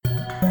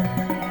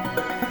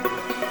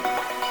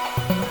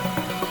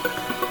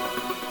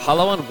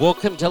Hello and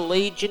welcome to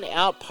Legion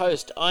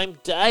Outpost. I'm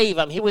Dave.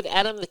 I'm here with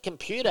Adam the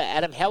computer.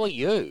 Adam, how are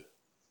you?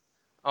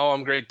 Oh,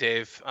 I'm great,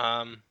 Dave.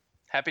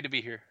 Happy to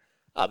be here.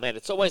 Oh man,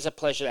 it's always a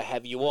pleasure to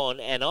have you on,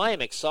 and I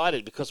am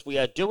excited because we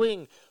are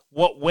doing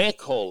what we're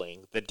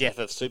calling the Death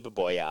of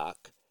Superboy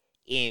arc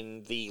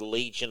in the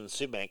Legion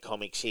Superman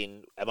comics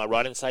in, am I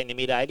right in saying the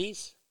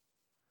mid-80s?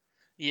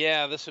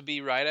 Yeah, this would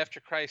be right after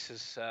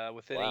Crisis,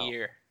 within a Wow.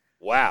 year.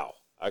 Wow.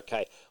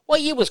 Okay.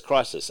 What year was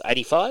Crisis?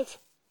 85?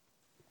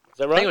 Is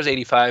that I think it right? was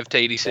 85 to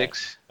Okay.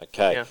 86.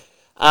 Okay. Yeah.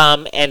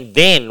 And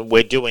then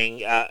we're doing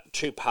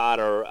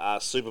two-parter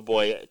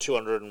Superboy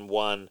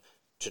 201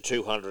 to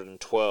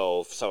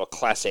 212, so a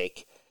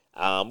classic.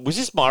 Was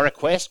this my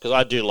request? Because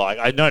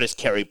I noticed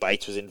Kerry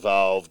Bates was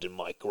involved and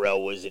Mike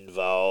Grell was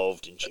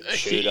involved and Jim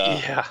Shooter.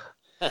 Yeah.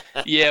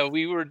 Yeah,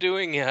 we were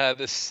doing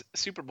this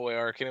Superboy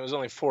arc, and it was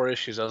only 4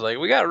 issues. I was like,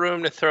 we got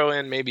room to throw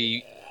in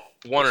maybe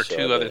one we or sure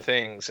two other do.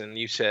 things, and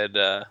you said,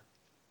 I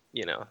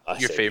your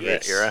said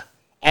favorite yes. era.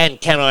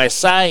 And can I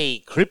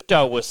say,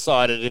 Crypto was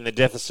cited in the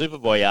Death of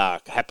Superboy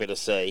arc. Happy to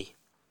see.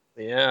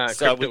 Yeah,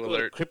 So Crypto we've got a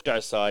Alert. Crypto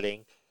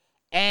sighting.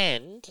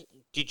 And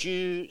did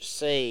you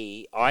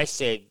see, I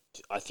said,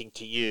 I think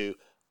to you,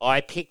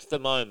 I picked the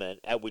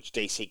moment at which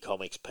DC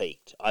Comics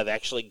peaked. I've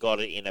actually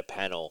got it in a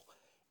panel.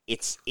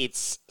 It's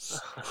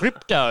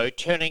Crypto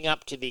turning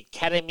up to the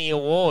Academy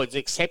Awards,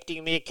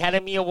 accepting the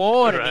Academy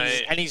Award,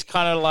 Right. and he's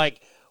kind of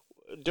like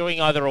doing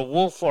either a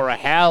wolf or a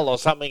howl or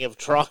something of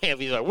triumph.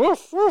 He's like,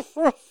 woof, woof,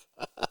 woof.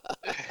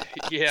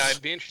 Yeah,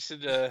 I'd be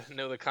interested to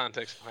know the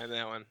context behind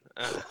that one.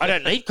 I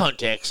don't need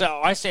context.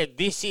 So I said,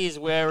 this is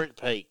where it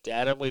peaked,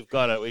 Adam. We've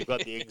got it. We've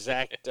got the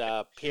exact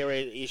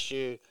period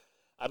issue.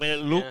 I mean,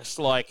 it looks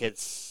like it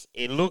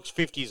looks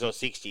 50s or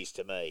 60s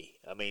to me.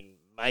 I mean,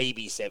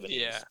 maybe 70s,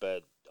 Yeah.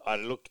 but I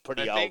looked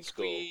pretty I old think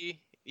school.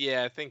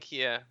 I think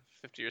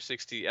 50 or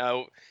 60.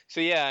 So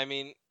yeah, I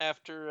mean,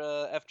 after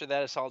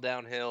that, it's all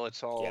downhill.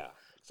 It's all Yeah, Dark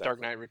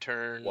exactly. Knight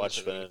Returns,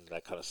 Watchmen, and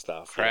that kind of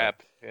stuff.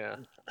 crap. Yeah.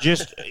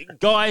 Just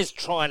guys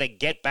trying to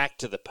get back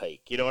to the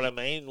peak. You know what I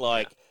mean?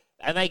 Like,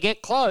 and they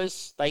get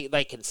close.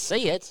 They can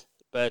see it,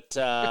 but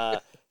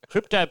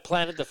Crypto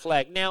planted the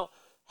flag. Now,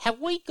 have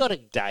we got a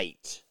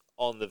date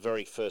on the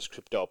very first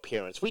Crypto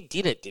appearance? We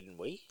did it, didn't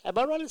we? Am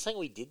I right in saying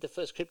we did the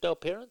first Crypto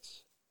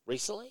appearance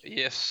recently?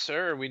 Yes,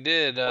 sir. We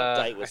did. What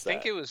date was I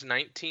think that? it was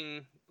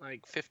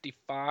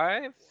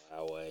 1955. Wowee.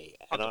 I'll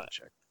And double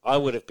check. I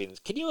would have been.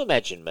 Can you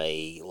imagine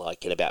me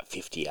like in about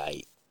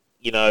 58?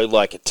 You know,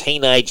 like a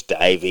teenage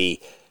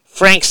Davy,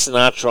 Frank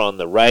Sinatra on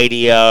the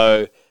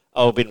radio.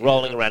 I've been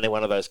rolling around in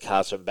one of those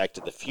cars from Back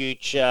to the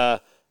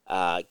Future.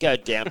 Go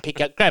down,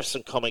 grab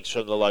some comics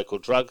from the local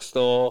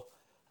drugstore.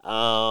 You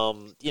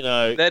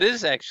know, That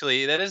is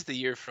the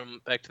year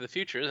from Back to the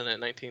Future, isn't it?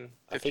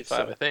 1955,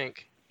 so. I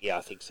think. Yeah,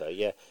 I think so.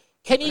 Yeah.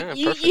 Can you Yeah,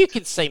 you perfect.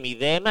 could see me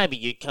there? Maybe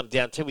you'd come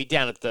down to me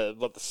down at the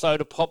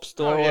soda pop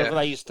store Oh, or yeah. whatever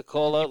they used to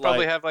call it. You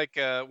probably Like, have like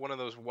one of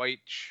those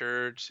white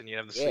shirts, and you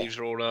have the Yeah. sleeves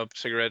rolled up,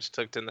 cigarettes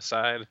tucked in the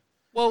side.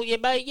 well,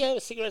 yeah,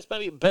 cigarettes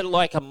maybe, but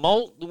like a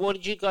malt. What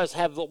did you guys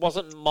have?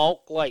 Wasn't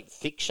malt like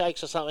thick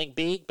shakes or something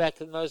big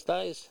back in those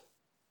days?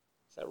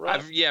 Is that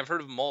right? I've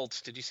heard of malts.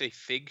 Did you say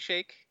fig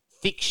shake?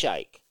 Thick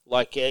shake,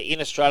 like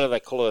in Australia they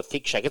call it a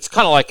thick shake. It's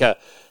kind of like a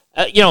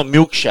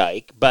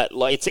milkshake, but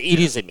like it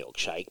is a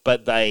milkshake,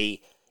 but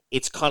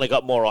it's kind of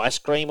got more ice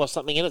cream or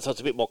something in it, so it's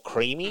a bit more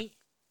creamy.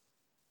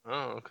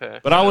 Oh, okay.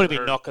 But I would have Never been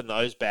heard. knocking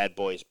those bad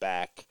boys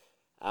back.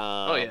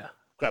 Oh yeah.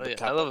 Grab Oh, a yeah. I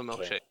couple love a of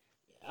milkshake.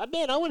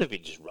 Man, I would have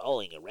been just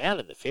rolling around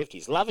in the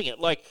 50s, loving it.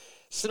 Like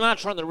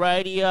Sinatra on the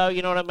radio,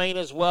 you know what I mean,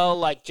 as well.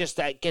 Like just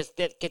get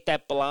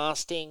that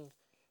blasting.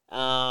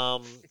 Yeah,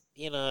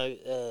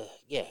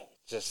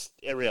 just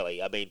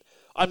really. I mean,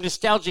 I'm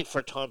nostalgic for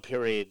a time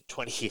period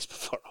 20 years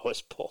before I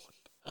was born.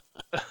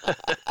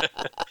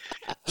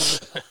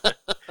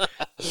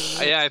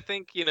 Yeah, I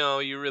think you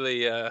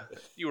really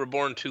you were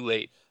born too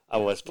late. I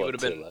was You born would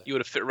have too been late. you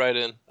would have fit right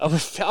in. I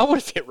would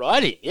have fit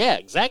right in. Yeah,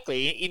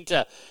 exactly.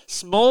 Into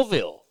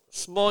Smallville.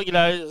 Small,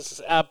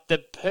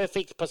 the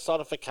perfect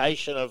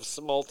personification of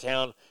small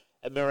town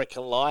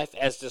American life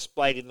as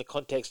displayed in the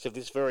context of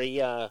this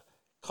very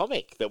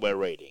comic that we're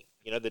reading.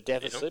 You know, the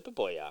Death of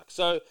Superboy arc.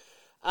 So,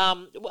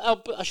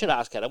 well, I should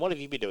ask Adam, what have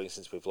you been doing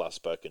since we've last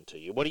spoken to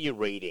you? What are you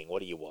reading?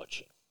 What are you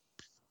watching?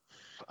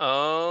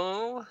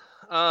 Oh,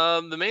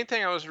 the main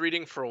thing I was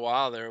reading for a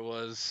while there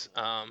was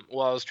I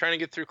was trying to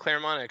get through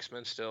Claremont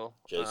X-Men still.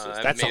 Jesus, I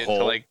haven't that's a made it to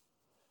haul.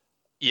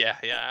 yeah.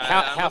 I'm How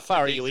up to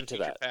far are Days you of into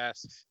Future that?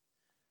 Past.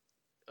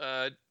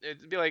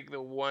 It'd be like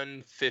the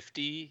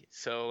 150,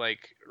 so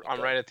like I'm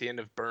Okay. right at the end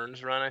of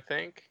Burns' run, I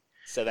think.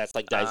 So that's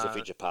like Days of Uh,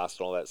 Future Past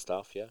and all that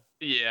stuff, yeah?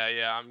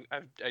 yeah.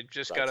 I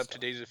just Great got up to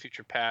stuff. Days of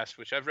Future Past,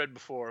 which I've read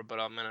before, but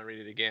I'm gonna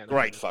read it again.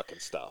 Great fucking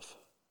stuff.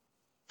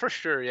 For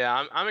sure,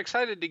 yeah. I'm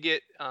excited to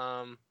get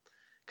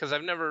because I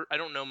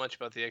don't know much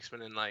about the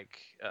X-Men, and like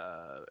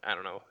I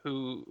don't know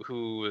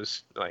who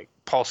was like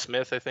Paul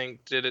Smith, I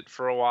think, did it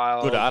for a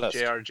while. Good artist.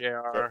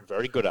 JR.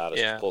 Very good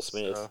artist, Yeah, Paul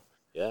Smith. so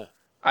Yeah.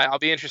 I'll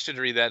be interested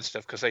to read that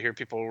stuff because I hear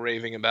people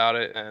raving about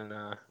it, and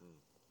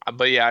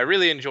But yeah, I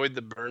really enjoyed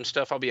the Byrne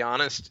stuff. I'll be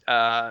honest.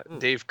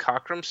 Dave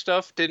Cockrum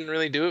stuff didn't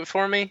really do it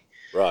for me.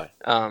 Right.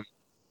 I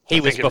He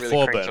was think it really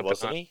before cranked Byrne, up the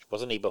wasn't notch. he?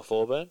 Wasn't he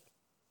before Byrne?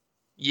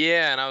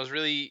 Yeah, and I was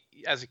really,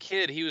 as a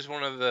kid, he was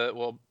one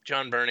of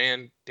John Byrne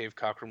and Dave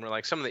Cockrum were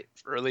like some of the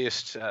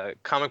earliest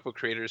comic book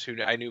creators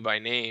who I knew by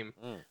name.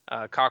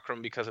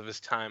 Cockrum because of his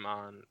time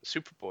on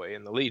Superboy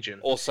and the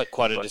Legion. Also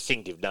quite a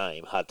distinctive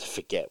name, hard to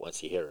forget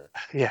once you hear it.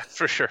 Yeah,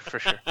 for sure.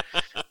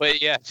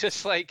 But yeah,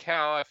 just like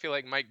how I feel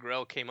like Mike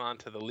Grell came on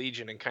to the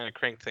Legion and kind of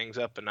cranked things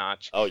up a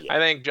notch. Oh yeah. I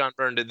think John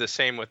Byrne did the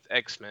same with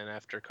X-Men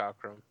after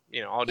Cockrum.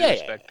 All due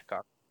respect to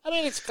Cockrum. I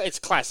mean, it's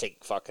classic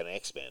fucking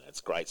X-Men.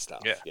 It's great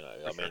stuff. Yeah,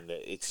 I mean,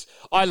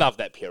 I love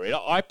that period.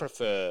 I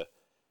prefer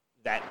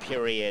that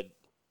period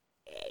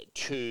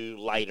to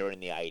later in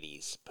the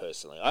 80s,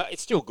 personally.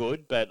 It's still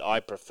good, but I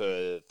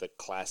prefer the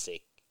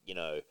classic,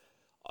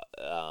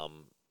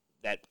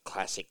 that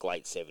classic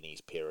late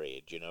 70s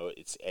period.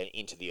 It's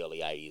into the early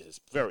 80s. It's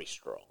very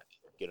strong,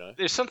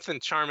 There's something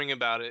charming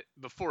about it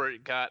before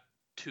it got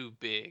too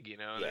big,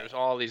 There's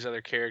all these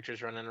other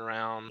characters running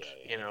around.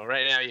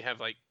 Right now you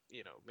have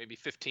maybe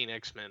 15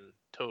 X-Men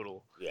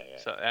total. Yeah.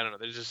 So I don't know.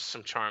 There's just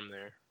some charm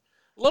there.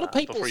 A lot of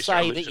people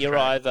say that you're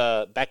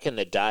either, back in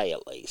the day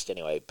at least,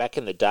 back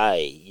in the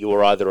day, you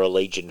were either a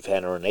Legion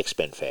fan or an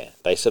X-Men fan.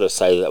 They sort of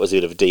say that was a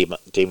bit of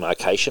a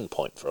demarcation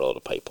point for a lot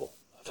of people.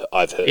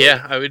 I've heard.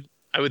 Yeah,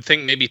 I would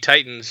think maybe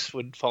Titans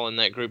would fall in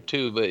that group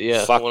too, but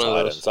yeah. Fuck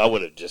Titans. I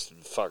would have just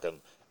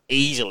fucking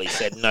easily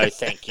said no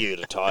thank you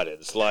to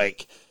Titans.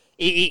 Like,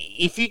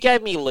 if you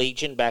gave me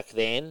Legion back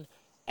then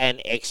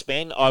and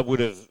X-Men, I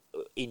would have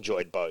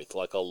enjoyed both,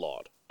 like, a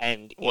lot.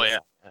 And,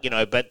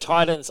 but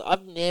Titans,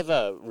 I've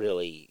never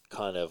really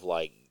kind of,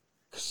 like,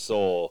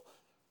 saw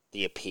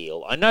the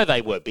appeal. I know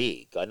they were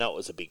big. I know it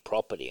was a big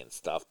property and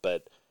stuff,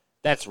 but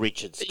that's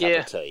Richard's cup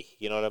of tea.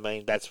 You know what I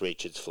mean? That's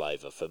Richard's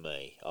flavour for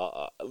me.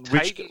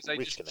 Titans, I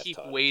just keep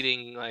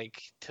waiting,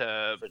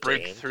 to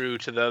break through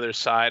to the other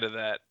side of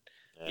that,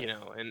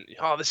 and,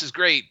 this is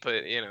great, but,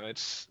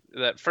 it's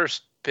that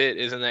first bit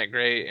isn't that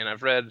great, and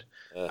I've read...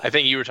 I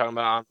think you were talking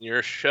about on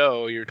your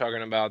show. You were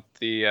talking about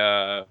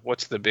the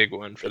what's the big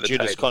one for the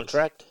Judas Titans?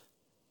 Contract.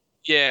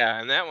 Yeah,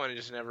 and that one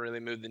just never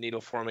really moved the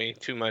needle for me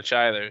too much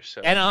either.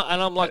 So and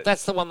I'm like,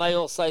 that's the one they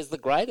all say is the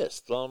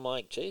greatest. I'm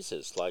like,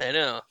 Jesus, like I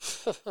know,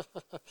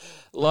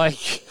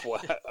 like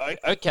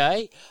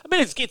okay. I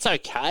mean, it's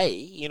okay.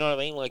 You know what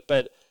I mean? Like,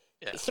 but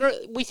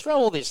we throw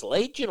all this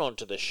Legion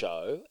onto the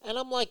show, and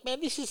I'm like,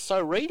 man, this is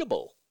so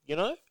readable.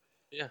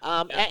 Yeah.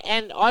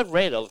 And I've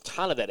read a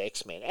ton of that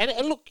X-Men.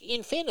 And look,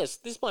 in fairness,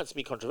 this might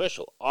be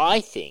controversial.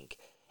 I think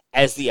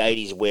as the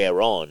 80s wear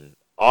on,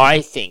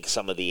 I think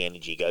some of the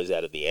energy goes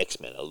out of the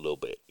X-Men a little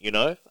bit,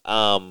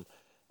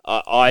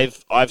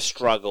 I've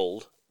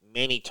struggled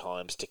many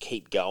times to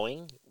keep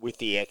going with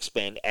the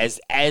X-Men. As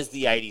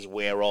the 80s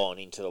wear on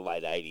into the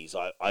late 80s,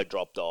 I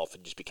dropped off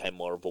and just became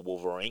more of a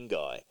Wolverine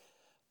guy.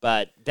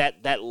 But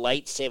that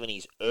late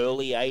 70s,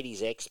 early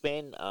 80s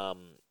X-Men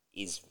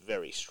is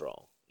very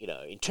strong.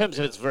 In terms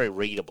of it's very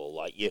readable.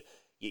 Like you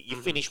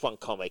finish one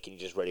comic and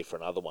you're just ready for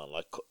another one.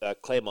 Like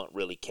Claremont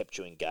really kept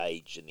you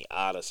engaged, and the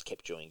artist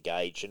kept you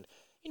engaged. And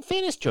in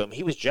fairness to him,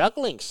 he was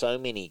juggling so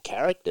many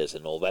characters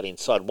and all that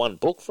inside one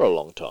book for a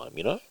long time.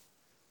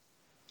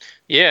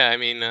 Yeah, I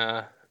mean,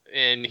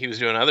 and he was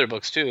doing other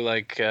books too,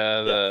 like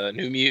the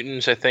New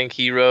Mutants. I think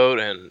he wrote,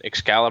 and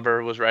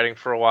Excalibur was writing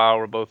for a while.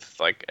 Were both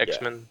like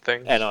X-Men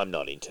things. And I'm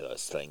not into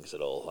those things at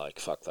all. Like,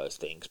 fuck those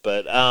things.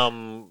 But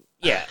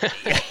yeah.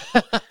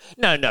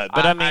 No,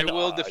 but I mean... I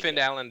will defend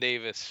Alan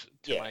Davis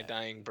to my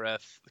dying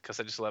breath because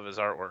I just love his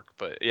artwork.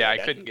 But I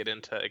couldn't get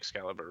into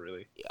Excalibur,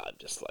 really. Yeah, I'm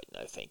just like,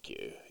 no, thank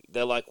you.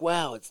 They're like,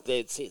 wow, it's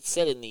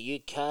set in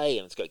the UK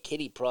and it's got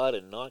Kitty Pryde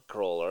and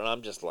Nightcrawler. And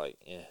I'm just like,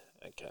 yeah,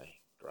 okay,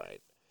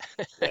 great.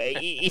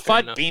 If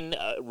I'd been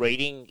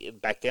reading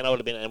back then, I would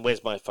have been, and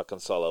where's my fucking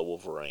solo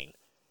Wolverine?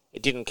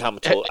 It didn't come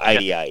until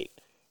 88.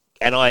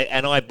 And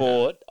I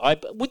bought...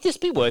 would this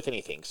be worth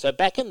anything? So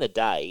back in the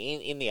day,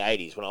 in the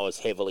 80s, when I was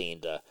heavily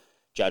into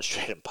Judge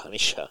Dredd and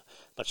Punisher,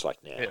 much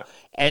like now,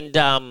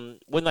 and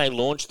when they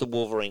launched the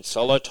Wolverine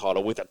solo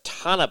title with a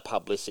ton of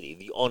publicity,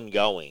 the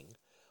ongoing,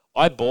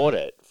 I bought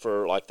it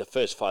for like the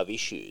first 5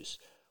 issues.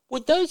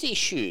 Would those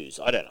issues...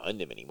 I don't own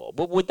them anymore,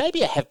 but would they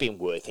have been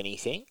worth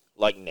anything,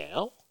 like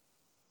now?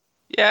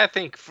 Yeah, I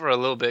think for a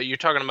little bit. You're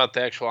talking about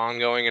the actual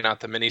ongoing and not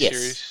the miniseries?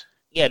 Yes.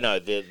 Yeah, no,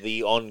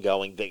 the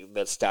ongoing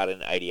that started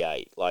in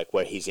 88, like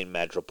where he's in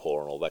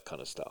Madripoor and all that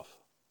kind of stuff.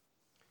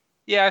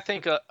 Yeah, I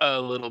think a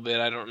little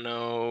bit. I don't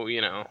know,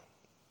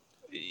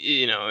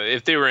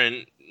 if they were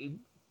in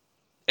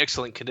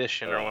excellent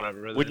condition or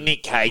whatever. Would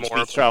Nick Cage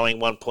be throwing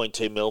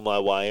 1.2 mil my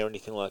way or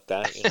anything like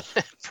that?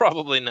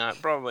 Probably not.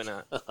 Oh,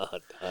 no.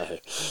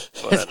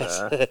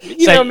 But,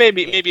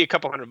 maybe a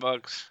couple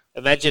 $100.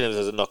 Imagine if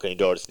there's a knock on your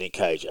door, it's Nick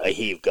Cage. I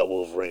hear you've got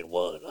Wolverine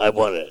 1. I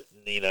want it,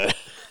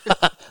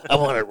 I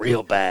want it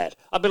real bad.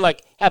 I'd be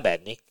like, how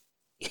bad, Nick?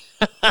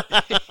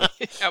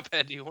 How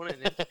bad do you want it,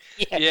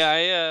 Nick?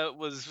 I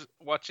was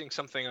watching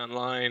something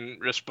online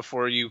just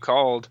before you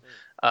called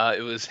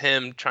It was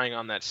him trying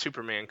on that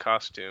Superman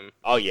costume.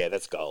 Oh yeah,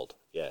 that's gold.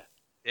 Yeah.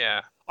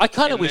 Yeah. I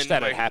kind of And wish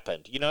then, that had like,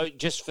 happened,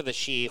 just for the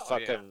sheer oh,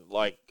 yeah. fucking,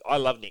 like, I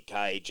love Nick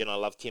Cage and I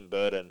love Tim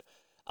Burton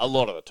a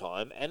lot of the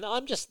time, and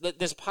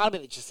there's a part of me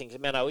that just thinks,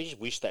 man, I just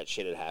wish that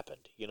shit had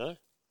happened.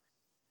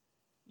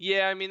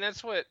 Yeah, I mean,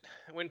 that's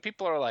when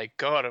people are like,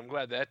 God, I'm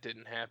glad that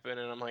didn't happen.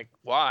 And I'm like,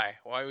 why?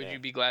 Why would Yeah. you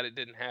be glad it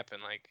didn't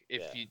happen? Like,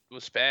 if Yeah. it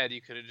was bad, you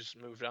could have just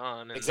moved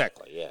on. And,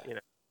 Exactly, yeah.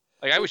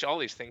 Like, I wish all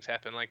these things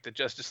happened, like the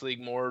Justice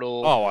League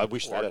Mortal. Oh, I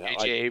wish or that had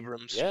J.J.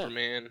 Abrams yeah.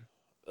 Superman.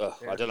 Ugh,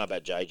 Yeah. I don't know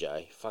about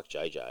JJ. Fuck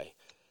JJ.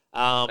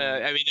 I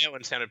mean, that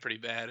one sounded pretty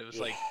bad. It was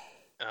yeah. like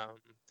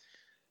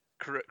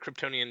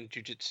Kryptonian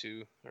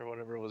Jujitsu or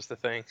whatever was the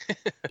thing.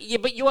 Yeah,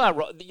 but you are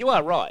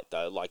right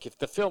though. Like, if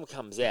the film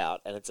comes out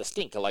and it's a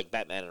stinker like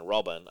Batman and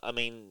Robin, I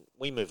mean,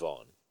 we move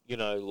on.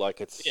 Like,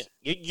 it's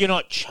you're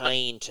not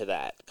chained to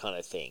that kind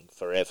of thing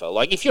forever.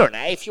 Like, if you're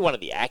one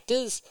of the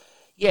actors,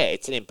 yeah,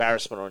 it's an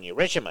embarrassment on your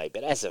resume.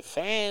 But as a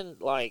fan,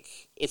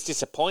 like, it's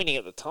disappointing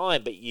at the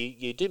time, but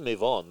you do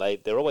move on.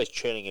 They're always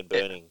churning and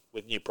burning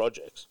with new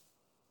projects.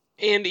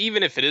 And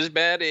even if it is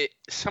bad,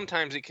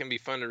 sometimes it can be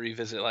fun to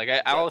revisit. Like,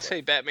 I'll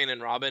say Batman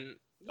and Robin,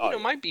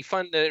 might be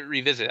fun to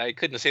revisit. I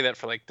couldn't say that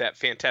for, like, that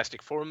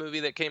Fantastic Four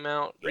movie that came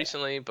out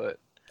recently, but...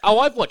 Oh,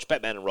 I've watched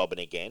Batman and Robin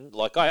again.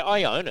 Like,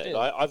 I own it.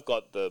 Yeah. I've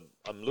got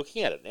I'm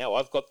looking at it now.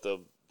 I've got the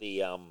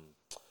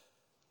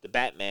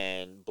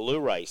Batman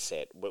Blu-ray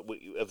set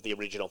of the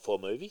original 4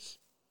 movies.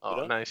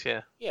 Oh, nice,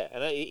 yeah. Yeah,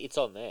 and it's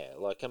on there.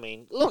 Like, I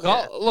mean,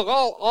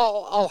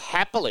 I'll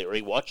happily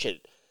rewatch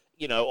it.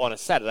 On a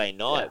Saturday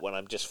night when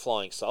I'm just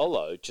flying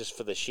solo, just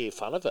for the sheer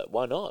fun of it.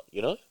 Why not?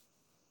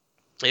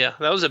 Yeah,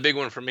 that was a big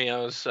one for me. I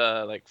was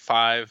like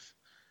 5,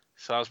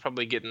 so I was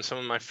probably getting some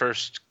of my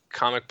first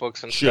comic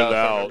books and stuff.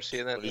 I remember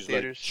seeing that in the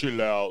theaters.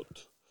 Chill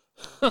out.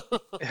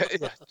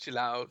 Yeah, chill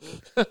out.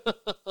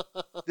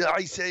 The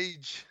Ice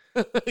Age.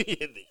 Yeah,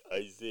 the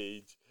Ice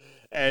Age.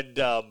 And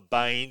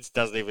Baines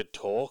doesn't even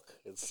talk.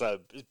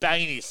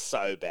 Bane is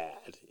so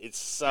bad. It's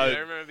so. I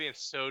remember being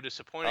so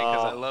disappointed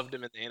because I loved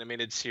him in the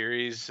animated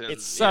series. And,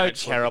 it's so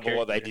terrible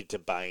what they did to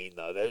Bane,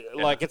 though.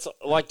 Like, it's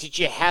like, did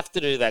you have to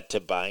do that to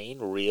Bane?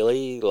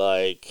 Really?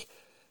 Like,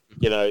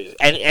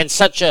 and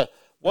such a.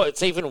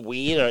 What's even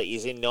weirder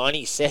is in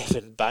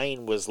 '97,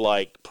 Bane was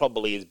like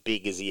probably as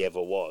big as he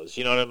ever was.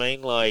 You know what I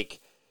mean?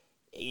 Like.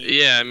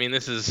 Yeah, I mean,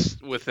 this is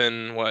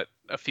within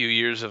a few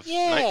years of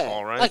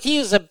Nightfall, right? Like, he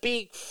was a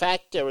big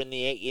factor in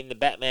the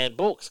Batman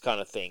books, kind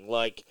of thing.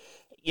 Like,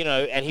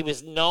 and he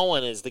was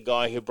known as the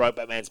guy who broke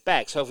Batman's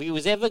back. So if he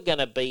was ever going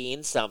to be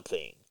in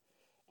something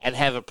and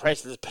have a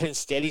presence, but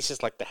instead he's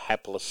just like the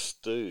hapless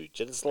stooge,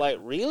 and it's like,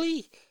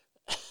 really?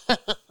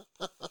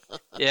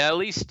 Yeah, at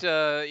least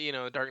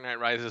Dark Knight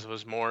Rises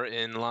was more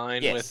in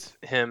line with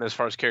him as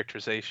far as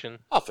characterization.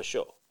 Oh, for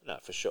sure. No,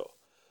 for sure.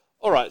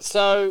 All right,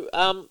 so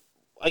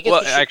I guess.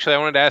 Well, actually, I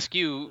wanted to ask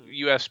you.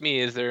 You asked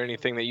me, is there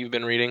anything that you've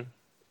been reading?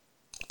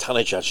 Ton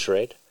of Judge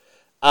Dredd.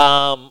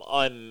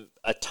 I'm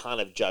a ton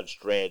of Judge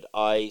Dredd.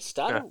 I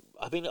started.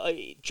 Yeah. I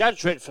mean,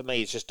 Judge Dredd for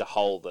me is just a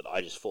hole that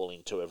I just fall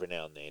into every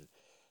now and then.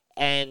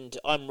 And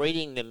I'm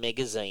reading the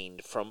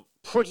magazine from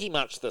pretty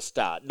much the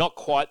start. Not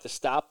quite the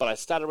start, but I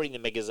started reading the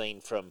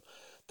magazine from.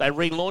 They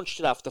relaunched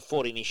it after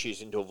 14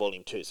 issues into a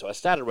volume 2, so I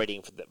started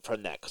reading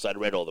from that because I'd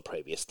read all the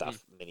previous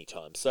stuff many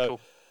times. So. Cool.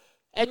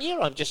 And yeah,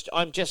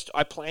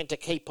 I plan to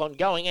keep on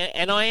going,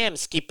 and I am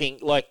skipping,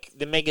 like,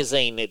 the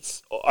magazine.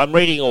 I'm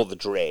reading all the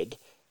Dredd,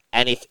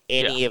 and if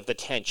any of the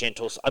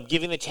tangentials, I'm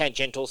giving the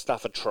tangential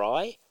stuff a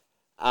try.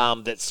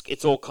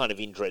 It's all kind of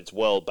in Dredd's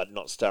world, but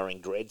not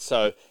starring Dredd.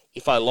 So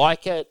if I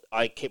like it,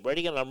 I keep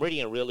reading it. I'm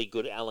reading a really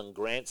good Alan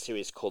Grant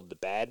series called The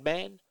Bad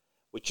Man,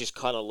 which is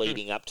kind of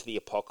leading up to the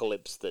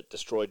apocalypse that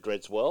destroyed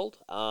Dredd's world.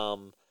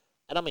 And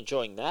I'm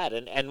enjoying that,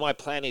 and my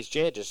plan is,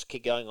 just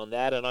keep going on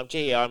that, and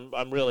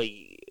I'm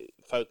really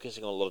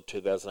focusing on a lot of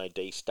 2000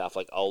 AD stuff,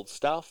 like old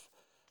stuff,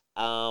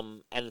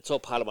 and it's all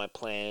part of my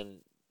plan.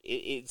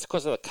 It's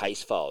because of the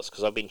case files,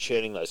 because I've been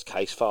churning those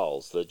case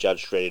files, the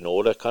Judge Dredd in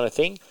order kind of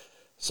thing.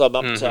 So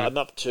I'm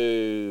up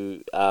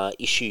to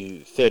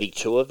issue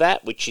 32 of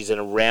that, which is in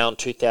around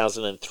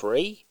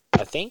 2003,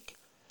 I think.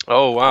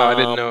 Oh wow! I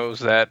didn't know it was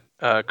that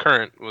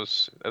current.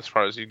 Was as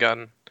far as you've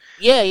gotten.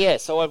 Yeah.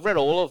 So I've read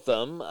all of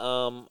them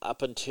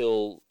up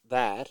until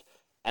that,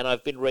 and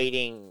I've been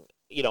reading.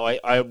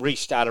 I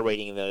restarted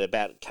reading them at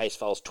about Case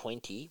Files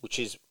 20, which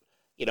is,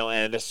 and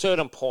at a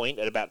certain point,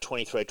 at about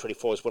 23 or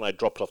 24 is when I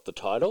dropped off the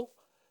title,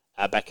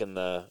 back in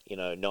the,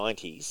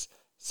 90s.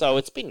 So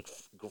it's been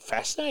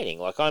fascinating.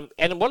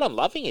 And what I'm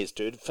loving is,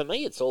 dude, for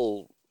me, it's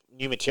all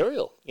new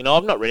material.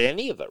 I've not read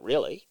any of it,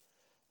 really.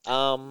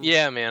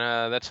 Yeah,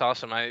 man, that's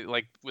awesome.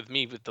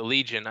 With the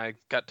Legion, I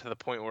got to the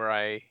point where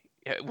I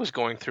was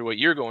going through what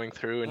you're going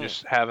through and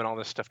just having all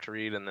this stuff to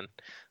read, and then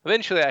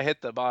eventually I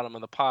hit the bottom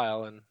of the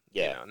pile, and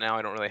now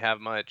I don't really have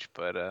much,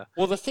 but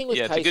well, the thing with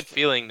it's a good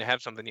feeling to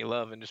have something you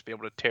love and just be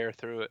able to tear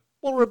through it.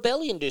 Well,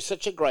 Rebellion do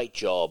such a great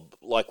job,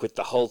 like with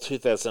the whole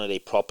 2000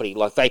 AD property.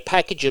 Like, they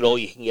package it all.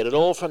 You can get it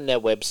all from their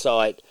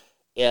website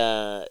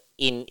in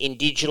in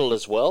digital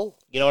as well.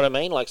 You know what I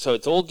mean? Like, so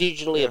it's all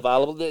digitally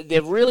available.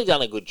 They've really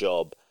done a good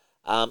job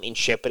in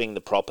shepherding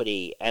the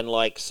property. And,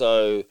 like,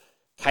 so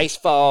case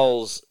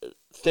files,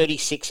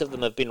 36 of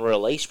them have been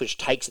released, which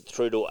takes it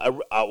through to,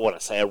 I want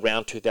to say,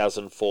 around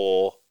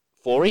 2004,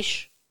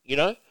 4-ish, you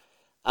know?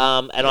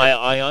 And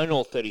I own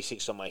all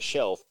 36 on my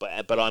shelf,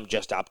 but I'm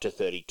just up to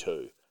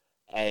 32.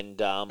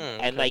 And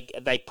and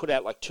they put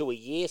out like 2 a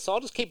year, so I'll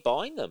just keep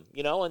buying them,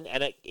 you know, and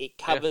it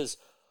covers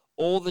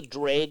all the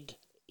Dredd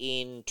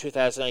in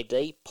 2000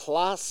 AD,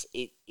 plus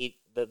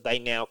they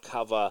now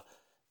cover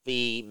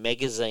the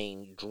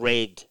magazine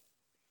Dredd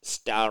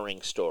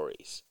starring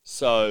stories.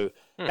 So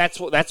that's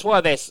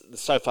why they're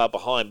so far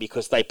behind,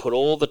 because they put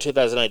all the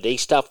 2000 AD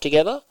stuff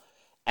together,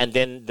 and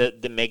then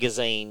the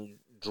magazine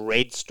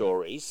Dredd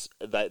stories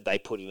they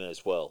put in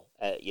as well,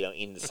 you know,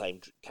 in the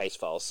same case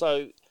file.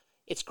 So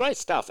it's great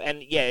stuff,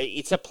 and yeah,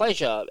 it's a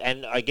pleasure.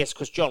 And I guess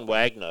because John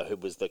Wagner, who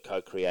was the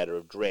co-creator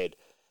of Dredd,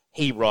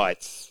 he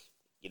writes,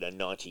 you know,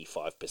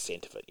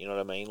 95% of it. You know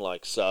what I mean?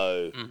 Like,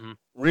 so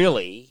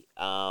really,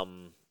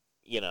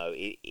 you know,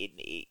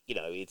 you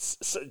know,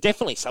 it's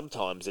definitely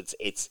sometimes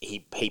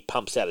he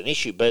pumps out an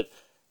issue, but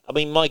I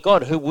mean, my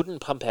God, who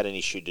wouldn't pump out an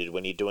issue, dude,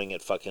 when you're doing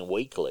it fucking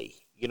weekly?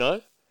 You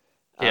know?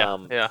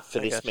 For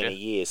this many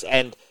years.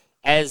 And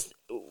as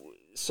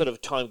sort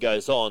of time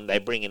goes on, they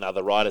bring in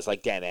other writers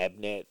like Dan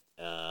Abnett,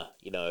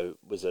 you know,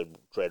 was a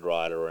Dredd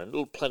writer,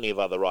 and plenty of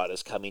other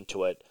writers come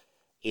into it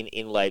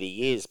in later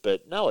years.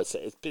 But no, it's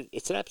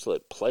an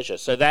absolute pleasure.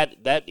 So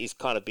that is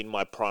kind of been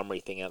my primary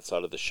thing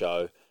outside of the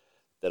show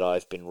that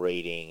I've been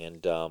reading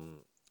and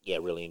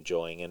really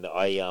enjoying. And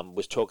I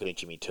was talking to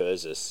Jimmy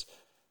Terzis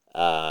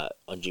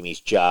on Jimmy's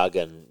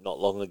Jargon not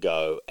long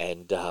ago,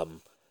 and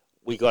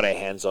we got our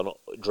hands on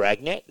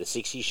Dragnet, the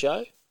 60s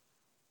show.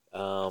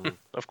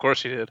 Of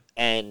course you did.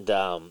 And,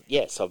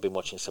 so I've been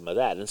watching some of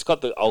that. And it's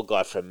got the old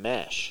guy from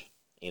MASH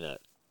in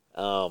it.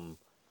 Not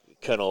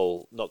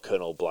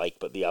Colonel Blake,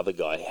 but the other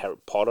guy, Harry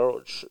Potter,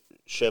 or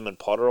Sherman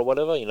Potter or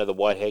whatever, you know, the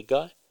white-haired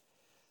guy.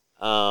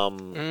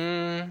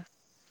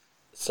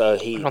 So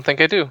I don't think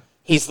I do.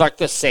 He's like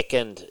the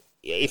second...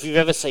 If you've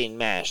ever seen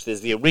MASH,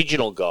 there's the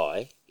original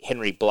guy,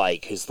 Henry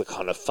Blake, who's the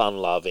kind of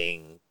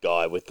fun-loving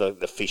guy with the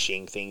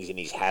fishing things in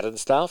his hat and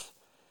stuff.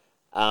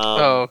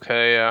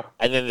 Yeah.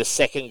 And then the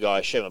second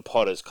guy, Sherman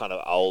Potter's kind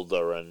of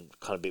older and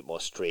kind of a bit more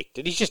strict,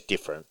 and he's just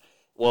different.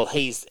 Well,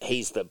 he's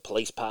the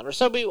police partner.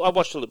 So I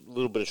watched a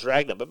little bit of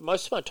Dragnet, but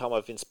most of my time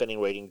I've been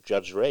spending reading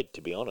Judge Dredd,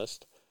 to be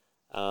honest.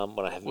 When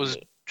I haven't. Was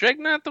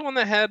Dragnet the one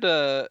that had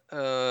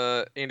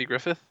Andy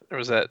Griffith, or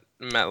was that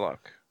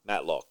Matlock?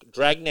 Matlock.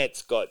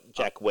 Dragnet's got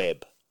Jack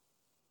Webb.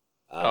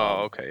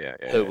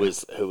 Who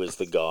was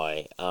the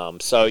guy?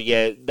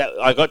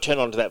 I got turned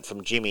on to that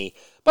from Jimmy,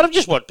 but I've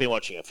just been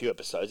watching a few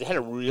episodes. It had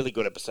a really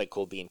good episode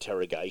called The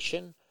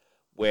Interrogation,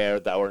 where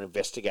they were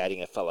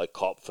investigating a fellow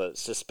cop for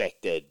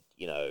suspected,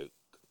 you know,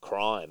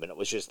 crime, and it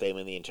was just them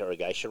in the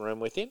interrogation room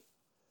with him.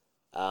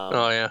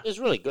 It was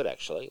really good,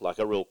 actually, like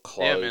a real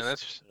close. Yeah, man,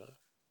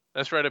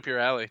 that's right up your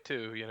alley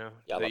too. You know,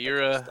 the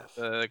era,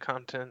 the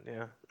content,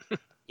 yeah.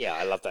 Yeah,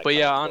 I love that. But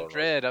yeah, on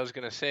Dredd, I was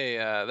gonna say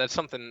that's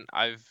something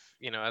I've,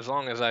 you know, as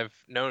long as I've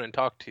known and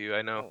talked to you,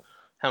 I know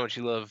how much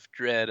you love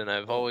Dredd, and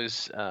I've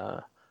always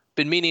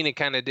been meaning to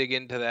kind of dig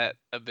into that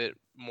a bit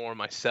more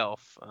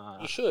myself.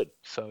 You should.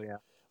 So yeah.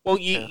 Well,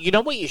 you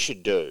know what you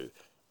should do?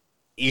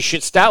 You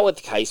should start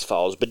with Case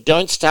Files, but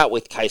don't start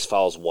with Case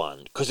Files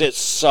 1, because it's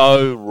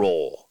so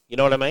raw. You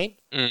know what I mean?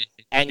 And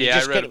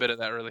I read a bit of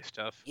that early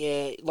stuff.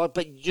 Yeah, but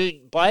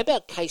by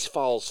about Case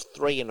Files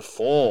 3 and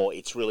 4,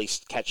 it's really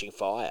catching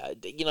fire.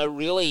 You know,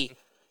 really,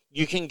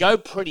 you can go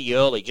pretty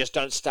early. Just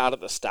don't start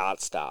at the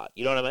start.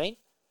 You know what I mean?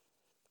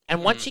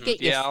 And once you get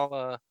your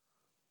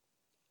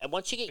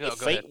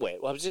feet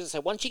wet, well, I was going to say,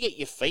 once you get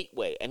your feet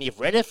wet and you've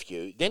read a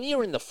few, then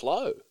you're in the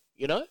flow.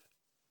 You know?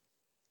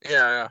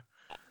 Yeah.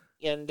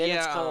 And then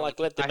it's kind of like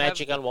let the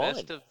magic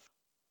unwind.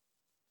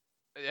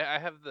 I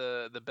have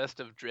the Best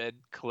of Dredd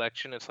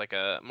collection. It's like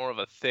more of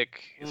a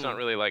thick. It's not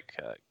really like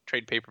a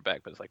trade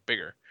paperback, but it's like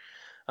bigger.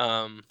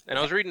 And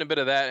I was reading a bit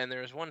of that, and there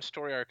was one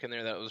story arc in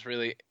there that was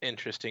really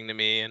interesting to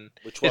me. And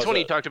it's one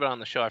you talked about on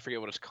the show. I forget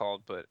what it's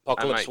called, but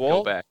Apocalypse I might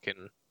go back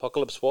and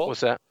Apocalypse War.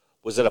 What's that?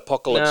 Was it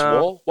Apocalypse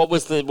War? What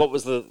was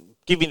the?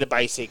 Give me the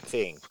basic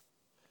thing.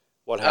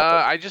 What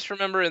happened? I just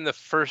remember in the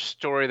first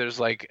story, there's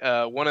like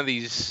one of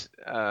these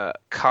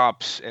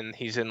cops, and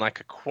he's in like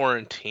a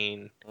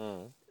quarantine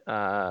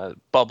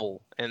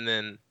bubble, and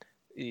then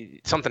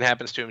something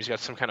happens to him. He's got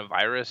some kind of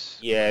virus.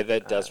 Yeah,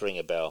 that does ring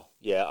a bell.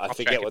 Yeah, I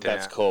forget what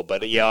that's called,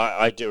 but yeah,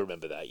 I do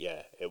remember that.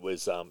 Yeah, it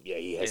was.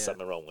 He has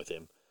something wrong with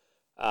him.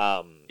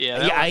 He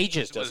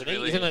ages, doesn't he?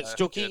 Isn't it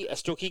a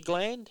Stookie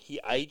gland?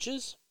 He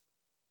ages.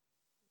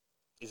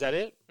 Is that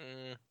it?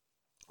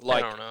 I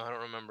don't know. I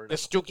don't remember. The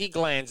Stookie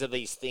glands are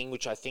these things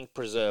which I think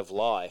preserve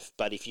life,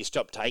 but if you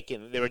stop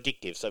taking them, they're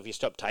addictive. So if you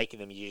stop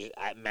taking them, you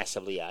just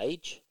massively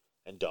age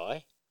and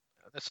die.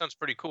 That sounds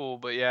pretty cool,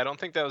 but yeah, I don't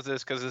think that was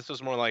this, because this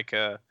was more like,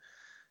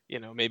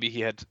 maybe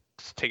he had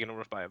taken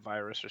over by a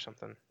virus or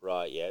something.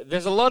 Right, yeah.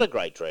 There's a lot of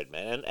great Dredd,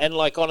 man. And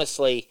like,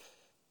 honestly,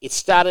 it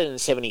started in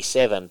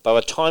 77. By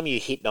the time you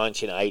hit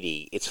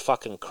 1980, it's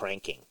fucking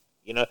cranking.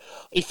 You know,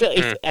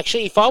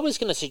 if I was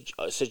going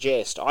to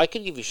suggest, I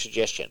could give you a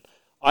suggestion.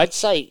 I'd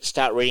say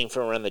start reading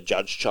from around the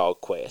Judge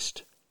Child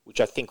quest,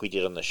 which I think we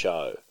did on the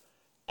show,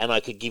 and I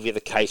could give you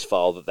the case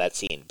file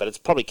that's in, but it's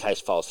probably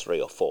case files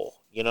 3 or 4.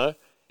 You know.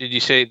 Did you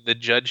say the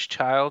Judge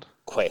Child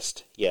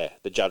quest? Yeah,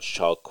 the Judge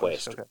Child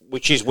quest, okay.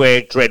 which is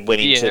where Dredd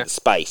went into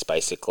space,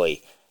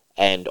 basically,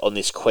 and on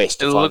this quest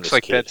to find this kid. It looks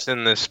like kid. That's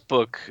in this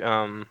book.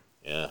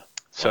 Yeah.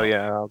 So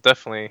yeah, I'll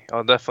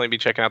definitely be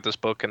checking out this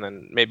book, and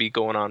then maybe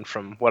going on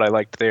from what I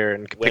liked there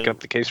and picking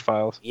up the case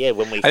files. Yeah,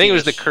 I think it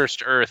was the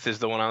Cursed Earth is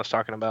the one I was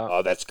talking about.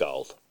 Oh, that's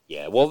gold.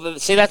 Yeah, well,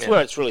 see, that's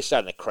where it's really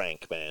starting to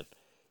crank, man.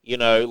 You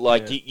know,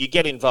 like you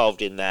get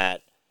involved in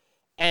that,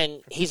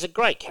 and he's a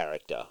great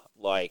character.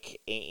 Like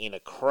in a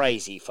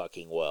crazy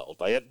fucking world,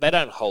 they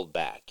don't hold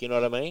back. You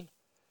know what I mean?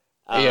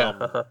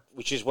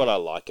 Which is what I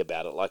like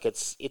about it. Like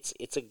it's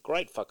a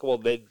great fuck. Well,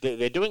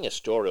 they're doing a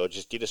story, or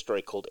just did a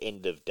story called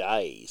End of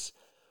Days,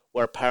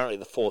 where apparently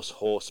the 4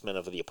 horsemen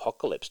of the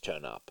apocalypse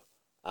turn up.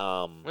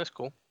 That's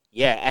cool.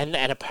 Yeah,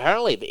 and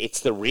apparently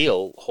it's the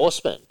real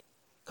horsemen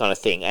kind of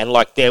thing. And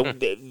like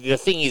the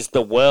thing is,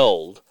 the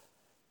world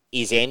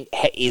is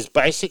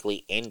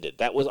basically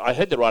ended. I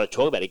heard the writer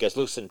talk about it. He goes,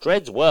 "Listen,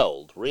 Dredd's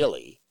world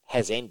really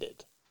has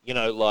ended. You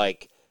know,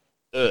 like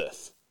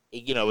Earth.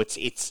 You know,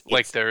 it's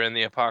like they're in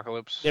the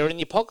apocalypse. They're in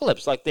the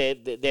apocalypse. Like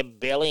they're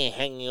barely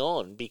hanging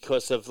on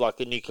because of like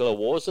the nuclear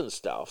wars and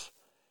stuff.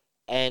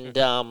 And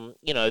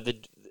you know,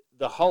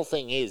 the whole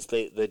thing is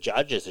the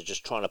judges are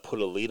just trying to put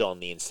a lid on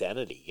the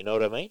insanity. You know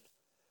what I mean?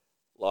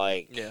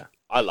 Like,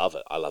 I love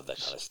it. I love that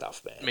kind of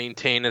stuff, man.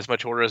 Maintain as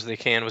much order as they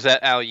can. Was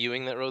that Al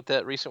Ewing that wrote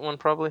that recent one?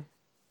 Probably.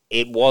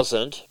 It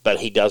wasn't,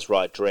 but he does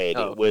write Dredd.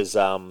 Oh. It was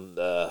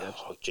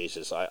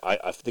Jesus,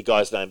 I the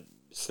guy's name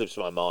slips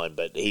my mind,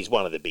 but he's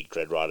one of the big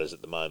Dredd writers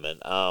at the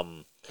moment.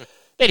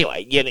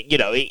 Anyway, you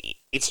know,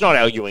 it's not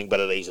Al Ewing, but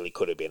it easily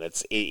could have been.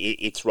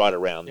 It's right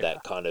around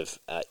that kind of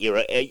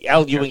era.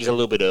 Al Ewing's a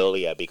little bit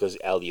earlier because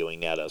Al Ewing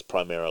now does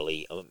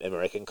primarily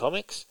American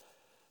comics,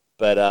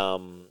 but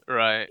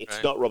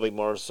it's not Robbie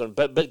Morrison.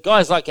 But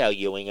guys like Al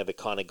Ewing are the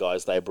kind of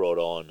guys they brought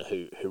on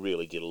who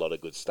really did a lot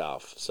of good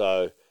stuff.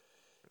 So.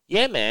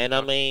 Yeah, man.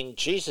 I mean,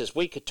 Jesus,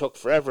 we could talk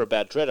forever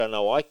about Dredd. I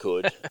know I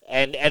could.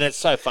 and it's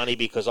so funny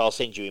because I'll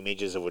send you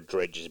images of a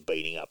Dredd just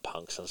beating up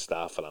punks and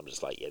stuff, and I'm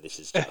just like, yeah, this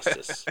is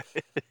justice.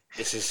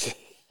 This is...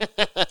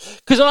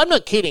 Because I'm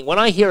not kidding. When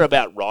I hear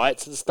about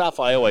riots and stuff,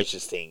 I always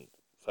just think,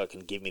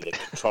 fucking give me the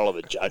control of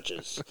the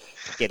judges.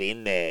 Get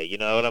in there, you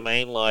know what I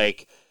mean?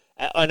 Like,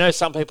 I know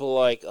some people are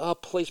like, oh,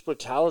 police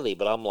brutality,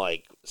 but I'm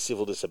like,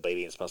 civil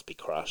disobedience must be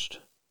crushed,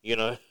 you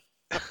know?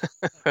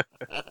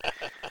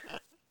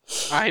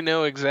 I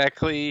know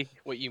exactly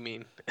what you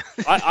mean.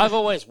 I've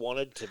always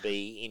wanted to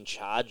be in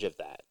charge of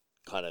that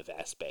kind of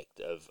aspect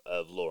of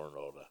law and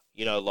order.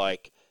 You know,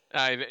 like...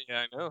 I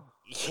know.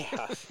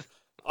 Yeah.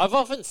 I've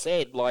often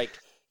said, like,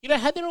 you know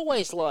how they're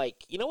always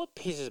like... You know what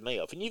pisses me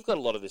off? And you've got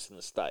a lot of this in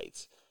the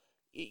States.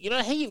 You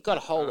know how you've got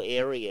whole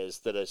areas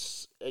that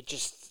are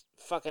just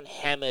fucking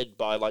hammered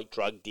by, like,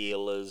 drug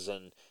dealers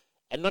and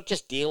not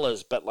just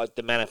dealers, but like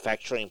the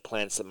manufacturing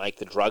plants that make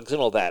the drugs and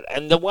all that.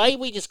 And the way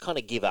we just kind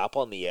of give up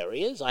on the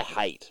areas, I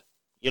hate.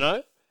 You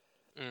know?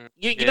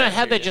 You know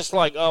how they're just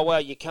like, oh,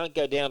 well, you can't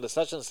go down to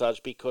such and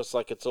such because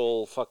like it's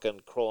all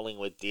fucking crawling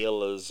with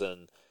dealers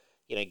and,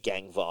 you know,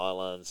 gang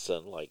violence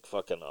and like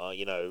fucking,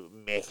 you know,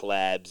 meth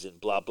labs and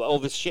blah, blah, all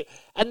this shit.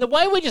 And the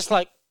way we're just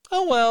like,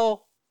 oh,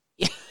 well,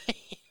 you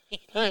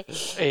know,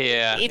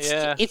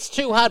 it's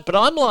too hard. But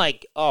I'm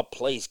like, oh,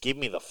 please give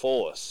me the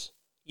force,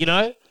 you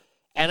know?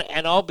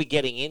 And I'll be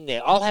getting in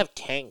there. I'll have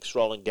tanks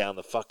rolling down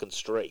the fucking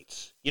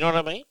streets. You know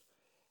what I mean?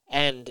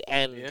 And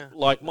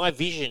like my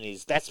vision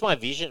that's my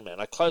vision, man.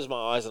 I close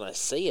my eyes and I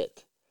see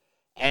it.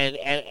 And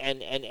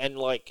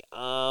like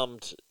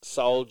armed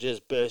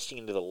soldiers bursting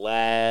into the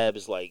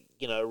labs, like,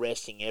 you know,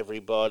 arresting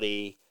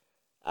everybody.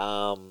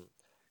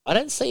 I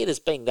don't see it as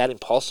being that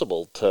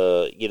impossible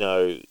to, you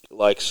know,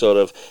 like sort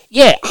of,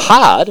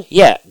 hard,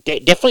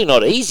 definitely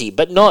not easy,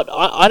 but not,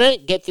 I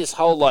don't get this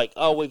whole like,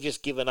 oh, we've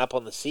just given up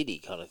on the city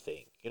kind of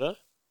thing, you know?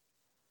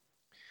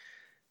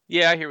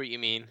 Yeah, I hear what you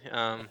mean.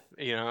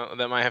 You know,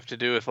 that might have to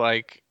do with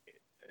like,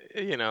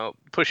 you know,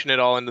 pushing it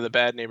all into the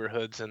bad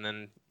neighborhoods and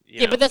then,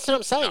 you know, but that's what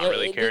I'm saying. Not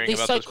really caring These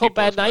about so-called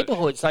bad much.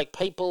 neighborhoods, like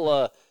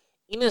people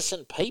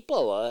innocent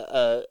people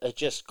are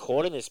just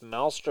caught in this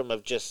maelstrom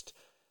of just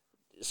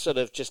sort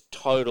of just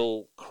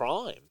total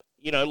crime.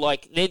 You know,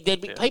 like there'd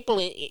be people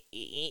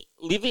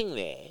living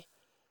there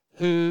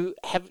who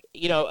have,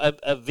 you know,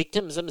 are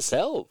victims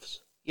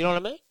themselves. You know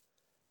what I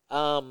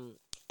mean?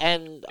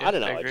 And I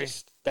don't know.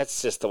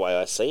 That's just the way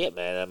I see it,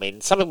 man. I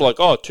mean, some people are like,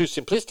 oh, too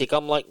simplistic.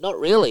 I'm like, not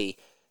really.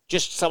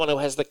 Just someone who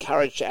has the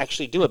courage to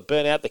actually do it,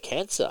 burn out the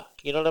cancer.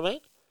 You know what I mean?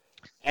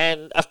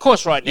 And of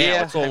course, right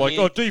now it's all like,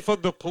 oh,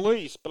 defund the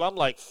police. But I'm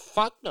like,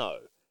 fuck no.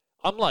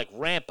 I'm like,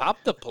 ramp up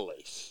the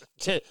police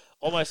to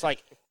almost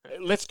like,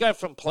 let's go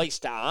from police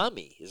to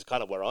army is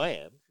kind of where I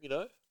am, you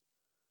know?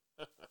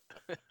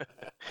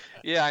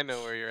 Yeah, I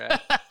know where you're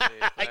at,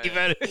 Dave.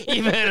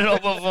 You've heard it all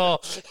before.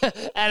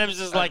 Adam's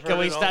just like, I've can heard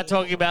we it all start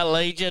talking before. about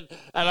Legion?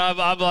 And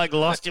I'm like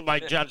lost in my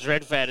Judge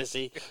Dredd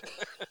fantasy.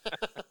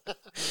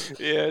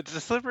 Yeah, it's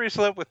a slippery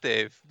slope with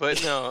Dave,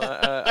 but no,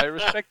 I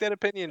respect that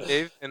opinion,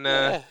 Dave, and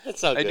Yeah,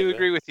 that's all I good, do man.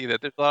 agree with you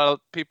that there's a lot of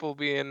people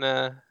being,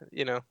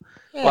 Yeah.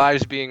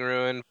 lives being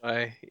ruined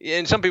by,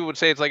 and some people would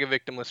say it's like a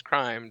victimless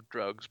crime,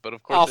 drugs, but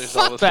of course Oh, there's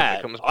all fuck this stuff that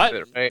that. comes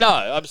with it, right? No,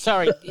 I'm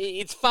sorry.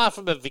 It's far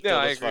from a No, I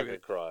victimless agree with fucking you.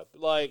 crime.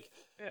 Like,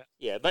 Yeah.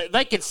 yeah,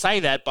 they can say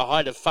that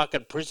behind a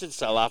fucking prison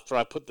cell after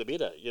I put them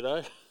in it, you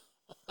know?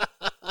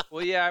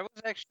 Well, yeah, I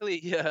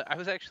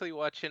was actually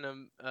watching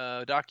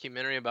a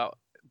documentary about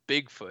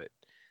Bigfoot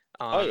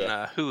Oh, on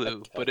yeah.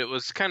 Hulu, but it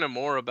was kind of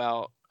more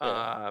about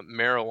Yeah.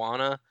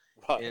 marijuana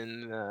Right.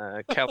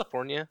 in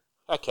California,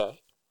 Okay.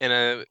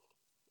 and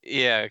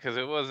yeah, because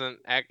it wasn't.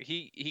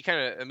 He kind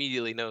of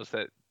immediately knows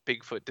that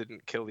Bigfoot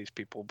didn't kill these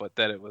people, but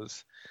that it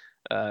was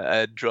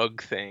a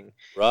drug thing.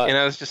 Right. And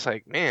I was just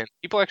like, man,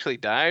 people actually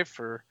die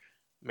for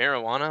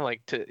marijuana.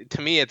 Like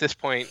to me at this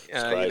point,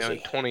 It's in crazy.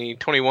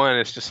 2021,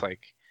 it's just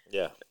like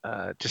Yeah.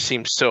 just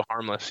seems so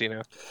harmless,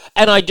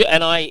 And I do,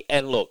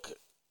 and look,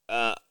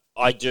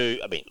 I do.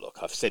 I mean, look,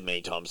 I've said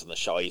many times on the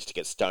show, I used to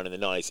get stoned in the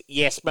 90s.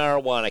 Yes,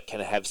 marijuana can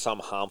have some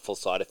harmful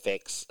side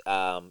effects.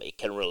 It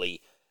can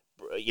really,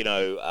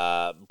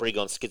 bring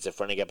on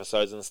schizophrenic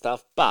episodes and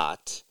stuff.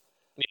 But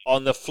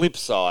on the flip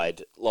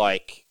side,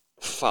 like,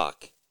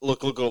 fuck,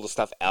 look at all the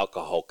stuff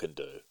alcohol can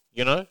do.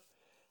 You know,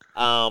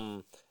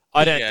 I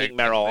don't think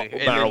exactly.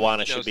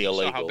 marijuana should be you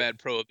illegal. saw how bad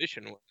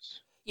prohibition was.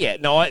 Yeah,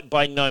 no,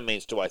 by no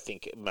means do I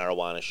think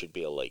marijuana should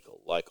be illegal.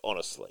 Like,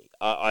 honestly,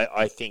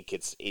 I think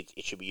it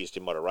should be used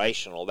in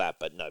moderation and all that.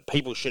 But no,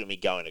 people shouldn't be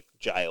going to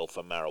jail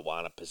for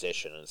marijuana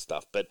possession and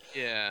stuff. But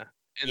Yeah.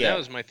 And yeah, that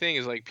was my thing,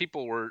 is like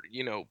people were,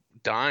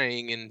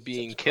 dying and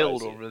being Seems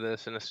killed crazy. over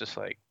this, and it's just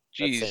like,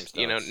 That geez, seems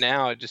nuts.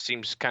 now it just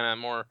seems kind of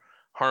more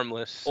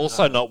harmless.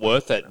 Also not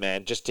worth it,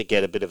 man. Just to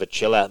get a bit of a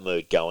chill out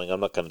mood going.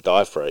 I'm not going to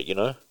die for it, you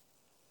know.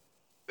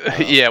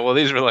 Yeah, well,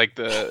 these were like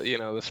the,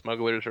 the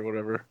smugglers or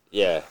whatever.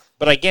 Yeah,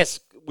 but I guess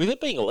with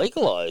it being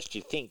legalized,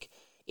 you think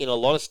in a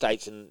lot of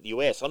states in the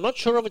US, I'm not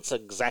sure of its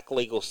exact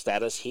legal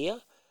status here.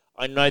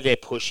 I know they're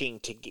pushing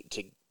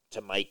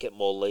to make it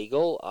more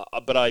legal,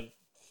 but I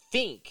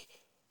think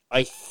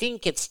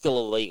it's still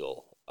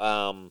illegal.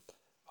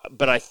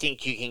 But I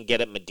think you can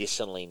get it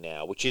medicinally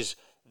now, which is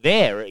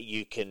there.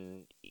 You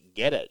can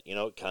get it,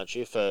 can't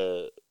you?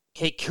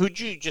 Could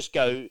you just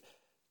go?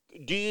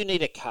 Do you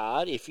need a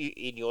card if you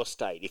in your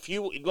state? If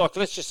you like,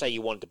 let's just say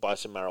you wanted to buy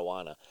some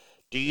marijuana.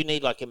 Do you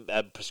need like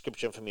a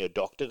prescription from your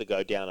doctor to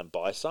go down and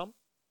buy some?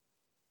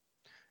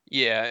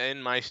 Yeah, in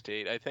my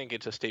state, I think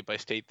it's a state by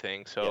state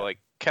thing. So Yeah. like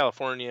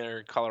California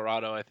or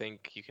Colorado, I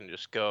think you can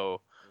just go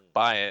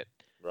buy it.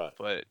 Right.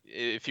 But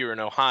if you were in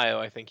Ohio,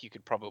 I think you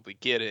could probably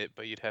get it,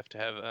 but you'd have to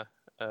have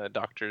a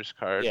doctor's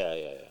card. Yeah.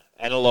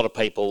 And a lot of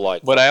people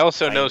like. But I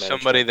also pain know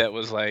somebody management. that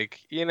was like,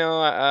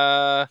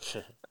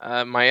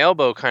 my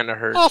elbow kind of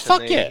hurts. Oh,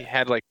 fuck and they yeah.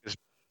 had like this.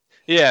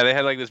 Yeah, they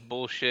had like this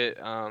bullshit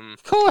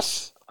Of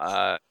course.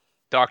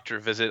 doctor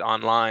visit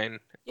online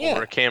Yeah.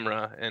 over a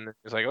camera, and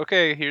it's like,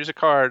 okay, here's a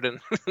card, and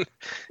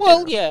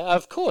Well, yeah,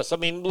 of course. I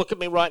mean, look at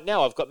me right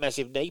now. I've got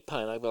massive knee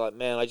pain. I'd be like,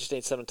 man, I just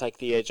need something to take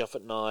the edge off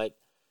at night.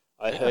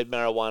 I heard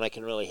marijuana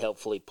can really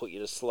helpfully put you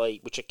to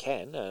sleep, which it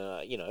can.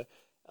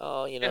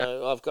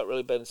 I've got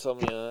really bad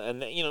insomnia, and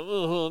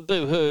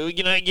boo hoo,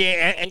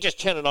 and just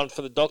turn it on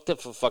for the doctor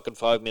for fucking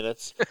 5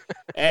 minutes,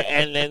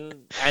 and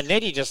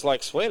then you just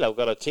like, sweet, I've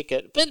got a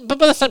ticket. But by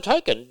the same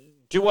token,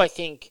 do I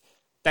think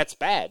that's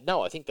bad?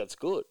 No, I think that's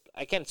good.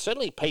 Again,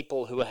 certainly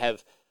people who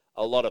have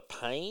a lot of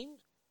pain,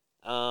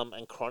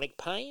 and chronic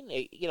pain,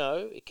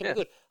 it can be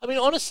good. I mean,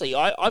 honestly,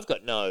 I've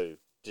got no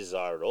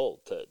desire at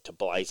all to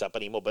blaze up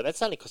anymore, but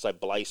that's only because I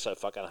blazed so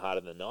fucking hard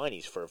in the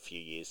 90s for a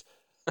few years.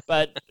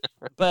 But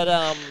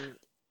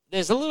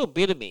there's a little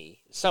bit of me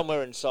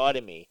somewhere inside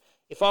of me.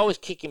 If I was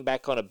kicking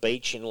back on a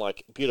beach in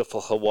like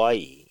beautiful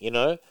Hawaii,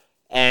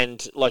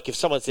 and like if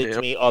someone said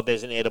to me, "Oh,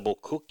 there's an edible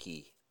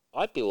cookie,"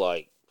 I'd be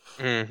like,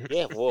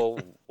 "Yeah, well,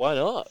 why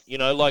not?"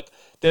 Like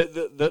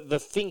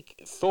the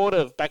thought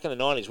of back in the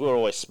 90s, we were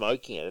always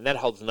smoking it, and that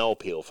holds no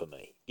appeal for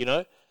me,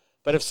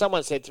 But if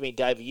someone said to me,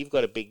 "David, you've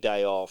got a big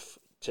day off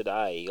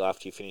today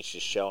after you finish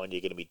this show, and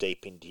you're going to be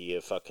deep into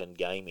your fucking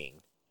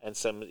gaming." And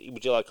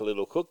would you like a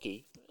little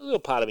cookie? A little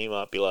part of me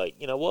might be like,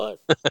 you know what?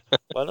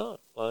 Why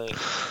not? Like,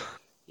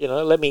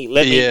 let me.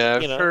 Yeah,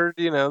 I've heard,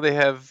 they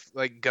have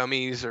like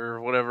gummies or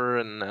whatever,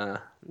 and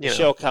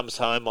Michelle comes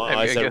home. My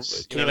eyes I are.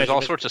 guess Can you there's imagine?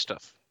 all sorts of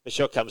stuff.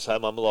 Michelle comes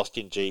home. I'm lost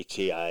in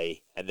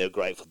GTA, and the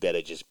Grateful Dead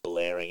are just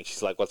blaring. And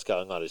she's like, "What's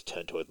going on?" I just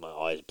turn to her with my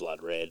eyes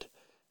blood red.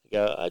 I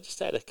go, "I just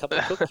had a couple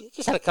of cookies.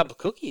 Just had a couple of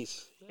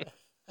cookies." Yeah.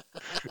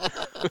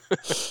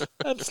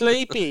 I'm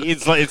sleepy.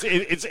 It's like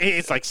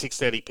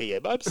 6:30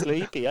 p.m. I'm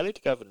sleepy. I need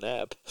to go have a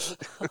nap.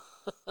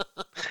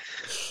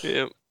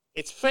 Yeah.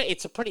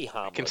 It's a pretty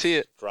harmless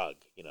drug,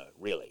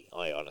 really.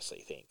 I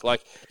honestly think.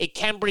 Like, it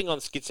can bring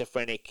on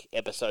schizophrenic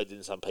episodes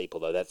in some people,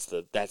 though. That's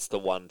the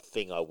one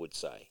thing I would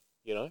say,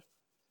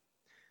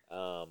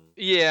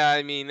 Yeah,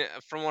 I mean,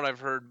 from what I've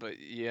heard, but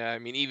yeah, I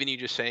mean, even you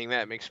just saying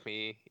that makes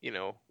me,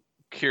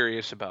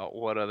 curious about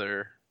what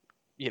other,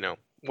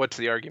 what's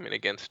the argument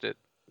against it.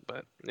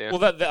 But yeah,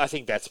 Well, I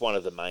think that's one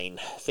of the main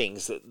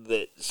things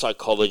that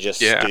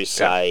psychologists yeah, do yeah.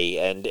 say,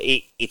 and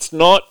it's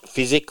not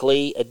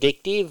physically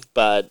addictive,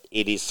 but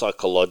it is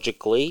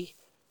psychologically,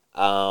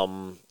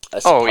 Oh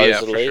yeah,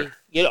 for sure.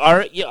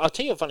 supposedly. I'll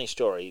tell you a funny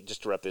story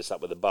just to wrap this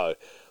up with a bow.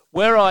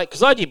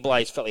 Because I did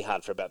Blaze fairly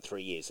hard for about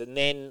 3 years, and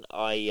then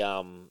I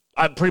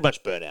pretty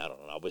much burnt out on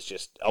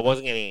it. I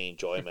wasn't getting any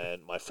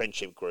enjoyment. My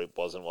friendship group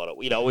wasn't what it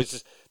was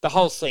just the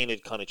whole scene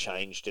had kind of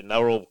changed, and they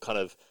were all kind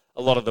of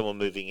a lot of them were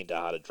moving into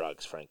harder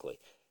drugs, frankly,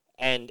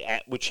 and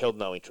which held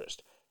no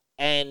interest.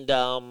 And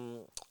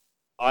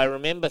I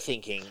remember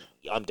thinking,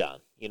 I'm done.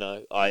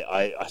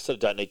 I sort of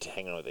don't need to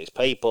hang on with these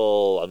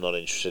people. I'm not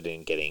interested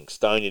in getting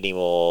stoned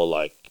anymore.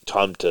 Like,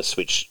 time to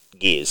switch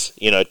gears.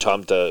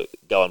 Time to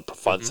go and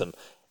find Hmm. some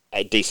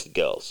decent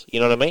girls.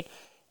 You know what I mean?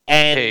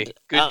 And Hey,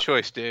 good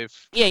choice, Dave.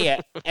 yeah, yeah.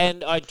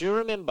 And I do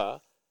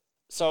remember.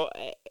 So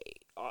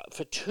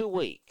for 2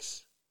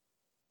 weeks,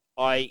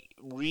 I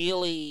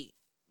really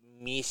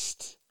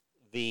missed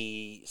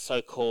the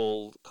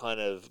so-called kind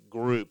of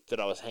group that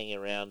I was hanging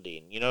around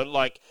in.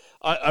 Like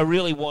I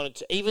really wanted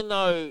to, even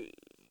though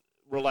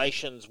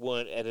relations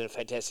weren't at a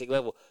fantastic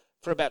level,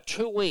 for about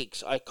 2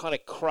 weeks, I kind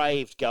of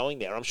craved going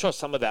there. I'm sure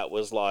some of that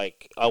was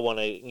like, I want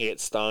to get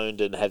stoned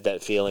and have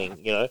that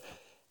feeling.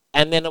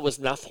 And then it was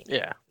nothing.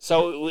 Yeah.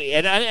 So,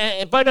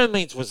 and by no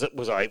means was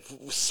I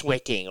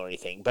sweating or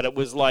anything, but it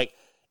was like,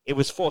 it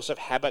was force of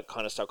habit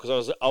kind of stuff,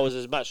 because I was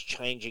as much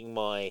changing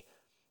my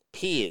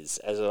peers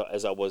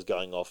as I was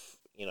going off,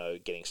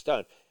 getting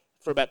stoned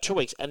for about 2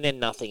 weeks, and then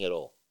nothing at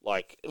all.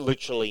 Like,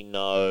 literally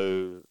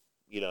no,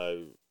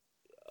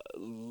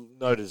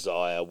 no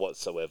desire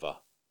whatsoever,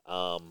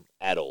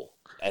 at all.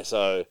 And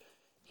so,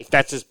 if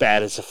that's as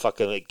bad as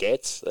it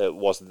gets, it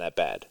wasn't that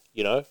bad.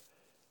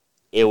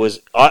 It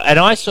was, and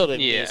I sort of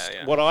Yeah, missed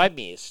yeah. what I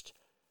missed.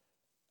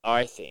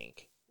 I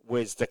think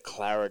was the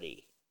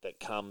clarity that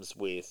comes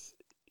with,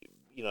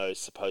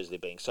 supposedly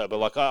being sober.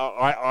 Like,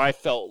 I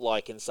felt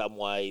like in some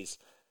ways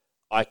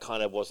I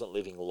kind of wasn't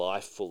living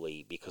life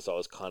fully, because I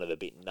was kind of a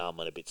bit numb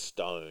and a bit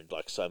stoned,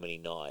 like so many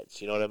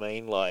nights. You know what I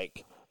mean?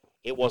 Like,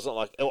 it wasn't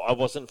like I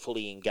wasn't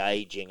fully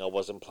engaging. I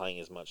wasn't playing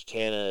as much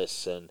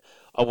tennis, and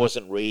I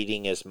wasn't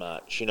reading as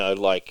much.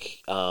 Like,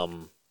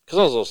 because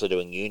I was also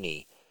doing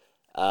uni.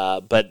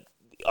 But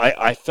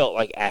I felt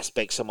like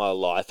aspects of my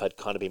life had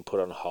kind of been put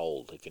on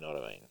hold, if you know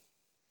what I mean.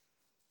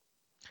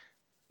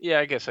 Yeah,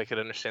 I guess I could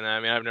understand that. I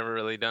mean, I've never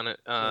really done it,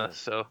 Mm.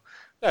 so,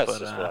 That's but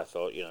just what I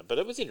thought. But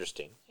it was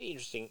interesting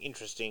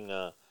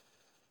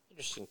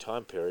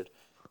time period.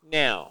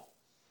 Now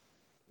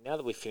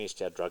that we've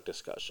finished our drug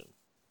discussion,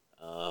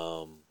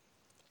 um,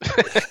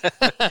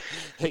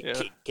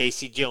 yeah.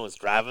 Casey Jones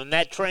driving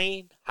that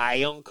train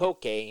high on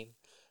cocaine.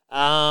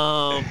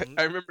 I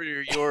remember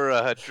your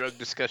drug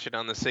discussion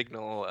on the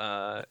Signal,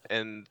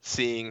 and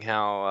seeing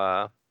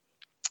how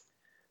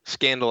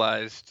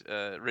scandalized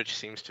Rich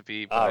seems to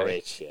be by.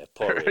 Rich, yeah,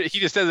 poor He Rich.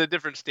 just has a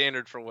different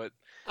standard for what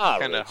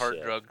kind of Rich, hard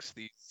yeah. drugs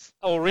these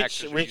Oh,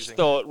 actors are Rich using.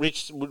 thought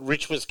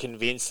Rich was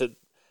convinced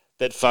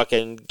that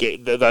fucking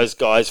those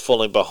guys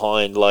falling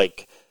behind,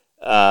 like,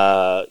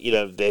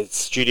 their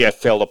studio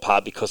fell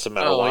apart because of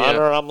Oh marijuana.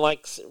 yeah. I'm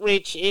like,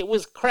 Rich, it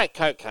was crack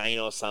cocaine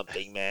or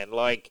something, man.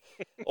 Like,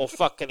 or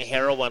fucking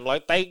heroin.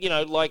 Like,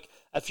 like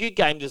a few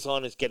game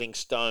designers getting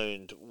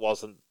stoned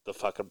wasn't the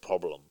fucking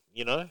problem.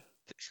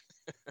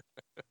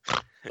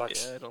 Like,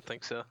 Yeah, I don't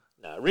think so.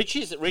 no, Rich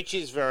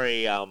is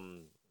very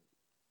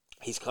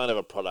he's kind of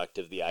a product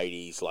of the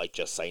 '80s. Like,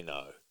 Just Say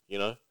No. You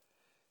know.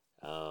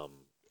 Um,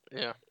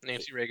 Yeah,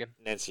 Nancy Reagan.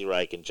 Nancy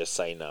Reagan, Just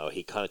Say No.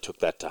 He kind of took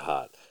that to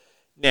heart.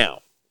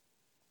 Now,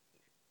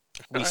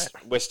 All right.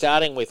 we're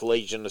starting with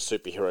Legion of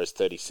Superheroes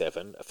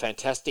 37. A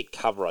fantastic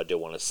cover, I do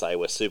want to say,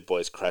 where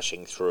Superboy's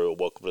crashing through a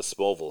Welcome to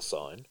Smallville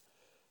sign.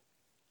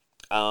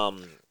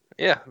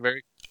 Yeah,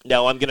 very.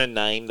 Now, I'm going to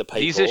name the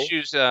people. These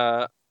issues.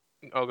 Oh,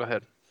 go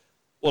ahead.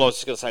 Well, I was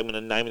just going to say I'm going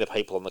to name the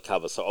people on the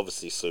cover. So,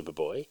 obviously,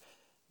 Superboy,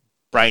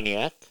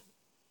 Brainiac,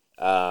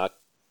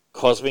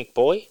 Cosmic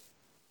Boy.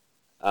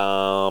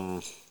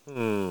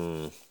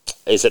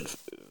 Is it,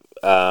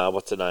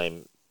 what's her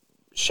name?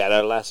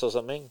 Shadow Lass or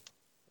something?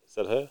 Is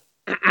that her?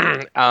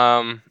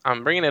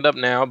 I'm bringing it up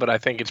now, but I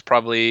think it's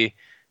probably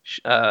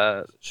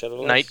Shadow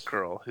Lass? Night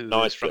Girl, who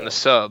Night is from Girl. the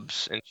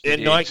subs. And Yeah,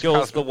 she Night is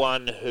Girl's the Cosmic.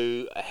 one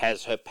who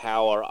has her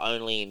power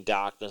only in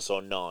darkness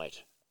or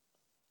night,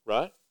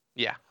 right?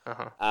 Yeah.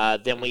 Uh-huh.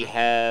 Then we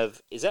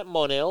have, is that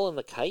Mon-El in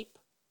the cape?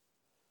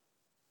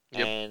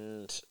 Yep.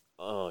 And,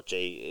 oh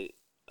gee,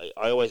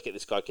 I always get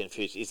this guy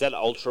confused. Is that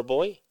Ultra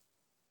Boy?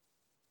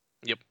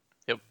 Yep.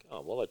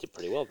 Oh, well, I did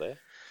pretty well there.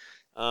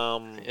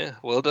 Yeah,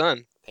 well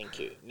done. Thank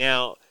you.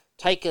 Now,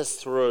 take us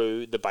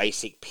through the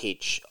basic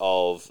pitch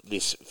of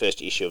this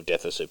first issue of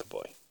Death of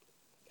Superboy.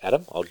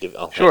 Adam, I'll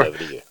Sure. hand over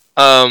to you.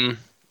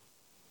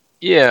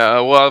 Yeah,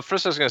 well,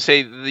 first I was going to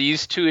say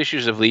these two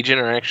issues of Legion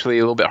are actually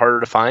a little bit harder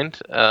to find,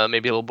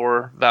 maybe a little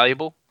more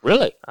valuable.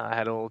 Really? I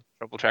had a little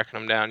trouble tracking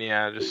them down.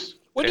 Yeah, just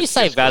When you just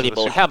say 'cause of the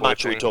valuable, how Superboy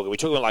much are we thing. talking? Are we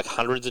talking like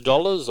hundreds of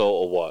dollars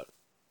or what?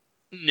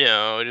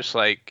 No, just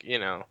like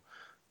 $8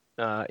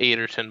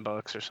 or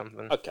 $10 or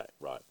something. Okay,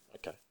 right.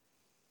 Okay.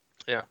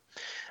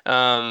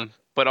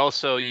 But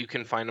also you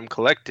can find them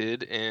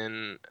collected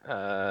in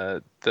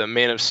the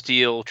Man of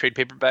Steel trade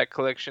paperback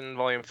collection,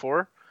 Volume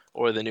 4,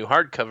 or the new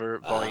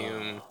hardcover,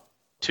 Volume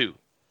 2.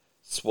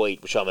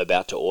 Sweet, which I'm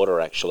about to order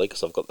actually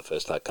because I've got the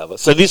first hardcover.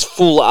 So this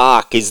full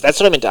arc that's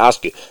what I meant to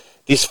ask you.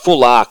 This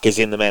full arc is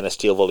in the Man of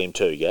Steel Volume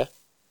 2, yeah?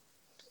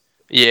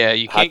 Yeah,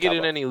 you can't get it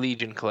in Hardcover. any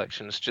Legion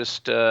collections,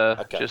 just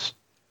Okay.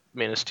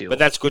 Man of Steel. But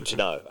that's good to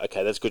know.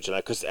 Okay, that's good to know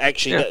because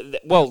actually, Yeah.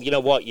 well, you know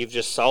what? You've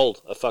just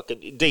sold a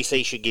fucking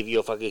DC should give you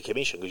a fucking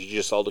commission because you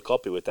just sold a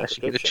copy with that I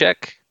should get a description.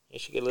 check. You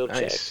should get a little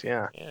Nice, check.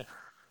 yeah. Yeah.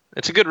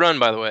 It's a good run,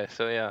 by the way.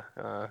 So yeah,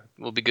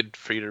 will be good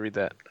for you to read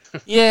that.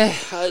 Yeah,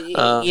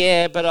 Um,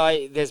 yeah, but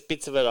there's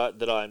bits of it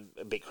that I'm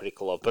a bit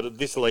critical of. But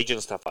this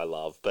Legion stuff I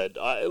love. But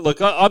I'm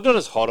not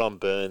as hot on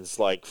Burns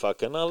like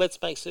fucking. Oh, let's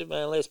make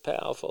Superman less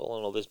powerful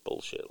and all this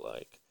bullshit.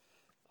 Like,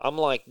 I'm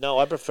like, no,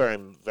 I prefer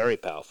him very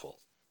powerful.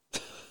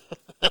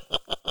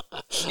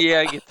 Yeah,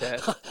 I get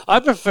that. I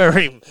prefer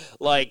him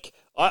like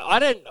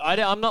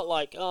I'm not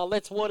like, oh,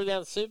 let's water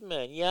down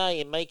Superman, yay,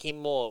 and make him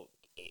more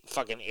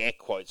fucking air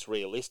quotes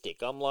realistic.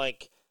 I'm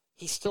like,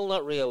 he's still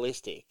not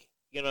realistic.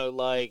 You know,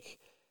 like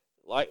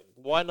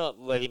why not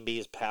let him be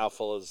as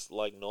powerful as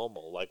like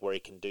normal, like where he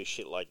can do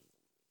shit like,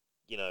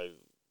 you know,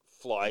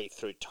 fly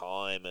through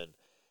time and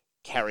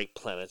carry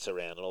planets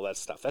around and all that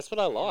stuff. That's what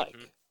I like.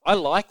 Mhm. I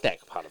like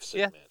that part of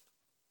Yeah. Superman.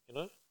 You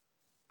know?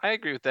 I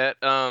agree with that.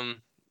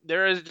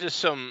 There is just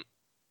some,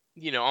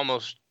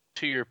 almost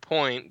to your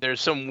point, there's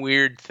some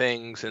weird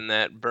things in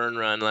that burn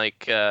run.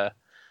 Like,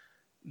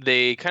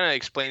 they kind of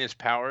explain his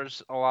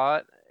powers a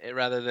lot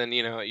rather than,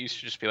 it used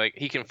to just be like,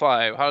 he can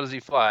fly. How does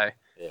he fly?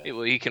 Yeah.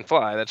 Well, he can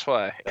fly. That's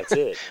why. That's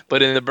it.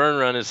 But in the burn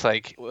run, it's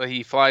like, well,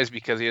 he flies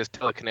because he has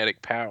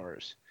telekinetic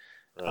powers.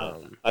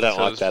 Right. I don't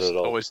like it's that at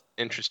all. Always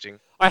interesting.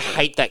 I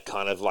hate that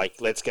kind of like,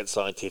 let's get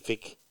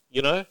scientific,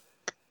 you know?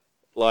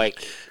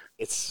 Like,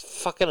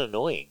 it's fucking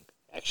annoying,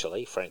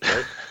 actually,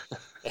 frankly.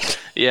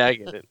 Yeah, I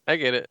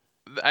get it.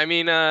 I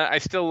mean, I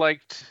still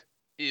liked.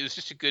 It was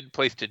just a good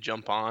place to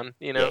jump on,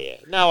 Yeah.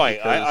 No,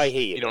 I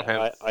hear you. you don't there.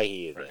 have- I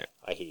hear you there. Right.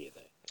 I hear you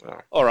there.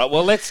 Oh. All right,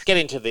 well, let's get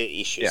into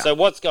the issue. Yeah. So,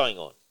 what's going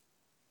on?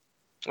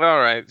 All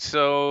right.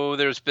 So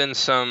there's been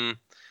some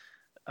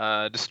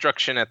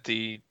destruction at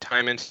the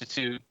Time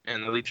Institute,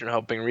 and the Legion are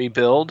helping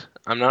rebuild.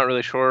 I'm not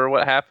really sure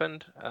what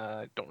happened.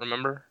 I don't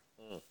remember.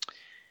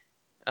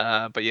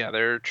 But yeah,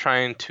 they're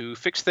trying to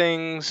fix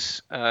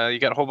things. You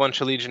got a whole bunch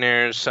of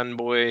Legionnaires: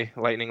 Sunboy,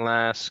 Lightning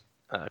Lass,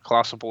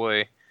 Colossal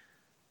Boy,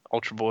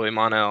 Ultra Boy,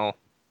 Mon-El,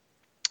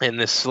 and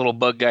this little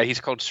bug guy.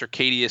 He's called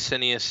Circadia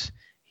Sinius.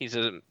 He's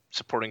a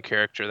supporting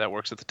character that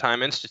works at the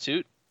Time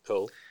Institute.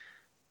 Cool.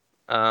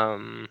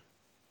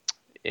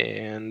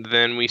 And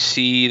then we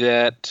see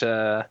that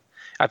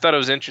I thought it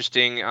was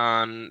interesting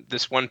on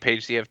this one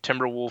page. They have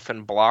Timberwolf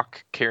and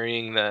Block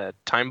carrying the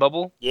time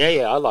bubble. Yeah,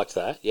 I liked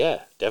that.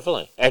 Yeah,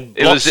 definitely. And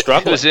It Block's was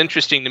struggling.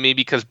 interesting to me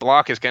because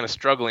Block is kind of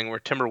struggling where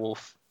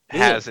Timberwolf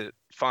has it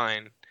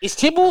fine. Is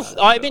Timberwolf...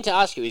 I meant to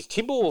ask you, is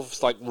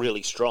Timberwolf, like,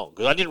 really strong?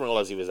 Because I didn't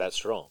realize he was that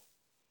strong.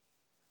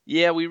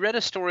 Yeah, we read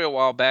a story a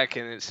while back,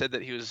 and it said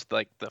that he was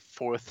like the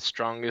 4th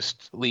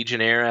strongest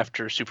Legionnaire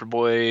after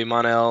Superboy,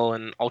 Mon-El,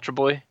 and Ultra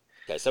Boy.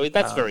 Okay, so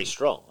that's very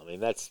strong. I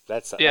mean, that's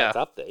Yeah.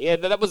 up there. Yeah,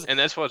 that was... And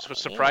that's what's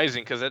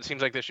surprising because that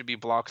seems like there should be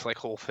Block's like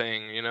whole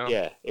thing, you know?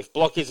 Yeah, if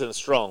Block isn't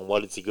strong,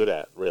 what is he good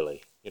at,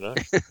 really? You know?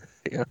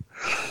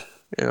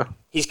 Yeah.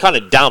 He's kind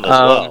of dumb as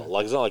well.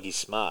 Like, it's not like he's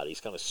smart. He's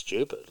kind of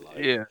stupid.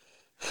 Like.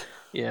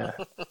 Yeah.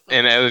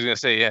 And I was gonna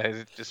say, yeah,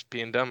 he's just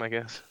being dumb, I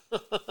guess.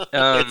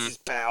 It's his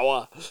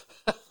power.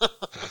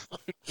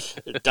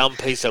 A dumb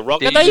piece of rock.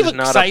 Dave And they is even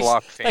not say a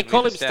Block fan. they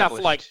call him We've stuff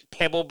like established.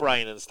 Pebble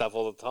Brain and stuff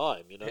all the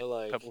time. You know,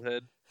 like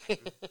Pebblehead.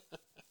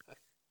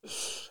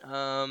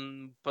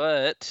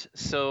 But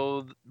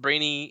so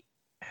Brainy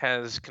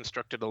has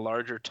constructed a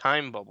larger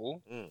time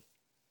bubble,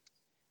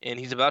 and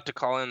he's about to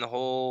call in the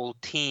whole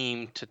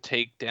team to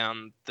take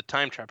down the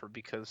Time Trapper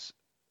because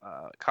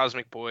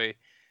Cosmic Boy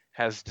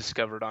has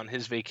discovered on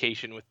his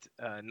vacation with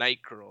Night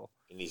Girl.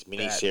 in his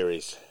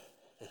mini-series.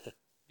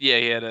 Yeah,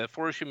 he had a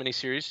 4-issue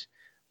miniseries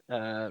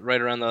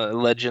right around the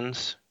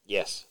Legends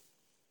Yes.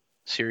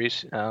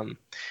 series.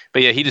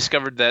 But yeah, he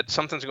discovered that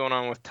something's going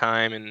on with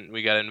time, and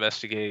we got to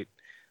investigate.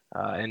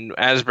 And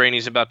as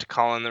Brainy's about to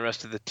call in the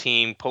rest of the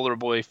team, Polar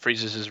Boy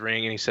freezes his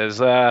ring and he says,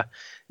 now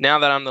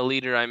that I'm the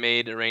leader, I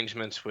made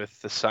arrangements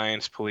with the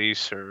Science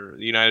Police or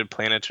the United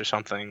Planets or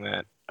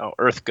something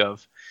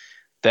EarthGov,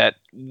 that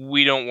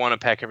we don't want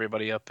to pack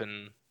everybody up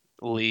and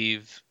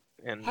leave.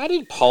 And How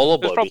did Polar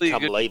It was Boy probably a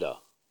become good- leader?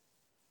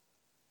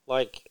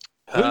 Like,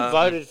 who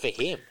voted for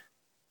him?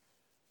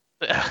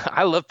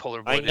 I love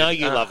Polar Boy. I know dude.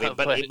 you love him,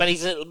 but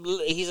he's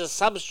a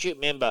substitute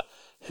member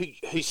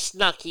who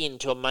snuck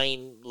into a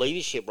main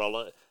leadership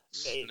role.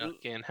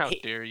 Snuck in. How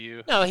dare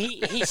you? No,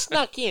 he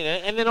snuck in,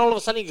 and then all of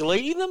a sudden he's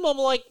leading them. I'm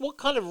like, what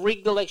kind of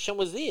rigged election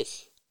was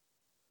this?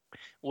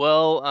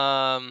 Well,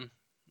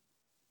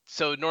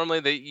 so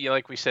normally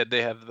like we said,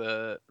 they have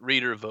the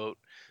reader vote,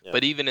 Yeah.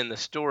 but even in the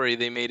story,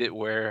 they made it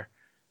where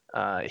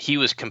he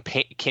was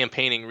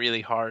campaigning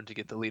really hard to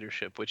get the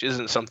leadership, which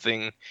isn't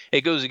something.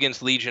 It goes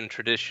against Legion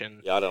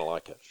tradition Yeah, I don't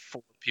like it.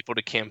 for people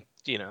to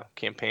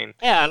campaign.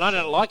 Yeah, and I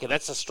don't like it.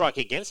 That's a strike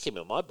against him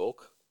in my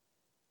book.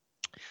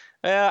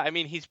 Yeah, I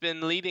mean, he's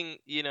been leading.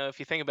 If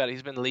you think about it,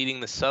 he's been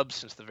leading the subs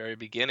since the very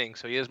beginning,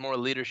 so he has more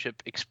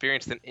leadership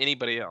experience than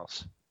anybody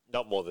else.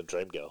 Not more than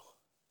Dreamgirl.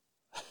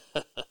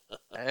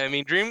 I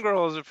mean,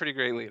 Dreamgirl is a pretty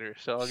great leader,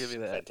 so I'll give you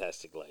that.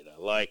 Fantastic leader.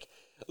 Like,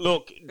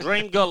 look,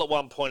 Dreamgirl at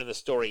one point in the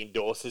story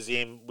endorses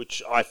him,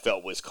 which I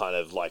felt was kind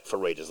of like for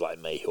readers like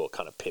me who are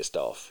kind of pissed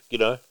off,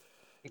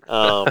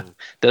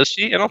 Does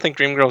she? I don't think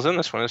Dreamgirl's in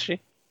this one, is she?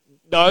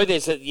 No,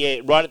 there's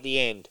right at the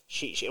end.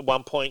 She at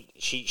one point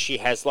she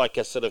has like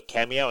a sort of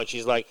cameo, and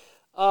she's like,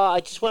 "Oh,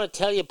 I just want to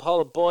tell you,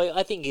 Polar Boy,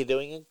 I think you're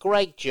doing a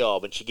great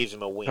job," and she gives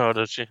him a wink. Oh,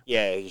 does she?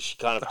 Yeah, she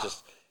kind of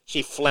just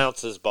she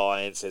flounces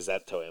by and says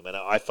that to him, and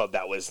I thought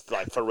that was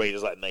like for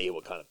readers like me who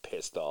were kind of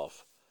pissed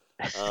off.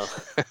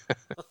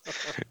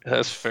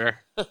 That's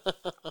fair.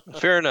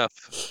 Fair enough.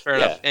 Fair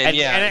enough. And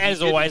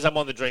as always, I'm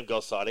on the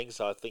Dreamgirl sighting,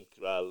 so I think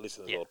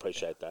listeners will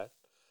appreciate that.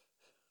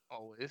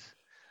 Always.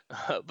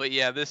 But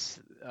yeah,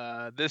 this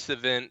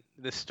event,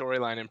 this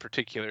storyline in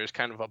particular, is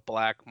kind of a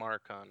black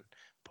mark on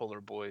Polar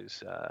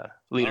Boy's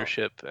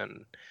leadership,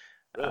 and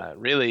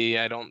really,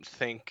 I don't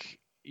think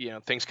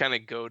things kind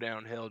of go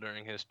downhill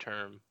during his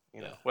term.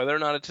 Whether or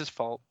not it's his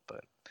fault,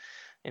 but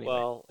anyway.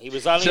 Well, he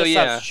was only a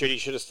substitute. He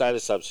should have stayed a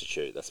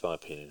substitute. That's my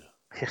opinion.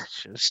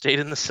 Should have stayed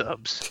in the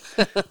subs.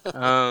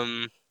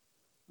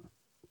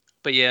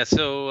 But yeah,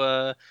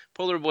 so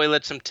Polar Boy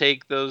lets him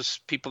take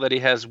those people that he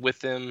has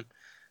with him.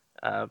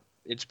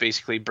 It's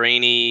basically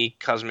Brainy,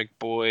 Cosmic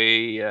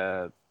Boy,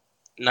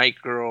 Night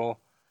Girl,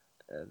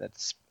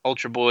 that's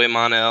Ultra Boy,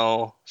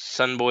 Mon-El,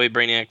 Sun Boy,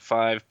 Brainiac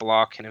 5,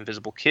 Block, and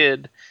Invisible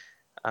Kid.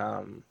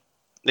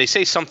 They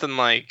say something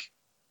like,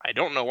 I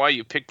don't know why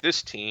you picked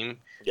this team.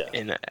 Yeah.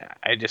 And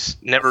I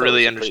just never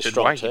really understood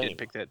why he did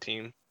pick that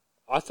team.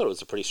 I thought it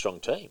was a pretty strong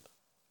team.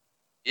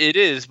 It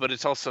is, but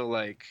it's also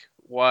like,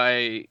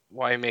 why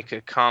make a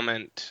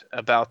comment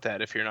about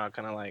that if you're not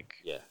going to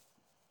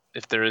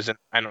if there isn't,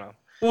 I don't know.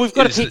 Well, we've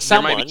got to pick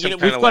someone.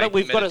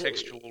 We've got a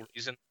textual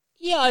reason.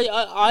 Yeah,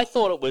 I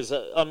thought it was.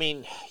 I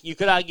mean, you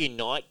could argue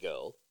Night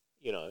Girl,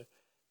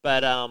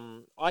 but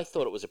I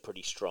thought it was a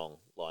pretty strong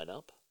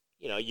lineup.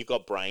 You've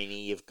got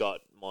Brainy, you've got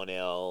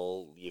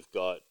Mon-El, you've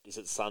got is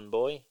it Sun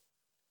Boy?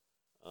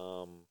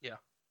 Yeah.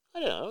 I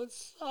don't know.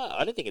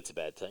 I don't think it's a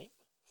bad team,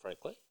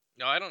 frankly.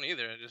 No, I don't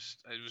either. It was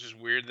just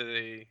weird that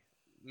they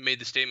made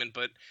the statement,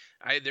 but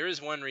there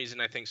is one reason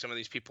I think some of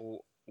these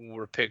people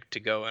were picked to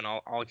go, and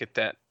I'll get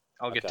that.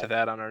 I'll get to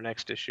that on our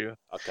next issue.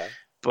 Okay.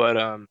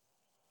 But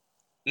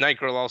Night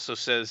Girl also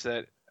says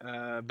that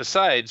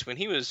besides, when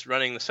he was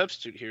running the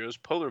Substitute Heroes,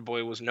 Polar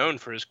Boy was known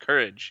for his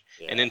courage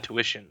and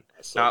intuition,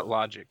 not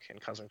logic.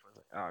 And Cosmic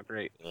Boy's like, oh,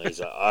 great.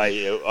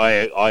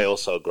 I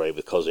also agree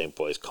with Cosmic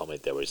Boy's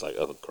comment there where he's like,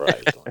 oh,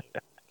 great.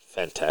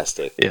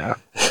 Fantastic. Yeah.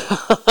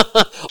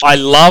 I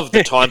love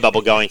the time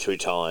bubble going through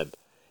time.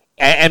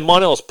 And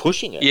Mon-El's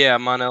pushing it. Yeah,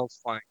 Mon-El's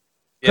flying.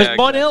 Because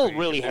Mon-El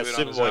really has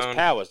Superboy's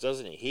powers,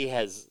 doesn't he? He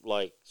has,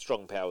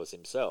 strong powers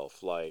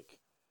himself.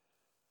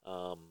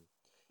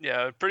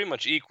 Yeah, pretty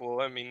much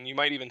equal. I mean, you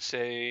might even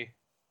say...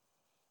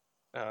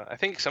 I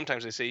think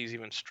sometimes they say he's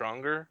even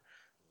stronger,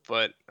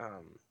 but I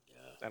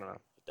don't know.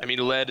 I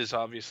mean, lead is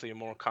obviously a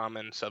more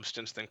common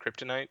substance than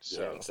kryptonite,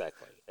 so... Yeah,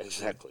 exactly.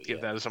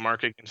 Give that as a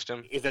mark against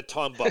him. If the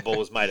time bubble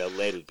was made of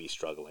lead, he'd be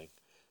struggling.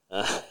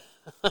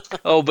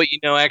 Oh, but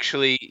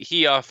actually,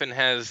 he's often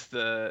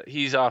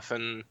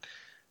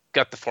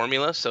got the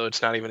formula, so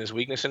it's not even his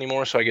weakness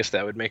anymore, so I guess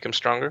that would make him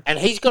stronger. And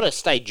he's got to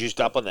stay juiced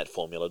up on that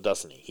formula,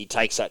 doesn't he? He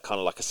takes that kind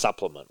of like a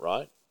supplement,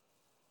 right?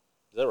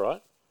 Is that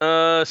right?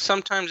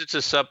 Sometimes it's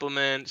a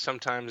supplement,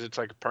 sometimes it's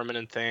like a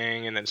permanent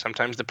thing, and then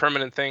sometimes the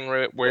permanent thing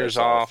wears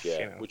off.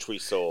 Yeah, which we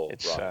saw,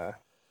 right.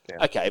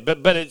 Yeah. Okay,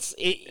 but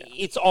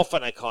it's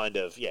often a kind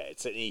of,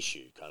 it's an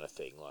issue kind of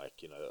thing, that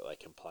they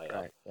can play up.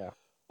 Right, yeah.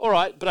 All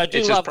right, but I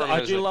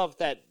do love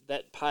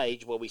that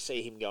page where we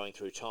see him going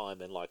through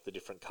time and the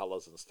different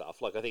colours and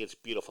stuff. I think it's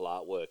beautiful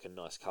artwork and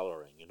nice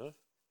colouring,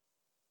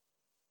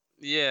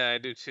 Yeah, I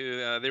do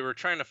too. They were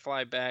trying to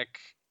fly back,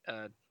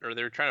 or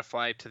they were trying to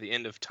fly to the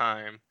end of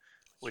time,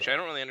 which I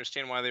don't really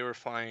understand why they were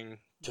flying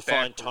to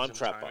find Time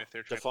Trapper.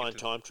 To find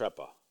Time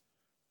Trapper.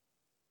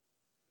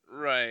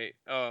 Right.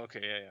 Oh,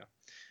 okay. Yeah.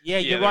 Yeah,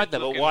 you're right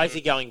though. But why is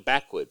he going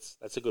backwards?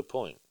 That's a good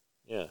point.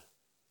 Yeah.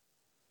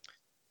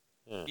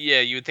 Yeah,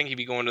 you would think he'd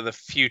be going to the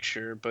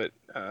future, but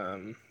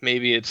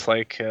maybe it's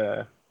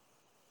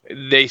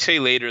they say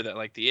later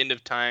that the end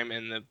of time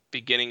and the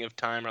beginning of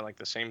time are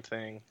the same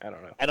thing. I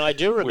don't know. And I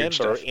do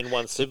remember in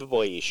one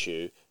Superboy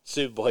issue,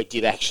 Superboy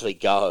did actually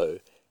go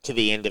to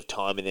the end of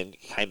time and then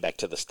came back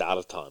to the start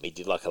of time. He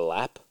did a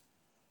lap.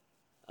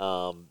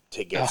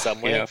 to get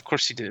somewhere. Yeah, of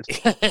course he did.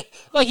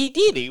 Like he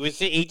did.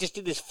 He just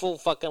did this full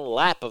fucking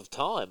lap of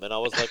time, and I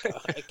was like, "Oh,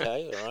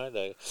 okay, all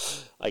right,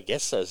 I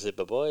guess so,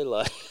 Superboy."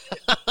 Like,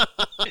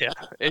 Yeah,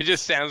 it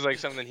just sounds like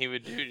something he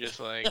would do. Just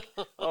like,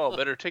 oh,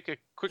 better take a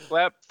quick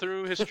lap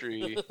through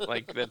history,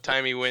 like that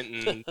time he went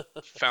and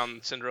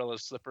found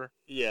Cinderella's slipper.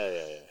 yeah.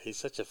 He's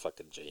such a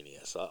fucking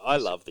genius. I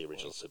love the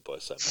original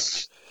Superboy so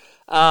much.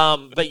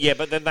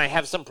 But then they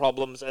have some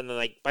problems, and then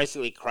they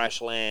basically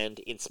crash land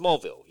in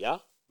Smallville. Yeah.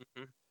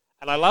 Hmm.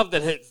 And I love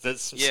that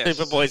Yes.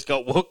 Superboy's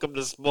got "Welcome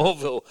to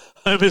Smallville,"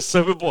 Homer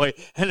Superboy,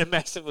 and a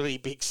massively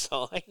big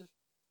sign.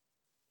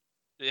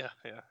 Yeah.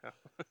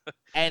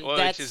 And Well,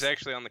 that's which is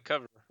actually on the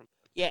cover.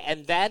 yeah,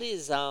 and that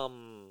is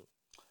I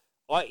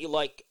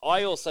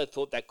also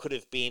thought that could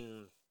have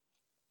been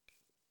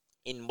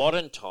in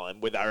modern time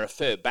where they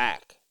refer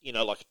back,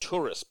 like a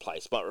tourist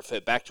place might refer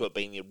back to it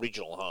being the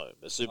original home,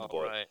 a Superboy.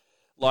 Oh, right.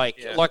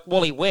 Yeah. Like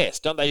Wally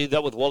West, don't they do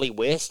that with Wally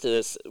West?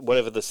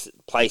 Whatever this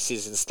place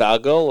is in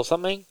Stargirl or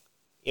something.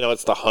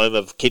 It's the home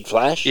of Kid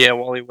Flash. Yeah,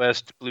 Wally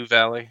West, Blue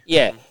Valley.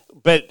 Yeah,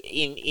 but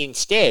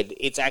instead,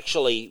 it's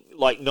actually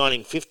like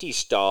 1950s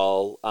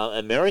style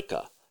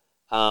America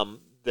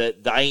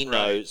that they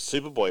know Right.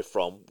 Superboy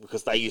from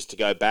because they used to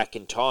go back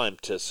in time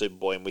to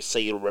Superboy, and we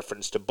see a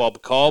reference to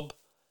Bob Cobb.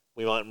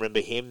 We might remember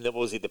him. That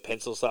was he the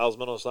pencil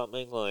salesman or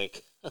something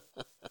like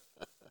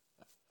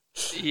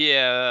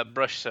Yeah,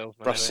 brush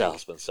salesman. I brush think.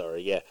 salesman.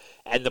 Sorry, yeah.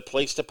 And the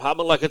police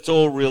department, like it's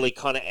all really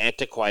kind of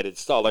antiquated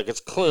style. Like it's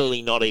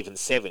clearly not even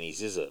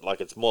 70s, is it?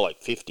 Like it's more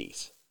like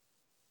 50s.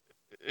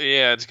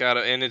 Yeah, it's got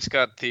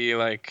the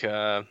like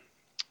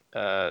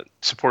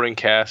supporting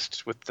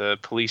cast with the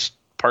police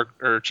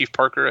Chief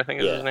Parker, I think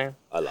is his Yeah, name.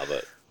 I love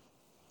it.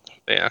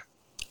 Yeah.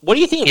 What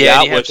do you think of the Yeah,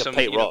 and you have artwork of some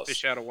Pete Ross?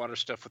 fish out of water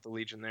stuff with the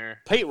Legion there.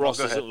 Pete Ross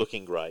go isn't ahead.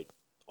 looking great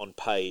on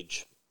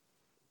page,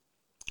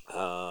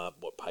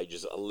 what page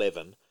is it?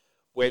 11,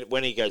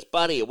 when he goes,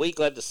 "Buddy, are we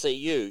glad to see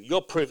you?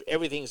 You're proof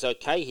everything's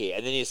okay here."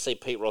 And then you see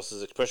Pete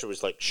Ross's expression, which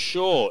is like,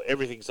 "Sure,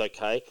 everything's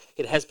okay.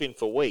 It has been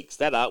for weeks."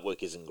 That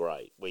artwork isn't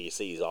great, where you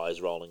see his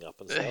eyes rolling up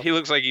and stuff. He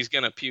looks like he's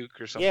gonna puke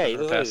or something Yeah, he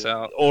or looks pass like,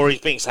 out. or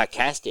he's being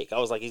sarcastic. I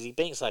was like, is he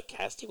being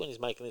sarcastic when he's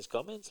making these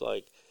comments?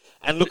 Like,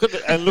 and look at the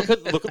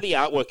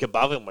artwork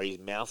above him where his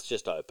mouth's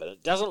just open.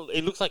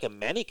 It looks like a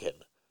mannequin.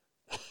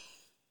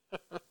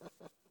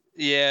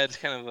 Yeah, it's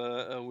kind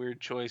of a weird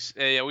choice.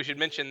 Yeah, we should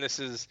mention this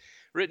is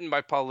written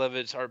by Paul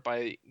Levitz, art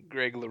by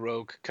Greg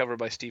LaRocque, cover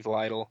by Steve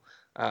Lytle.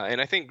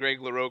 And I think Greg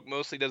LaRocque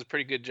mostly does a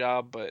pretty good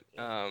job, but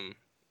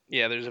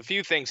yeah, there's a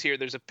few things here.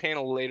 There's a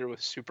panel later with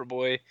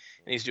Superboy,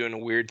 and he's doing a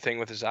weird thing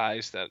with his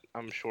eyes that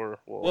I'm sure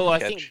will Well, I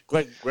catch.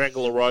 think Greg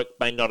LaRocque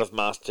may not have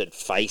mastered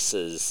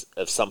faces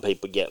of some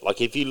people yet. Like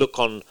if you look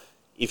on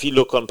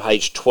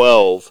page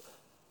 12,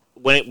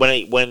 when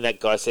that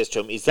guy says to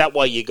him, "Is that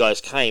why you guys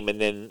came?" And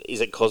then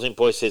is it Cosmic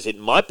Boy says it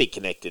might be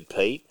connected,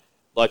 Pete.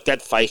 Like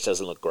that face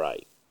doesn't look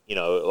great.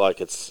 Like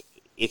it's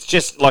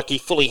just like he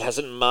fully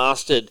hasn't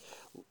mastered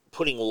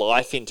putting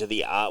life into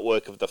the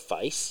artwork of the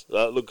face.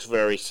 It looks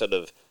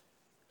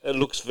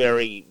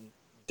very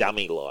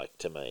dummy-like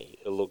to me.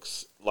 It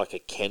looks like a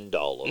Ken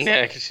doll or something.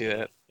 Yeah, I can see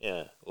that.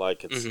 Yeah,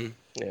 like it's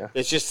Yeah.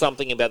 there's just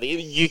something about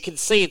you can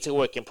see it's a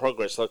work in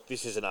progress. Like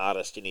this is an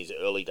artist in his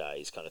early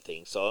days, kind of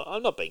thing. So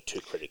I'm not being too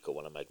critical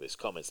when I make these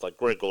comments. Like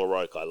Greg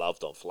LaRocque, I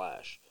loved on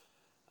Flash.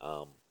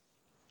 Oh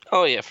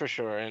yeah, for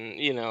sure. And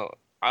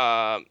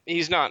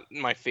he's not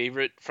my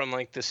favorite from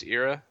like this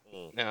era.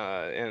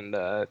 And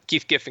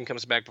Keith Giffen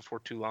comes back before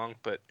too long,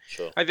 but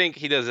Sure. I think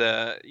he does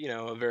a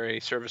very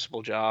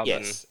serviceable job,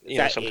 Yes,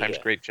 and sometimes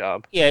great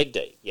job. Yeah,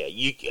 indeed. Yeah,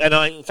 and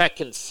I in fact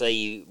can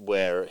see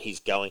where he's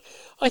going.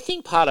 I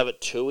think part of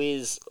it too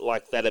is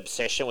like that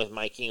obsession with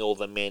making all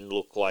the men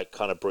look like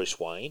kind of Bruce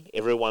Wayne.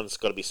 Everyone's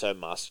got to be so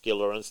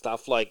muscular and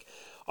stuff. Like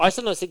I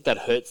sometimes think that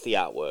hurts the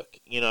artwork.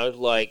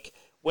 Like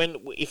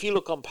if you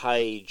look on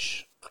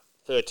page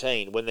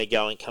 13 when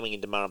they're coming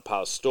into Murray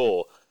Park's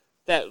store.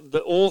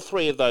 All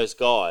three of those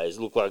guys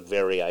look like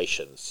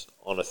variations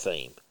on a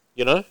theme,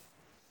 Like,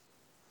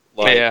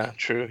 Yeah,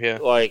 true. Yeah.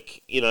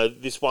 Like,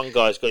 this one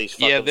guy's got his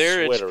fucking Yeah,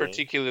 there it's sweater in.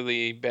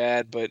 particularly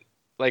bad, but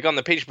like on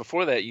the page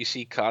before that, you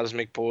see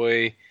Cosmic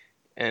Boy,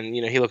 and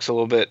he looks a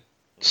little bit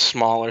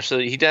smaller. So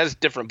he does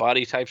different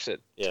body types at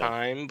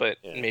time, but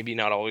maybe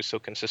not always so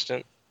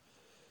consistent.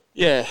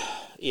 Yeah,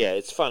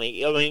 it's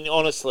funny. I mean,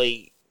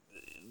 honestly,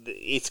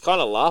 it's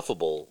kind of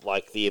laughable,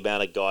 like the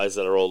amount of guys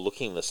that are all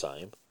looking the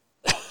same.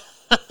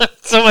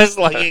 It's almost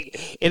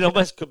like it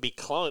almost could be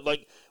cloned.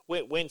 Like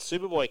when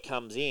Superboy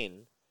comes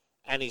in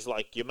and he's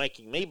like, "You're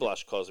making me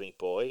blush, Cosmic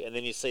Boy," and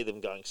then you see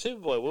them going,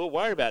 "Superboy, we'll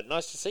worry about it.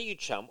 Nice to see you,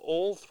 chum."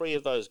 All three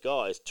of those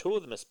guys, two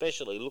of them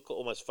especially, look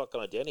almost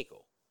fucking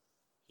identical.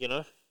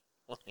 Like,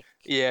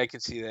 Yeah, I can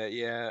see that.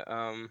 Yeah.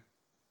 I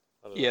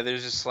don't Yeah, know.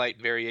 there's just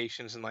slight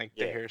variations in like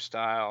the Yeah.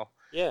 hairstyle.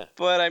 Yeah.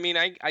 But I mean,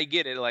 I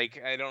get it.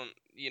 Like I don't,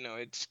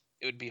 it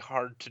would be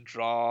hard to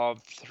draw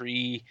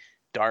three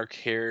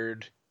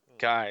dark-haired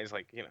guys.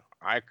 Like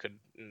I could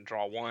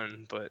draw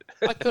one, but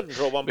I couldn't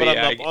draw one, But but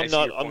yeah, I'm I see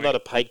not your I'm point. not a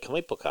paid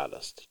comic book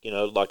artist.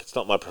 Like it's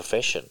not my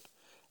profession.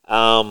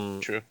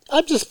 True.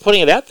 I'm just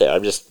putting it out there.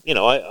 I'm just, you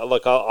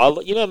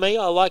know me,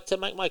 I like to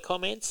make my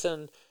comments,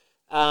 and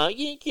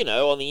you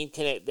know, on the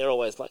internet they're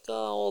always like, oh,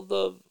 all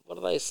the, what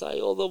do they say?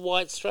 All the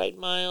white straight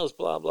males,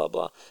 blah blah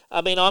blah.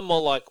 I mean, I'm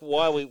more like,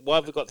 why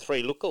have we got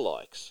 3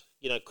 lookalikes?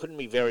 You know, couldn't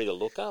we vary the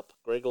lookup,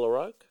 Greg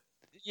LaRoque?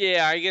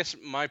 Yeah, I guess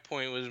my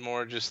point was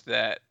more just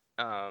that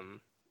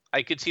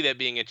I could see that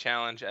being a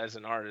challenge as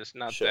an artist.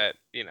 Not Sure. that,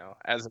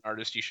 as an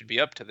artist you should be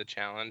up to the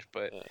challenge,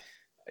 but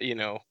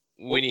Yeah.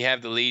 when you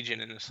have the Legion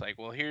and it's like,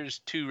 well, here's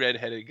 2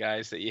 redheaded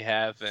guys that you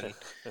have, and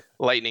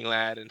Lightning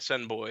Lad and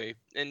Sunboy,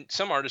 and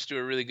some artists do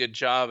a really good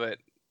job at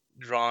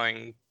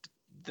drawing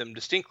them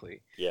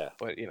distinctly. Yeah.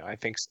 But I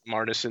think some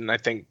artists, and I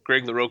think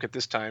Greg LaRoque at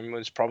this time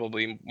was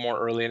probably more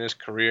early in his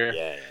career.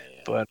 Yeah.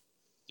 But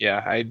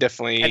yeah, I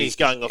definitely. And he's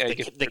going off I the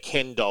guess- the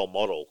Ken doll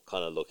model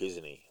kind of look,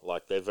 isn't he?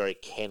 Like, they're very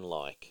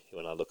Ken-like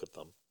when I look at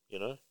them, you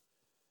know?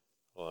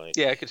 Like,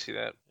 Yeah, I could see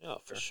that. yeah,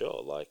 for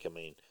sure. Like, I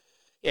mean,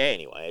 yeah.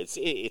 Anyway,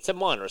 it's a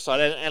minor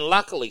aside, and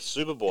luckily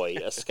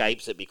Superboy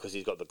escapes it because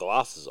he's got the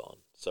glasses on,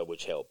 so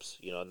which helps,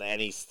 you know. And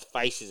his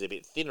face is a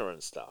bit thinner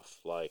and stuff.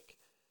 Like,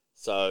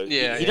 so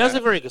Yeah, he does yeah.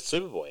 a very good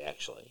Superboy,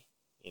 actually.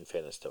 In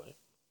fairness to him.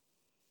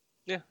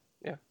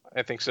 Yeah,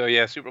 I think so.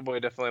 Yeah,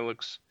 Superboy definitely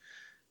looks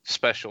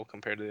special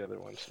compared to the other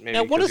ones. Maybe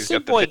Now, what because has he's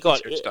the Superboy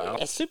got? 50s style.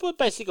 Has Superboy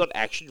basically got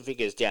action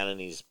figures down in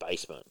his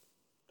basement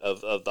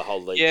of the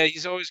whole Legion? Yeah,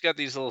 he's always got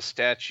these little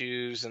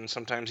statues, and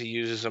sometimes he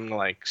uses them to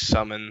like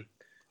summon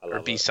I or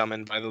love be it.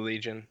 summoned by the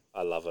Legion.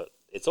 I love it.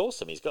 It's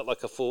awesome. He's got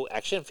like a full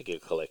action figure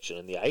collection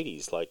in the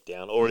 80s, like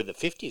down, or in the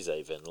 50s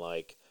even.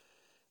 Like,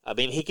 I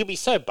mean, he could be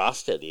so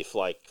busted if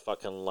like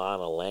fucking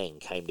Lana Lang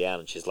came down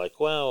and she's like,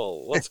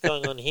 well, what's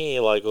going on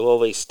here? Like, with all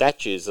these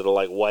statues that are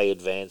like way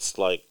advanced,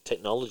 like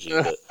technology,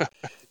 but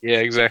Yeah,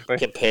 exactly.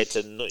 compared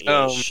to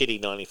shitty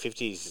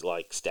 1950s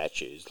like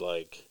statues,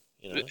 like,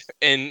 you know.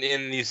 In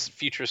these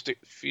futuristic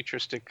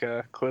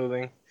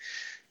clothing,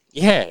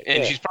 Yeah, and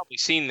yeah. she's probably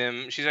seen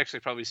them. She's actually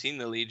probably seen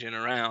the Legion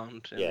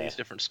around in Yeah. these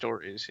different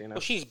stories. Well,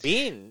 she's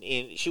been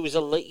in. She was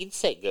a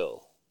insect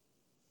girl.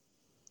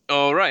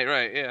 Oh, right,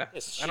 yeah.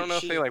 Yes, I don't know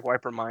if they like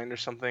wipe her mind or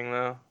something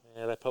though.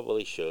 Yeah, they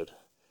probably should.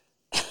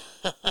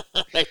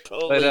 They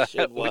probably But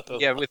should wipe her.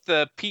 yeah, with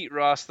Pete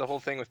Ross, the whole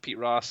thing with Pete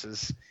Ross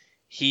is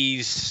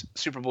he's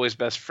Superboy's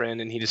best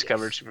friend, and he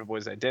discovered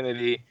Superboy's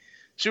identity.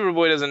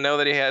 Superboy doesn't know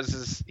that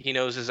he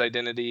knows his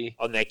identity.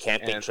 On their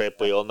camping And- trip,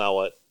 we all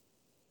know it.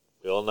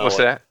 We all know What's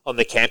it. that? On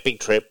the camping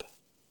trip.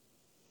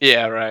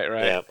 Yeah, right.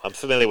 Yeah, I'm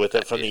familiar with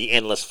it from the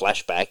endless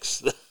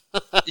flashbacks.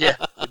 Yeah,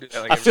 we do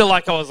that like I feel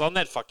like I was on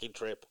that fucking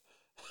trip.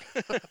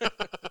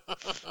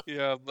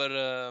 yeah, but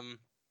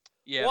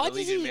yeah. Why the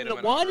did Legion he made even- him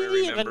an why did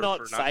honorary he even member not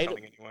for say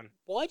telling anyone.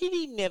 Why did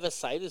he never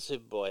say to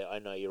Superboy, I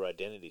know your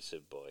identity,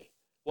 Superboy?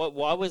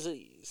 Why was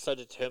he so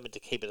determined to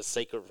keep it a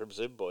secret from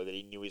Superboy that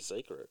he knew his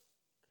secret?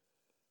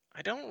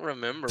 I don't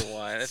remember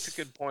why. That's a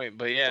good point,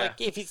 but yeah. Like,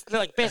 if it's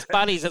like best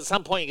buddies, at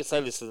some point you can say,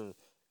 listen,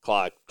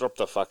 Clark, drop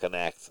the fucking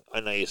act.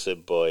 I know you,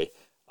 Superboy.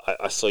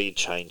 I saw you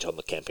change on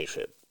the camping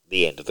trip.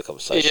 The end of the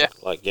conversation. Yeah.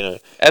 Like, you know.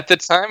 At the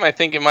time, I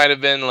think it might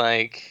have been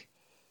like,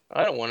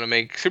 I don't want to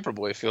make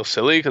Superboy feel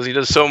silly because he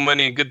does so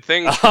many good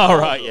things. All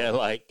right, yeah,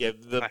 like I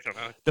don't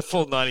know. the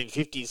full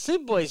 1950s.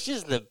 Superboy's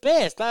just the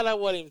best. I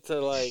don't want him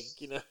to, like,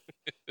 you know,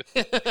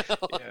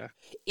 Yeah,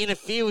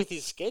 interfere with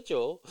his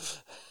schedule.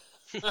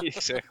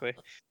 exactly.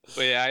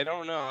 But yeah, I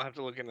don't know. I'll have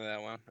to look into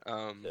that one.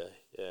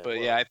 Yeah. But well,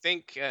 yeah, I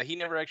think he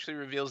never actually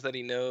reveals that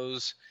he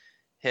knows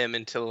him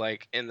until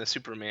like in the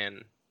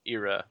Superman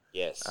era.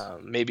 yes.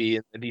 Maybe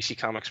in the DC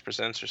Comics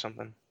Presents or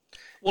something.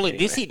 Well, in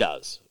this anyway. he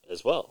does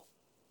as well,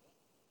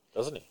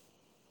 doesn't he?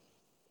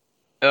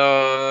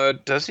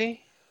 Does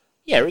he?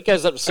 Yeah, he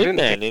goes up to I didn't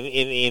Superman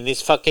in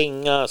this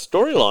fucking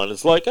storyline.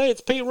 It's like, hey,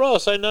 it's Pete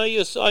Ross. I know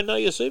you're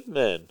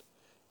Superman.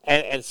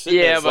 And Superman's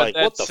Yeah, but like,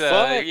 what that's the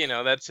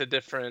fuck? that's a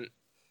different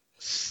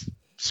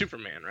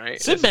Superman, right?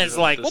 This Superman's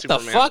isn't like, what the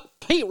Superman- fuck?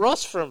 Pete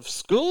Ross from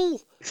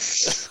school?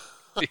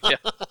 yeah.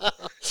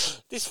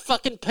 This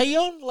fucking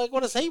peon? Like,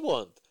 what does he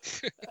want?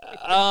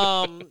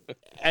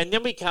 And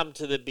then we come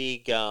to the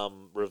big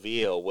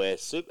reveal where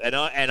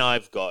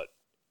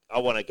I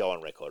want to go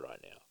on record right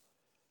now.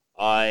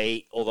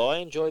 Although I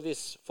enjoy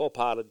this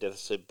 4-parter Death of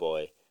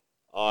Superboy,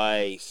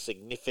 I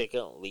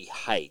significantly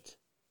hate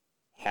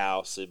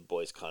how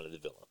Superboy's kind of the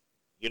villain.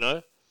 You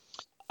know?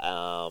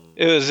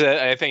 It was.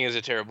 I think it was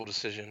a terrible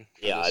decision.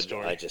 For Yeah, this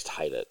story. I just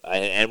hate it.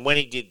 And when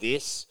he did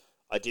this,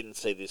 I didn't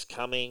see this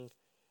coming.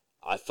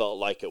 I felt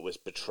like it was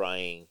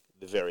betraying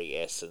the very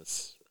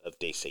essence of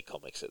DC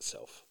Comics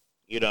itself.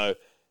 You know,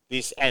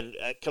 this, and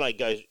can I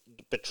go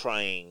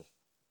betraying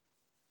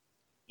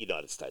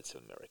United States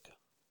of America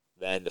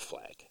and the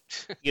flag?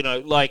 You know,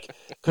 like,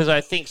 because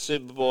I think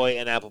Superboy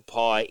and Apple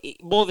Pie,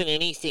 more than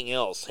anything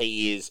else,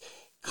 he is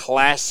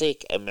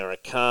classic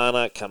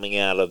Americana coming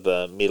out of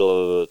the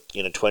middle of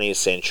the 20th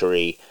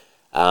century.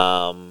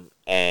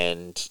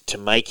 And to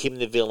make him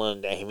the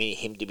villain,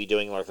 him to be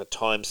doing like the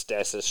time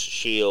stasis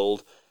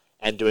shield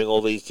and doing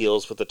all these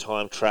deals with the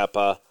time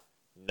trapper,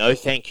 no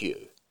thank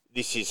you.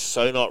 This is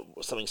so not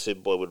something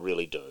Superboy would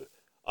really do.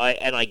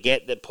 I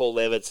get that Paul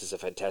Levitz is a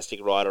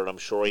fantastic writer, and I'm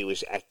sure he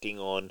was acting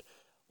on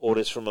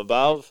orders from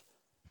above.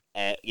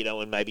 And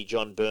maybe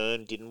John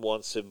Byrne didn't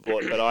want to,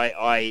 but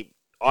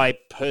I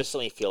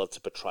personally feel it's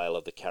a portrayal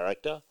of the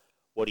character.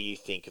 What do you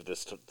think of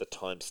the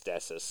time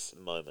stasis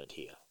moment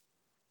here?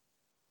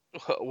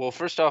 Well,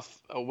 first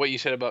off, what you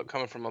said about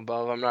coming from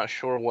above, I'm not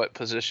sure what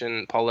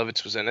position Paul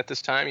Levitz was in at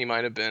this time. He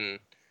might have been,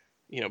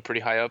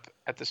 pretty high up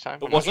at this time.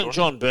 But wasn't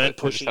John Byrne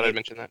pushing I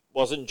mentioned that.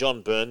 Wasn't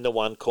John Byrne the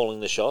one calling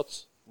the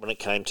shots when it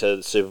came to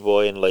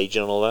Superboy and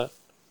Legion and all that?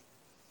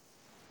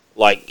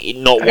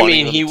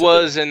 He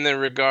was in the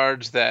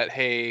regards that,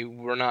 hey,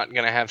 we're not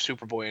going to have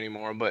Superboy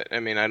anymore. But, I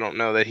don't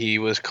know that he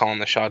was calling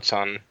the shots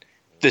on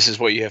this is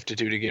what you have to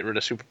do to get rid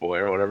of Superboy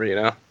or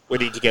whatever, We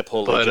need to get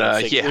Paul Legion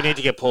on Signal. We need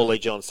to get Paul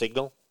Legion on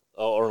Signal,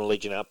 or on a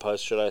Legion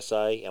Outpost, should I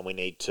say. And we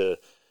need to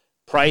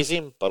praise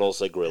him, but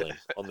also grill him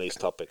on these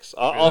topics.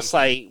 I'll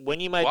say, when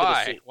you made the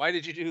decision... Why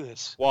did you do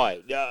this?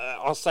 Why?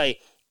 I'll say,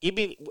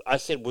 I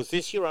said, was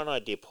this your own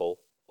idea, Paul,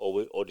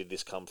 or did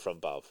this come from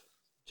above?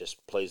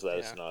 Just please let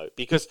us know.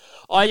 Because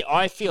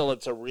I feel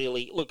it's a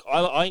really... Look,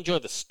 I enjoy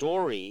the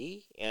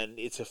story, and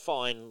it's a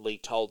finely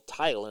told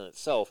tale in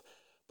itself,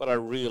 but I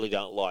really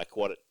don't like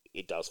what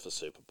it does for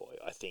Superboy.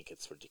 I think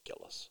it's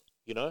ridiculous.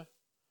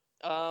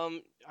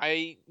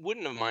 I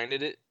wouldn't have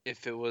minded it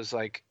if it was,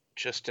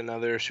 just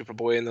another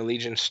Superboy in the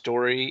Legion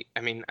story.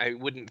 I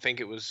wouldn't think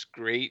it was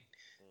great,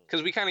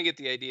 because we kind of get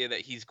the idea that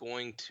he's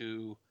going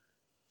to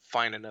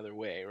find another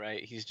way,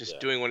 right? He's just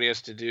doing what he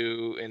has to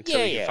do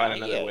until he can find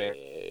another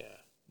way. Yeah.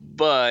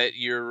 But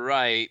you're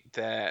right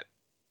that,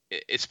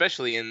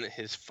 especially in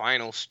his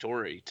final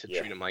story, to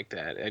treat him like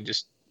that, I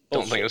just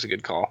don't think it was a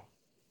good call.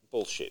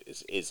 Bullshit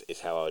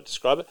is how I would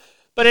describe it.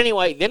 But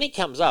anyway, then he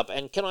comes up,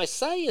 and can I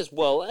say as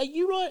well, are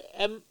you right?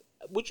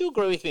 Would you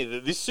agree with me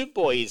that this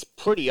Superboy is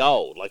pretty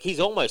old? He's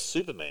almost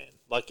Superman.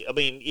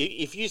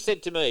 If you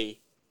said to me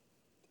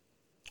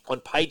on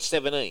page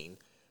 17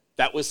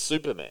 that was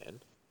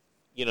Superman,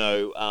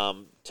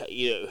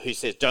 who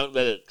says, "Don't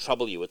let it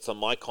trouble you, it's on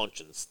my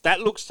conscience."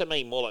 That looks to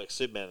me more like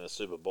Superman than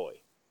Superboy.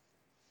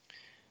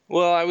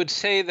 Well, I would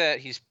say that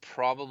he's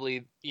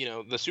probably,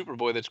 the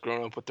Superboy that's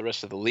grown up with the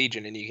rest of the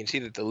Legion, and you can see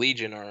that the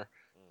Legion are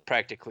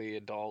practically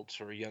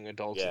adults or young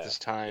adults at this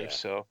time.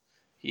 So,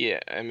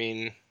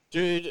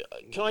 Dude,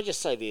 can I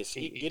just say this?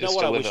 You know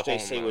what I wish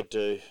DC would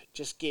do?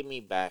 Just give me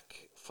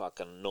back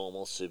fucking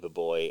normal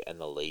Superboy and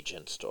the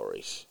Legion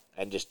stories.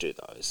 And just do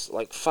those.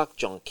 Fuck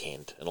John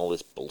Kent and all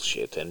this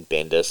bullshit, and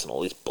Bendis and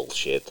all this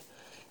bullshit.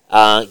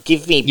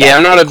 Give me back. Yeah,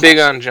 I'm not a big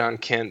on John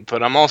Kent,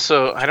 but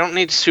I don't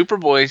need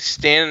Superboy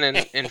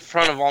standing in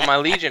front of all my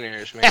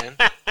Legionnaires, man.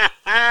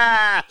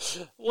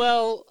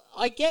 Well,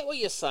 I get what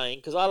you're saying,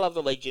 because I love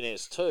the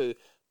Legionnaires too,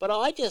 but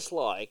I just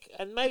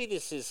and maybe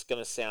this is going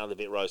to sound a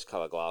bit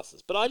rose-colored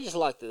glasses, but I just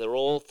like that they're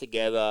all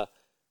together,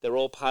 they're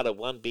all part of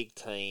one big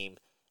team,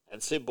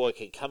 and Superboy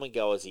can come and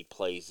go as he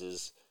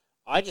pleases.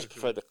 I just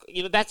prefer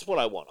that's what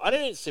I want. I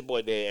don't need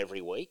Superboy there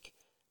every week,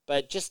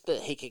 but just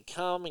that he can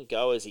come and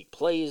go as he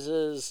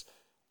pleases,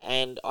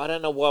 and I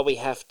don't know why we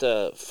have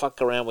to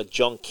fuck around with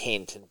John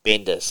Kent and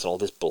Bendis and all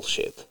this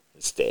bullshit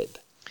instead,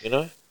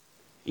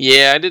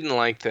 Yeah, I didn't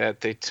like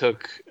that. They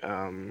took,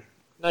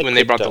 when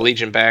they brought the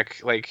Legion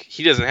back,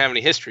 he doesn't have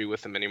any history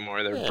with them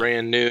anymore. They're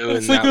brand new.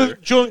 It's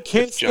John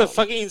Kent's the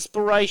fucking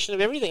inspiration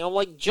of everything. I'm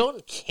like,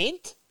 John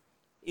Kent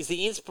is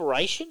the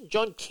inspiration?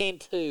 John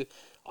Kent, who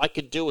I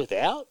could do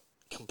without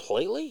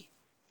completely?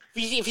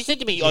 If you said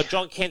to me,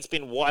 John Kent's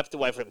been wiped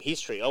away from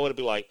history, I would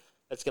be like,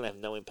 that's going to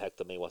have no impact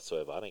on me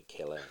whatsoever. I don't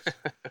care less.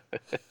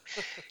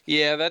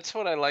 Yeah, that's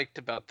what I liked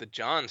about the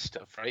John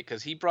stuff, right?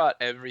 Because he brought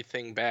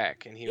everything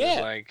back, and he was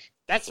like...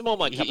 That's more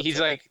my cup of tea. He's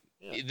like,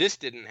 this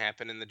didn't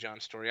happen in the John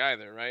story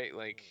either, right?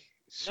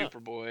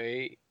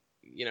 Superboy,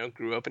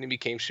 grew up and he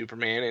became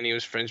Superman, and he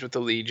was friends with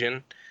the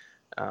Legion.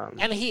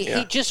 And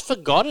he just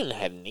forgotten,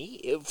 hadn't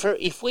he?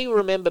 If we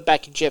remember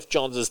back in Jeff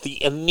Johns'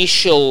 the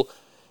initial...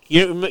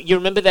 You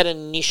remember that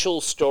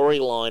initial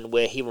storyline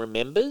where he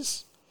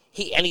remembers?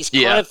 He's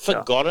kind of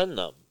forgotten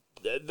them,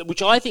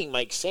 which I think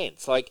makes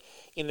sense.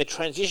 In the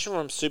transition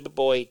from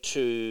Superboy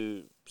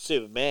to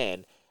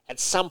Superman, at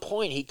some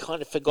point he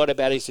kind of forgot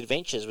about his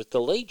adventures with the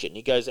Legion.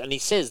 He goes, and he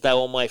says, they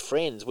were my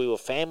friends, we were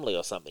family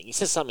or something. He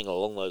says something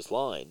along those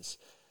lines.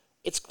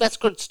 That's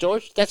good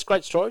storage. That's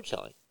great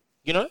storytelling,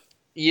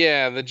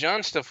 Yeah, the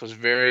John stuff was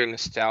very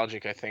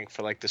nostalgic, I think,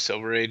 for the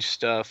Silver Age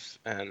stuff,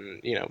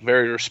 and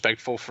very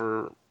respectful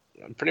for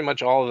pretty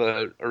much all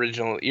the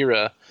original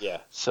era. Yeah.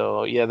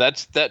 So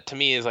that to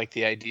me is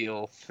the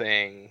ideal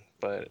thing,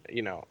 but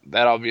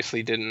that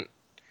obviously didn't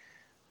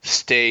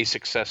stay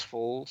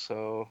successful.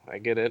 So I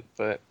get it,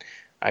 but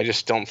I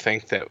just don't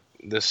think that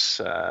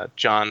this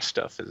John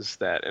stuff is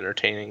that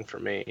entertaining for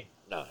me.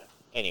 No.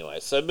 Anyway,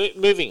 so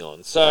moving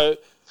on. So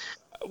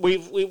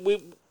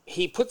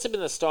he puts him in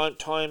the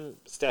time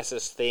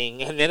stasis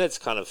thing, and then it's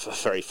kind of a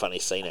very funny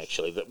scene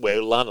actually,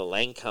 where Lana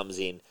Lang comes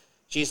in.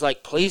 She's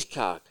like, "Please,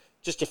 Kark,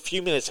 just a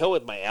few minutes help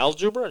with my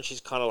algebra," and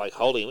she's kind of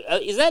holding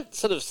him. Is that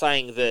sort of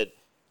saying that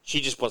She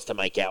just wants to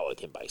make out with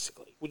him,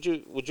 basically. Would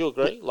you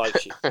agree?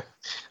 Like,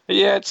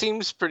 Yeah, it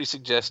seems pretty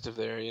suggestive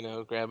there,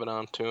 grabbing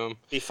onto him.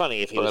 It'd be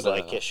funny if he was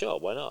like, yeah, sure,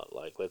 why not?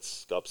 Like,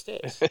 let's go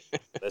upstairs.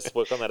 Let's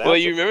work on that. Well,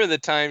 you remember the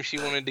time she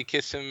wanted to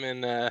kiss him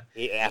and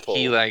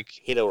he like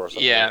hit her or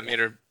something? Yeah, made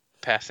her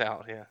pass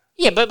out. Yeah.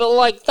 Yeah, but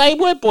like they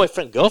were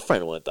boyfriend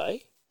girlfriend, weren't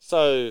they?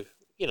 So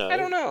I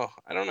don't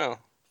know.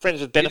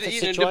 Friends with benefits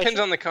situation. It depends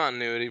on the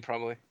continuity,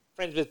 probably.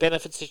 Friends with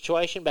benefits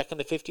situation back in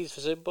the 50s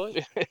for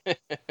Superboy?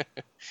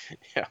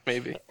 Yeah,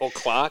 maybe. Or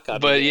Clark.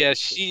 But yeah,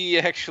 she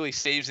actually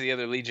saves the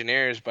other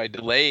Legionnaires by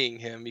delaying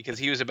him because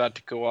he was about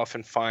to go off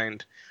and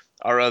find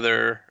our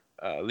other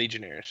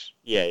Legionnaires.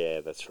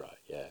 Yeah, that's right,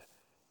 yeah.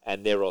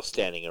 And they're all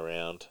standing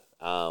around.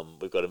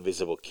 We've got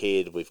Invisible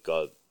Kid, we've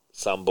got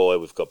Sunboy,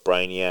 we've got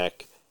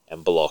Brainiac,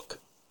 and Block.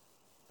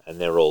 And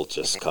they're all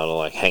just kind of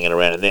like hanging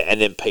around.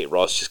 And then Pete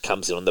Ross just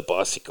comes in on the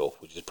bicycle,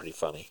 which is pretty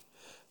funny.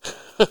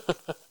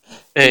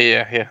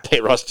 Yeah.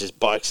 Pete Ross just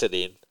bikes it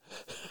in.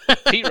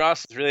 Pete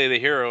Ross is really the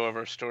hero of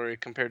our story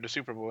compared to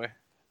Superboy.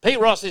 Pete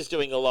Ross is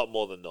doing a lot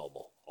more than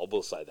normal. I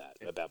will say that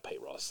about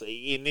Pete Ross.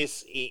 In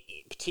this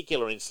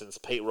particular instance,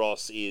 Pete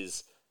Ross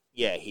is,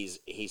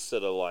 he's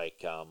sort of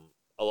like a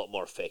lot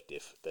more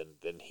effective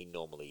than he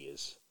normally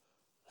is.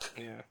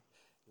 Yeah.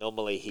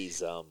 Normally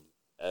he's a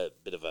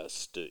bit of a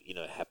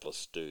hapless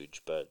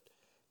stooge, but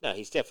no,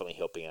 he's definitely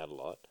helping out a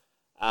lot.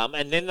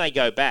 And then they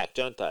go back,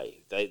 don't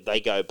they? They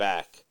go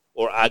back,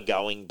 or are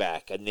going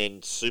back, and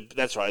then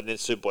that's right. And then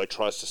Superboy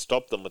tries to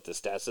stop them with the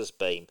stasis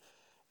beam,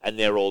 and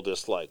they're all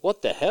just like,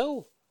 "What the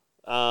hell?"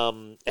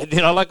 And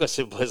then I like what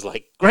Superboy's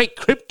like, "Great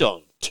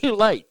Krypton, too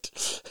late."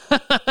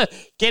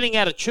 Getting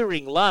out of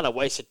Turing Lana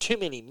wasted too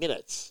many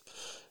minutes,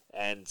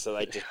 and so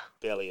they just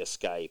barely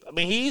escape. I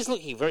mean, he is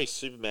looking very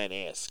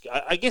Superman-esque.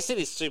 I guess it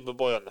is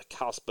Superboy on the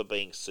cusp of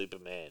being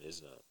Superman,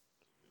 isn't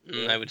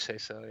it? I would say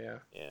so. Yeah.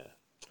 Yeah.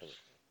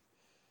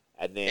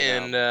 And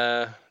then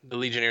the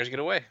Legionnaires get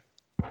away.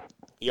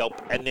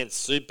 Yep. And then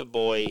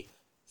Superboy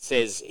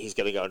says he's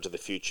going to go into the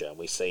future, and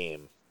we see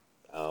him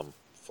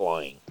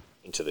flying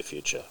into the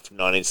future from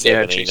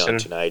 1970,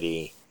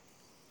 1980,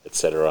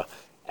 etc.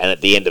 And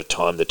at the end of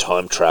time, the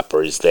Time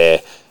Trapper is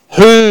there,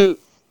 who,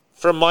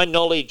 from my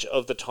knowledge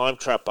of the Time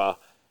Trapper,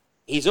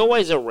 he's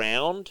always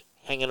around,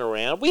 hanging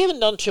around. We haven't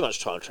done too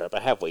much Time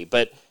Trapper, have we?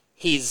 But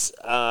his,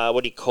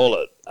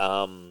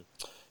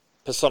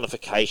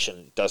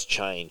 personification does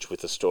change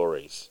with the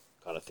stories,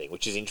 kind of thing,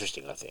 which is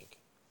interesting, I think.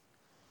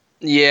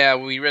 Yeah,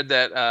 we read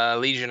that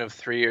Legion of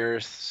Three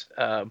Earths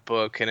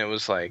book, and it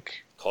was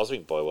like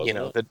Cosmic Boy, wasn't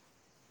it? That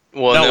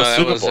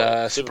was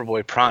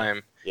Superboy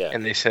Prime. Yeah.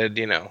 And they said,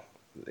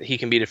 he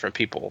can be different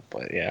people,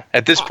 but yeah.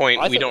 At this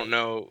point, we don't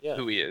know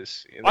who he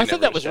is. I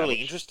thought that was a really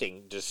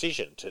interesting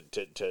decision to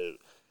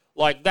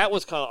like, that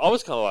was I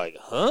was kind of like,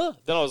 huh?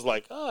 Then I was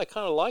like, oh, I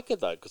kind of like it,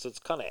 though, because it's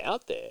kind of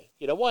out there.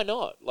 Why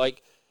not?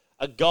 Like,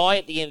 a guy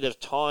at the end of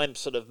time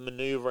sort of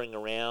maneuvering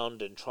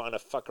around and trying to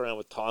fuck around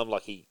with time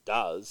like he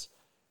does,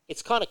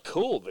 it's kind of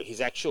cool that his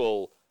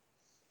actual,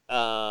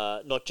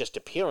 not just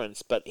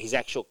appearance, but his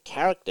actual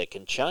character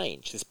can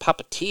change. This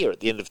puppeteer at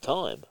the end of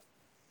time.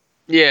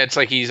 Yeah, it's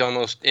like he's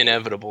almost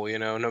inevitable,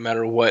 no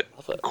matter what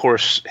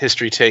course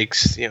history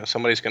takes,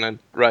 somebody's going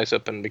to rise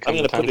up and become I'm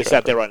going to put this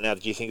out there right now.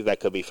 Do you think that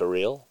could be for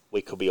real?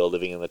 We could be all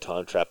living in the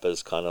Time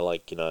Trapper's kind of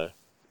like,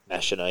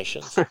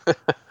 machinations.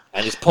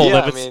 And it's Paul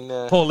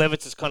Levitz. Paul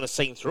Levitz is kind of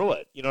seeing through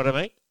it. You know what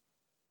I mean?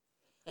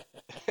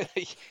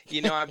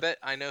 I bet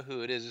I know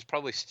who it is. It's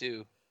probably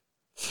Stu.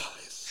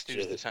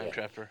 Stu's the Time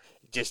Trapper.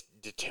 Just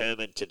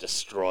determined to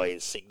destroy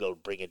his signal,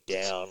 bring it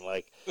down.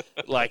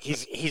 Like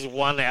his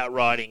one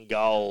outriding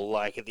goal.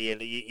 Like at the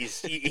end,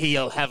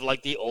 he'll have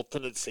like the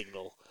alternate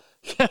signal.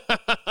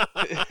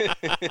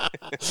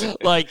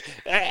 Like,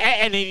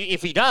 and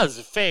if he does,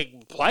 fair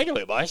play to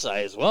him, I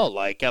say as well.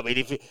 Like, I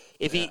mean,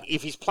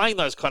 if he's playing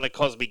those kind of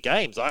cosmic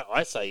games,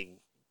 I say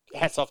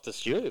hats off to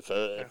Stu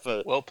for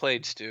well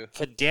played, Stu,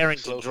 for daring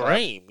to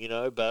dream.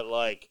 But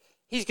like,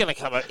 he's going to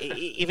come.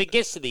 If it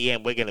gets to the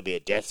end, we're going to be a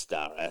Death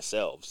Star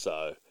ourselves.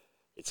 So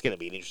it's going to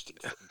be an interesting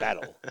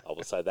battle. I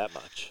will say that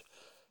much.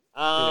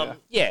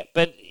 Yeah,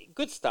 but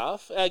good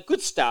stuff.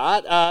 Good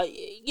start.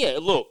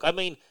 Look, I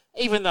mean,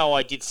 even though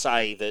I did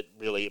say that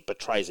really it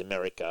betrays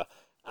America,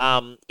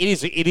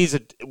 it is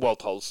a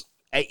well-told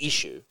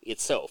issue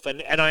itself,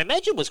 and I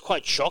imagine was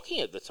quite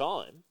shocking at the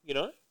time.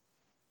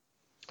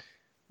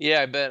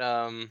 Yeah, I bet.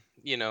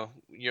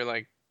 You're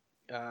like,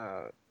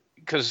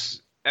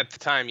 because at the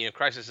time,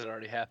 Crisis had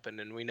already happened,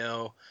 and we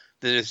know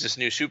that there's this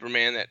new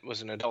Superman that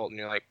was an adult, and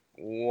you're like,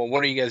 well,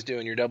 what are you guys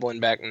doing? You're doubling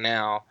back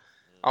now.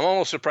 I'm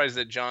almost surprised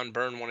that John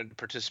Byrne wanted to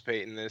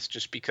participate in this,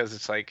 just because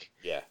it's like,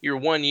 you're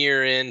 1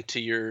 year into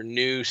your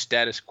new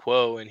status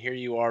quo, and here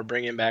you are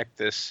bringing back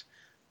this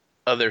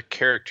other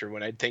character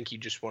when I think you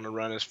just want to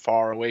run as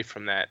far away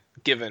from that,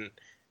 given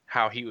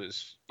how he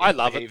was. I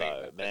love it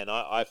though, man.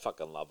 I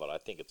fucking love it. I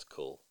think it's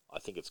cool. I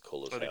think it's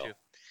cool as hell.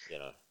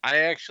 I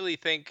actually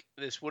think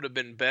this would have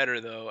been better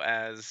though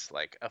as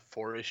like a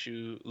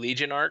 4-issue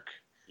Legion arc.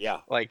 Yeah.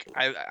 Like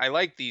I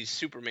like these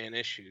Superman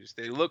issues.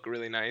 They look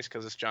really nice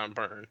because it's John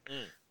Byrne.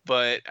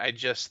 but I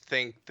just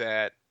think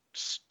that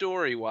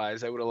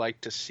story-wise, I would have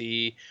liked to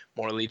see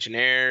more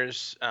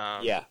Legionnaires.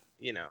 Yeah.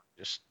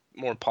 Just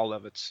more Paul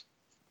Levitz.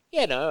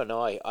 Yeah,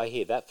 no, I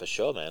hear that for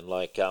sure, man.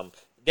 Like,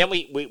 then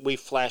we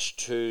flash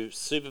to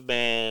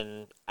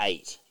Superman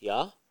 8,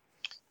 yeah?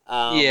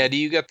 Yeah, do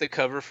you got the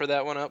cover for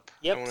that one up?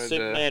 I Yep, wanted to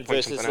Superman point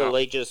versus something the out.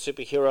 Legion of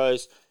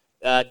Superheroes.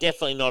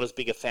 Definitely not as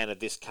big a fan of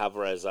this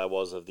cover as I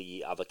was of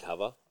the other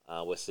cover,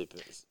 where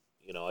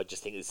I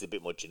just think this is a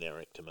bit more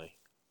generic to me.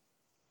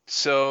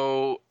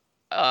 So,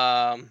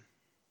 um,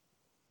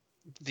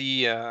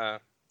 the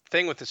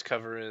thing with this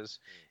cover is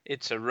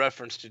it's a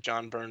reference to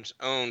John Byrne's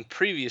own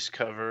previous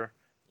cover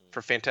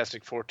for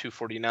Fantastic Four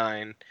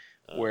 249,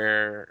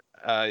 where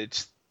I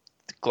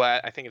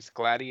think it's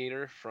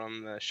Gladiator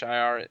from the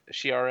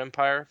Shi'ar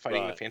Empire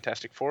fighting the Right.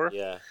 Fantastic Four.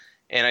 Yeah.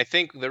 And I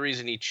think the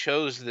reason he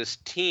chose this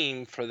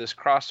team for this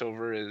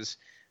crossover is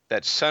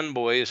that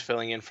Sunboy is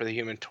filling in for the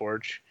Human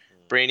Torch,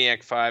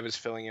 Brainiac 5 is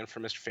filling in for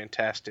Mr.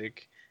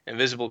 Fantastic,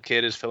 Invisible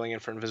Kid is filling in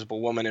for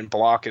Invisible Woman, and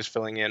Block is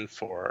filling in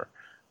for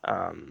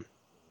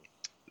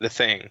the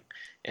Thing.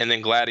 And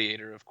then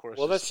Gladiator, of course.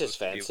 Well, is that's just supposed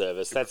to fan be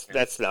service. Superman.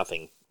 That's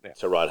nothing Yeah.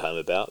 to write home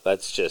about.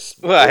 That's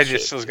just Well, I bullshit.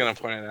 just was gonna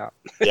point it out.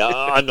 Yeah,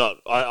 I'm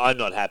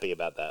not happy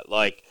about that.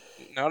 Like,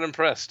 Not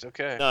impressed.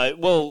 Okay. no,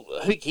 well,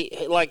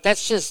 like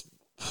that's just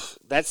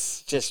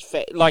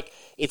like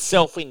it's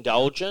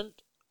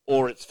self-indulgent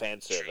or it's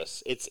fan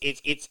service. It's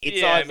Yeah,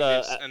 I mean, either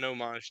it's an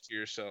homage to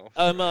yourself.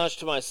 homage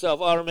to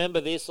myself. I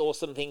remember this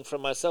awesome thing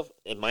from myself,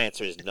 and my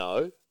answer is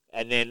no.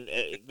 And then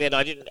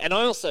I didn't, and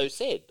I also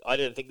said I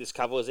didn't think this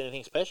cover was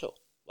anything special,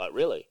 like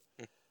really.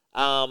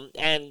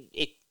 And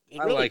it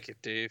I really, like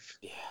it, Dave.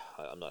 yeah,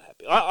 I'm not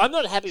happy. I'm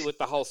not happy with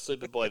the whole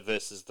Superboy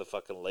versus the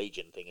fucking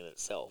Legion thing in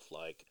itself.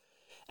 Like,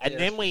 and Yeah.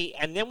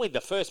 then we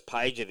the first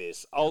page of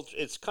this,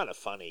 it's kind of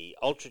funny,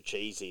 ultra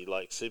cheesy.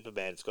 Like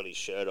Superman's got his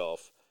shirt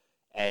off,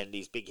 and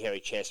his big hairy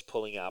chest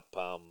pulling up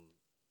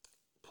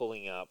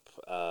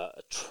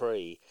a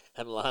tree,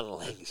 and Lana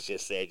Lang's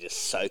just there, just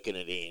soaking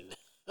it in.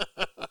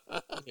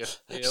 Yeah.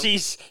 Yep.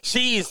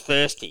 She is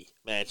thirsty,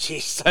 man.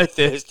 She's so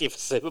thirsty for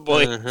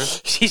Superboy.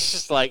 Mhm. She's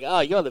just like, oh,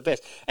 you're the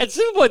best. And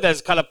Superboy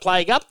does kind of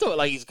playing up to it,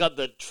 like he's got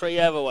the tree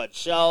over one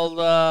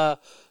shoulder.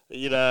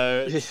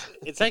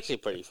 It's actually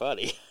pretty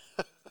funny.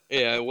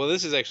 Yeah, well,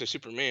 this is actually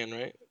Superman,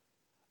 right?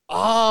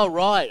 Oh,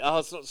 right. Oh,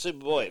 it's not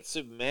Superboy. It's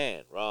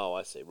Superman. Oh,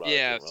 I see. Right.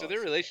 Yeah, okay, so right. their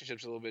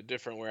relationship's a little bit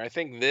different. Where I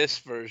think this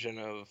version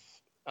of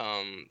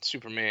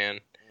Superman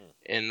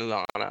and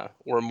Lana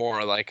were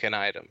more like an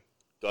item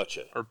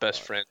Gotcha. or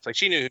best Right. friends. Like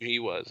she knew who he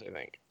was. I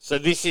think. So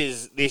this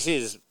is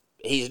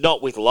he's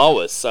not with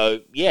Lois. So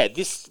yeah,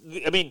 this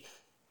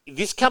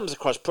comes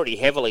across pretty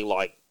heavily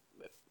like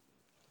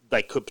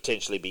they could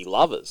potentially be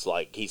lovers.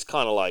 Like he's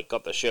kind of like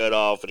got the shirt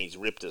off and he's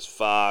ripped as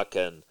fuck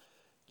and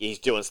he's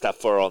doing stuff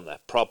for her on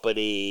that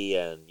property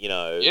and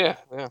Yeah.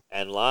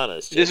 and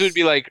Lana's just, This would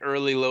be like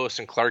early Lois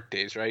and Clark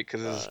days, right?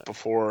 Because this is Right.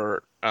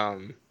 before. I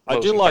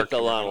Lois do and like Clark the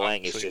came Lana out,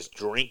 Lang is obviously. just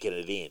drinking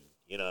it in.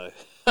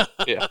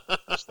 Yeah.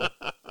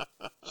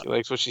 She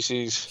likes what she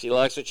sees. She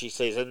likes what she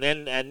sees, and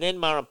then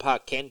Mara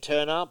Park can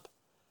turn up,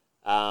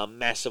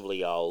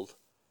 massively old,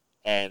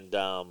 and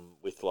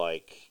with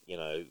like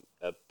a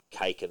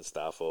cake and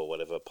stuff or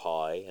whatever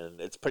pie, and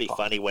it's pretty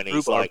funny when he's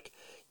Rhubarb. like,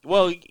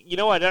 "Well,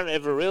 I don't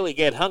ever really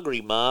get hungry,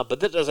 Ma, but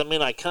that doesn't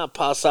mean I can't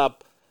pass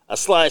up a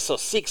slice or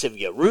six of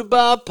your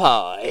rhubarb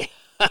pie."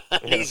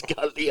 And he's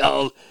got the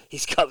old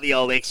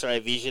X-ray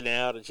vision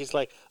out, and she's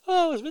like,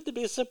 "Oh, it was meant to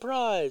be a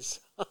surprise."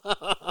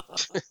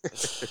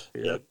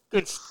 Yeah,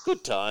 good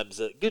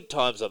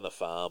times on the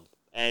farm,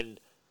 and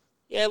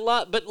yeah,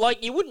 but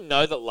like you wouldn't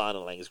know that Lana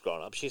Lang's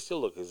grown up. She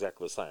still looks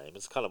exactly the same.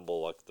 It's kind of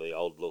more like the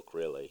old look,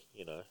 really.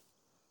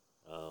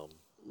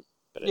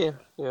 But anyway,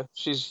 Yeah.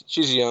 She's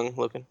young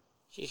looking.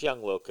 she's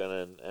young looking,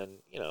 and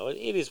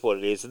it is what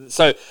it is. And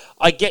so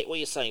I get what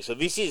you're saying. So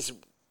this is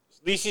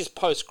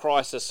post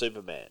Crisis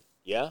Superman,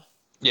 yeah.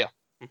 Yeah.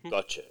 Mhm.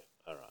 Gotcha.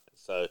 All right.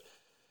 So,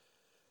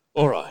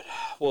 all right.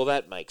 Well,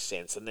 that makes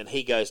sense. And then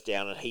he goes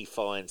down and he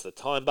finds the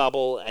time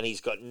bubble, and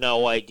he's got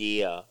no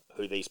idea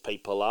who these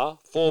people are.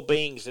 4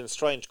 beings in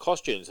strange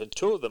costumes, and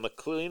 2 of them are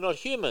clearly not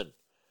human.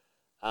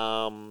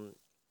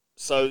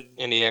 So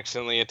And he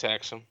accidentally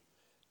attacks him.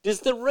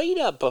 does the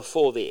reader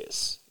before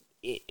this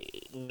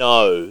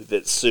know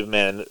that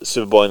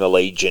Superboy and the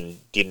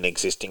Legion didn't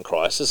exist in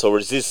Crisis, or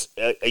is this?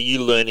 Are you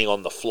learning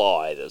on the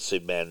fly that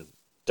Superman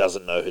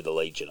doesn't know who the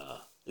Legion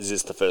are? Is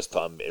this the first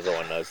time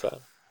everyone knows that?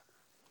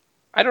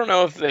 I don't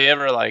know if they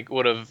ever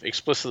would have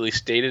explicitly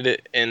stated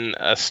it in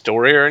a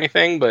story or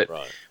anything, but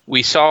Right.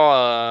 we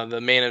saw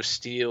the Man of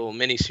Steel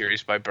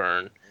miniseries by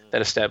Byrne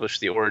that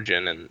established the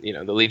origin, and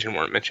the Legion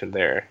weren't mentioned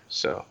there.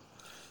 So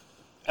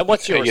And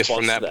what's your I guess response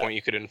from to that that? point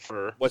you could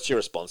infer. What's your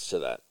response to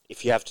that?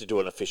 If you have to do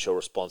an official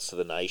response to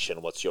the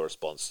nation, what's your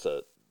response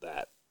to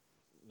that?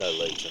 No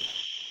Legion.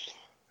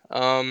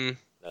 Um,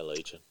 No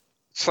Legion.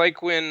 it's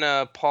like when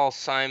Paul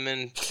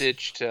Simon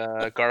ditched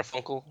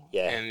Garfunkel,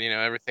 Yeah. and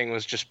everything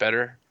was just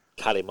better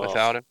Cut him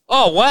without off. him.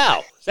 Oh,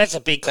 wow. That's a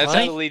big That's how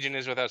the claim. Legion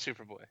is without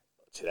Superboy.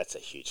 See, that's a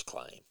huge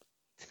claim.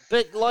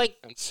 But, like,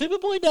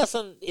 Superboy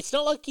doesn't... It's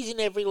not like he's in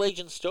every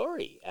Legion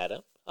story,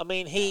 Adam. I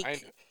mean, he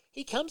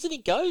comes and he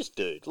goes,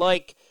 dude.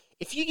 Like,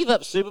 if you give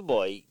up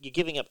Superboy, you're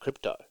giving up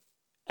Krypto.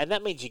 And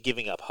that means you're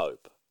giving up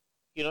hope.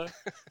 You know?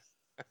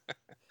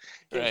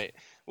 Right.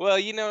 Well,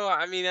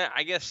 I mean,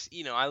 I guess,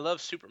 I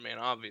love Superman,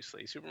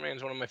 obviously.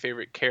 Superman's one of my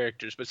favorite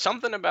characters. But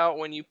something about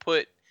when you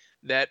put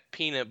that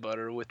peanut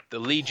butter with the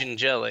Legion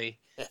jelly,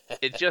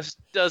 it just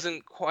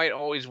doesn't quite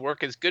always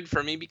work as good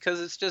for me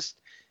because it's just...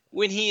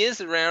 When he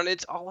is around,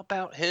 it's all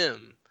about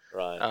him.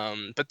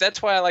 Right. But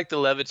that's why I like the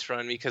Levitz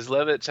run, because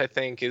Levitz, I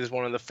think, is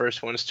one of the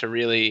first ones to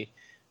really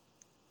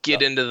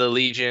get into the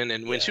Legion.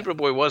 And when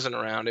Superboy wasn't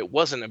around, it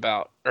wasn't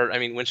about... Or, I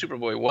mean, when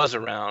Superboy was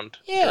around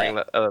during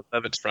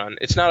Levitz run,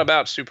 it's not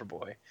about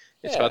Superboy.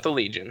 It's about the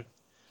Legion.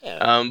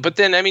 Yeah. But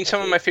then, I mean,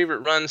 some of my favorite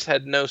runs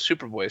had no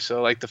Superboy.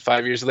 So, like, the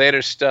 5 Years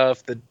Later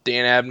stuff, the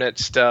Dan Abnett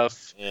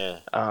stuff. Yeah.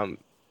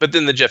 But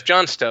then the Jeff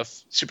Johns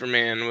stuff,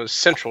 Superman was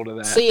central to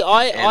that. See,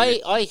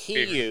 I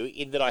hear you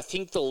in that I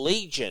think the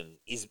Legion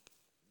is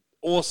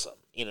awesome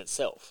in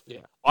itself. Yeah.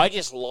 I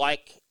just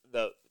like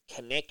the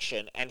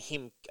connection and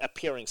him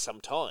appearing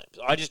sometimes.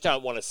 I just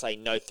don't want to say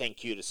no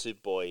thank you to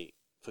Superboy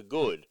for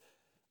good.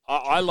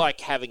 I like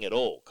having it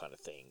all kind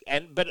of thing.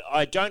 But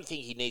I don't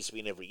think he needs to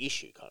be in every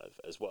issue kind of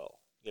as well,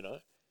 you know?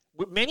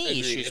 With many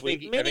issues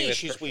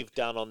we've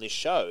done on this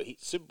show,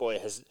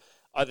 Superboy has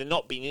either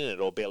not been in it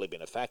or barely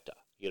been a factor,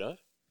 you know?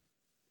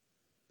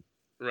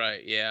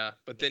 Right, yeah.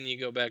 But then you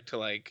go back to,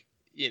 like,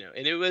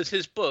 and it was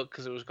his book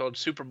because it was called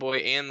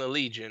Superboy and the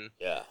Legion.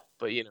 Yeah.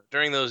 But,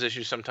 during those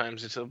issues,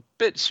 sometimes it's a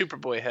bit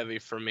Superboy heavy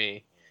for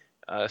me,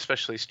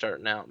 especially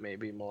starting out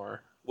maybe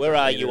more. Where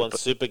are you on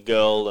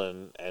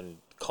Supergirl and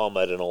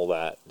Comet and all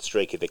that, and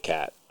Streaky the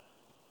Cat?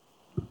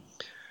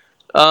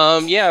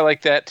 Yeah, I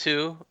like that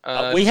too.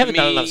 We haven't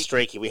done enough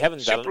Streaky. We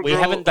haven't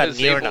done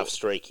near enough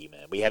Streaky,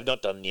 man. We have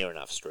not done near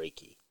enough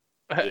Streaky.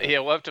 Yeah,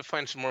 we'll have to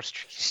find some more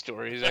Streaky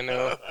stories. I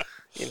know,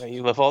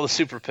 you love all the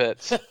super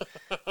pets.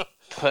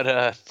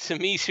 But to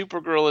me,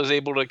 Supergirl is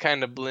able to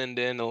kind of blend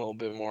in a little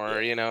bit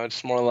more.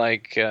 It's more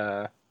like...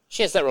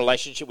 she has that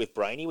relationship with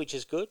Brainy, which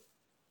is good.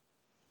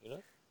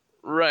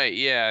 Right,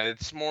 yeah.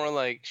 It's more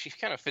like she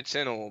kind of fits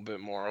in a little bit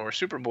more. Or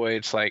Superboy,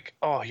 it's like,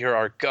 oh, you're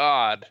our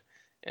god.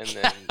 And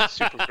then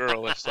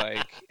Supergirl, it's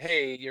like,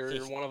 hey, you're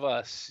one of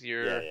us.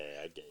 You're,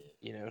 I get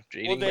it.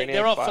 dating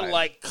they're often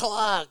like,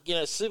 Clark,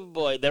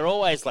 Superboy. They're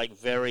always like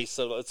very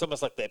sort of, it's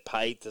almost like they're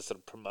paid to sort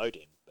of promote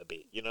him a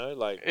bit,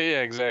 like.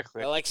 Yeah,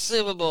 exactly. They're like,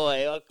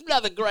 Superboy, like,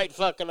 another great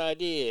fucking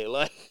idea.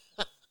 Like.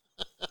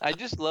 I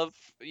just love,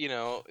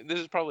 this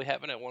has probably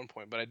happened at one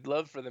point, but I'd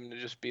love for them to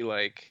just be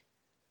like,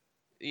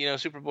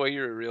 Superboy,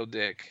 you're a real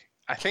dick.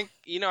 I think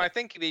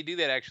they do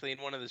that actually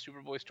in one of the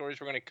Superboy stories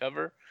we're going to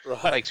cover.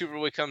 Right. Like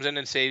Superboy comes in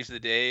and saves the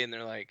day, and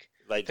they're like,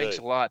 "Thanks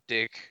a lot,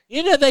 Dick."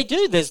 They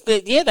do.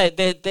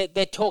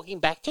 They're talking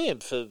back to him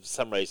for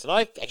some reason.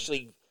 I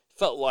actually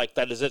felt like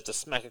they deserved to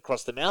smack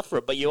across the mouth for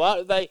it, but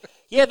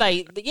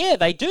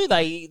they do.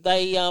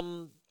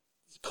 They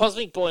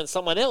Cosmic Boy and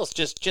someone else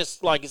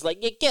just like is like,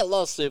 yeah, get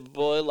lost,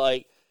 Superboy.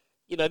 Like,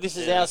 this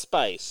is our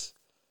space.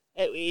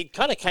 It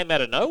kind of came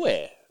out of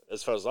nowhere,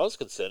 as far as I was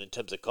concerned, in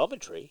terms of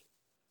commentary.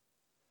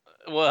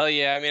 Well,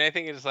 yeah, I mean, I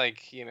think it's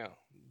like,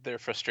 their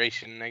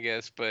frustration, I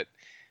guess. But,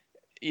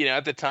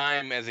 at the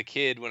time as a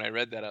kid when I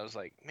read that, I was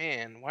like,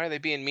 man, why are they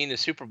being mean to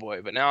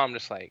Superboy? But now I'm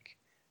just like,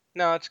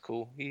 no, it's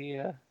cool.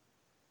 He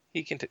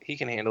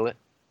can handle it.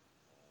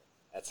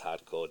 That's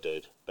hardcore,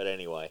 dude. But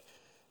anyway.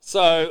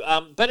 So,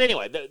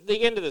 the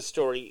end of the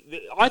story,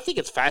 I think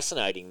it's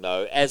fascinating,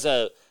 though. As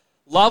a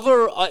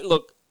lover, I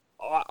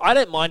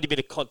don't mind a bit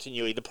of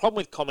continuity. The problem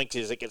with comics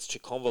is it gets too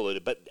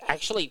convoluted, but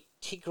actually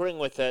tinkering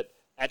with it,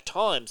 at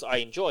times I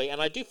enjoy, and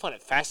I do find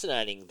it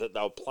fascinating that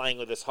they were playing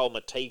with this whole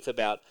motif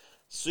about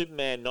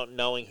Superman not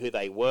knowing who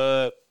they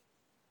were,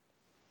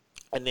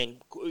 and then,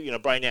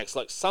 Brainiac's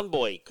like,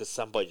 Sunboy, because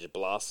Sunboy just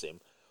blasts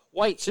him.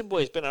 Wait,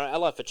 Superboy's been our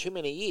ally for too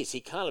many years.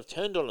 He can't have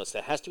turned on us.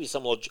 There has to be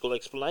some logical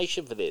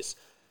explanation for this.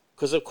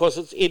 Because, of course,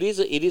 it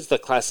is the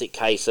classic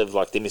case of,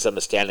 like, the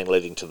misunderstanding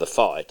leading to the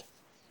fight.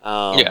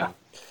 Yeah.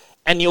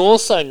 And you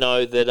also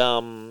know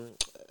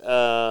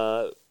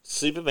that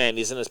Superman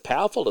isn't as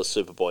powerful as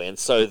Superboy, and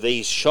so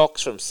these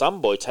shocks from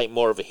Sunboy take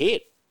more of a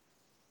hit.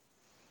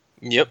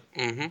 Yep.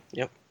 Mm-hmm.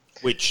 Yep.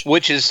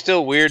 Which is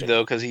still weird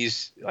though, because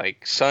he's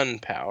like sun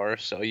power,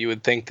 so you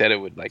would think that it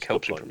would like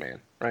help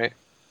Superman, right?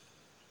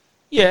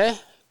 Yeah.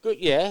 Good.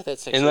 Yeah,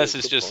 that's actually unless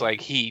it's just point.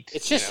 Like heat.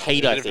 It's just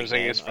heat. I think.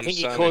 I think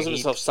he calls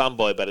himself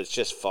Sunboy, but it's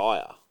just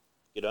fire.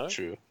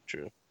 True.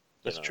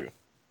 That's true.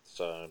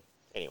 So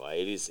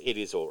anyway, it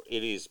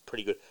is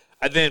pretty good.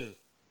 And then.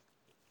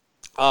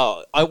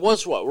 Oh, I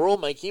was right. We're all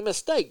making a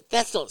mistake.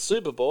 That's not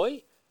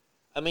Superboy.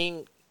 I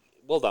mean,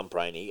 well done,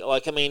 Brainy.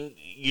 Like, I mean,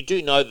 you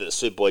do know that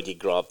Superboy did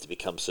grow up to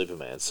become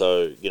Superman.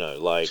 So,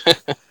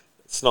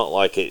 it's not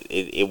like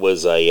it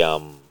was a,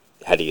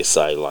 how do you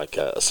say, like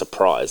a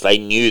surprise. They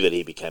knew that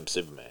he became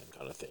Superman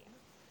kind of thing.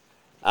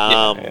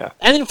 Yeah.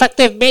 And in fact,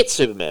 they've met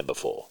Superman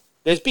before.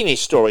 There's been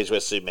these stories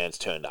where Superman's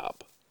turned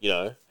up,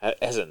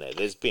 hasn't there?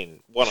 There's been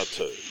one or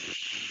two.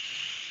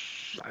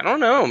 I don't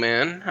know,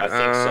 man. I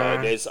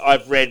think so.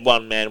 I've read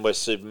one man where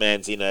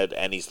Superman's in it,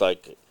 and he's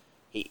like,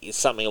 he's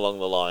something along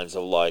the lines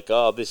of like,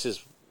 oh, this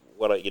is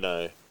what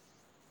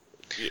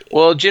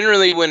Well,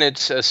 generally when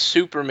it's a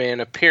Superman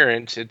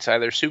appearance, it's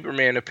either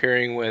Superman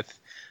appearing with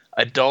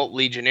adult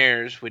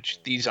Legionnaires,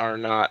 which these are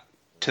not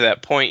to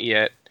that point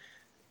yet,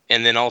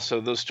 and then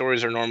also those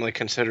stories are normally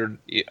considered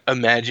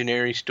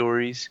imaginary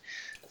stories.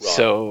 Right.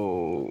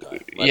 So,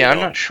 okay. I'm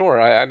not sure.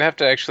 I'd have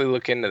to actually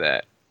look into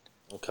that.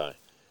 Okay.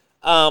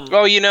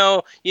 Well, you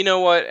know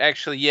what?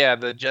 Actually, yeah,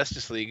 the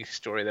Justice League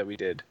story that we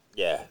did.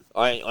 Yeah,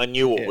 I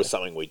knew it was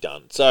something we'd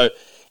done. So,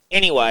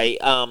 anyway,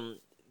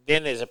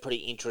 then there's a pretty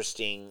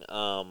interesting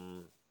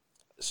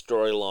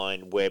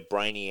storyline where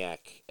Brainiac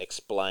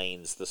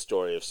explains the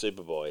story of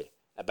Superboy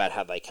about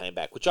how they came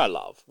back, which I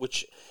love.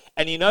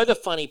 And you know the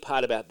funny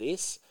part about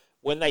this?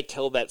 When they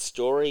tell that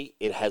story,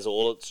 it has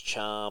all its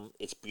charm,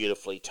 it's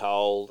beautifully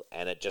told,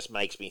 and it just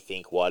makes me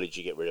think, why did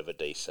you get rid of a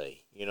DC,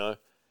 you know?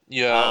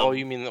 Yeah,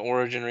 you mean the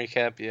origin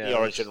recap? Yeah. The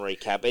origin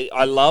recap.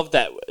 I love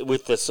that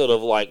with the sort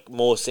of like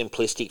more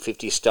simplistic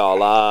 50s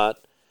style art,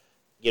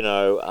 you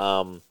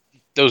know.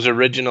 Those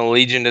original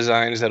Legion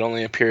designs that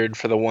only appeared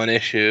for the one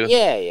issue.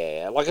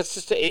 Yeah. Like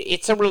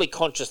it's a really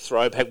conscious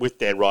throwback with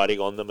their writing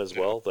on them as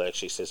well. That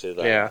actually says who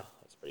they are.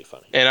 It's pretty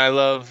funny. And I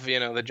love,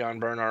 the John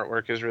Byrne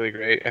artwork is really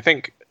great. I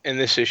think in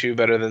this issue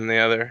better than the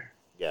other.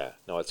 Yeah,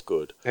 no, it's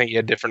good. I think you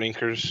had different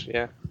inkers.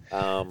 Yeah.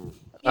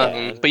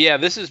 But yeah,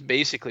 this is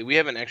basically, we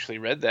haven't actually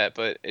read that,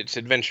 but it's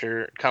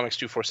Adventure Comics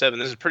 247.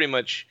 This is pretty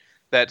much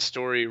that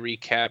story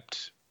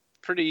recapped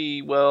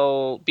pretty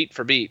well beat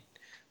for beat.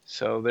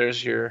 So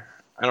there's your,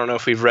 I don't know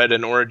if we've read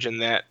an origin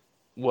that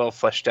well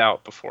fleshed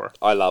out before.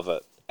 I love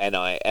it, and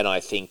I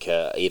think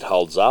it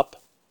holds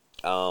up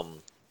as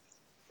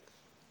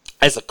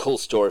a cool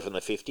story from the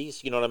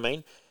 50s, you know what I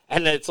mean?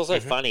 And it's also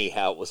funny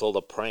how it was all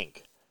a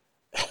prank.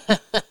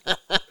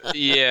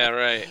 Yeah,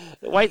 right.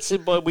 Wait,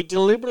 Superboy, we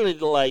deliberately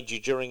delayed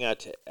you during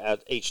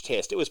each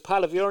test. It was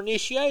part of your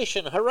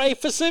initiation. Hooray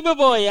for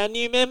Superboy, our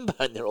new member!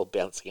 And they're all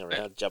bouncing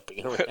around,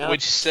 jumping around.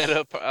 Which set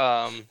up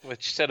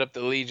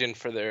the Legion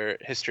for their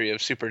history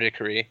of Super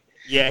Dickery.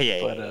 Yeah.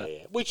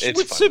 Which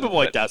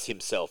Superboy does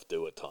himself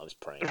do at times,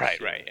 pranks.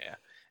 Right, yeah.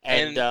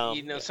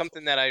 And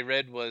something that I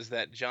read was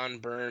that John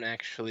Byrne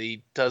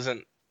actually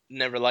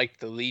never liked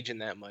the Legion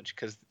that much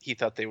because he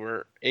thought they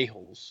were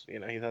a-holes.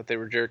 He thought they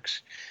were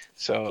jerks.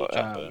 So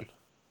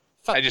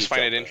I just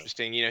find it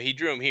interesting. He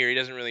drew him here. He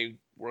doesn't really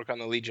work on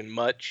the Legion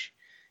much.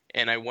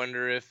 And I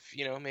wonder if,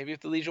 maybe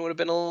if the Legion would have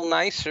been a little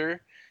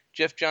nicer,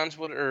 John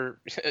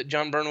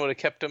Byrne would have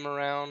kept him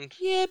around.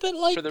 Yeah, but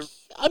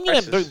I'm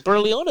going to be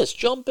brutally honest.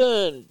 John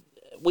Byrne,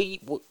 we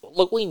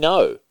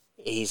know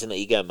he's an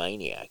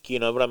egomaniac. You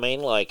know what I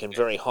mean? And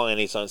very high on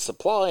his own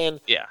supply.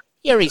 And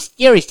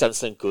he's done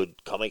some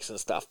good comics and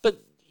stuff,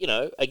 but,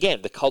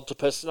 again, the cult of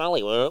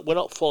personality. We're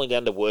not falling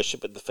down to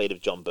worship at the feet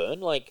of John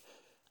Byrne.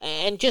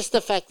 And just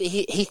the fact that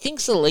he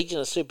thinks the Legion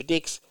are super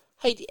dicks.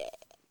 Hey,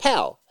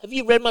 pal, have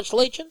you read much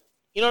Legion?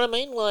 You know what I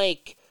mean?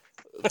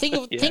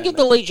 Think of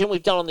the Legion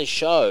we've done on this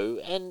show,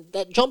 and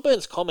that John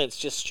Byrne's comment's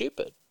just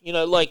stupid.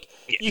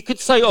 You could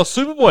say, oh,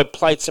 Superboy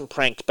played some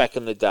pranks back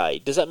in the day.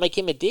 Does that make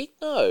him a dick?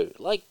 No.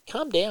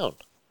 Calm down.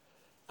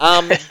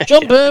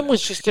 John Byrne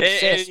was just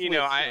obsessed with...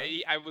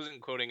 I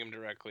wasn't quoting him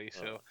directly,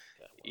 so,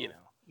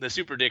 the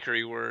super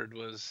dickery word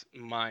was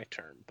my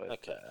term. But,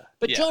 okay.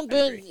 John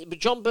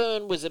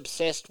Byrne was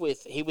obsessed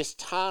with... He was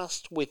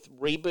tasked with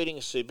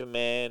rebooting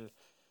Superman,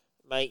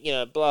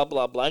 blah,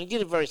 blah, blah, and he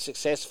did it very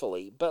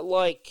successfully, but,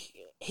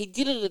 he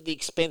did it at the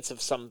expense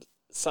of some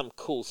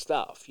cool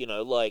stuff,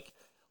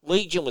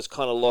 Legion was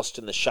kind of lost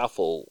in the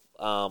shuffle,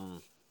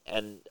 and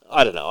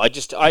I don't know. I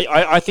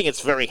think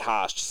it's very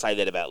harsh to say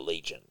that about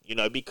Legion,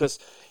 because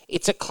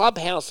it's a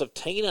clubhouse of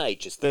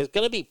teenagers. There's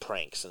going to be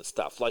pranks and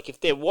stuff. If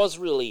there was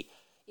really,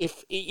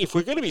 if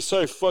we're going to be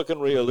so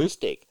fucking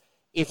realistic,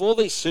 if all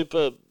these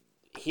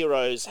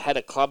superheroes had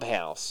a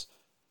clubhouse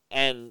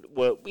and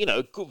were,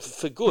 good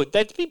for good,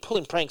 they'd be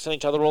pulling pranks on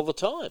each other all the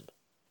time.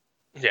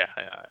 Yeah,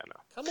 I know.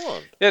 Come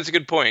on. That's a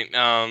good point.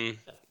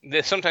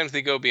 Sometimes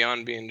they go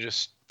beyond being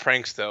just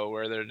pranks, though,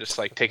 where they're just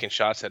taking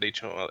shots at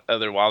each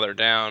other while they're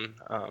down.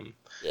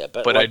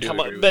 But I do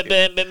agree with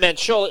you. Man,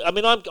 surely,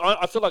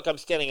 I feel like I'm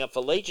standing up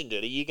for Legion,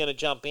 dude. Are you going to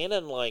jump in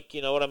and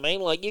you know what I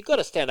mean? You've got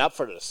to stand up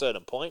for it at a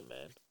certain point,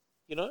 man.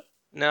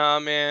 No,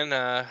 man.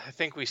 I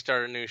think we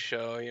start a new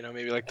show.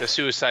 Maybe the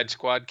Suicide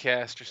Squad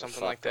cast or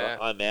something like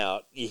that. I'm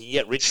out. You can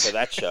get Rich for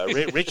that show.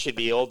 Rich would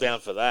be all down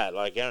for that.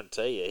 I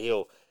guarantee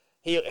you,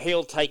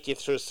 He'll take you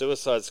through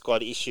Suicide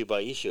Squad issue by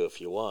issue if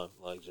you want.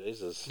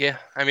 Jesus. Yeah,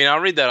 I'll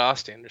read that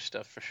Ostrander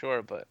stuff for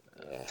sure, but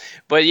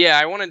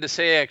I wanted to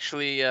say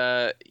actually,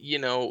 it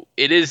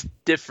is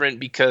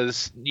different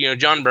because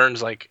John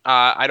Byrne's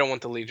I don't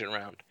want the Legion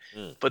around,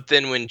 but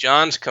then when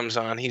Johns comes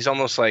on, he's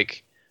almost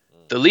like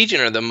the Legion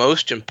are the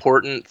most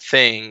important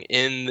thing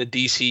in the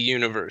DC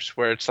universe,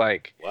 where it's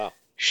wow.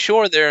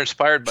 Sure, they're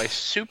inspired by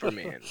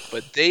Superman,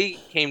 but they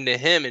came to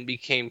him and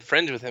became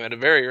friends with him at a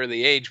very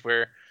early age,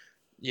 where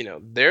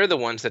they're the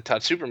ones that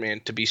taught Superman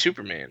to be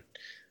Superman.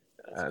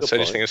 That's a good So I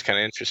just point. think it's kind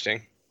of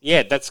interesting.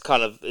 Yeah, it's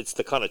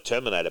the kind of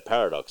Terminator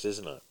paradox,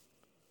 isn't it?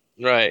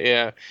 Right,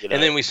 yeah. You And know.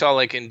 then we saw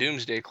like in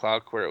Doomsday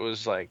Clock where it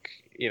was like,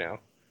 Well,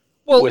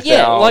 yeah,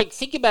 without like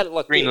think about it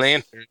like Green this.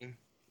 Lantern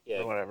Yeah,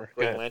 or whatever. Go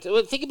Green ahead. Lantern.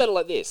 Well, think about it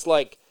like this: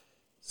 like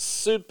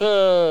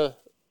Superboy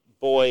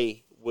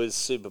was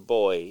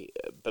Superboy,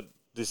 but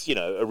this,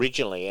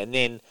 originally, and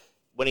then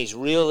when he's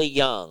really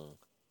young,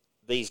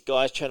 these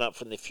guys turn up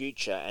from the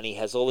future, and he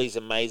has all these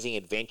amazing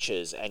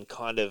adventures, and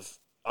kind of,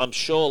 I'm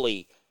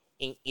surely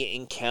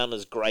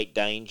encounters great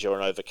danger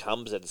and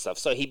overcomes it and stuff.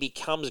 So he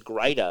becomes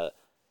greater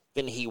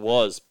than he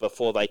was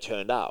before they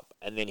turned up,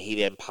 and then he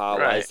then parlays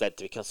Right. that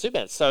to become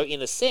Superman. So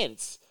in a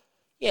sense,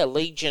 yeah,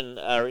 Legion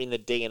are in the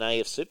DNA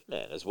of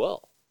Superman as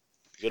well.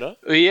 You know?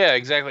 Well, yeah,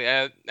 exactly.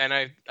 I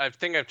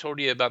think I've told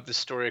you about this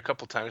story a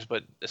couple times,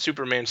 but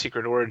Superman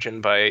Secret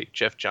Origin by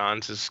Jeff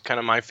Johns is kind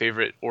of my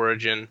favorite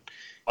origin.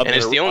 And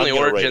it's the only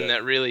origin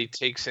that really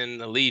takes in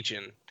the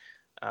Legion.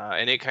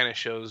 And it kind of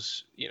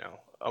shows,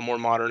 a more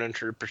modern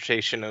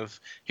interpretation of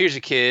here's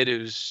a kid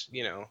who's,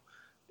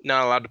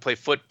 not allowed to play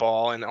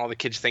football, and all the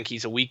kids think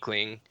he's a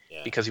weakling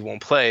because he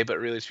won't play, but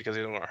really it's because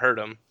they don't want to hurt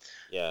him.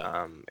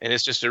 Yeah. And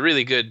it's just a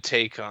really good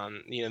take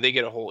on, they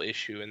get a whole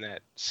issue in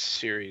that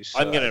series. So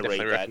I'm going to read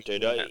that, recommend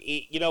dude. that.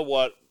 You know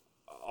what?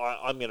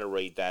 I'm going to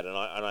read that, and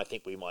I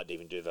think we might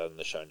even do that in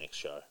the show next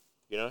show.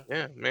 You know?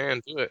 Yeah,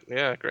 man, do it.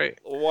 Yeah, great.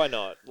 Why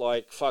not?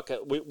 Like, fuck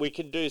it. We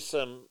can do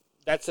some.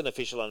 That's an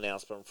official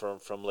announcement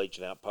from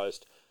Legion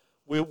Outpost.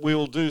 We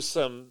will do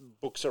some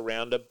books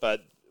around it,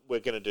 but we're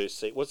going to do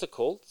what's it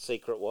called?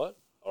 Secret what?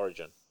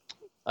 Origin.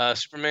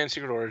 Superman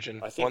Secret Origin,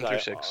 I think 1 through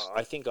 6.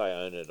 I think I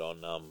own it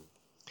on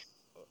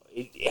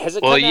has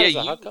it come out as a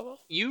hardcover?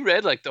 You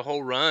read like the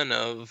whole run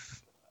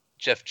of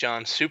Jeff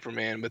Johns'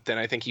 Superman, but then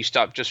I think you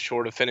stopped just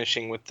short of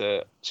finishing with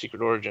the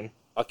Secret Origin.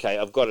 Okay,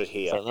 I've got it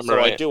here. So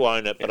I do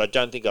own it, but I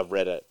don't think I've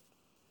read it.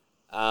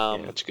 Yeah,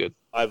 that's good.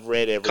 I've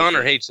read everything.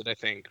 Connor hates it, I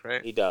think,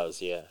 right? He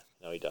does, yeah.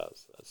 No, he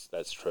does.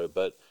 That's true.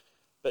 But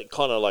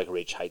Connor, like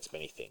Rich, hates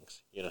many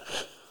things, you know.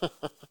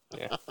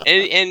 Yeah,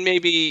 and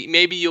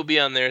maybe you'll be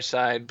on their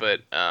side,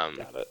 but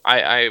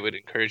I would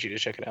encourage you to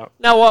check it out.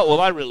 No, what? Well,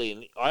 I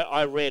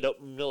read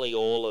nearly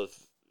all of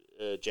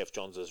Jeff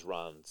Johns'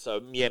 run,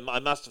 so yeah, I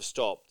must have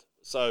stopped.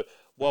 So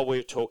while we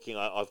were talking,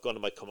 I've gone to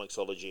my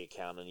Comixology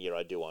account, and yeah,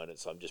 I do own it.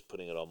 So I'm just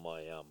putting it on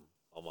my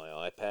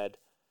iPad.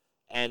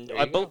 And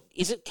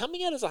is it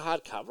coming out as a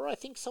hardcover? I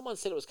think someone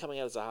said it was coming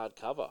out as a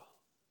hardcover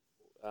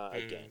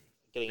again,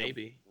 getting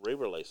maybe a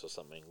re-release or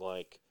something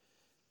like.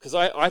 Because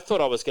I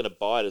thought I was going to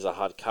buy it as a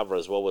hardcover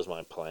as well was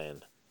my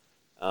plan.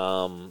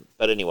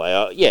 But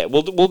anyway, yeah,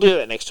 we'll do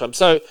that next time.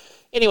 So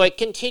anyway,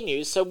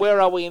 continue. So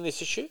where are we in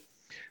this issue?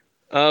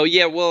 Oh,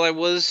 yeah, well,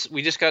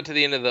 we just got to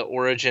the end of the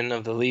origin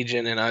of the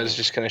Legion, and I was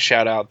just going to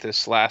shout out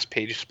this last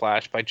page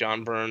splash by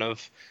John Byrne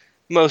of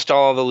most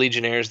all of the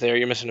Legionnaires there.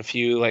 You're missing a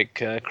few, like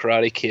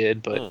Karate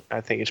Kid, but I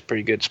think it's a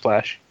pretty good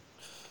splash.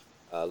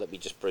 Let me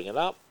just bring it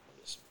up.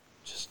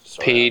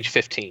 Sorry, page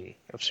 15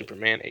 of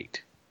Superman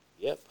 8.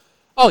 Yep.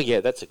 Oh, yeah,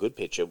 that's a good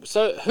picture.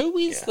 So who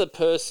is the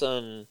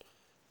person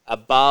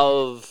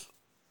above...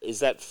 Is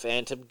that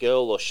Phantom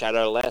Girl or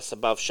Shadow Lass?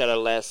 Above Shadow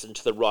Lass and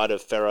to the right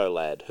of Pharaoh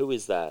Lad. Who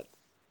is that?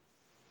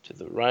 To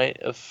the right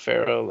of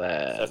Pharaoh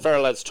Lad. So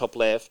Pharaoh Lad's top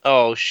left.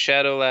 Oh,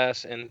 Shadow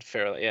Lass and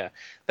Pharaoh Lad. Yeah,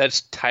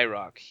 that's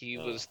Tyrock. He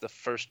was the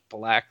first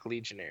Black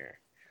Legionnaire.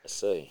 I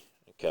see.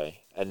 Okay.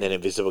 And then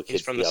Invisible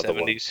Kid's from the the other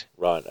 70s.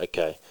 One. Right,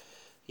 okay.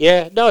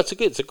 Yeah, no, it's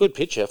a good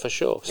picture for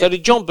sure. So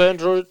did John Byrne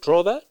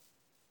draw that?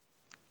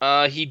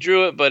 He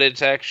drew it, but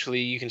it's actually,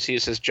 you can see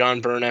it says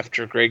John Byrne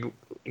after Greg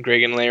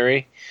and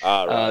Larry.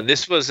 Right.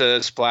 This was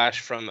a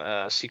splash from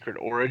Secret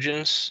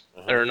Origins,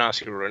 or not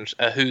Secret Origins,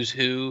 a Who's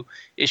Who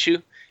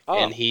issue,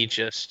 and he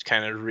just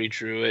kind of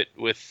redrew it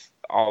with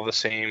all the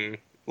same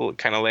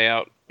kind of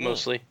layout,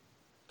 mostly.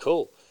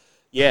 Cool.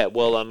 Yeah,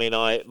 well, I mean,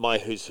 my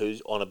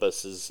Who's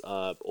Omnibus is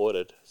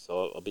ordered,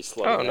 so I'll be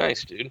slowing down. Oh,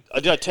 nice, dude. I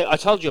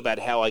told you about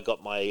how I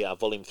got my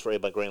Volume 3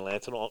 of my Green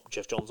Lantern,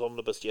 Jeff Johns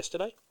Omnibus,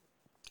 yesterday.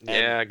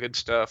 Yeah, good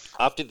stuff.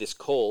 After this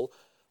call,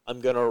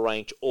 I'm going to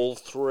arrange all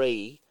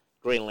 3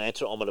 Green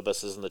Lantern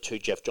omnibuses and the 2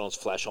 Jeff Johns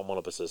Flash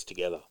omnibuses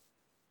together.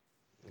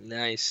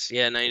 Nice.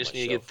 Yeah, now you just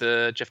need to get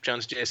the Jeff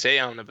Johns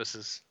JSA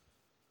omnibuses.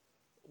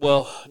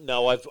 Well,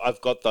 no,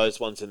 I've got those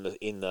ones in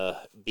the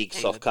big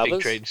soft covers.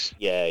 Big trades.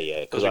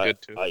 Yeah, those are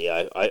good too.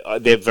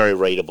 They're very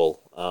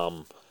readable.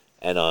 I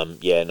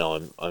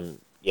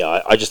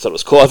just thought it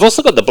was cool. I've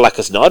also got the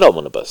Blackest Night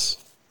omnibus.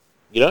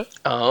 You know?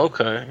 Oh,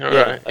 okay. All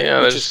right.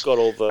 Yeah, just got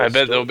all the. I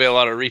bet there'll be a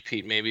lot of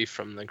repeat maybe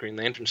from the Green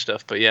Lantern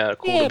stuff, but yeah,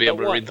 cool to be able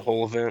to read the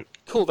whole event.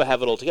 Cool to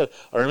have it all together.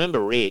 I remember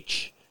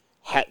Rich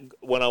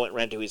when I went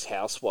round to his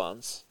house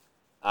once.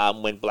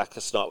 When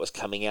Blackest Night was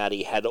coming out,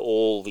 he had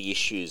all the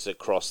issues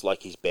across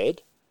like his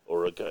bed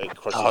or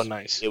across. Oh,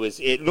 nice!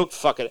 It looked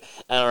fucking.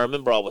 And I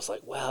remember I was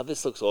like, "Wow,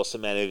 this looks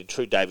awesome, man!" In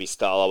true Davey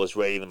style, I was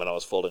reading them and I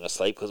was falling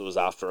asleep because it was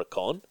after a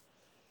con.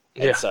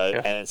 And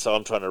so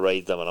I'm trying to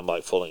read them and I'm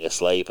like falling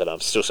asleep and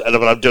I'm still. And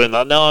I'm doing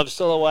that. No, I'm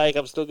still awake.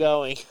 I'm still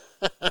going.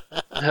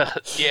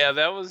 Yeah,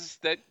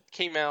 that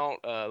came out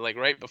like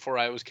right before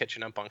I was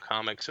catching up on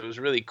comics. So it was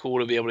really cool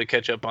to be able to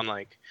catch up on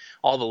like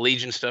all the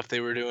Legion stuff they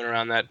were doing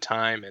around that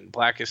time, and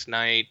Blackest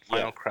Night,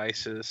 Final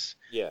Crisis.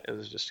 Yeah. It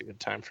was just a good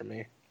time for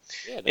me.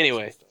 Yeah. No,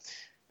 Anyway,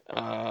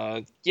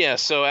 stuff. yeah.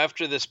 So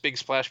after this big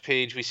splash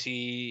page, we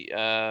see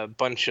a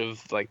bunch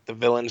of like the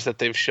villains that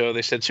they've shown.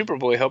 They said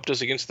Superboy helped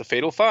us against the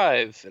Fatal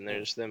Five, and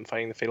there's them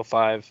fighting the Fatal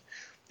Five.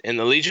 And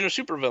the Legion of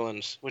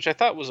Supervillains, which I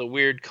thought was a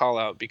weird call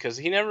out because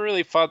he never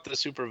really fought the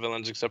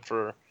supervillains except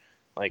for,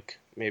 like,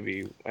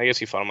 maybe, I guess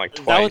he fought them like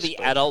twice. They were the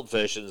adult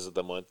versions of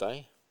them, weren't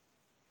they?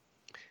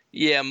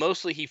 Yeah,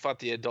 mostly he fought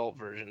the adult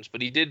versions,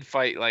 but he did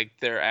fight, like,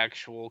 their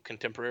actual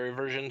contemporary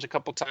versions a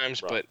couple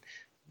times. Right. But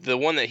the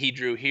one that he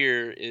drew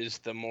here is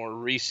the more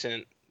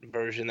recent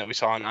version that we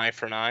saw in Eye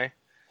for an Eye.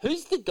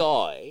 Who's the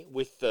guy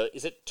with the,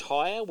 is it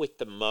Tyre with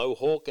the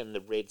mohawk and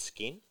the red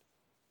skin?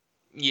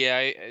 Yeah,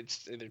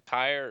 it's either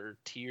Tyre or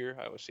Tyr.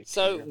 I always say.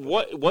 So Tyr,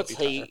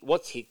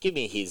 what's he? Give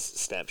me his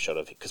snapshot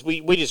of it because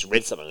we just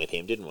read something with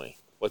him, didn't we?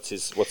 What's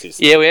his?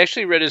 Yeah, we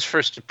actually read his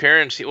first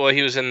appearance. Well,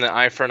 he was in the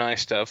Eye for an Eye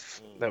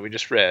stuff that we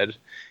just read,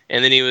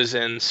 and then he was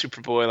in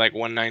Superboy like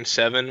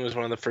 197. Was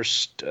one of the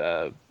first.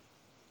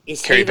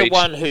 Is he the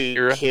one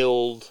who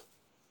killed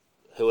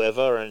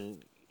whoever?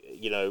 And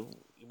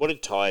what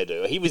did Tyre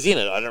do? He was in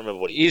it. I don't remember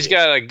what he did. He's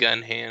got a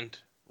gun hand.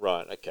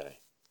 Right. Okay.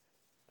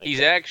 He's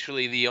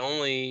actually the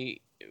only,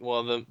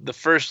 the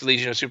first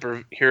Legion of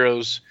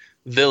Superheroes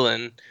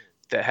villain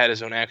that had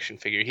his own action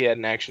figure. He had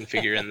an action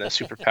figure in the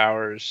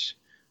Superpowers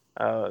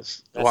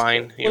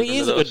line. Cool. Well, he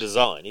is a good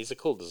design. He's a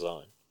cool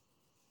design.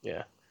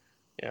 Yeah,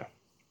 yeah.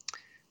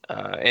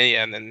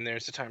 And then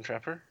there's the Time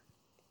Trapper.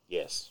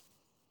 Yes.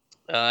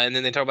 And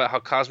then they talk about how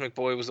Cosmic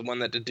Boy was the one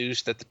that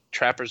deduced that the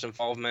Trapper's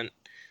involvement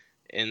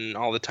in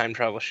all the time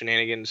travel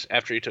shenanigans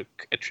after he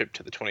took a trip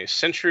to the 20th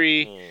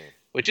century.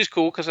 Which is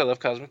cool because I love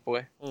Cosmic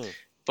Boy.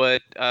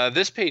 But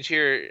this page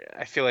here,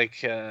 I feel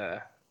like...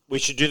 we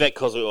should do that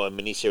Cosmic Boy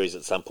miniseries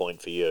at some point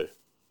for you.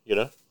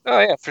 Oh,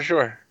 yeah, for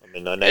sure. I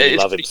mean, I know you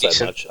love him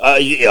so much.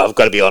 Yeah, I've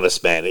got to be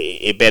honest, man.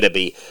 It better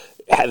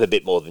have a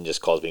bit more than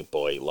just Cosmic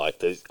Boy.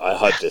 Like, I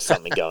hope there's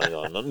something going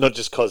on. Not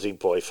just Cosmic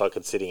Boy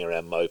fucking sitting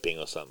around moping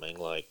or something.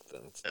 Like,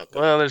 it's not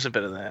well, there's a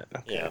bit of that.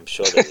 Okay. Yeah, I'm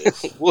sure there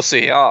is. We'll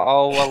see.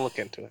 I'll look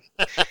into it.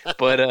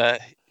 But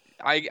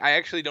I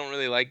actually don't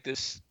really like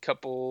this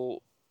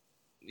couple...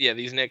 Yeah,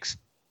 these next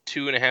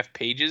 2.5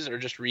 pages are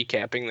just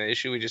recapping the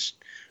issue we just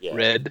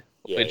read,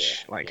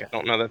 I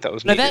don't know that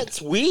was needed. No,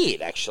 that's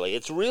weird, actually.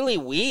 It's really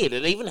weird.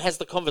 It even has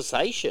the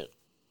conversation.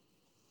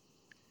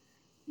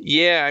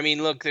 Yeah, I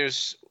mean, look,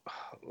 there's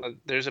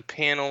a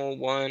panel,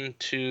 1,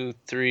 2,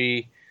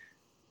 3.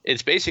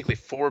 It's basically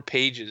 4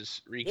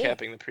 pages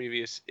recapping the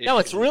previous issue. No,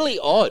 it's really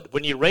odd.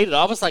 When you read it,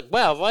 I was like,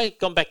 wow, have I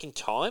gone back in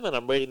time and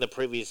I'm reading the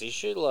previous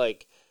issue?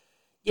 Like,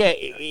 yeah,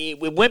 it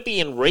won't be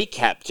in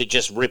recap to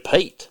just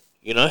repeat.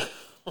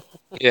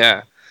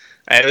 Yeah,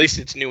 at least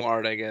it's new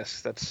art, I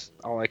guess. That's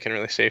all I can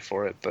really say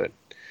for it. But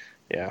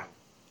yeah,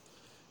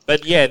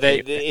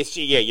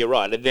 you're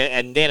right.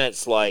 And then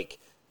it's like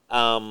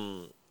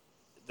the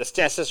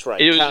stasis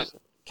ray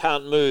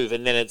can't move,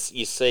 and then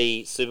you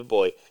see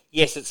Superboy.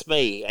 Yes, it's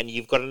me, and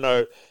you've got to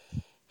know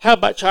how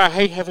much I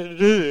hate having to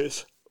do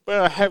this, but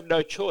I have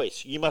no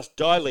choice. You must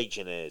die,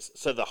 Legionnaires,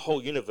 so the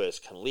whole universe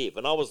can live.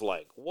 And I was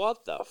like,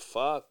 what the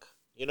fuck,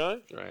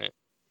 Right.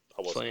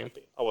 I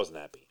wasn't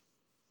happy.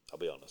 I'll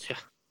be honest. Yeah.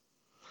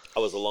 I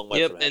was a long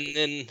way from happy.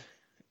 And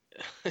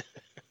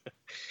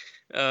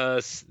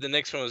then the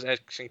next one was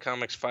Action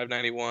Comics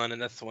 591,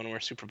 and that's the one where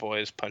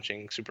Superboy is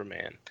punching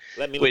Superman.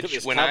 Let me look at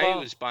this when cover. I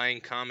was buying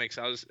comics,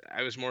 I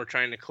was more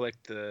trying to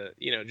collect the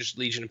just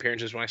Legion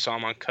appearances when I saw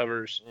them on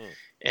covers,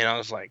 and I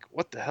was like,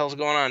 what the hell's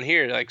going on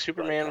here? Like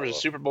Superman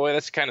versus Superboy.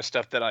 That's the kind of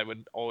stuff that I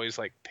would always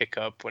like pick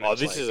up when.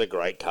 This is a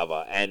great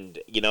cover, and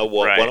you know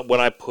what? Right. When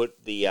I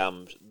put the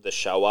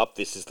show up,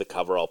 this is the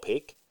cover I'll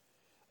pick.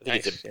 I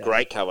think it's a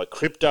great cover.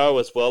 Crypto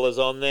as well as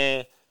on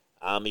there.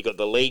 You got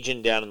the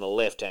Legion down in the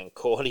left-hand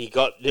corner. You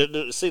got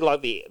see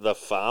like the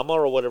farmer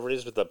or whatever it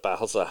is with the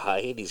bales of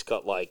hay. And he's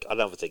got like I don't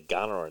know if it's a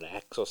gun or an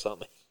axe or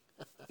something.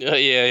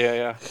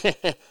 Yeah.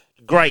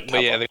 Great cover.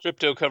 But yeah, the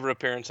Crypto cover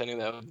appearance, I knew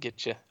that would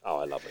get you. Oh,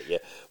 I love it. Yeah.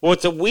 Well,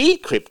 it's a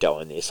weird Crypto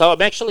in this. So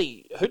I'm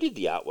actually who did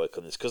the artwork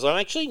on this? Because I'm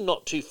actually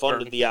not too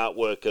fond of the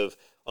artwork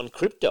on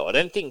Crypto. I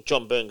don't think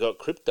John Byrne got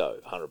Crypto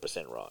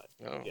 100% right.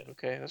 Oh,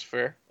 okay, that's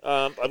fair.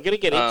 I'm going to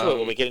get into it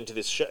when we get into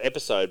this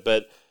episode,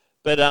 but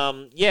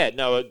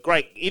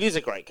great. It is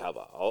a great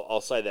cover.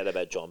 I'll say that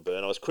about John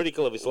Byrne. I was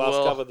critical of his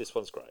last cover. This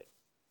one's great.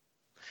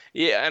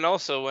 Yeah, and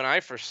also when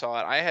I first saw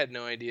it, I had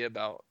no idea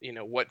about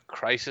what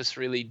Crisis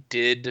really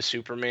did to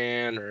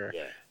Superman, or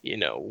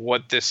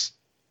what this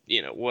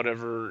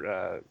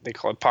whatever they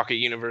call it Pocket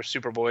Universe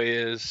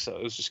Superboy is. So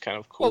it was just kind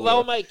of cool.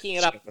 Well, they were making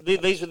it up.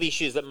 These were the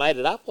issues that made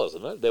it up,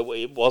 wasn't it?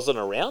 It wasn't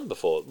around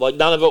before. Like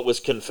none of it was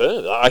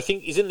confirmed. I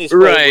think isn't this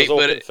right? Was all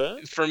but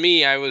confirmed? For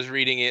me, I was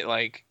reading it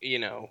like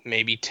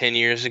maybe 10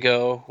 years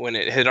ago when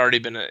it had already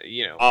been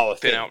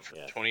been out for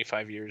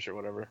 25 years or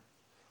whatever.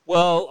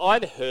 Well,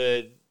 I'd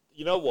heard.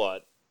 You know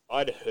what?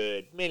 I'd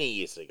heard many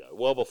years ago,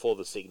 well before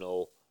the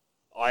Signal,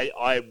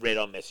 I read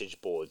on message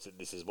boards that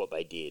this is what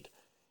they did.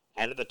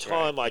 And at the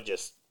time, I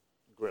just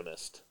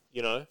grimaced,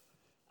 you know?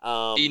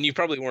 And you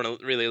probably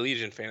weren't really a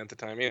Legion fan at the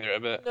time either, I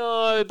bet.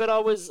 No, but I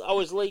was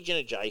Legion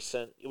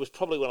adjacent. It was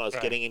probably when I was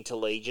getting into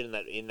Legion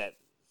in that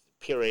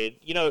period,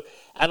 you know,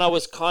 and I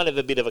was kind of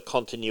a bit of a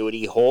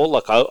continuity whore.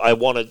 Like I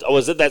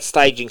was at that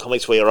stage in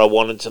comics where I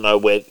wanted to know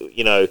where,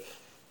 you know,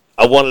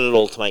 I wanted it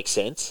all to make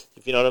sense,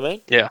 if you know what I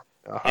mean. Yeah.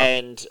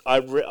 And I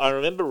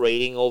remember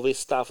reading all this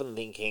stuff and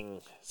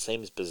thinking,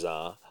 seems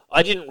bizarre.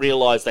 I didn't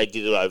realize they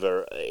did it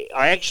over.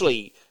 I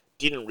actually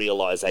didn't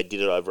realize they did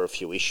it over a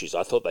few issues.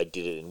 I thought they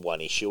did it in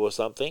one issue or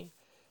something.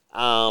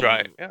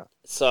 Right. Yeah.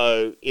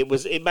 So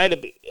it made a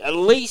bit. At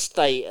least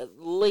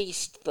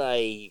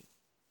they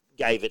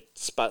gave it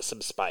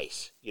some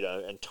space, you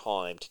know, and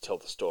time to tell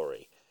the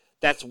story.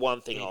 That's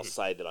one thing I'll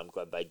say that I'm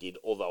glad they did.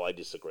 Although I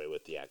disagree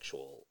with the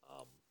actual,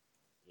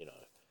 you know,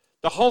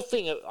 the whole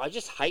thing. I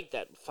just hate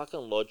that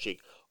fucking logic.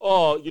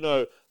 Oh, you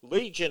know,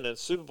 Legion and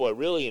Superboy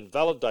really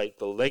invalidate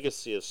the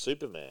legacy of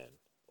Superman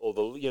or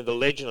the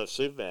legend of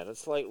Superman.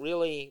 It's like,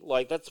 really,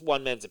 like, that's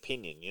one man's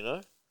opinion, you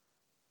know.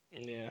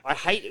 Yeah. I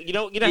hate, you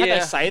know how they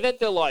say that?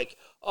 They're like,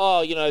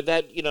 oh, you know,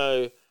 that, you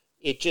know,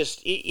 it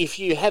just, if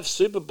you have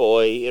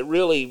Superboy, it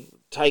really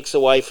takes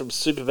away from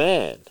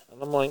Superman.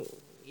 And I'm like,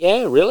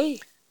 yeah,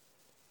 really?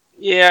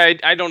 Yeah,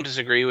 I don't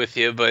disagree with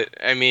you, but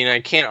I mean,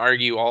 I can't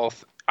argue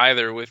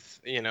either with,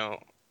 you know,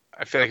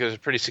 I feel like it was a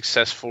pretty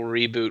successful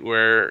reboot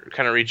where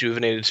kind of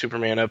rejuvenated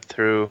Superman up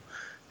through,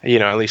 you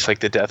know, at least like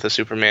the Death of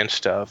Superman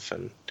stuff,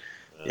 and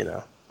you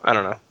know, I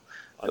don't know.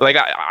 Like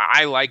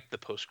I like the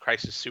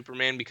post-crisis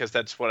Superman because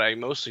that's what I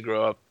mostly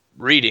grew up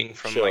reading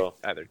from, like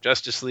either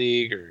Justice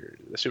League or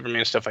the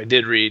Superman stuff I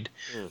did read.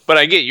 But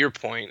I get your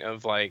point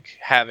of like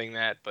having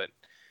that, but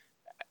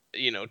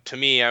you know, to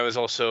me, I was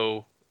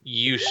also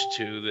used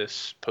to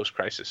this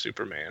post-crisis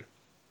Superman.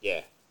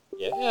 Yeah.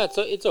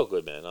 It's all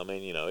good, man. I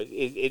mean, you know,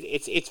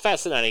 it's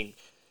fascinating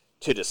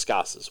to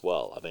discuss as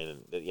well. I mean,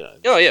 you know.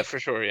 Oh yeah, for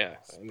sure. Yeah,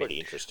 it's pretty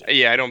interesting.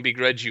 Yeah, I don't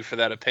begrudge you for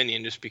that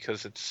opinion just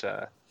because it's.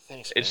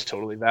 Thanks, it's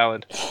totally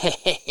valid.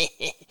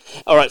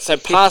 All right, so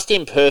Past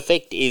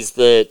Imperfect is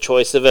the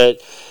choice of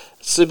it.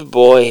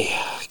 Superboy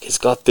has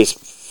got this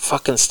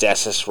fucking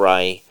stasis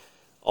ray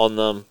on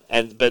them,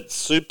 but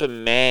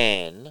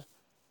Superman,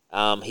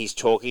 he's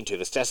talking to.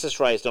 The stasis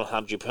ray has not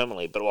harmed you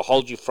permanently, but it will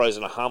hold you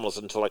frozen and harmless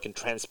until I can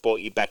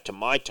transport you back to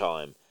my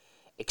time.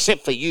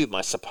 Except for you,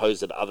 my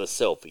supposed other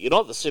self. You're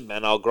not the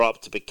Superman I'll grow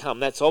up to become,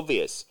 that's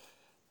obvious.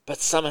 But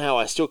somehow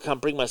I still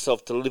can't bring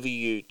myself to deliver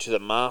you to the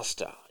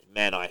Master.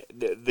 Man,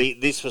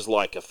 this was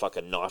like a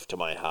fucking knife to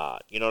my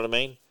heart. You know what I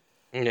mean?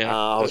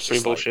 Yeah, that's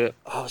pretty bullshit.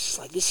 I was just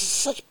like, this is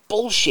such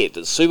bullshit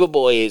that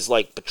Superboy is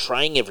like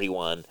betraying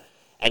everyone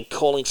and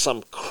calling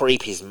some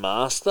creep his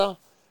master.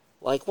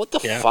 Like, what the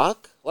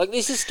fuck? Like,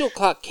 this is still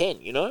Clark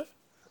Kent, you know?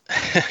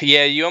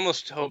 Yeah, you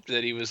almost hoped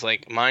that he was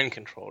like mind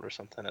controlled or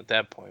something at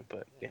that point,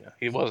 but you know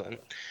he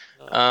wasn't.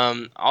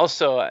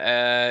 Also,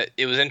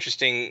 it was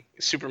interesting.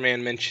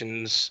 Superman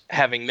mentions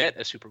having met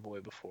a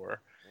Superboy before.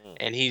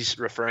 And he's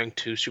referring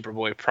to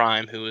Superboy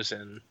Prime, who was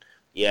in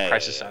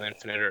Crisis on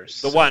Infinite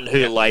Earths. The one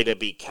who later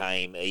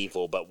became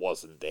evil but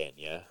wasn't then,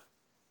 yeah?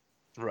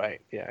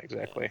 Right, yeah,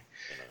 exactly.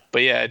 Yeah.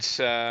 But yeah, it's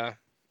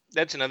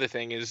that's another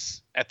thing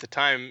is, at the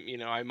time, you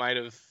know, I might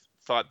have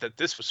thought that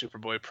this was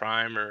Superboy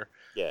Prime, or,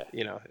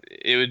 you know,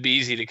 it would be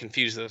easy to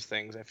confuse those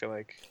things, I feel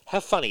like.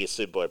 How funny is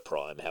Superboy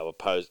Prime? How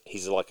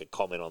he's like a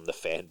comment on the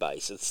fan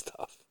base and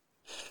stuff.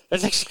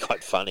 That's actually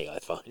quite funny, I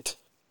find.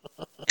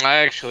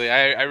 I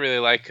really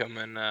like him,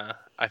 and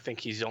I think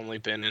he's only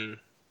been in.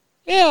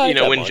 Yeah, you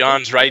know, when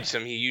Johns writes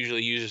him, he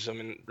usually uses them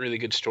in really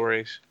good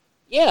stories.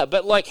 Yeah,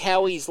 but like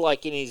how he's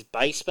like in his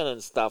basement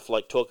and stuff,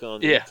 like talking on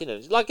the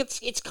internet, like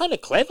it's kind of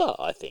clever,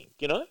 I think.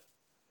 You know,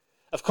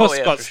 of course,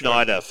 Scott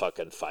Snyder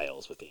fucking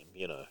fails with him,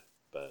 you know,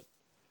 but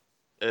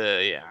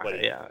what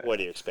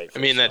do you expect? I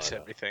mean, that's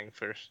everything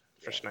for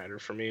Snyder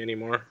for me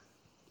anymore.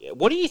 Yeah,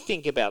 what do you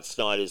think about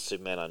Snyder's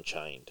Superman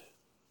Unchained?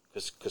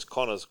 Because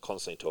Connor's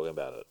constantly talking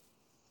about it.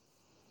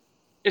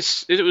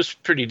 It was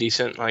pretty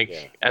decent.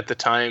 Like at the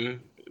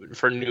time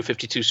for New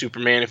 52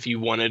 Superman, if you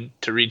wanted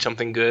to read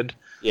something good,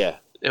 it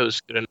was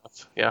good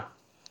enough. Yeah.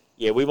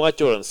 Yeah, we might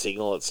do it on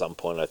Signal at some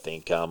point. I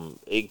think.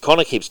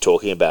 Connor keeps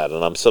talking about it,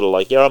 and I'm sort of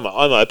like, I'm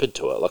open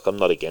to it. Like, I'm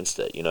not against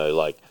it. You know,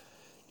 like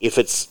if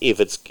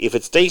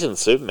it's decent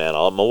Superman,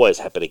 I'm always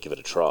happy to give it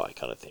a try.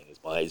 Kind of thing is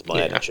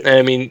my attitude.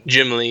 I mean,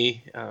 Jim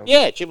Lee.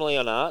 Jim Lee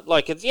on art.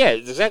 Like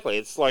exactly.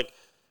 It's like.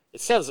 It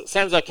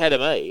sounds okay to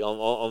me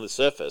on the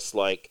surface.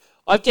 Like,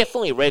 I've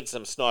definitely read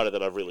some Snyder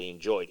that I've really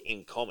enjoyed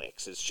in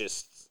comics. It's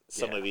just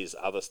some of his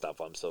other stuff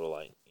I'm sort of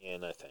like,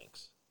 no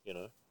thanks, you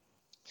know?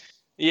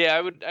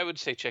 Yeah, I would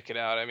say check it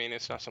out. I mean,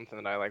 it's not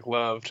something that I like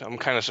loved. I'm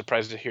kind of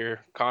surprised to hear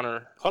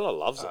Connor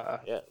loves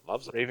it.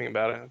 Loves it. Raving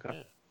about it.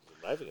 Okay.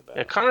 Raving about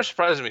it. Connor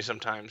surprises me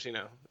sometimes, you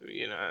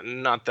know,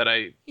 not that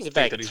I think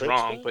that he's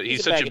wrong, but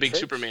he's such a big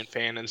Superman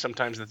fan, and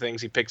sometimes the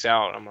things he picks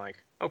out, I'm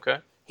like, okay.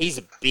 He's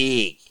a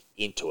big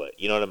into it.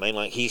 You know what I mean?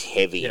 Like, he's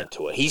heavy Yeah.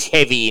 into it. He's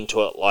heavy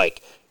into it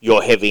like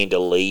you're heavy into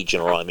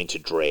Legion or I'm into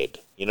Dread,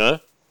 you know?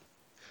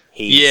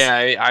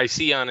 Yeah, I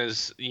see on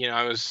his,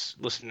 I was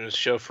listening to his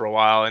show for a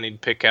while, and he'd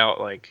pick out,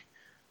 like,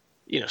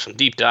 some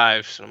deep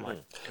dives. And I'm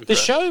like, The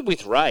impressed. show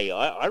with Ray,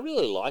 I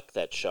really like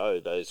that show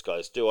those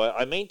guys do.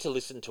 I mean to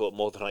listen to it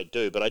more than I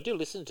do, but I do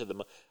listen to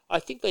them. I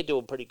think they do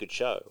a pretty good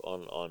show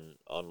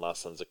on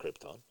Last Sons of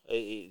Krypton.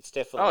 It's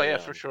definitely... Oh, yeah,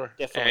 for sure.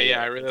 Definitely.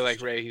 Yeah, I really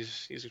like Ray.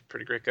 He's a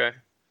pretty great guy.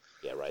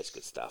 Yeah, Ray's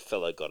good stuff.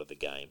 Fellow god of the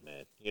game,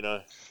 man. You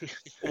know?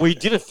 We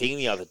did a thing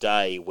the other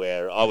day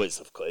where I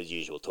was, of course, as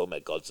usual, talking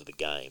about gods of the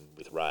game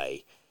with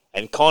Ray.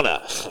 And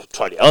Connor,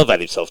 trying to elevate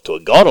himself to a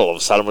god all of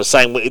a sudden, was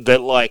saying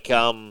that, like,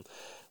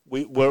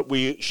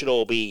 we should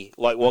all be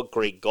like what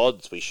Greek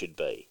gods we should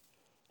be.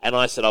 And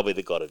I said, I'll be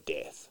the god of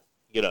death.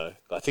 You know,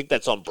 I think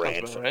that's on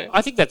brand for me.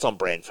 I think that's on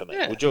brand for me.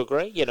 Yeah. Would you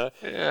agree? You know?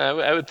 Yeah,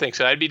 I would think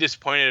so. I'd be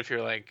disappointed if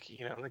you're like,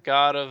 the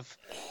god of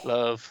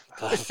love.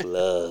 God of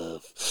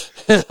love.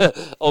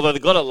 Although the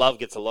god of love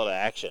gets a lot of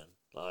action.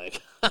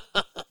 Like,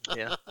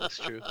 yeah, that's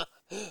true.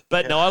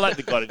 But no, I like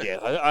the god of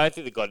death. I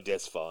think the god of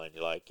death's fine.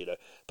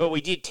 But we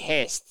did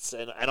tests,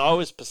 and I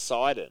was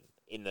Poseidon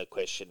in the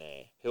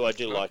questionnaire, who I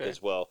do like as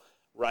well.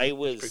 Ray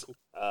was cool.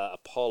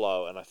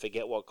 Apollo, and I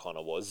forget what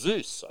Connor was.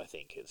 Zeus, I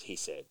think, as he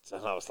said. So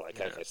I was like,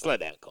 okay, slow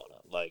down,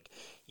 Connor. Like,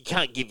 you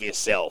can't give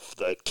yourself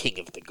the king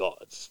of the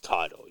gods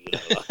title,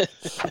 Like,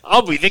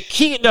 I'll be the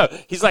king. No,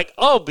 he's like,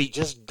 I'll be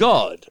just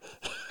God.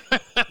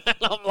 And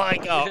I'm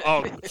like,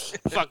 oh,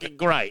 fucking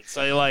great.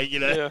 So, like,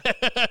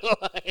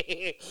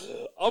 like,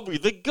 I'll be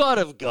the god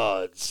of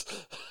gods.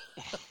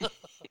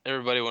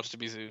 Everybody wants to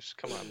be Zeus.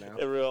 Come on now.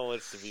 Everyone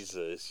wants to be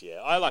Zeus, yeah.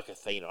 I like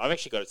Athena. I've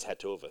actually got a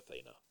tattoo of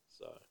Athena,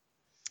 so...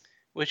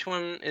 Which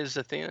one is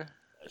Athena?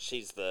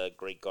 She's the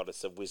Greek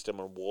goddess of wisdom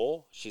and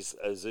war. She's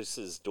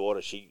Zeus's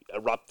daughter. She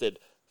erupted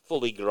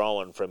fully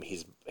grown from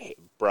his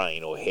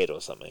brain or head or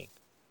something.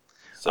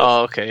 So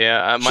okay,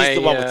 yeah. she's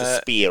the one with the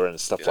spear and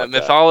stuff like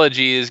that.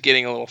 Mythology is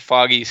getting a little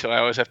foggy, so I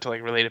always have to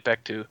relate it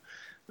back to,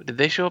 did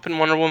they show up in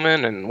Wonder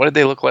Woman, and what did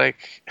they look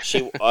like?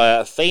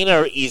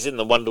 Athena is in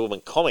the Wonder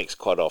Woman comics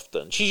quite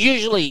often. She's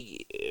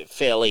usually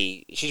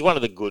she's one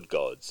of the good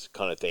gods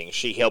kind of thing.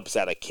 She helps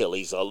out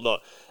Achilles a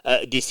lot,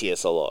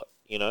 Odysseus a lot,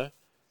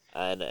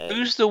 And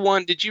who's the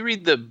one? Did you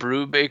read the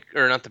Brubaker,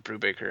 or not the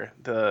Brubaker,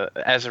 the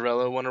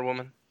Azarello Wonder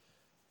Woman?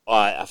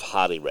 I've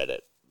hardly read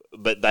it,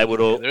 but they would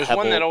all. There's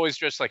one that always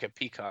dressed like a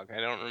peacock. I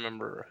don't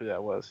remember who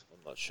that was.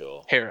 I'm not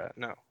sure. Hera?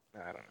 No,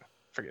 I don't know.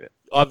 Forget it.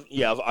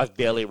 I've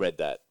barely read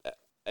that.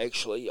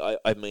 Actually,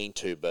 I mean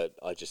to, but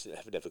I just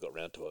have never got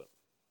around to it.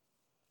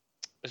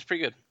 It's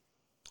pretty good.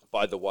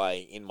 By the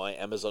way, in my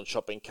Amazon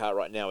shopping cart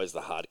right now is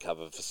the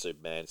hardcover for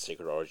Superman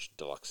Secret Origin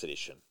Deluxe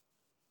Edition.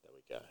 There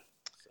we go.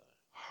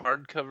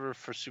 Hardcover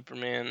for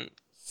Superman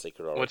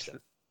Secret Origin.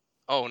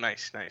 Oh,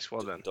 nice.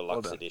 Well done.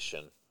 Deluxe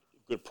Edition.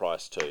 Good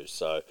price too.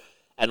 So,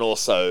 and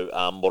also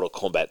Mortal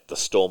Kombat, the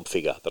Storm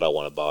figure that I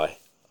want to buy.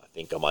 I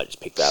think I might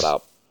just pick that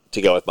up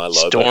to go with my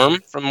logo.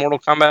 Storm from Mortal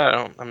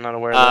Kombat? I'm not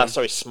aware of that.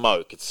 Sorry,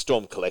 Smoke. It's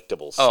Storm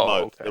Collectibles. Oh,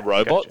 Smoke. okay. The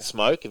robot, Gotcha.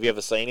 Smoke. Have you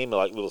ever seen him?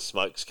 Like little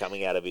smokes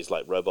coming out of his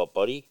robot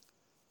body.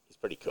 He's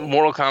pretty cool.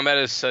 Mortal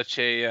Kombat is such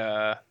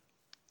a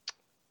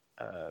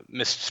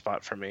missed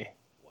spot for me.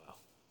 Wow.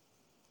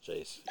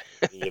 Jeez.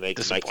 You need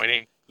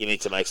Disappointing. You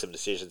need to make some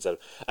decisions.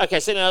 Okay,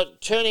 so now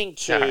turning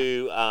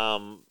to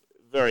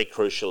very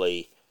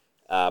crucially,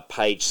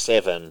 page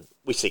 7,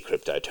 we see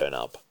Crypto turn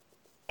up.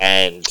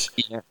 And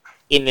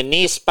in the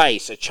near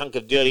space, a chunk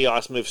of dirty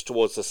ice moves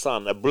towards the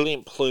sun. A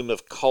brilliant plume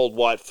of cold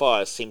white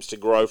fire seems to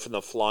grow from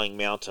the flying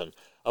mountain.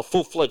 A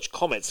full-fledged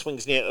comet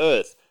swings near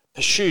Earth,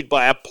 pursued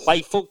by a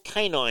playful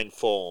canine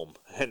form.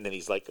 And then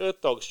he's like, Earth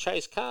dogs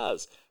chase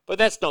cars. But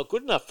that's not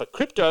good enough for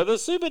Crypto the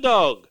super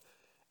dog.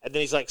 And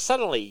then he's like,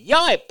 suddenly,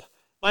 yipe!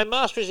 My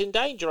master is in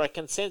danger, I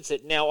can sense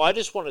it. Now, I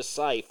just want to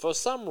say, for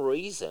some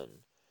reason,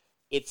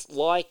 it's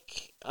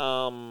like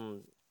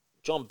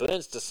John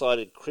Burns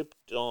decided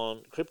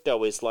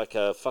Crypto is like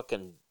a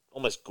fucking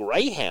almost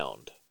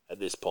greyhound at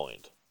this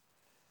point.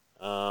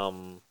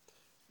 I'm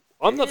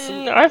not.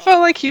 I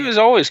felt like he was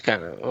always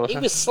kind of. He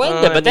was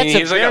slender, but that's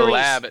he's like a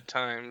lab at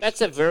times.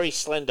 That's a very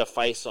slender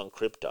face on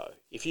Crypto.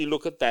 If you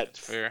look at that, that's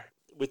fair.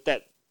 With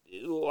that,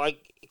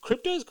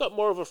 Crypto's got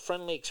more of a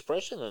friendly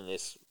expression than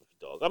this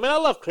dog. I mean, I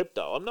love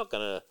Crypto.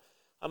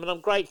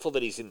 I'm grateful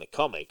that he's in the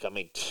comic. I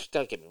mean,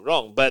 don't get me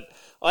wrong, but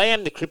I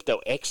am the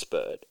Crypto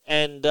expert,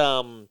 and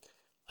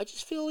I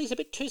just feel he's a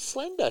bit too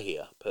slender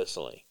here,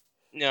 personally.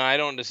 No, I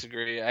don't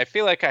disagree. I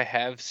feel like I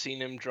have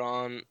seen him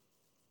drawn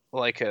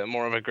like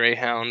more of a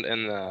greyhound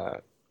in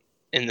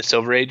the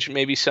Silver Age,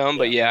 maybe some,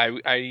 but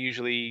I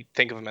usually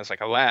think of him as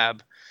like a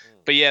lab.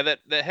 But yeah,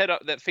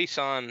 that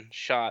face-on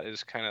shot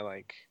is kind of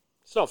like,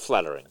 it's not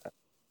flattering.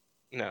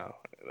 No,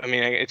 I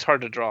mean it's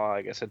hard to draw.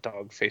 I guess a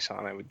dog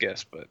face-on, I would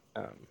guess, but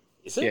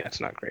is it? Yeah, it's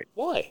not great.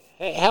 Why?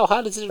 How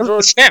hard is it to draw?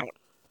 The snout.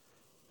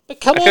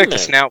 But come on, I feel like man.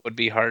 the snout would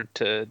be hard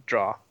to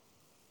draw.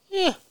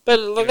 Yeah,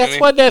 but that's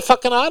why they're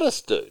fucking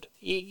artists, dude.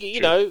 You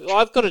True. know,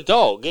 I've got a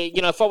dog.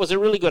 You know, if I was a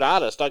really good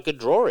artist, I could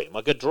draw him.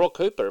 I could draw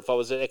Cooper if I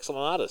was an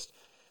excellent artist,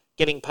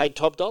 getting paid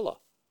top dollar.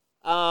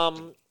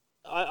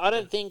 I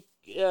don't think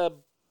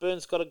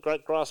Burns got a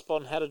great grasp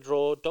on how to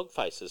draw dog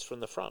faces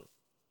from the front.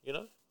 You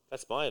know,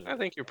 that's my. I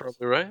think you're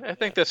probably right. I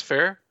think that's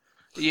fair.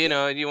 You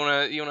know, you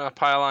wanna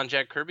pile on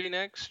Jack Kirby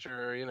next,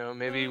 or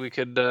maybe we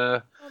could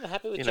I'm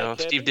happy with Jack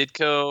Steve Kirby.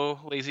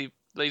 Ditko,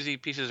 lazy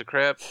pieces of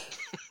crap.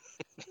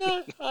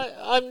 No,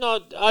 I'm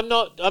not.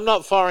 I'm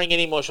not firing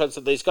any more shots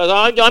at these guys.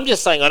 I'm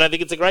just saying I don't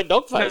think it's a great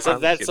dog face. No,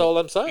 I'm That's kidding. all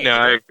I'm saying. No,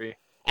 I agree.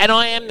 And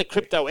I am the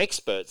crypto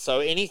expert, so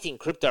anything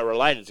crypto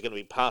related is going to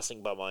be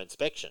passing by my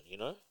inspection. You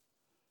know.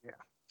 Yeah.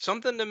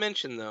 Something to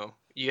mention though,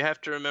 you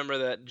have to remember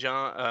that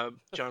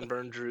John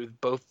Byrne drew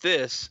both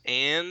this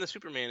and the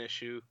Superman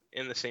issue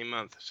in the same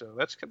month, so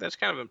that's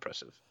kind of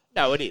impressive.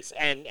 No, it is.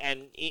 And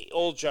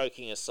all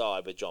joking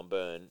aside, with John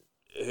Byrne,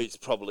 who's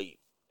probably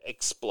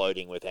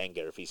exploding with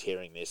anger if he's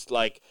hearing this,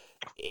 like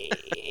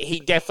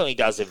he definitely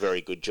does a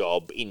very good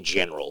job in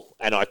general,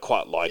 and I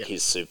quite like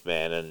his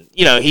Superman. And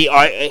you know,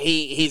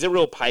 he's a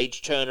real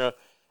page turner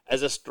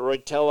as a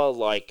storyteller.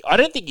 Like, I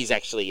don't think he's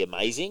actually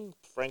amazing,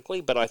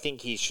 frankly, but I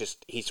think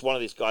he's one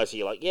of these guys who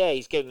you're like, yeah,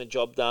 he's getting the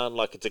job done.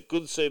 Like, it's a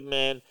good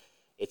Superman,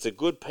 it's a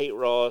good Pete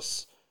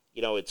Ross.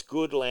 You know, it's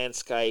good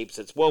landscapes.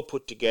 It's well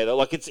put together.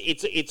 Like,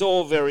 it's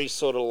all very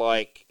sort of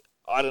like,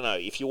 I don't know.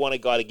 If you want a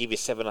guy to give you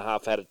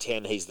 7.5 out of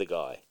 10, he's the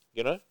guy.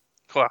 You know?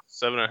 Wow,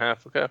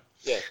 7.5. Okay.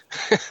 Yeah.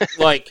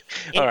 Like,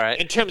 all right.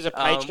 In terms of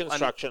page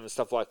construction and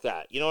stuff like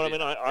that. You know what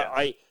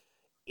I mean?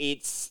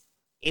 It's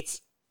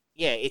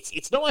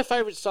not my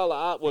favorite style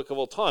of artwork of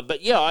all time,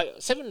 but yeah,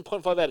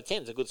 7.5 out of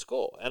 10 is a good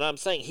score, and I'm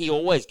saying he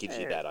always gives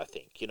you that. I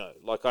think, you know,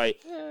 like I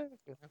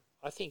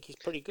think he's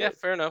pretty good. Yeah,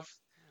 fair enough.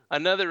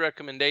 Another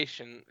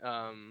recommendation.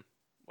 I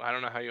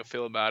don't know how you'll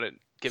feel about it,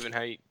 given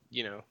how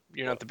you're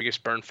not the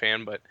biggest Byrne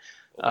fan, but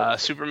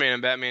Superman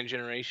and Batman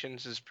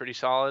Generations is pretty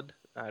solid.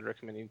 I'd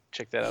recommend you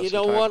check that out. You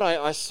know what?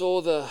 I saw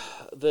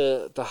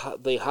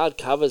the hard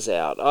covers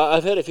out.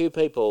 I've heard a few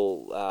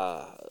people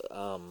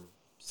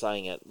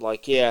saying it.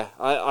 Like, yeah,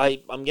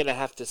 I'm gonna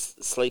have to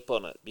sleep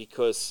on it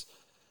because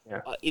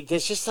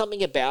there's just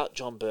something about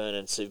John Byrne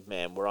and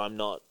Superman where I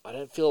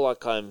don't feel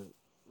like I'm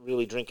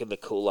really drinking the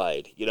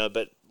Kool-Aid, you know.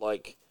 But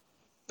like,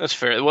 that's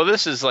fair. Well,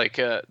 this is like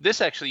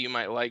this actually you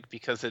might like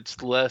because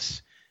it's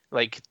less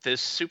like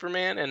this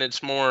Superman and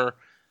it's more.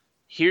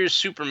 Here's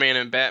Superman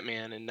and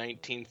Batman in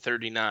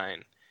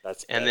 1939.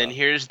 And then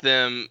here's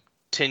them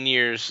 10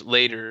 years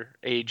later,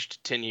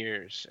 aged 10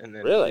 years, and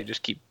then they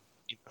just keep.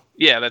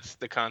 Yeah, that's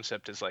the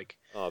concept. Is like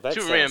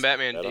Superman and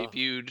Batman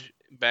debuted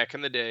back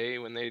in the day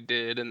when they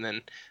did, and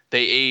then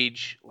they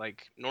age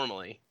like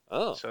normally.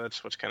 Oh, so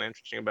that's what's kind of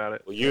interesting about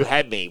it. Well, you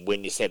had me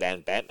when you said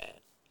and Batman.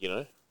 You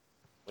know.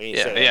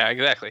 Yeah,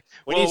 exactly.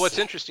 Well, what's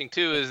interesting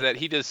too is that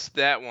he does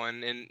that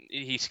one, and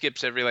he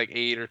skips every like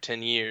 8 or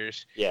 10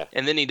 years. Yeah.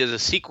 And then he does a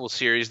sequel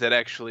series that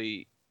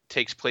actually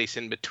takes place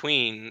in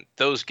between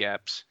those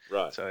gaps.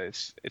 Right. So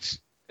it's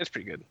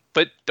pretty good.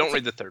 But don't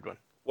read the third one.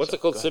 What's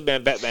it called?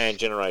 Superman, Batman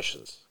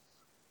Generations.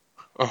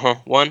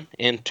 1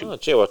 and 2. Oh,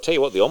 gee, well, I'll tell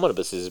you what, the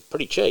omnibus is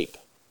pretty cheap.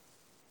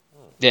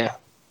 Yeah.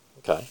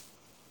 Okay.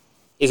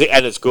 Is it,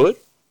 and it's good?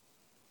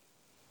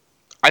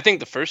 I think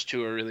the first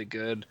 2 are really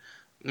good.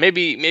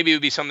 Maybe it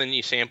would be something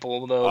you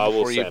sample though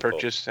before you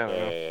purchase. I don't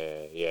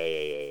know.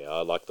 Yeah.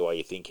 I like the way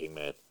you're thinking,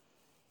 man.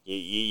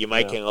 You're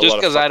making a lot of. Just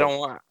because I don't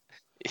want.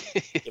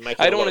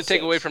 I don't want to take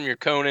sense. away from your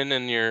Conan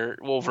and your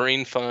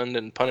Wolverine fund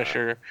and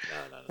Punisher.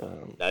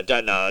 No,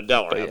 don't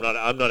worry.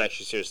 Yeah. I'm not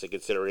actually seriously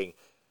considering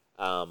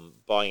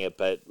buying it,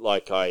 but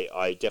like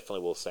I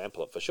definitely will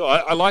sample it for sure.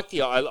 I like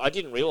I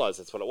didn't realize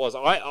that's what it was.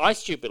 I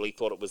stupidly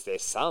thought it was their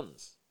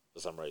sons for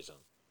some reason.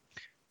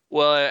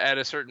 Well, at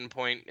a certain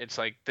point, it's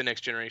like the next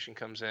generation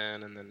comes in,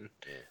 and then,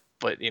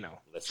 but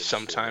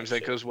sometimes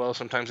that goes well,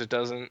 sometimes it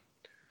doesn't.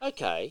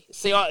 Okay.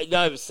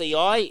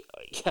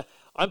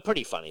 I'm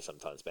pretty funny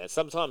sometimes, man.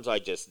 Sometimes I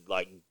just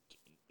like,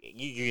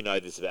 you know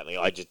this about me.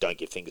 I just don't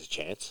give things a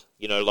chance.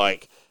 You know,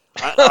 like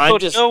I'm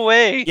just no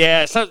way.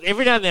 Yeah. So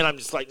every now and then I'm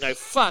just like, no,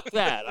 fuck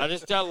that. I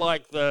just don't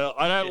like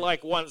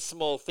like one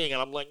small thing,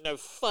 and I'm like, no,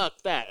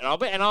 fuck that.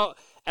 And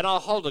I'll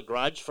hold a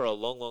grudge for a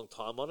long, long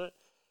time on it.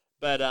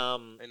 But I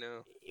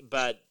know.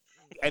 But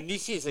and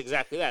this is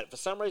exactly that. For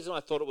some reason,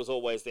 I thought it was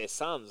always their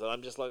sons, and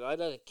I'm just like, I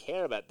don't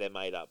care about their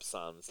made up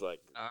sons.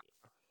 Like,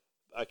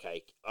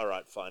 okay, all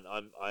right, fine.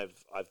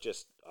 I've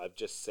just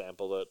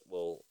sampled it.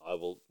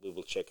 We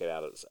will check it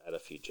out at a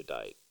future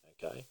date.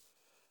 Okay.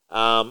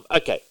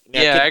 Okay.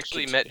 Now, I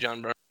actually met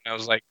John Byrne when I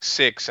was like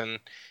 6, and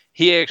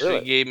he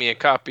actually gave me a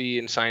copy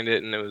and signed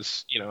it, and it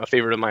was a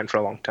favorite of mine for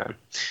a long time.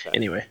 Okay.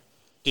 Anyway,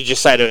 did you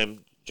say to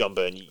him, John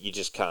Byrne, you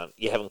just can't,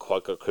 you haven't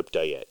quite got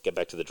crypto yet. Get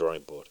back to the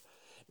drawing board.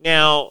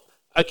 Now,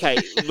 okay,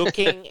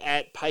 looking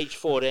at page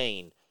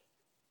 14,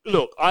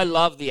 look, I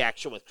love the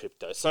action with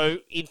crypto. So,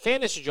 in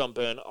fairness to John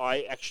Byrne,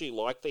 I actually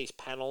like these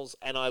panels,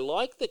 and I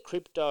like the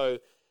crypto.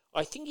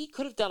 I think he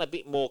could have done a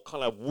bit more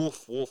kind of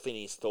woof in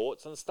his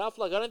thoughts and stuff.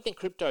 Like, I don't think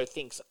crypto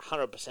thinks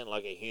 100%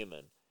 like a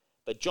human,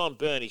 But John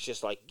Byrne is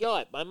just like,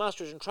 yeah, my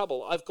master is in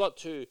trouble. I've got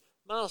to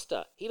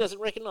master. He doesn't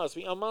recognize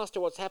me. Oh, master,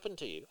 what's happened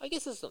to you? I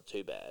guess it's not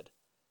too bad.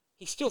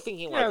 He's still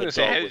thinking Yeah, I like was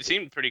a gonna dog. say, would it be.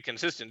 seemed pretty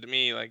consistent to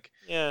me. Like,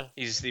 Yeah.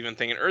 he's even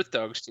thinking Earth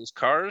dogs steals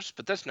cars,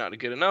 but that's not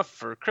good enough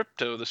for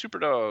Crypto, the super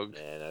dog.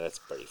 Yeah, no, that's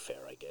pretty fair,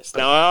 I guess.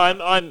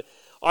 No,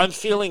 I'm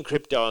feeling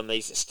Crypto on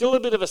these. Still a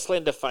bit of a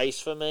slender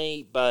face for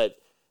me, but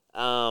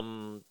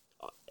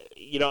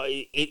you know,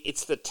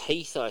 it's the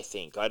teeth. I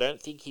think I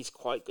don't think he's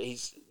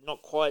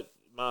not quite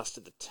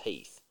mastered the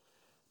teeth,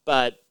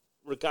 but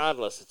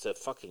regardless, it's a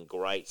fucking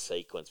great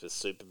sequence with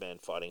Superman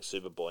fighting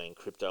Superboy and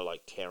Crypto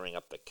like tearing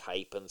up the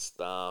cape and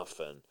stuff,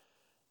 and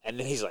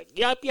then he's like,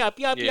 yup,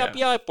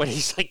 when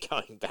he's like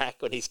going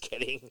back, when he's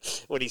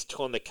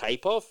torn the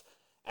cape off.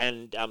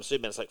 And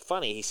Superman's like,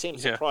 funny, he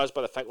seems surprised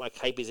by the fact my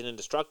cape isn't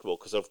indestructible,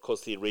 because of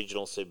course the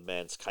original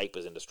Superman's cape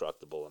was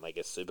indestructible, and I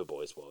guess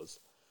Superboy's was.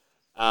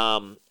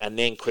 And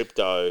then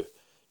Crypto,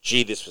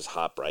 gee, this was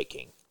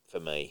heartbreaking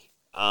for me.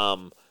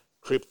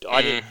 Crypto,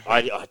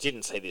 I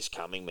didn't see this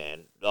coming,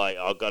 man. Like,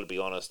 I've got to be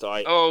honest.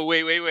 Oh,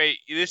 wait.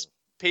 This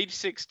page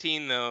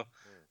 16 though.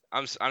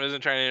 I'm just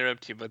trying to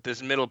interrupt you, but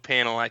this middle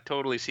panel, I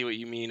totally see what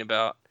you mean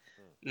about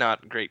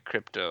not great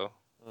Crypto.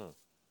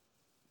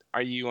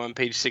 Are you on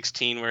page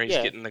 16 where he's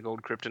getting the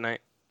gold kryptonite?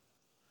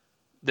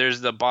 There's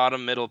the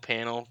bottom middle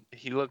panel.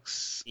 He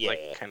looks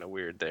like kind of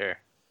weird there.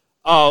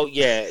 Oh,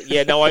 yeah.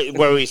 No,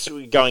 where he's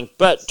going,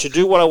 but to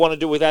do what I want to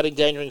do without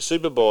endangering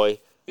Superboy,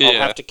 I'll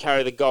have to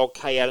carry the gold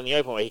K out in the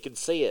open where he can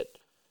see it.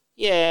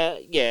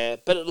 Yeah,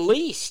 but at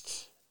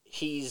least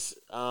he's...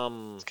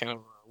 It's kind of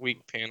a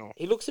weak panel.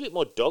 He looks a bit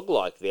more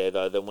dog-like there,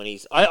 though, than when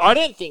he's... I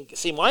don't think...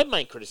 See, my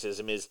main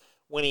criticism is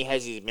when he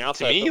has his mouth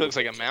open. To me, he looks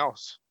like a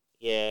mouse.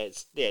 Yeah,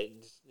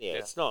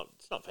 it's not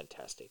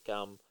fantastic.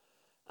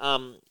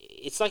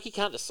 It's like he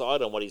can't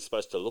decide on what he's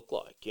supposed to look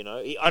like. You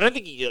know, I don't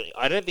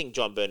think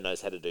John Byrne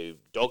knows how to do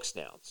dog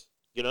snouts.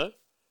 You know,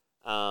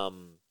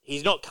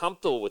 he's not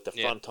comfortable with the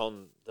front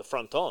on.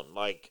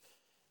 Like,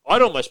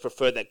 I'd almost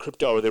prefer that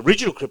Crypto or the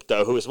original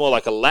Crypto, who was more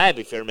like a lab,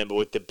 if you remember,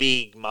 with the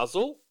big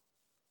muzzle,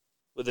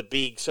 with the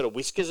big sort of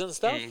whiskers and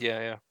stuff. And.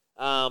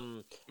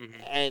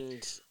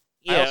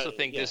 Yeah, I also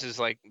think this is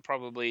like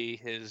probably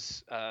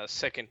his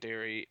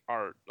secondary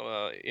art.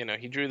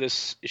 He drew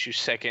this issue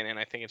second, and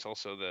I think it's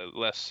also the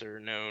lesser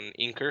known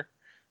inker.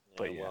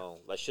 But well,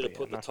 they should have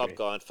put the top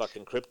guy on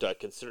fucking Crypto,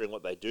 considering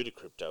what they do to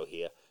Crypto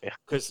here. Yeah.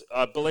 Because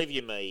believe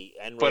you me,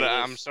 and but readers,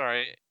 I'm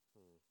sorry.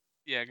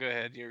 Yeah, go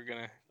ahead.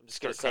 I'm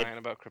just gonna crying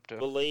about Crypto.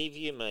 Believe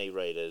you me,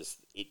 readers,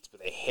 it's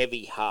with a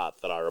heavy heart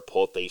that I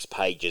report these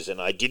pages, and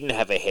I didn't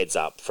have a heads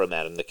up from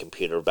out in the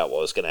computer about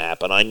what was going to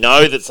happen. I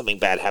know that something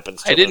bad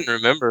happens to him. I didn't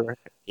remember.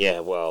 Yeah,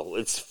 well,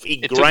 it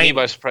took me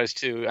by surprise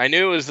too. I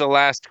knew it was the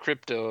last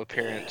Crypto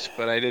appearance,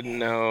 but I didn't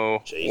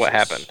know what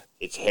happened.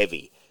 It's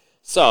heavy.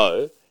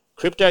 So,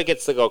 Crypto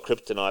gets the gold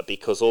kryptonite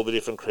because all the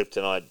different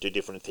kryptonite do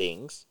different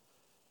things,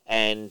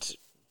 and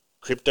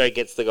Crypto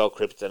gets the gold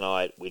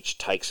kryptonite, which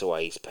takes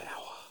away his power.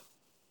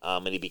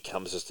 And he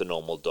becomes just a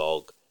normal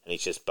dog, and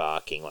he's just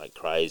barking like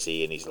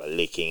crazy, and he's like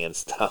licking and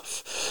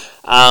stuff.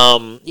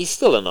 He's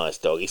still a nice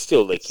dog. He's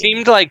still licking. It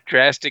seemed like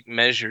drastic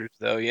measures,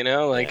 though.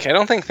 I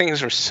don't think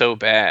things were so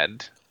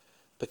bad.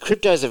 But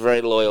Crypto's a very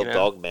loyal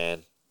dog,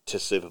 man, to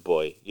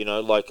Superboy.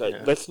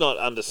 Let's not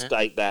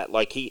understate that.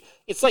 Like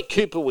it's like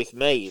Cooper with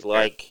me.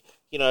 Like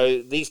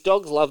these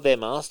dogs love their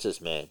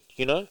masters, man.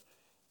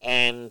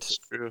 And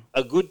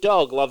a good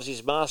dog loves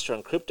his master,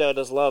 and Crypto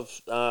does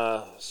love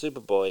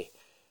Superboy.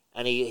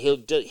 And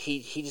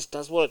he just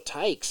does what it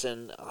takes,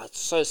 and it's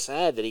so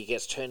sad that he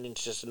gets turned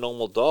into just a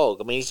normal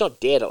dog. I mean, he's not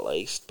dead at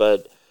least,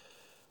 but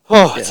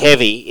it's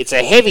heavy. It's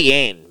a heavy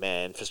end,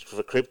 man,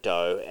 for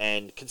Crypto.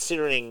 And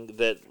considering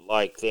that,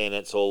 then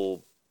it's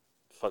all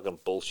fucking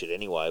bullshit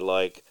anyway.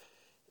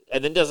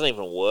 And then doesn't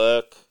even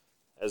work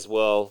as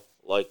well.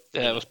 It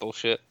was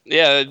bullshit.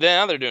 Yeah,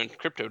 now they're doing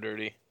Crypto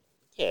dirty.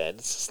 Yeah,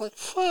 it's just like,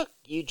 fuck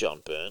you,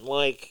 John Byrne.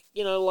 I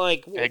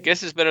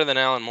guess it's better than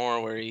Alan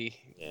Moore, where he,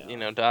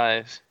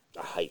 dies.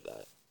 I hate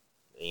that.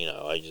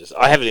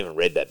 I haven't even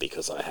read that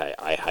because I hate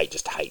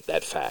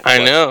that fact.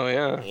 I know,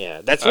 yeah. Yeah,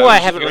 that's why I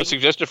haven't read.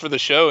 Suggested for the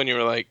show, and you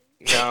were like,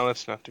 no,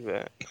 let's not do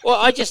that.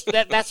 Well,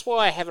 that's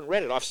why I haven't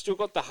read it. I've still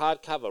got the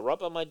hardcover right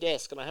by my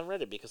desk, and I haven't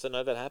read it because I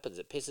know that happens.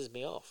 It pisses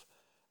me off.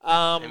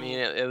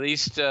 At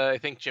least I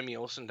think Jimmy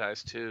Olsen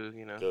dies too.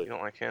 You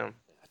don't like him.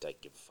 I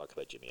don't give a fuck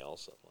about Jimmy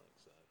Olsen. So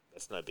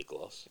that's no big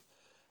loss.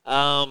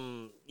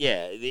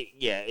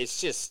 It's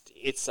just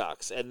it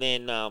sucks, and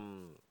then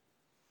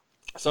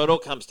so it all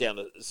comes down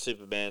to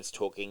Superman's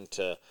talking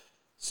to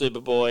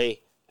Superboy,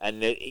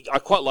 and I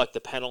quite like the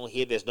panel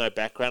here. There's no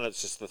background;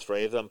 it's just the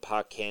three of them: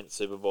 Park Kent,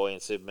 Superboy,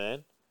 and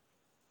Superman.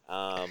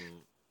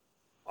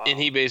 And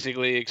he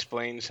basically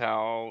explains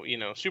how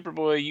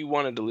Superboy, you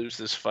wanted to lose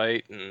this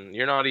fight, and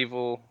you're not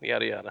evil,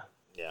 yada yada.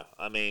 Yeah,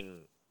 I mean,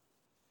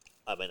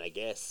 I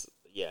guess,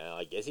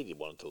 I guess he did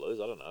want to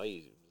lose. I don't know.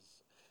 He's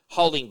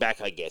holding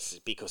back, I guess,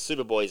 because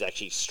Superboy is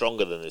actually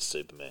stronger than this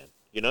Superman.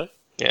 Yeah.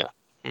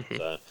 Mm-hmm.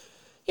 So.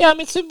 Yeah, I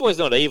mean, Superboy's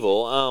not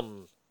evil.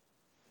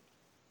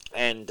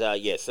 And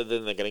so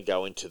then they're going to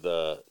go into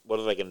the. What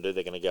are they going to do?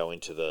 They're going to go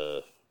into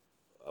the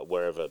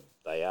wherever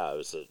they are.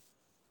 Is it?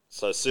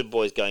 So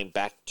Superboy's going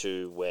back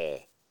to where?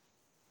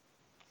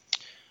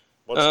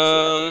 What's actually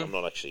happening? I'm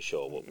not actually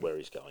sure where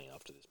he's going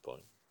after this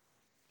point.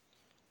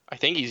 I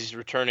think he's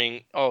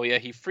returning. Oh yeah,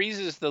 he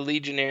freezes the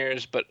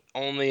Legionnaires, but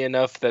only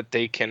enough that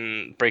they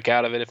can break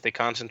out of it if they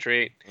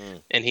concentrate.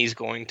 And he's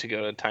going to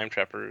go to Time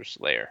Trapper's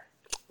lair.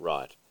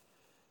 Right.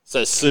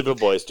 So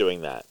Superboy's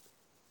doing that.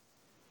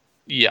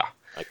 Yeah.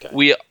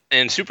 Okay.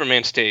 And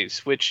Superman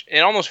stays, which it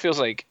almost feels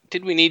like,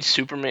 did we need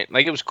Superman?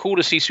 Like, it was cool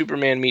to see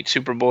Superman meet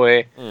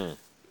Superboy,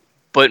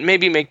 but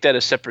maybe make that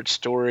a separate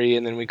story,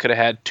 and then we could have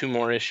had 2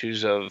 more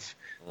issues of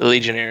the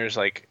Legionnaires,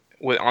 like,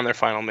 on their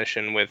final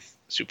mission with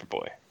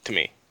Superboy, to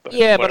me. But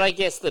but I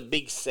guess the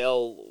big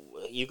sell,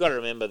 you got to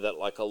remember that,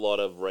 like, a lot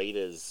of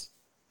readers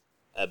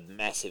are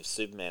massive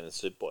Superman and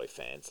Superboy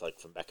fans, like,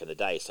 from back in the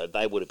day, so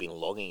they would have been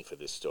longing for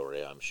this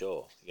story, I'm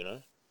sure, you know?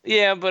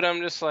 Yeah, but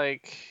I'm just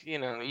like,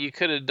 you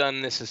could have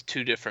done this as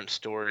 2 different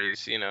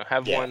stories,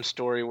 have one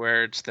story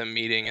where it's them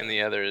meeting and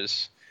the other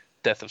is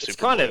Death of Superboy. It's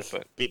kind of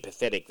a bit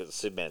pathetic that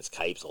Superman's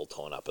cape's all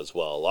torn up as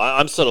well.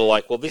 I'm sort of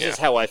like, well, this is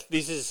how I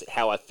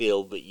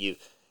feel that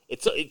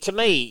to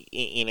me,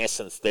 in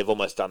essence, they've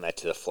almost done that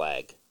to the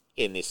Flag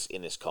in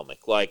this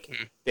comic. Like,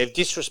 they've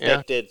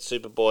disrespected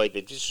Superboy,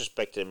 they've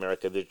disrespected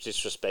America, they've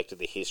disrespected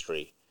the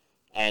history,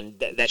 and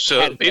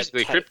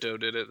basically Crypto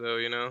did it though,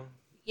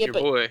 Yeah, Your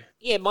boy.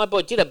 Yeah, my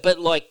boy did it, but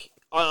like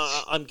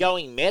I'm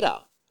going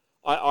meta.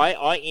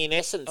 I in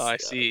essence, I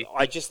see.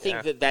 I just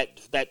think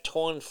that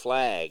torn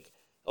flag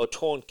or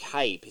torn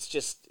cape is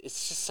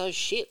it's just so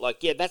shit.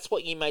 Like, that's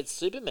what you made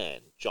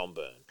Superman, John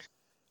Byrne.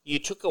 You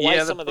took away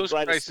some of the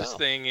greatest stuff. The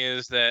thing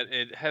is that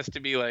it has to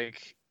be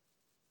like,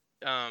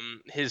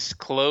 his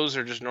clothes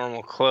are just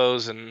normal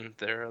clothes, and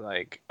they're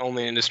like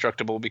only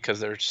indestructible because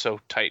they're so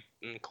tight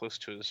and close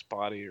to his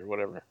body or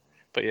whatever.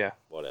 But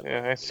whatever.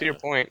 Yeah, I see your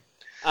point.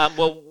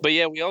 But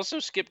we also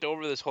skipped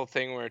over this whole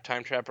thing where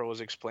Time Trapper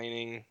was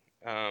explaining,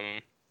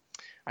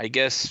 I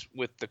guess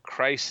with the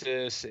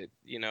crisis, it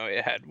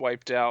had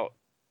wiped out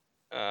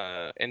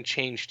and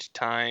changed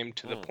time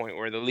to the point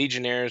where the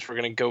Legionnaires were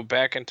going to go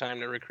back in time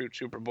to recruit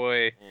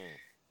Superboy,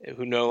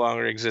 who no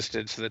longer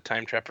existed. So the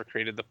Time Trapper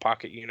created the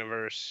Pocket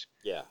Universe.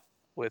 Yeah.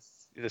 With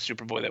the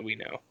Superboy that we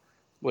know,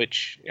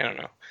 which I don't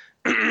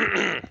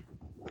know.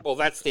 Well,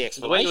 that's the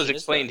explanation. The way it was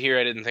explained here,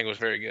 I didn't think was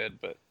very good,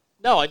 but.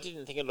 No, I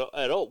didn't think it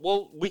at all.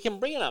 Well, we can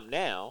bring it up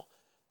now.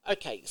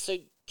 Okay, so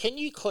can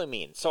you clue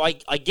me in? So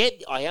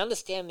I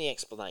understand the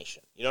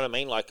explanation. You know what I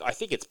mean? Like, I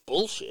think it's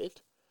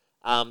bullshit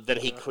that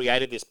he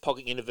created this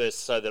pocket universe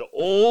so that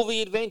all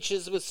the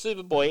adventures with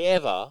Superboy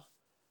ever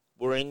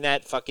were in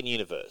that fucking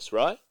universe,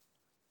 right?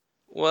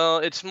 Well,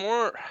 it's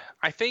more.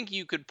 I think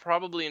you could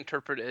probably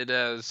interpret it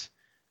as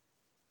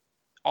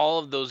all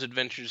of those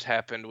adventures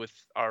happened with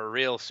our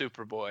real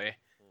Superboy.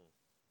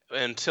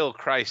 Until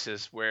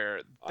Crisis,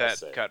 where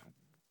that got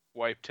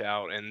wiped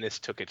out and this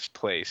took its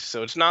place.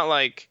 So it's not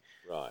like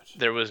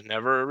there was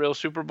never a real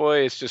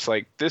Superboy. It's just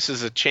like, this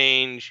is a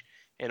change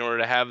in order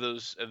to have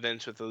those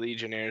events with the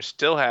Legionnaires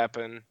still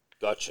happen.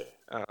 Gotcha.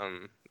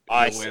 The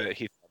way that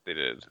he thought they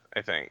did,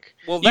 I think.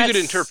 Well, you could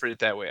interpret it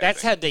that way.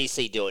 That's how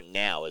DC do it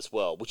now as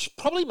well, which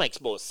probably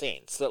makes more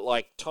sense. That,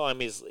 like,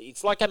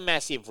 it's like a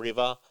massive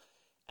river,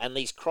 and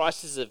these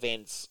crisis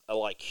events are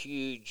like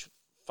huge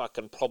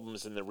fucking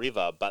problems in the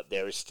river, but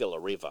there is still a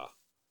river,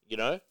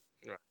 Right.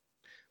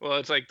 Well,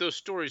 it's like those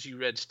stories you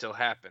read still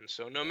happen.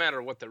 So no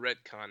matter what the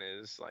retcon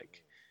is,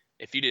 like,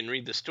 if you didn't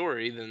read the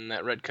story, then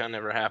that retcon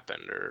never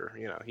happened, or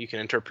you can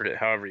interpret it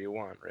however you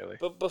want, really.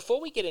 But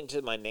before we get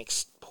into my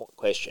next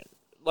question,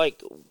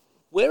 like,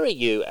 where are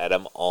you,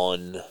 Adam,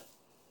 on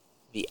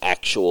the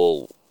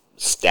actual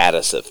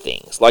status of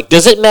things? Like,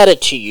 does it matter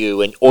to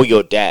you or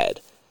your dad,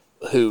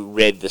 who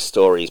read the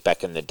stories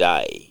back in the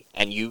day?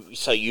 And you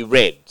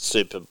read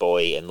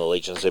Superboy and the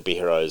Legion of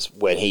Superheroes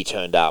when he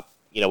turned up,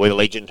 when the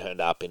Legion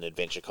turned up in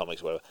Adventure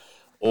Comics, whatever.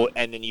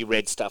 And then you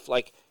read stuff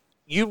like,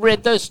 you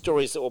read those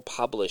stories that were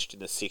published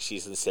in the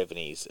 60s and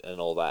 70s and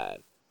all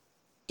that.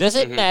 Does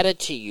it matter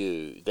to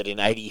you that in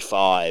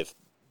 85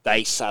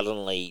 they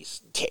suddenly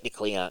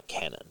technically aren't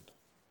canon?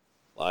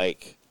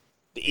 Like,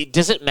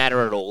 does it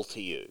matter at all to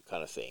you,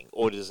 kind of thing?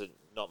 Or does it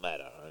not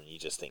matter and you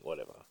just think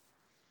whatever?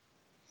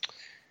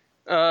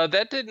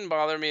 That didn't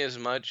bother me as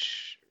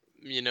much.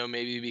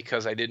 Maybe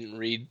because I didn't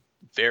read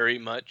very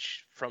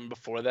much from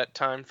before that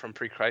time, from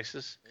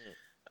pre-Crisis.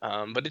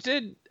 But it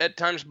did at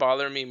times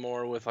bother me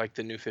more with, like,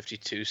 the New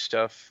 52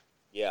 stuff.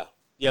 Yeah,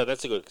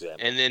 that's a good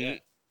example. And then,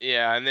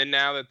 and then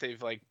now that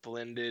they've, like,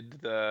 blended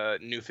the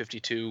New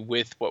 52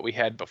 with what we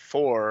had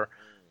before,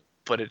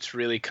 but it's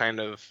really kind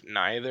of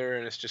neither,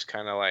 and it's just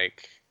kind of,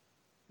 like,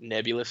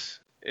 nebulous.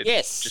 It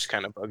just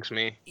kind of bugs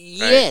me.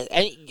 Yeah, right?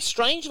 And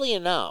strangely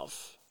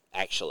enough,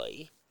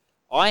 actually,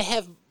 I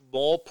have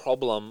more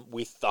problem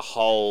with the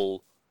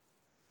whole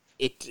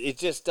it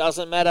just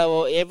doesn't matter,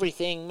 or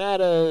everything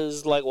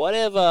matters, like,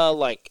 whatever,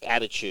 like,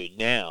 attitude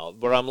now,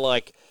 where I'm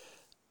like,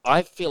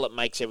 I feel it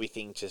makes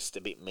everything just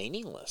a bit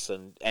meaningless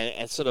and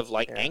sort of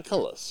like Yeah.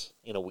 anchorless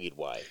in a weird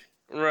way.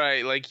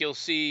 Right, like you'll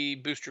see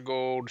Booster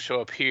Gold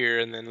show up here,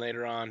 and then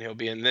later on he'll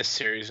be in this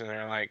series, and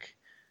they're like,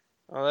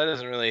 "Oh, that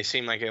doesn't really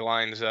seem like it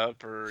lines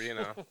up," or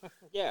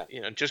Yeah.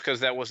 just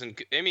because that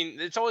wasn't. I mean,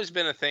 it's always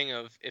been a thing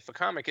of if a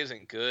comic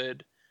isn't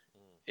good,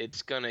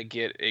 it's gonna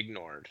get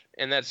ignored,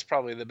 and that's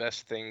probably the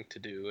best thing to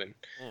do. And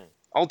Mm.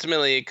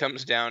 ultimately, it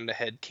comes down to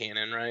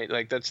headcanon, right?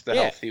 Like that's the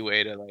Yeah. healthy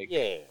way to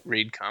Yeah.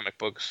 read comic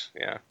books.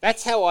 Yeah.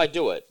 That's how I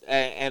do it,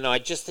 and I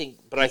just think,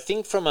 but I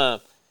think from a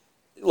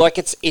like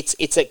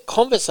it's a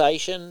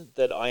conversation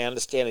that I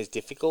understand is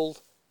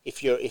difficult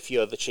if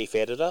you're the chief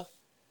editor,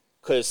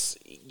 because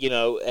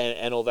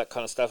and all that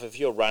kind of stuff. If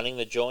you're running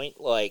the joint,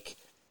 like,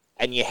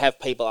 and you have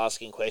people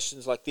asking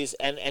questions like this,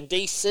 and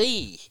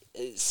DC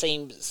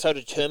seems so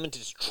determined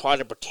to try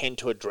to pretend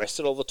to address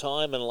it all the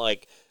time, and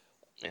like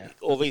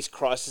all these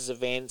crisis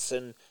events,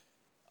 and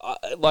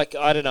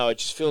I don't know, it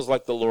just feels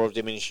like the law of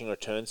diminishing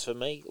returns for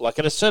me. Like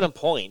at a certain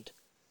point,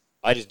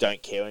 I just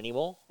don't care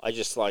anymore. I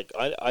just like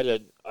I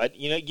don't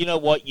you know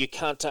what, you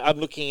can't. I'm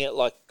looking at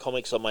like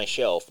comics on my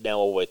shelf now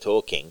while we're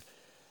talking,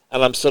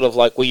 and I'm sort of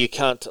like, well, you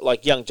can't,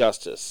 like Young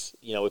Justice,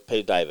 with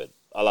Peter David.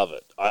 I love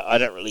it. I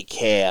don't really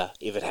care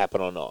if it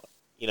happened or not.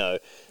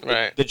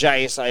 Right. The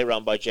JSA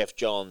run by Jeff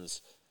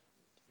Johns,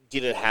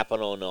 did it happen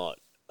or not?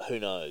 Who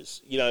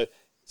knows?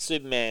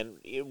 Superman,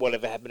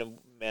 whatever happened to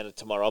Man of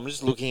Tomorrow. I'm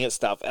just looking at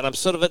stuff, and I'm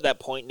sort of at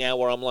that point now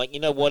where I'm like, you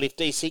know what? If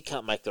DC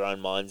can't make their own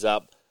minds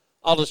up,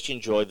 I'll just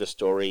enjoy the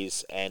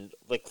stories. And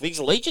like these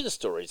Legion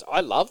stories,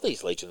 I love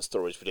these Legion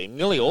stories,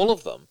 nearly all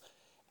of them.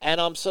 And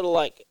I'm sort of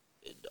like,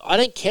 I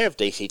don't care if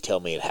DC tell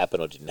me it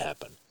happened or didn't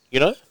happen.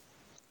 Yeah,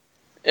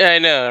 I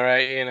know,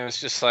 right? It's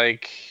just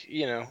like,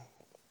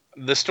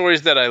 the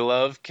stories that I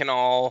love can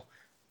all,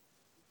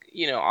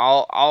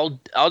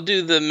 I'll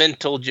do the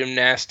mental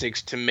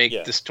gymnastics to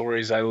make the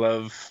stories I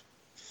love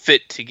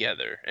fit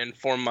together and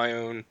form my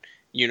own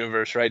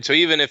universe, right? So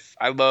even if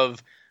I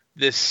love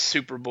this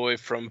Superboy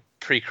from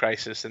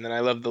pre-Crisis, and then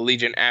I love the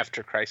Legion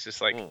after Crisis,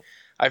 like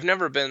I've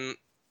never been,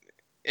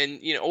 and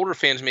older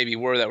fans maybe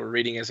that were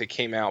reading as it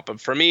came out,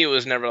 but for me it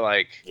was never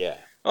like,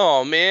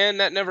 oh man,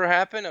 that never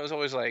happened. I was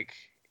always like,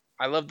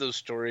 I love those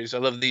stories. I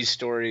love these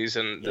stories,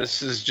 and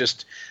this is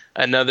just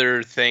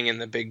another thing in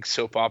the big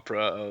soap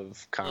opera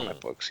of comic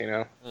books,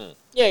 Yeah.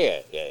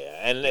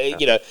 And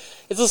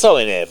it's also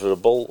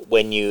inevitable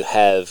when you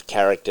have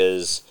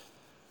characters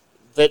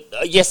that,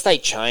 yes, they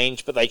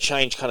change, but they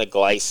change kind of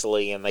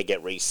glacially, and they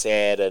get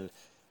reset, and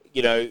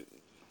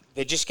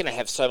they're just going to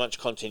have so much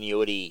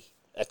continuity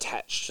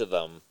attached to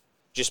them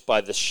just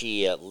by the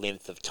sheer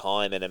length of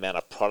time and amount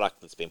of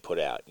product that's been put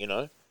out.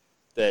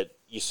 That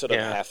you sort of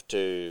have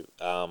to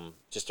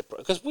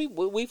because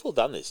we've all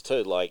done this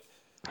too. Like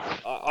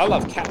I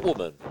love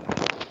Catwoman,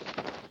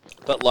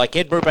 but like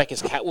Ed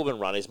Brubaker's Catwoman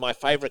run is my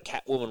favourite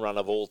Catwoman run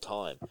of all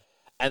time.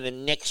 And the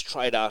next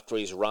trade after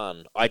his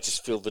run, I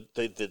just feel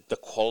the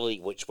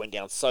quality which went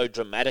down so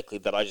dramatically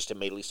that I just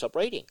immediately stopped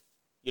reading.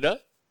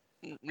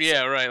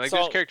 Yeah, right. Like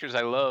there's characters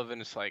I love,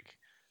 and it's like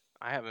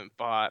I haven't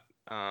bought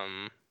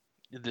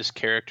this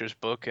character's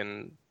book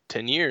in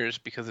 10 years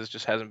because it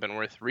just hasn't been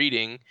worth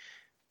reading.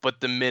 But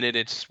the minute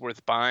it's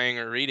worth buying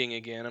or reading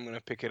again, I'm going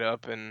to pick it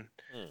up, and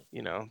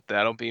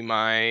that'll be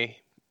my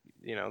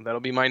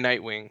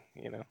Nightwing.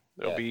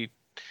 There'll be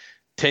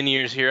 10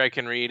 years here I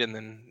can read, and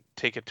then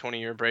take a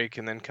 20-year break,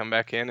 and then come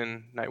back in,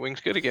 and Nightwing's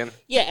good again.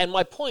 Yeah, and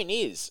my point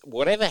is,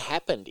 whatever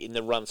happened in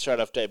the run straight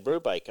after Ed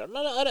Brubaker,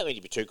 no, I don't mean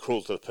to be too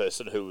cruel to the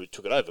person who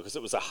took it over, because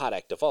it was a hard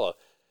act to follow.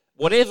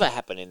 Whatever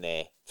happened in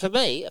there, for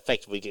me,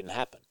 effectively didn't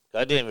happen.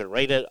 I didn't even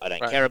read it. I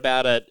don't care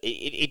about it.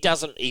 It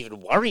doesn't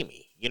even worry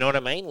me. You know what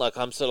I mean? Like,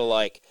 I'm sort of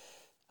like,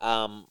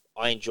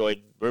 I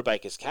enjoyed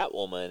Brubaker's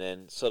Catwoman,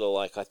 and sort of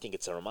like, I think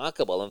it's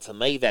remarkable. And for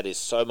me, that is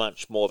so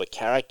much more the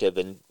character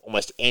than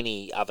almost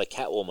any other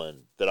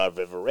Catwoman that I've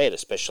ever read,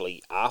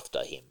 especially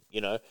after him,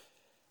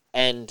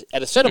 And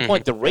at a certain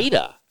point, the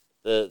reader,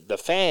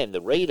 the fan, the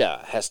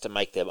reader has to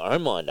make their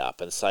own mind up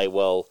and say,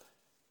 well,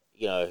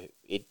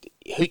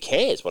 who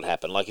cares what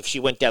happened? Like, if she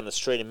went down the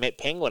street and met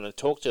Penguin and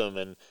talked to him,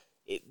 and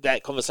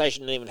that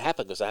conversation didn't even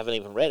happen because I haven't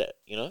even read it,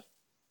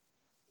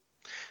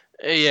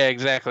 Yeah,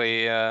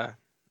 exactly. And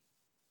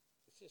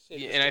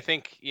I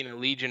think,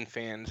 Legion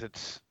fans,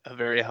 it's a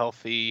very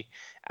healthy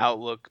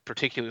outlook,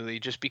 particularly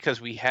just because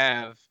we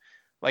have,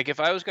 like, if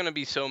I was going to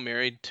be so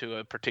married to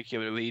a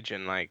particular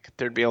Legion, like,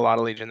 there'd be a lot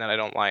of Legion that I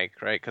don't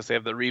like, right? Because they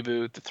have the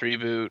reboot, the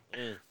 3-boot,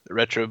 the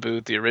retro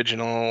boot, the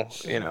original,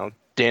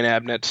 Dan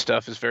Abnett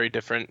stuff is very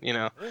different,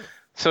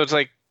 So it's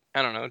like,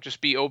 I don't know,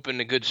 just be open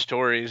to good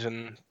stories,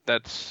 and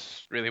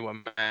that's really what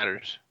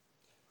matters.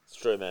 It's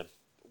true, man.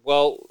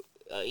 Well,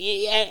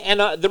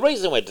 the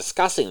reason we're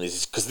discussing this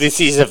is because this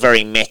is a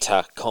very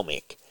meta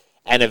comic,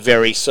 and a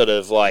very sort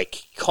of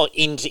like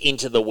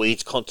into the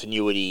weeds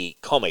continuity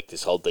comic.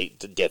 This whole the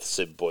Death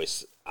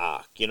Superboy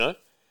arc, Oh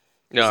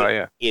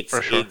yeah, it's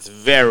for sure. It's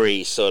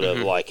very sort of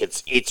like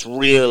it's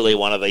really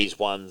one of these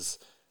ones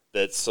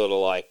that's sort of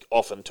like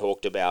often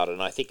talked about,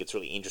 and I think it's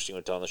really interesting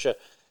to tell on the show.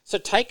 So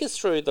take us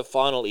through the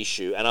final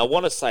issue, and I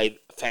want to say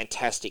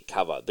fantastic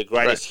cover, the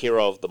greatest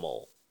hero of them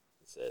all,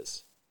 it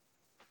says.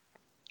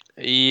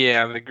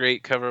 Yeah, the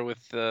great cover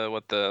with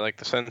the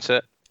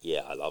sunset.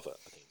 Yeah, I love it.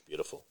 I think it's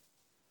beautiful.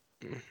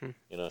 Mm-hmm.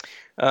 You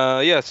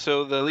know.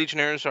 So the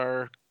Legionnaires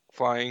are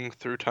flying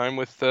through time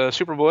with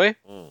Superboy.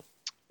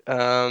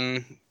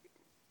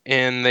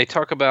 And they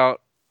talk about,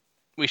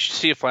 we should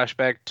see a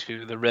flashback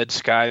to the Red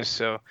Skies.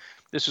 So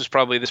this was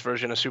probably this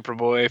version of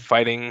Superboy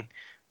fighting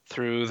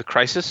through the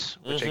Crisis,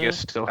 which I guess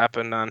still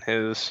happened on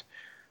his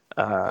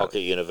Pocket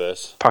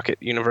Universe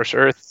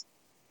Earth.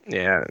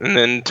 Yeah, and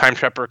then Time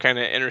Trapper kind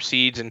of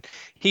intercedes, and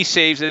he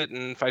saves it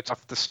and fights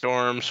off the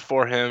storms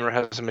for him, or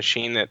has a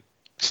machine that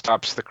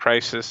stops the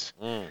Crisis.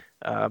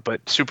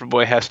 But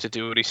Superboy has to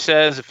do what he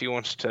says if he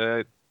wants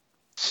to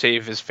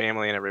save his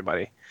family and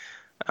everybody.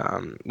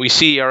 We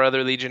see our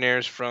other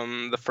Legionnaires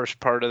from the first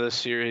part of the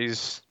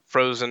series,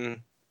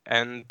 Frozen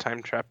and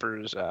Time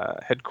Trapper's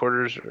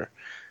headquarters, or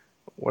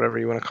whatever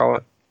you want to call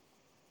it.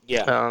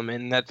 Yeah.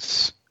 And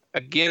that's,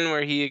 again,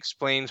 where he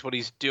explains what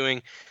he's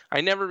doing.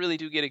 I never really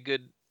do get a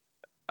good...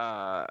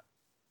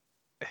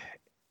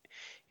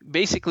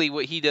 basically,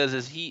 what he does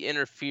is he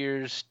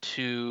interferes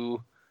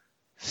to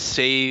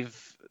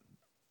save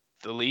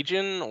the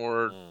Legion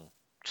or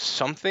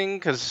something,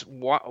 because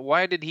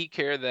why did he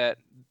care that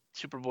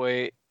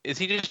Superboy... Is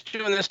he just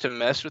doing this to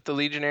mess with the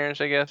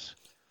Legionnaires, I guess?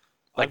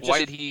 Like, why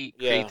did he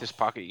create this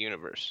pocket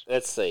universe?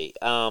 Let's see.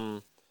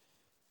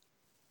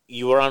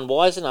 You were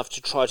unwise enough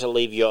to try to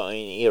leave your own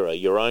era,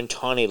 your own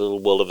tiny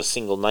little world of a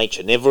single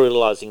nature, never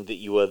realizing that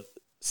you were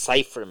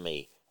safe from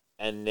me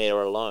and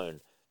there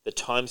alone. The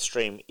time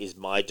stream is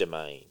my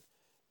domain.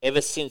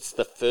 Ever since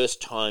the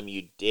first time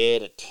you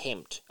dared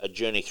attempt a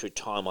journey through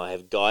time, I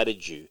have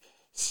guided you,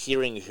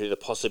 steering you through the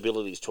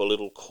possibilities to a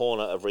little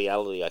corner of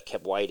reality I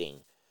kept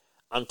waiting.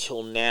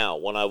 Until now,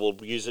 when I will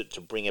use it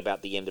to bring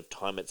about the end of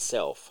time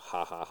itself.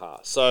 Ha ha ha.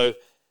 So,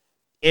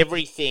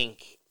 everything,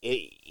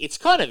 it's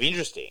kind of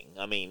interesting,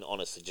 I mean,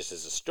 honestly, just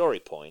as a story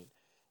point,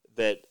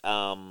 that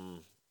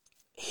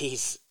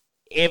he's,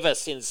 ever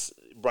since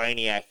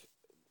Brainiac,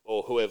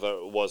 or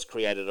whoever was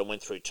created and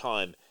went through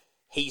time,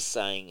 he's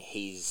saying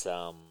it's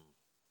all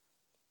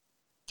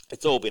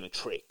been a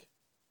trick,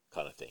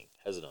 kind of thing,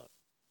 hasn't it?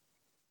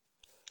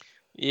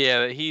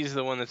 Yeah, he's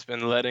the one that's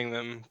been letting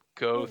them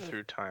go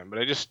through time, but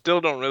I just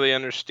still don't really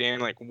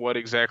understand like what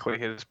exactly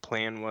his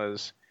plan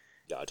was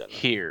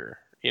here,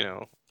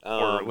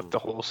 or with the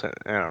whole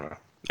I don't know.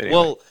 Anyway,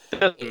 well,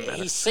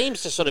 he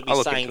seems to sort of be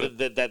saying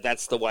that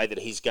that's the way that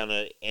he's going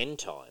to end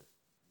time,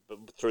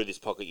 through this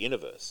pocket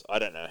universe. I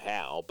don't know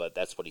how, but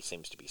that's what he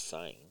seems to be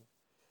saying.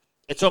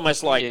 It's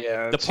almost like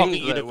the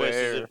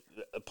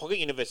pocket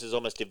universe is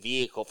almost a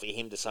vehicle for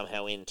him to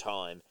somehow end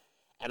time,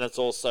 and it's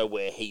also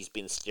where he's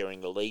been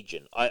steering the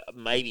Legion.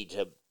 Maybe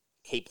to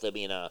keep them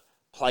in a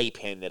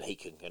playpen that he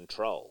can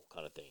control,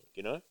 kind of thing,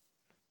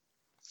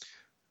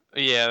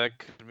 Yeah, that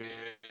could be.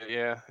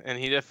 Yeah, and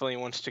he definitely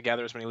wants to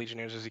gather as many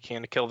Legionnaires as he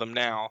can to kill them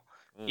now,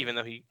 even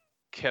though he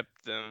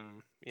kept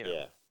them,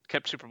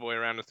 kept Superboy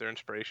around as their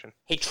inspiration.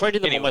 He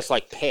treated them almost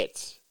like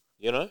pets,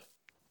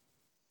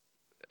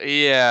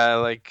 Yeah,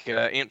 like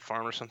Ant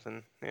Farm or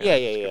something. Yeah.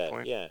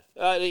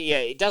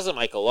 It doesn't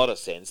make a lot of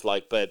sense,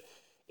 but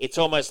it's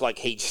almost like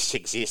he just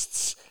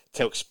exists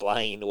to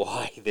explain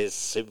why there's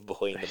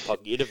Superboy in the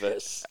pocket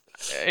universe.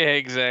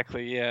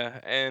 Exactly,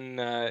 yeah. And,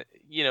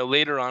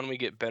 later on we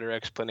get better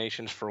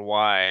explanations for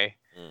why.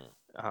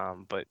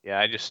 But,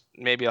 yeah,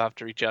 maybe I'll have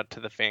to reach out to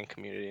the fan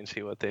community and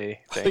see what they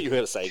think. You were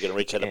going to say you're going to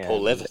reach out to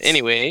Paul Levitz.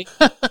 Anyway.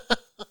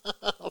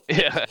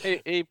 Yeah.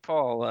 Hey,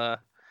 Paul.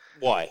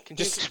 Why? Can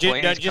you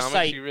explain these just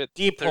comics say, you read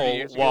Dear 30 Paul,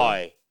 years ago?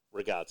 why?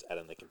 Regards,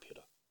 Adam the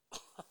Computer.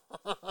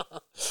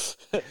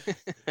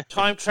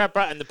 Time Trapper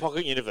and the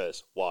Pocket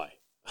Universe. Why?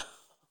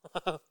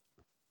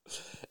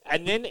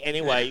 And then,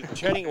 anyway,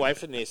 turning away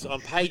from this, on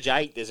page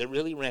 8, there's a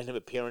really random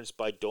appearance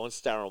by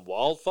Dawnstar and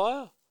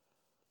Wildfire.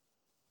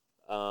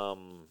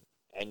 And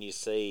you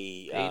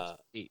see...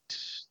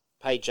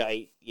 Page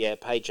 8.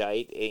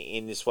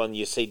 In this one,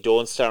 you see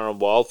Dawnstar and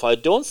Wildfire.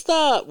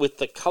 Dawnstar, with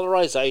the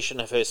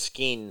colorization of her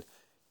skin,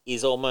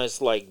 is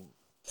almost like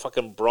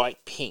fucking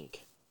bright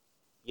pink.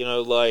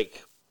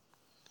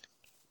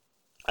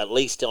 At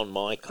least on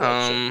my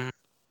collection.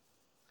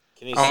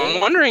 Can you see? I'm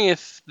wondering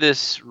if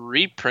this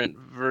reprint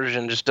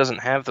version just doesn't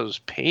have those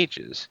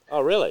pages.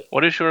 Oh, really?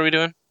 What issue are we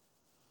doing?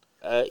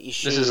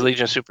 This is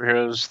Legion of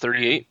Superheroes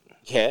 38?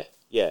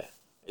 Yeah,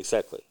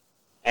 exactly.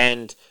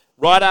 And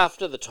right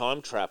after the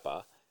Time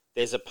Trapper,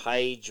 there's a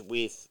page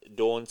with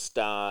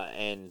Dawnstar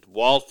and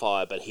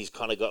Wildfire, but he's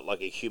kind of got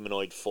like a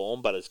humanoid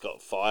form, but it's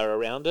got fire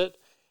around it.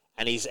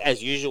 And he's,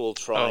 as usual,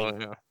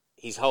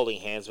 he's holding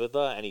hands with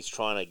her, and he's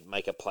trying to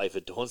make a play for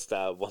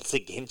Dawnstar. Once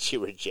again, she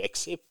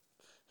rejects him.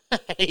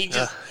 He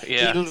just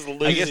loses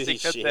I guess they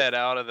his cut shit. that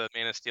out of the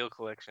Man of Steel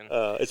collection.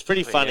 It's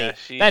pretty funny.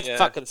 Yeah, that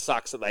fucking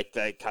sucks that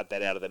they cut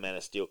that out of the Man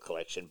of Steel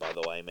collection, by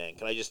the way, man.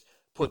 Can I just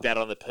put that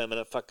on the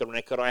permanent fucking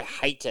record? I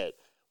hate it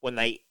when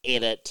they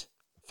edit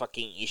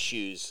fucking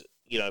issues,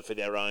 for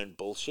their own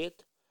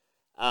bullshit.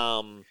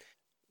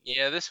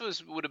 Yeah, this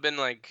would have been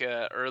like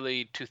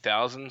early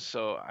 2000s,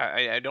 so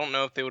I don't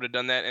know if they would have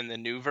done that in the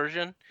new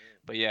version.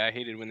 But yeah, I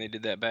hated when they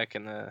did that back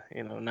in the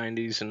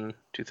 90s and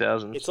It's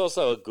 2000s.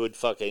 also a good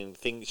fucking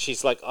thing.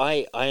 She's like,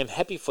 I am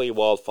happy for you,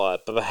 Wildfire,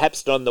 but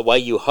perhaps not in the way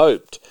you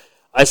hoped.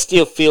 I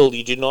still feel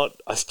you do not.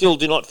 I still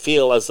do not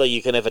feel as though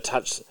you can ever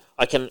touch.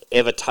 I can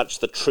ever touch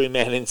the true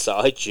man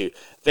inside you.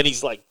 Then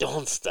he's like,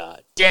 Dawnstar,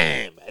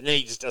 damn, and then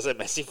he just does a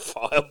massive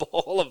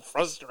fireball of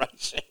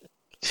frustration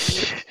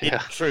in Yeah.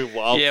 true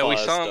Yeah, we Wildfire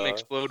saw him style.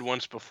 explode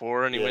once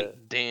before, and he Yeah,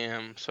 went,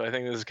 "Damn!" So I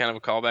think this is kind of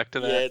a callback to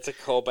yeah, that. it's a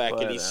callback, and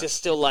But he's just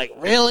still like,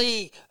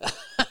 really?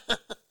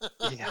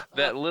 yeah,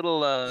 that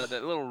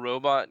little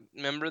robot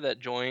member that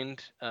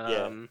joined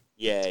Yeah,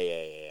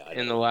 yeah. I know in what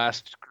the you mean.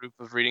 last group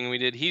of reading we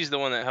did, he's the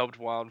one that helped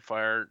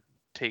Wildfire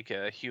take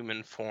a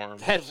human form.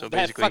 So That basically,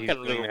 he's fucking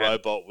doing little that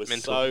robot was so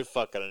mentally.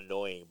 fucking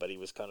annoying, but he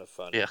was kind of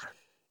funny. Yeah,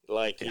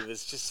 Like he yeah.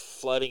 was just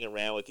floating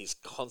around with his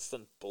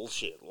constant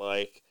bullshit,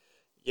 like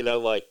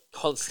like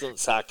constant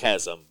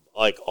sarcasm,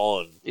 like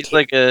on. He's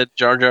like a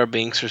Jar Jar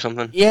Binks or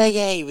something. Yeah.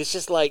 He was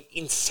just like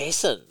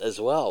incessant as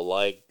well.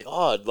 Like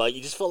God, like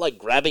you just felt like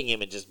grabbing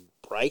him and just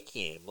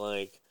breaking him.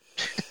 Like,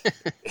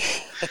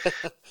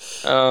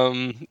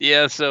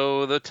 Yeah,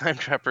 so the Time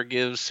Trapper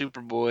gives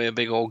Superboy a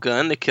big old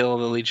gun to kill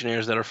the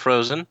Legionnaires that are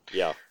frozen,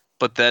 yeah,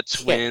 but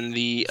that's yeah. when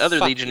the other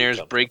Fuck you, Legionnaires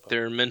Tom break Trapper.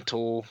 their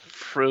mental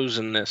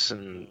frozenness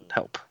and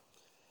help.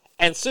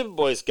 And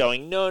Superboy's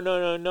going,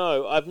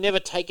 no. I've never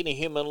taken a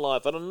human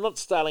life, and I'm not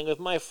starting with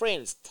my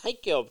friends.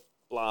 Take your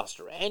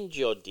blaster and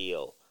your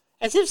deal.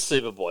 As if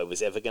Superboy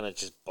was ever going to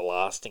just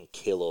blast and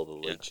kill all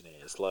the Yeah.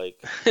 Legionnaires.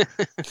 Like,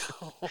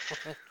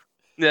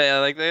 Yeah,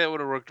 like that would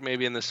have worked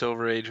maybe in the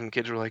Silver Age when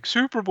kids were like,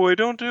 Superboy,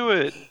 don't do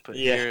it. But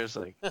yeah. here it's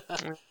like,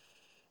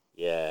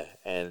 Yeah,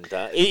 and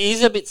it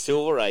is a bit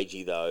Silver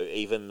Agey,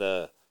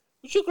 though.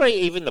 Would you agree,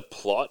 even the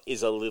plot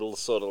is a little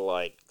sort of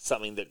like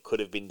something that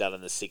could have been done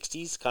in the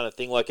 60s kind of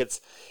thing? Like,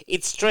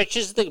 it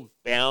stretches the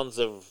bounds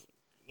of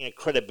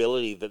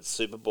credibility that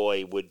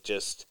Superboy would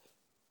just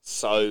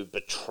so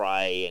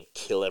betray and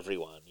kill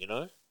everyone, you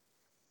know?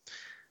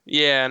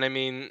 yeah, and I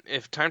mean,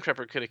 if Time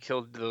Trapper could have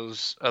killed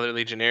those other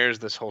Legionnaires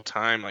this whole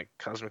time, like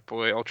Cosmic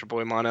Boy, Ultra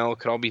Boy, Mon-El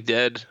could all be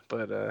dead,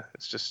 but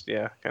it's just,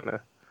 yeah, kind of.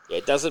 Yeah,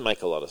 it doesn't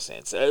make a lot of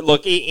sense.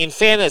 Look, in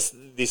fairness,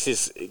 this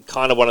is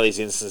kind of one of these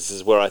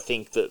instances where I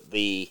think that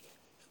the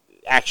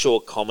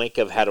actual comic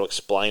of how to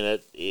explain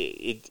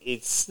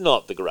it's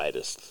not the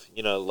greatest.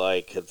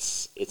 Like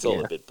it's all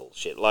Yeah. a bit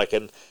bullshit. Like,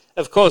 and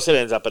of course it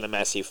ends up in a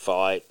massive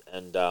fight,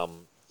 and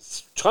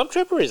Time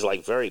Trapper is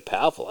like very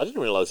powerful. I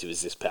didn't realize he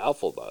was this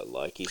powerful though.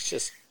 Like he's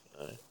just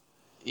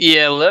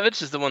Yeah,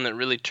 Levitz is the one that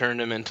really turned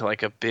him into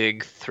like a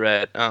big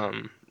threat.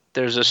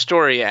 There's a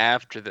story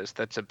after this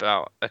that's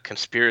about a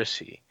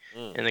conspiracy,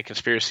 and the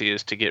conspiracy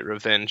is to get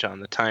revenge on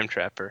the Time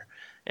Trapper,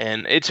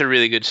 and it's a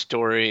really good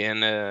story,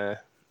 and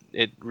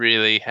it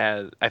really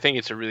has. I think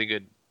it's a really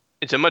good.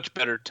 It's a much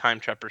better Time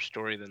Trapper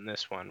story than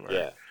this one, where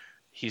yeah.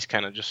 he's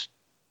kind of just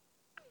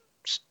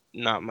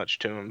not much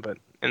to him, but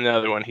in the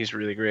other one he's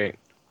really great.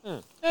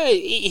 Hey,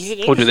 he's an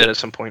We'll do that interesting, at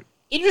some point.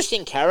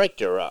 interesting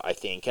character, I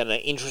think, and an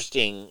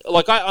interesting.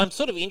 Like I'm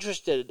sort of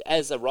interested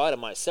as a writer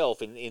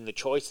myself in the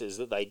choices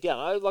that they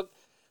done.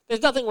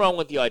 There's nothing wrong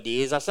with the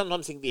ideas. I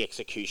sometimes think the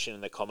execution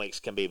in the comics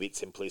can be a bit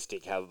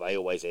simplistic. How they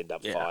always end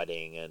up Yeah.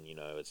 fighting, and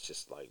it's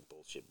just like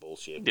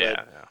bullshit.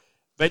 Yeah.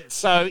 But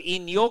so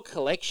in your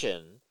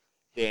collection,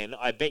 then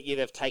I bet you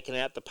they've taken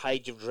out the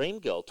page of Dream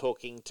Girl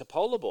talking to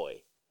Polar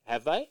Boy,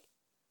 have they?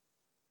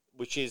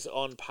 Which is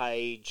on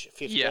page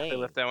 15. Yeah, they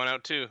left that one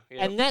out too. Yep.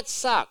 And that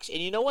sucks. And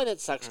you know why that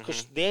sucks?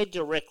 Because Mhm. they're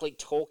directly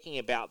talking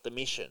about the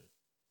mission,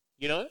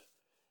 you know?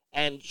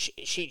 And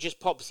she just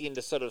pops in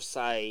to sort of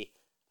say,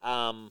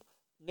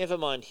 never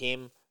mind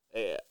him.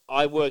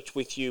 I worked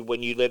with you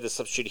when you led the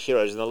Substitute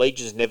Heroes, and the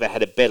Legion's never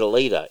had a better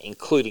leader,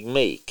 including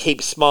me.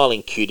 Keep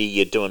smiling, cutie.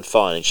 You're doing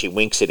fine. And she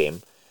winks at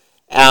him.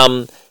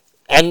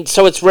 And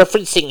so it's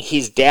referencing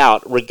his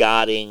doubt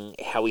regarding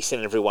how he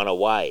sent everyone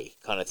away,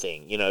 kind of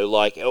thing.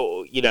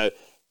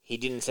 He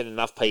didn't send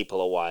enough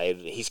people away.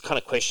 He's kind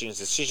of questioning his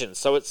decisions.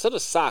 So it sort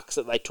of sucks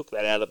that they took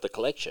that out of the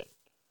collection.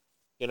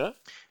 You know?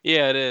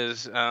 Yeah, it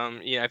is.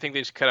 Yeah, I think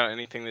they just cut out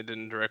anything that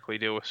didn't directly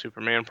deal with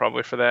Superman,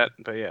 probably for that.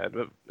 But yeah,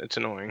 it's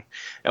annoying.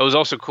 It was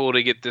also cool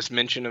to get this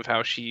mention of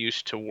how she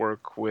used to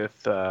work with.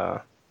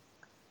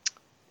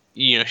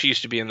 She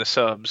used to be in the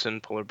subs,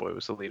 and Polar Boy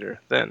was the leader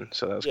then.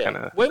 So that was kind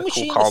of When a was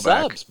cool she in the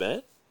callback. subs,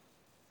 man?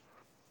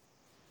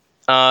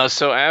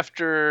 So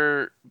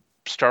after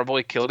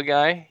Starboy killed a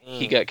guy,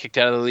 he got kicked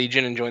out of the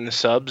Legion and joined the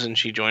subs, and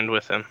she joined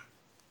with him.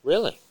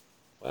 Really?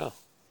 Wow.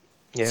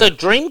 Yeah. So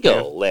Dream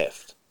Girl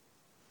left.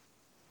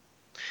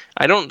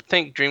 I don't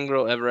think Dream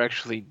Girl ever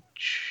actually.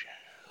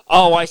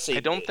 Oh, I see. I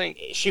don't think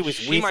she was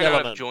she with might not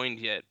Element. have joined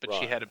yet, but she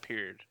Right. had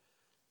appeared.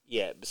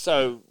 Yeah.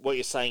 So what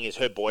you're saying is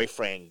her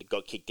boyfriend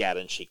got kicked out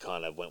and she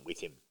kind of went with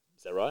him.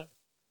 Is that right?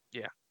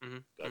 Yeah. Mm-hmm.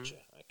 Gotcha.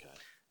 Okay.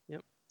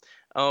 Yep.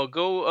 I'll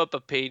go up a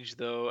page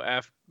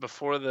though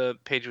before the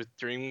page with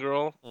Dream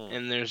Girl,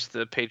 and there's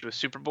the page with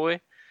Superboy.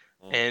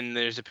 and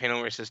there's a panel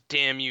where he says,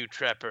 "Damn you,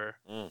 Trapper,"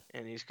 Mm.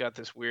 and he's got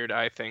this weird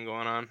eye thing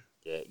going on.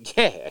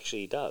 Yeah,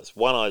 actually he does.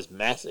 One eye's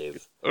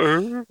massive.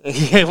 Yeah.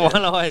 Yeah,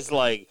 one eye's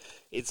like,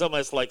 it's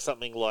almost like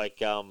something like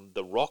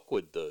The Rock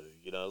would do,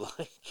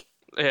 like.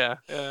 Yeah.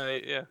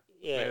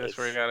 Yeah, Maybe that's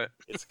where he got it.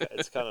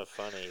 it's kind of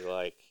funny.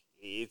 Like,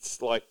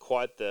 it's like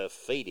quite the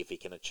feat if he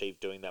can achieve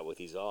doing that with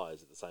his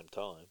eyes at the same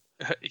time.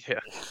 Yeah.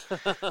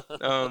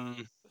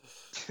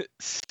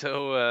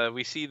 So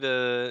we see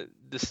the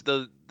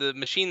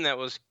machine that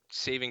was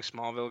saving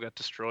Smallville got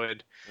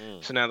destroyed.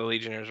 So now the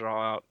Legionnaires are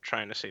all out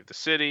trying to save the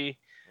city.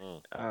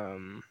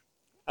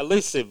 At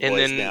least the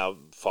boys then, now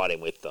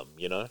fighting with them,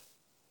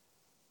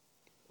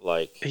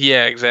 Like,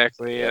 yeah,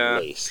 exactly.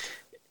 at least.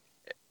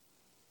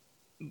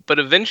 But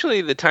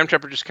eventually the Time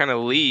Trapper just kind of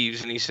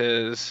leaves and he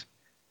says,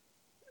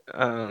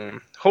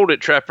 "Hold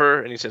it,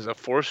 Trapper." And he says, "A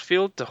force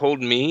field to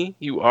hold me?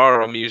 You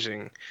are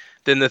amusing.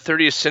 Then the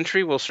 30th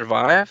century will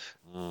survive?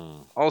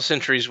 All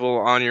centuries will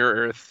on your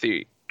Earth,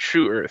 the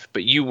true Earth,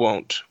 but you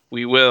won't.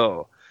 We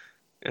will."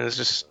 And it's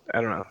just,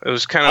 I don't know. It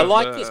was kind of... I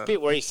like this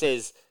bit where he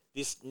says,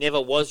 "This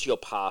never was your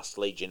past,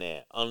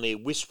 Legionnaire. Only a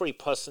whispery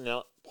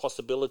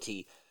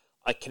possibility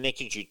I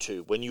connected you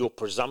to when you were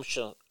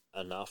presumptuous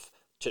enough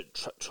to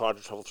try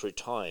to travel through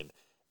time.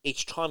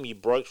 Each time you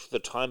broke through the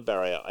time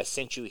barrier, I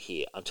sent you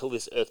here until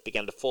this Earth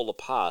began to fall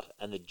apart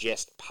and the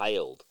jest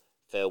paled.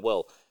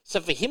 Farewell." So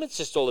for him, it's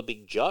just all a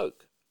big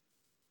joke.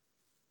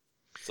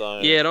 So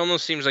yeah, it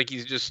almost seems like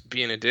he's just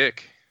being a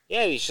dick.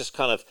 Yeah, he's just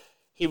kind of...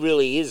 He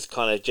really is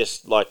kind of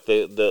just like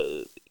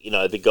the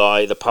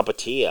guy, the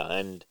puppeteer,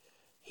 and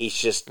he's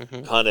just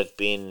kind of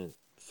been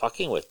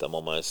fucking with them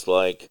almost.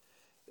 Like,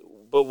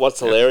 but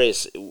what's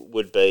hilarious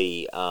would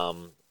be, I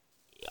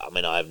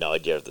have no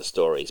idea of the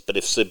stories, but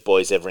if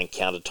Superboy's ever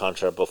encountered Time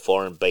Travel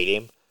before and beat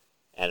him,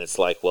 and it's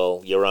like,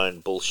 well, your own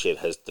bullshit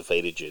has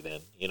defeated you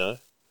then, You know what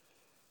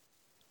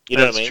I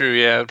mean? That's true,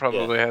 yeah, it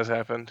probably has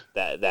happened.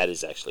 That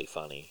is actually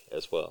funny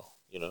as well,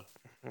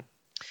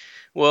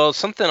 Well,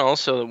 something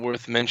also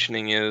worth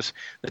mentioning is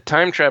the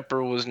Time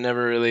Trapper was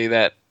never really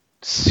that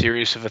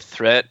serious of a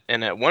threat,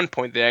 and at one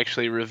point they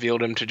actually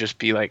revealed him to just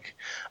be like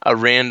a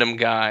random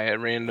guy, a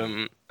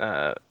random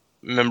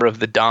member of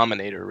the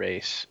Dominator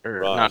race,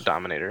 or not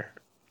Dominator,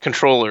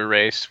 Controller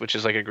race, which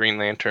is like a Green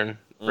Lantern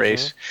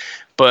race.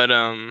 But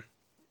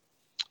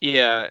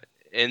yeah,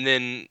 and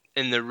then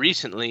in the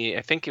recently,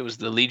 I think it was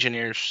the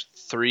Legionnaires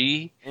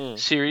 3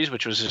 series,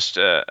 which was just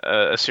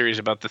a series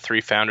about the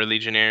 3 founder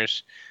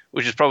Legionnaires,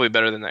 which is probably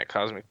better than that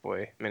Cosmic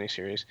Boy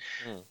miniseries.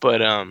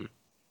 But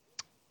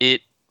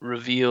it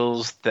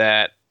reveals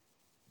that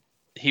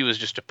he was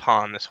just a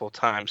pawn this whole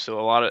time. So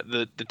a lot of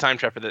the Time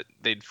Trapper that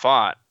they'd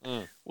fought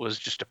was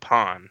just a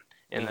pawn,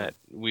 and that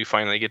we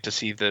finally get to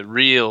see the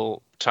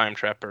real Time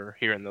Trapper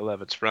here in the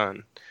Levitt's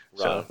Run.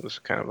 Right. So it was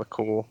kind of a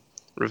cool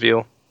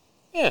reveal.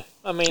 Yeah,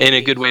 I mean... And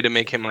a good way to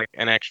make him like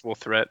an actual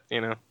threat,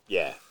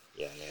 Yeah,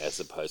 as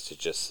opposed to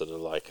just sort of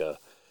like a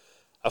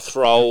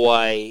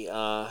throwaway,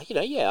 I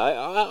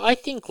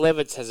think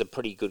Levitz has a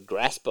pretty good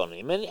grasp on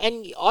him, and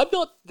I'm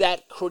not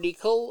that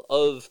critical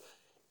of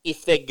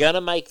if they're going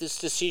to make this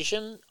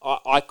decision.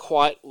 I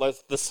quite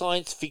like the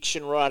science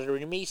fiction writer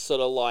in me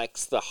sort of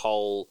likes the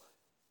whole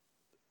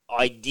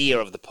idea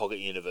of the pocket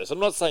universe. I'm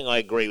not saying I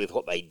agree with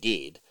what they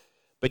did,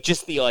 but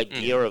just the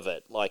idea of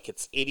it, like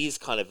it is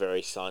kind of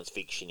very science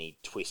fiction-y,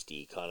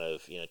 twisty, kind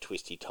of,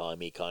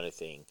 twisty-timey kind of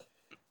thing.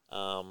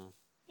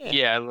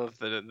 Yeah, I love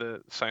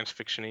the science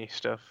fiction-y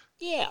stuff.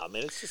 Yeah, I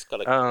mean, it's just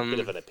got a bit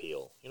of an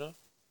appeal,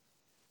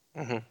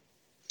 Mm-hmm.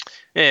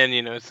 And,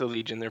 it's the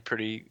Legion. They're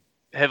pretty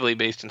heavily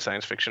based in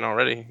science fiction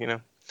already,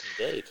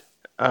 Indeed.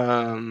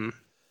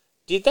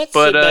 Did that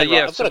Superman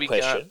I've got a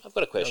question. Oh,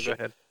 go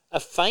ahead. A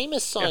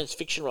famous science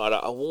fiction writer,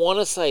 I want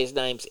to say his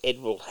name's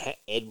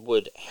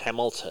Edward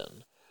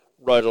Hamilton,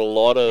 wrote a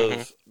lot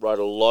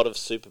of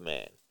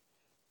Superman,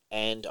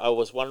 and I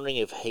was wondering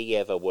if he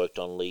ever worked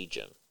on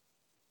Legion.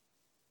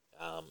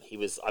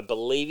 I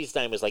believe his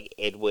name was like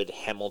Edward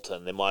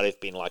Hamilton. There might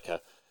have been like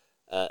a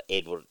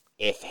Edward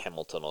F.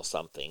 Hamilton or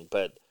something,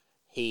 but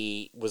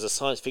he was a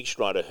science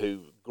fiction writer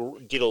who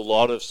did a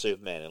lot of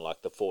Superman in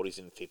like the 40s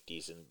and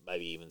 50s and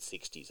maybe even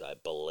 60s, I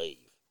believe.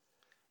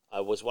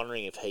 I was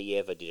wondering if he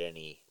ever did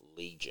any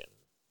Legion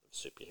of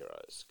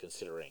superheroes,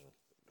 considering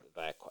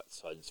they are quite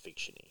science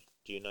fiction-y.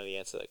 Do you know the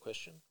answer to that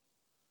question?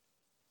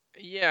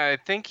 Yeah, I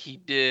think he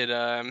did.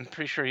 I'm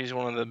pretty sure he's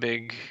one of the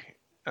big...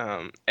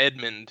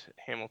 Edmund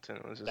Hamilton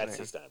was his name. That's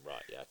his name,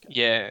 right? Yeah. Okay.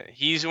 Yeah,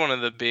 he's one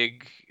of the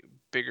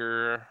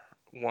bigger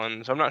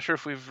ones. I'm not sure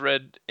if we've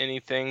read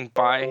anything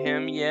by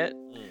him yet,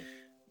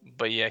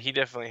 but yeah, he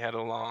definitely had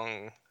a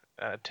long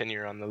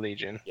tenure on the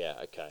Legion. Yeah.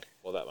 Okay.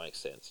 Well, that makes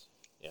sense.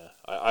 Yeah,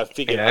 I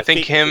figured. Yeah, I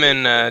think him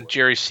and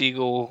Jerry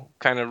Siegel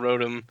kind of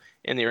wrote him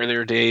in the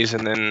earlier days,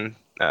 and then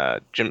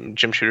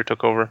Jim Shooter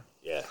took over.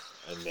 Yeah,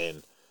 and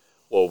then,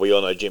 well, we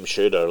all know Jim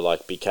Shooter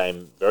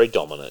became very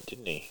dominant,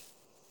 didn't he?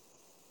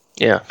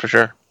 Yeah, for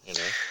sure.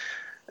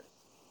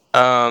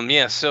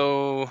 Yeah,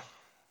 so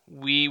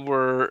we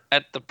were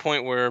at the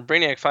point where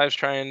Brainiac 5's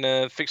trying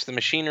to fix the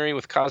machinery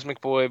with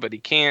Cosmic Boy, but he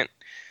can't.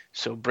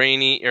 So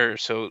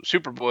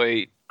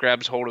Superboy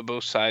grabs hold of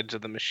both sides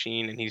of the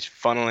machine, and he's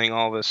funneling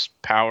all this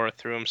power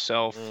through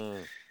himself. Mm.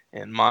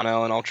 And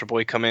Mon-El and Ultra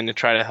Boy come in to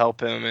try to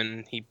help him,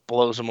 and he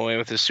blows them away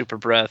with his super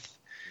breath.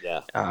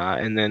 Yeah.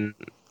 And then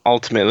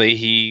ultimately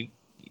he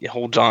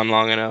holds on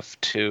long enough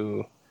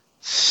to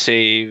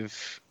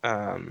save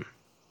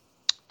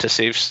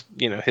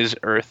his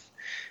Earth.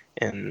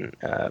 And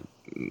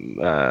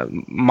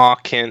Ma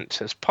Kent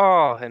says,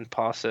 "Pa," and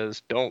Pa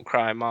says, "Don't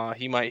cry, Ma.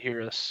 He might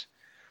hear us."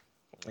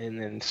 And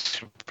then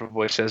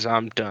Superboy says,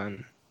 "I'm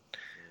done."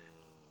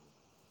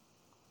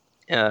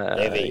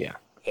 Heavy. Yeah.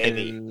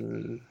 Heavy.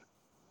 And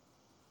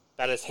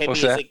About as what's heavy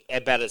as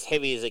that? about as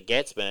heavy as it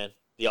gets, man.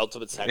 The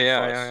ultimate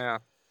sacrifice. Yeah.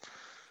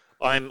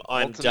 I'm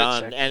Ultimate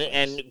done. sacrifice.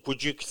 And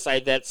would you say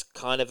that's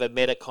kind of a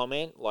meta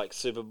comment, like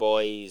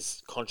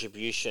Superboy's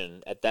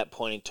contribution at that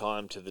point in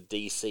time to the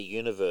DC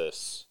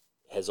universe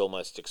has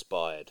almost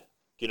expired?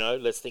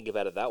 Let's think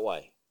about it that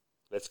way.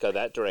 Let's go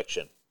that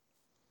direction.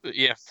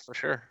 Yeah, for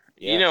sure.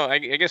 Yeah. I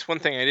guess one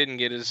thing I didn't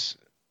get is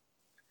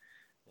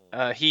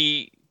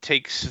he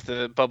takes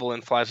the bubble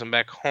and flies him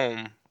back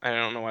home. I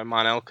don't know why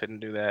Mon-El couldn't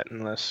do that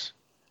unless.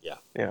 Yeah.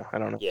 Yeah, I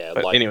don't know. Yeah,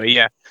 But like anyway,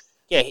 yeah.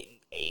 yeah,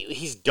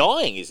 he's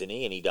dying, isn't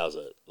he? And he does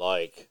it.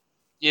 Like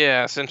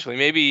Yeah, essentially.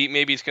 Maybe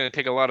it's going to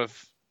take a lot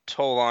of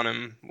toll on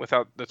him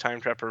without the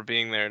time trapper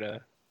being there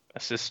to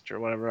assist or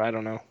whatever. I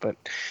don't know, but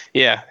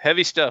yeah,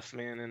 heavy stuff,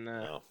 man. And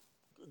wow.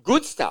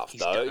 Good stuff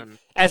he's though. done.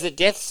 As a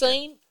death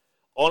scene,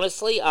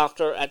 honestly,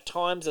 after at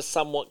times a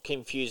somewhat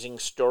confusing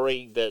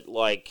story that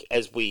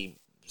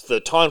the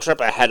time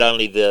trapper had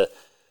only the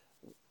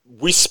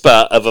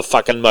whisper of a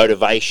fucking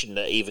motivation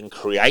to even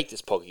create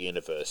this pocket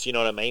universe. You know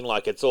what I mean?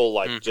 Like it's all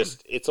like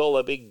it's all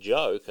a big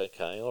joke.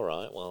 Okay, all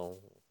right. Well,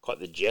 quite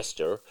the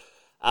jester.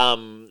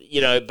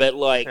 But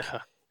like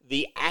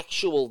the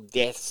actual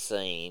death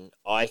scene,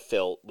 I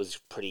felt was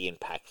pretty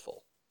impactful.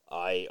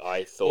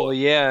 I thought. Well,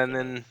 yeah, and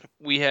then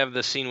we have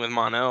the scene with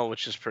Mon-El,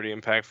 which is pretty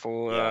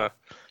impactful.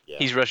 Yeah.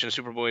 He's rushing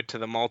Superboy to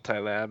the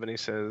multi-lab, and he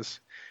says,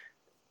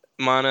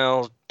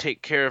 "Mon-El,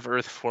 take care of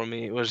Earth for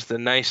me. It was the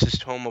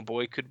nicest home a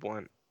boy could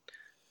want."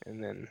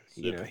 And then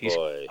he's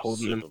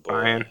holding him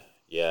fine.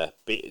 Yeah,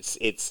 but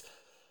it's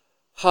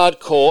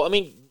hardcore. I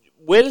mean,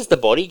 where does the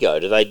body go?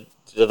 Do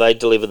they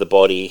deliver the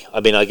body?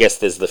 I mean, I guess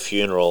there's the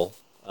funeral.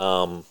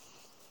 I'm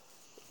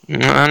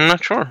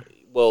not sure.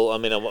 Well, I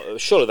mean,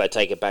 surely they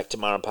take it back to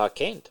Murray Park,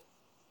 Kent.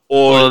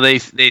 Or they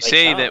say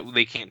can't. that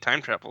they can't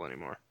time travel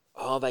anymore.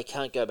 Oh, they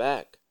can't go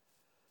back.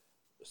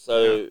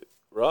 So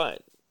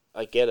right,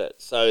 I get it.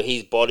 So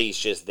his body's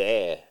just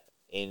there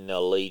in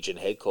Legion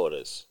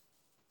headquarters.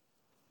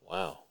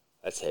 Wow,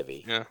 that's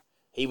heavy. Yeah.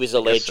 He was a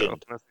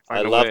legend. So.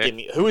 I loved him.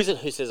 Who is it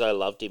who says I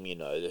loved him,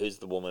 Who's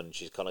the woman?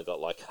 She's kind of got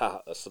like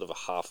a sort of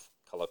a half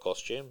color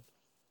costume.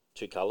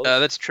 2 colors?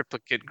 That's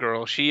Triplicate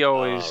Girl. She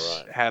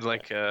always had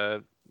like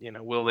a,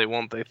 will they,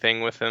 won't they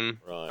thing with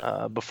him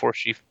before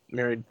she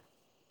married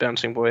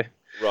Bouncing Boy.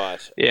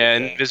 Right. Yeah, okay.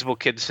 and Invisible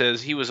Kid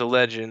says he was a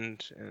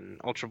legend, and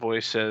Ultra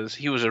Boy says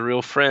he was a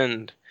real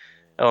friend.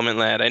 Element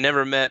Lad, I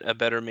never met a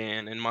better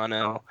man in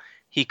Mon-El.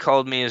 He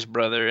called me his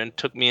brother and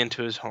took me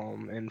into his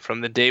home, and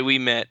from the day we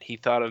met, he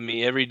thought of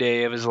me every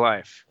day of his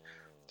life.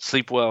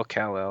 Sleep well,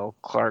 Kal-El.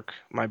 Clark,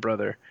 my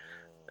brother.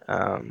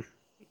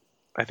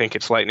 I think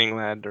it's Lightning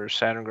Lad or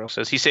Saturn Girl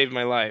says, he saved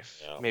my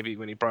life. Yeah. Maybe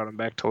when he brought him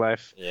back to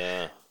life.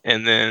 Yeah.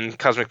 And then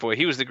Cosmic Boy,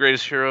 he was the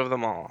greatest hero of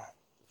them all.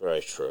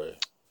 Very true.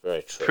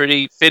 Very true.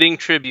 Pretty fitting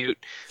tribute.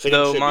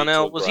 Though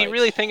Mon-El, was he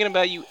really thinking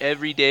about you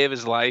every day of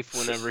his life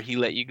whenever he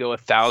let you go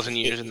 1,000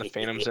 years in the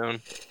Phantom Zone?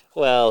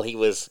 Well, he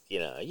was,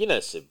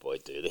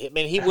 Superboy, dude. I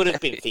mean, he would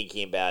have been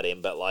thinking about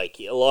him, but,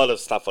 like, a lot of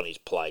stuff on his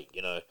plate,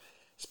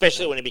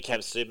 Especially when he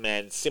became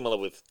Superman, similar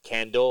with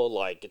Kandor.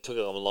 Like, it took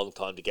him a long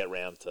time to get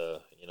around to,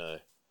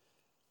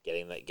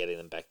 getting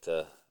them back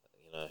to,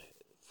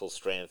 full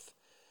strength.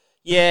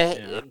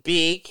 Yeah.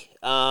 Big.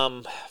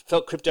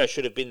 Felt Crypto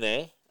should have been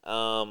there.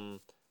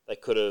 They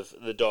could have,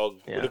 the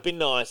dog would have been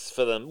nice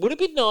for them. Would have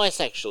been nice,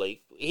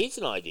 actually. Here's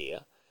an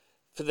idea.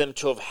 For them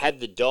to have had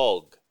the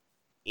dog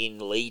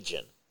in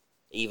Legion,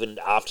 even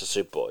after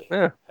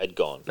Superboy had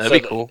gone.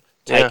 That'd be cool.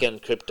 Taken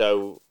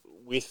Crypto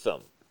with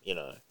them,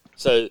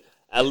 So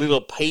a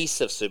little piece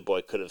of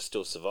Superboy could have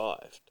still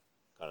survived,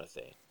 kind of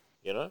thing,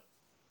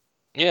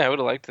 Yeah, I would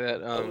have liked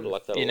that. I would have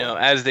liked that a lot.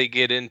 As they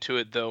get into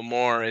it, though,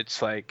 more,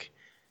 it's like,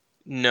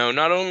 no,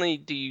 not only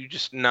do you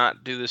just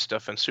not do this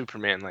stuff in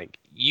Superman, like,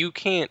 you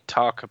can't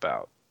talk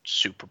about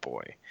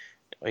Superboy,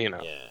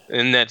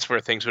 and that's where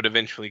things would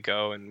eventually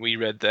go, and we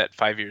read that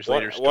 5 years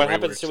later story. What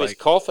happens to his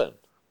coffin?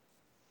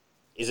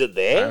 Is it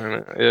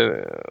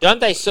there? Don't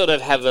they sort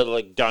of have a,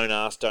 like, don't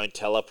ask, don't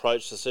tell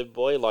approach to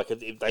Superboy? Like,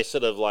 they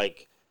sort of,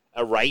 like,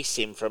 erase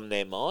him from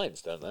their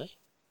minds, don't they?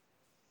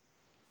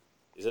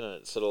 Isn't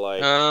it sort of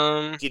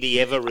like, did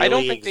he ever really I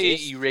don't think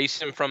exist? they erase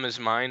him from his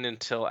mind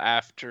until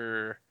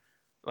after,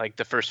 like,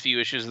 the first few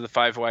issues of the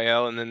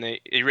 5YL, and then they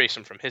erase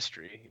him from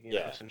history,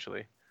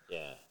 essentially.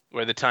 Yeah.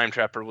 Where the Time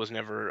Trapper was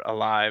never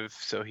alive,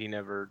 so he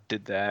never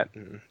did that,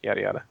 and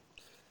yada yada.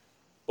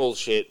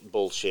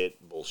 bullshit.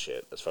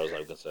 As far as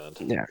I'm concerned,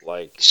 Yeah.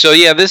 like So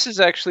yeah, this is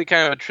actually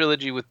kind of a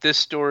trilogy with this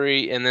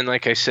story, and then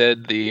like I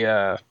said,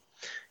 the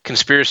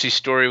conspiracy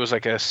story was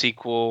like a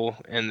sequel,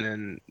 and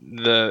then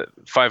the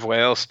Five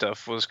Whale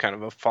stuff was kind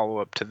of a follow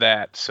up to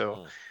that.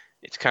 So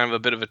it's kind of a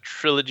bit of a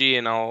trilogy,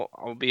 and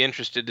I'll be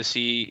interested to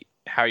see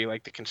how you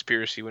like the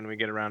conspiracy when we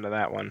get around to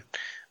that one.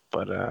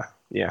 But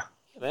yeah.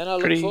 man, I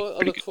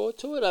look forward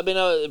to it. I mean,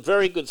 a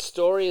very good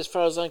story as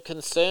far as I'm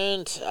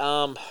concerned.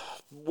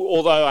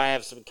 Although I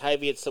have some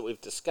caveats that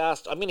we've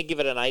discussed, I'm going to give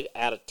it an 8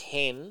 out of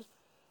 10.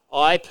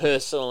 I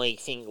personally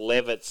think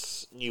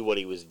Levitz knew what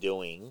he was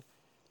doing.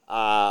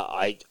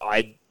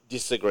 I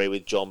disagree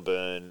with John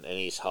Byrne and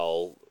his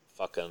whole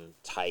fucking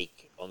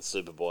take on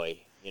Superboy.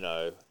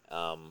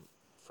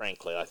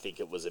 Frankly, I think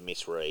it was a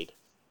misread.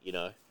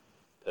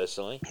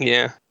 Personally.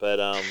 Yeah. But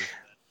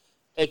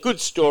a good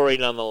story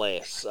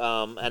nonetheless,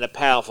 and a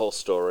powerful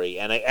story,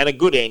 and a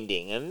good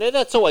ending, and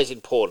that's always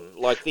important.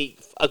 Like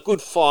a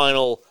good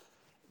final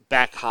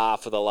back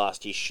half of the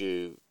last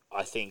issue,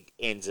 I think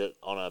ends it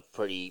on a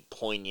pretty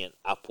poignant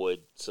upward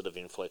sort of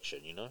inflection.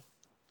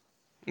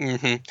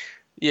 Mm-hmm.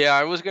 Yeah,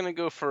 I was gonna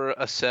go for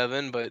a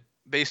 7, but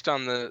based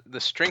on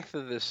the strength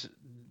of this,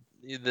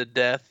 the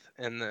death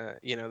and the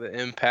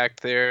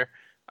impact there,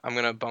 I'm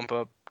gonna bump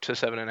up to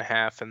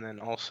 7.5, and then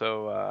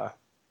also.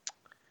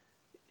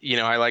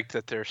 I like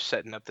that they're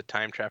setting up the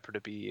Time Trapper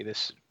to be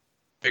this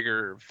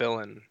bigger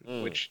villain,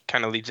 which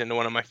kind of leads into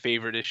one of my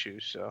favorite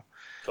issues. So,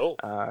 cool.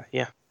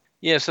 Yeah.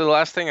 So the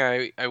last thing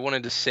I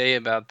wanted to say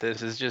about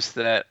this is just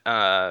that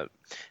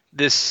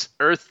this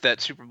Earth that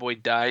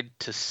Superboy died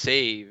to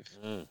save,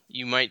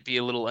 you might be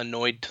a little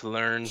annoyed to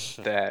learn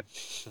that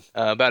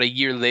about a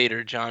year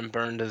later, John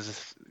Byrne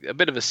does a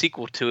bit of a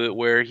sequel to it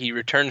where he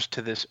returns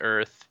to this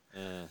Earth,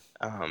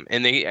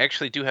 and they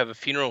actually do have a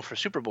funeral for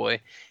Superboy,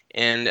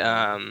 and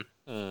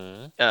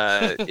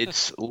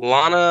it's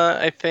Lana,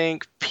 I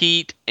think,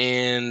 Pete,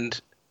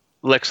 and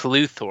Lex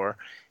Luthor,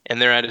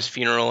 and they're at his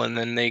funeral, and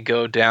then they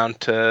go down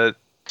to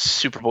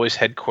Superboy's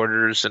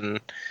headquarters, and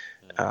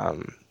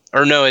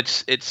or no,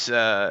 it's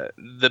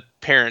the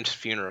parents'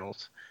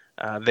 funerals.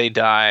 They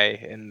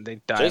die, and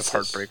they die of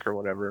heartbreak or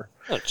whatever.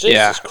 Oh,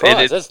 Jesus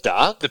Christ, that's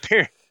dark.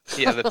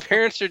 The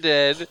parents are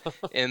dead,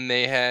 and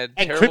they had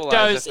and terrible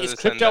lives. Is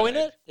Crypto in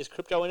it? Is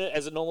Crypto in it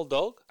as a normal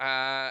dog?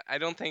 I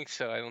don't think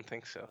so. All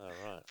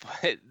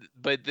right.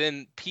 But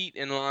then Pete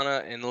and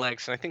Lana and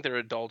Lex, and I think they're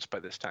adults by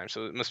this time,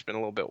 so it must have been a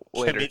little bit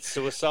later. Commit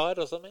suicide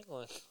or something?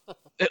 Well,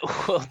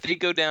 they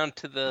go down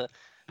to the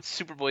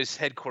Superboy's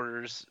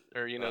headquarters,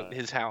 or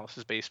his house,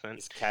 his basement,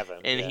 his cavern,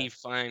 and he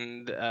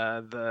find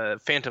the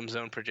Phantom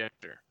Zone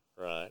projector.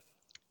 Right.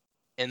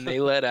 And they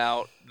let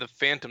out the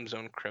Phantom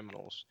Zone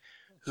criminals,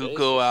 who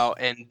go out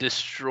and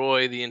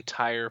destroy the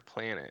entire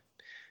planet.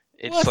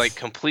 It's like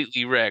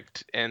completely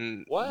wrecked,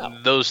 and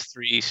those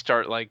three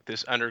start like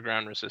this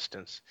underground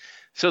resistance.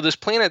 So this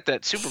planet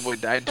that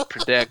Superboy died to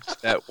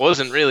protect, that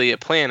wasn't really a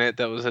planet,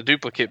 that was a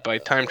duplicate by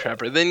Time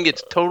Trapper, then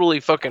gets totally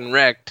fucking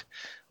wrecked,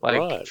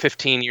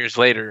 15 years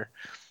later.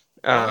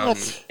 And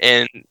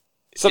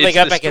so they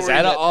go back as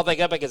adults. Oh, they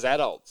go back as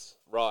adults,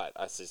 right?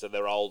 I see. So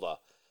they're older.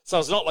 So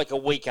it's not like a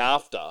week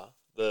after.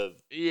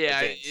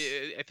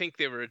 I think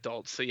they were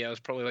adults, so it was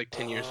probably like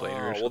 10 years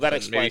later. Well, that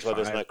explains why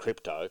there's no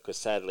Crypto, because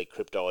sadly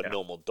Crypto, a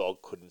normal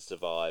dog, couldn't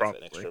survive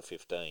an extra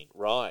 15.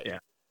 Right. Yeah.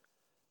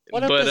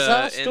 What a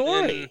bizarre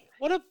story.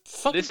 What a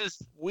fucking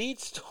weird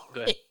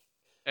story.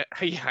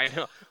 Yeah, I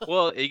know.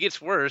 Well, it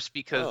gets worse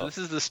because this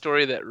is the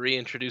story that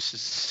reintroduces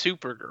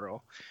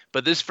Supergirl,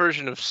 but this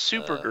version of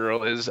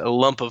Supergirl is a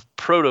lump of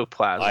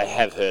protoplasm. I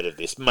have heard of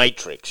this.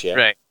 Matrix, yeah.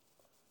 Right.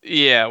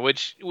 Yeah,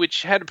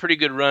 which had a pretty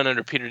good run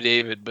under Peter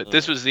David, but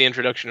this was the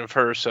introduction of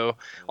her. So,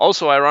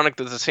 also ironic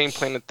that the same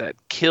planet that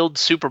killed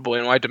Superboy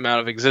and wiped him out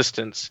of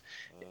existence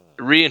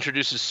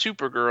reintroduces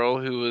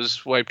Supergirl, who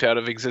was wiped out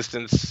of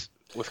existence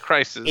with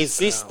Crisis. Is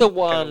this the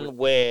one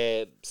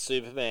where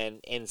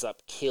Superman ends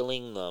up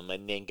killing them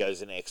and then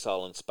goes in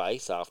exile in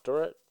space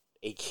after it?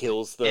 He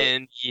kills them.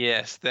 And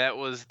yes, that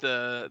was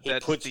the... He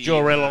puts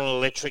Jor-El on an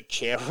electric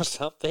chair or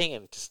something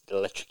and just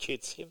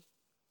electrocutes him.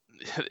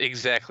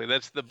 Exactly,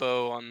 that's the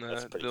bow on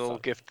the little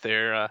gift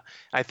there.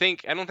 I don't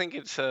think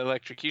it's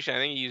electrocution. I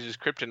think he uses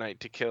kryptonite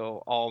to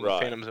kill all the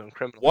Phantom Zone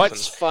criminals.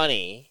 What's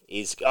funny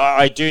is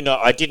I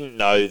didn't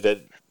know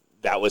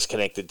that was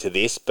connected to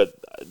this, but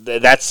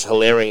that's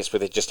hilarious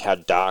with just how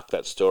dark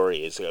that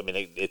story is. I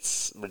mean,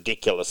 it's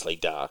ridiculously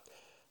dark.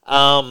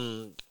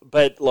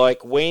 But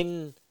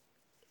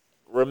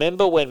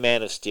remember when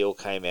Man of Steel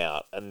came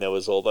out and there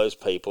was all those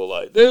people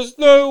like, there's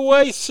no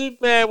way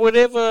Superman would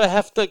ever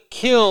have to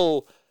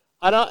kill.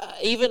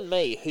 Even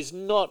me, who's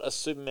not a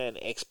Superman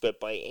expert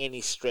by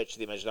any stretch of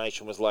the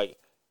imagination, was like,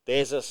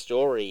 there's a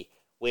story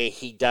where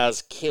he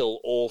does kill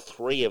all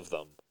three of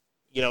them.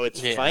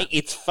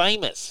 It's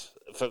famous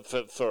for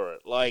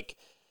it.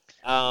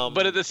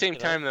 But at the same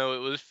time, though,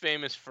 it was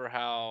famous for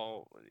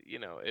how,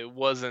 it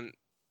wasn't...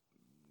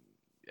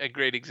 a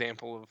great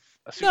example of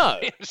a No,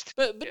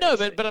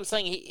 Superman. but I'm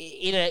saying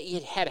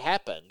it had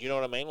happened. You know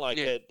what I mean? Like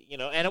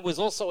and it was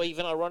also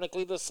even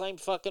ironically the same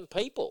fucking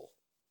people.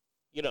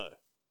 You know,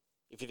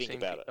 if you think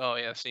about it. Oh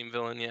yeah, same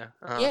villain. Yeah.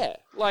 Yeah,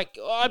 like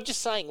I'm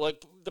just saying,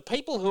 like the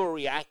people who are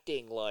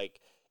reacting, like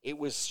it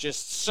was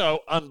just so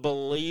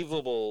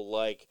unbelievable,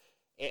 like,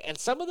 and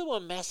some of them were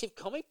massive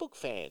comic book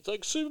fans.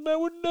 Like Superman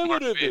would never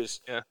do this,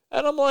 yeah.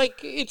 And I'm like,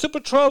 it's a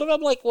patrol, and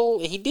I'm like, well,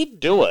 he did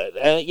do it.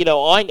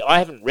 I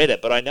haven't read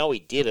it, but I know he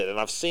did it, and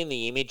I've seen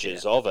the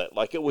images of it.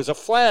 Like it was a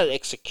flat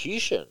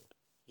execution,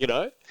 you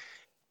know.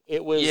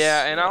 It was.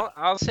 Yeah, and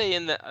I'll say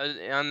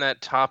on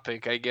that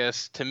topic, I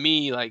guess to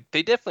me, like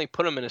they definitely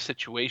put him in a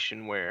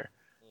situation where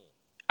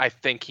I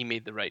think he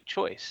made the right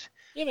choice.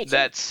 Yeah,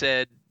 that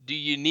said, do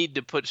you need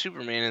to put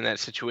Superman in that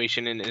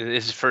situation in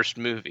his first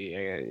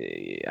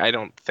movie? I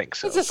don't think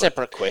so. It's a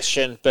separate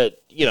question,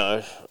 but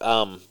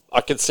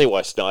I can see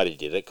why Snyder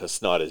did it because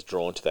Snyder's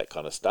drawn to that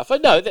kind of stuff. I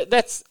know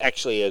that's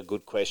actually a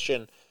good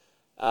question,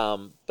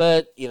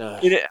 but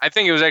I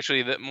think it was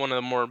actually one of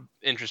the more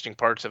interesting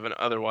parts of an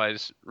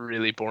otherwise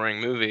really boring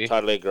movie.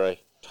 Totally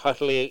agree.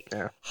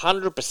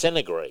 100%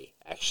 agree.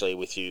 Actually,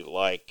 with you,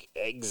 like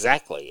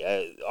exactly.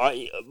 A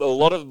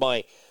lot of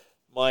my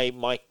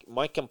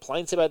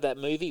complaints about that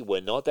movie were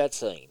not that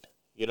scene,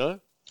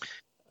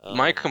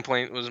 My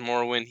complaint was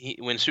more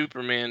when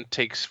Superman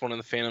takes one of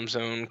the Phantom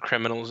Zone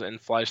criminals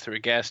and flies through a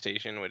gas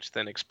station, which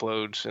then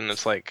explodes, and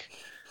it's like,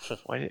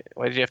 why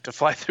did you have to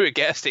fly through a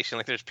gas station?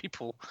 Like there's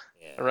people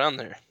around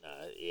there.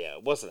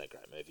 It wasn't a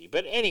great movie,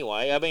 but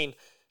anyway, I mean,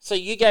 so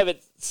you gave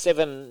it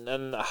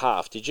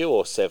 7.5, did you,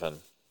 or 7?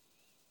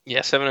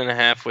 Yeah,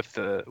 7.5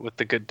 with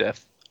the good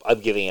death.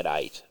 I'm giving it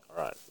 8. All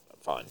right,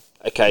 fine.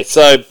 Okay,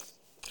 so.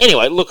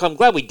 Anyway, look, I'm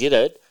glad we did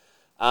it.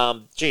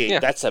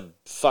 That's a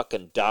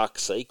fucking dark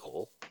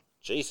sequel.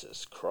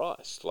 Jesus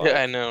Christ. Like,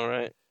 yeah, I know,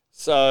 right?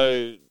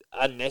 So,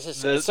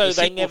 unnecessary. The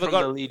they never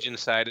got... the Legion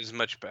side is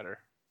much better.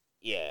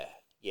 Yeah.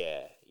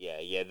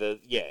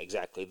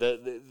 Exactly.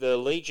 The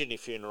Legion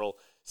funeral.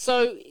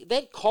 So,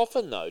 that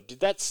coffin, though, did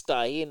that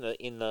stay in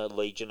the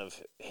Legion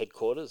of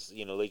headquarters,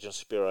 Legion of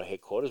Superhero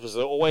headquarters? Was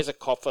there always a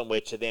coffin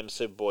where to them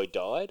Superboy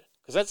died?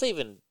 Because that's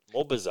even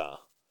more bizarre.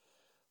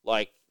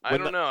 Like, I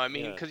don't know. I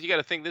mean, because you got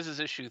to think this is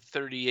issue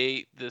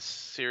 38. This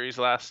series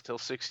lasts till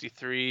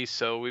 63,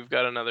 so we've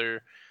got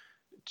another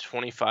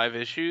 25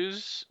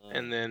 issues,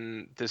 and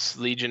then this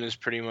Legion is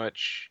pretty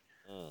much,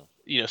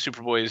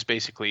 Superboy is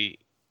basically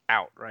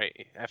out,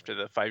 right, after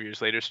the 5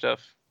 years later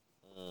stuff.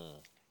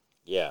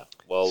 Yeah,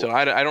 well... So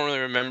I don't really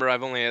remember.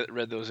 I've only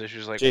read those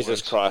issues like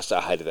Jesus once. Christ,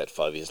 I hated that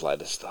 5 years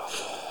later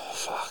stuff.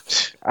 Fuck.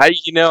 I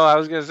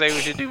was going to say we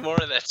should do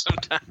more of that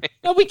sometime.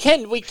 No, we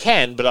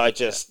can, but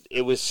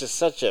it was just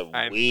such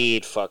a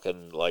weird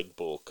fucking, like,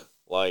 book.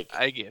 Like...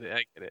 I get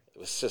it. It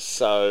was just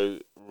so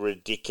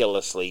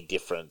ridiculously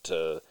different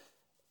to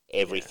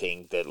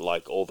everything that,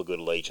 like, all the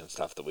good Legion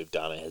stuff that we've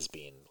done has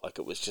been. Like,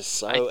 it was just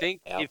so out there. I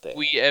think if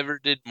we ever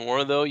did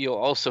more, though, you'll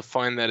also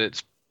find that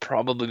it's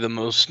probably the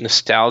most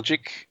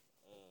nostalgic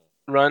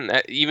run.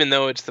 Even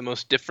though it's the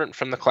most different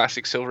from the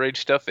classic Silver Age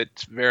stuff,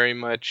 it's very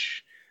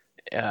much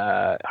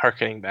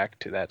harkening back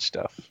to that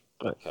stuff.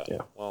 But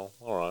yeah, well,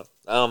 all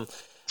right.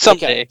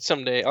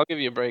 Someday I'll give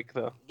you a break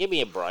though. Give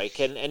me a break,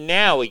 and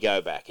now we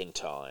go back in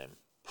time,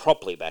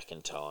 properly back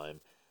in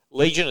time.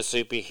 Legion of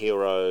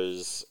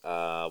Superheroes.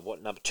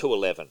 What number?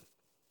 211.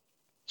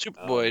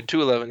 Superboy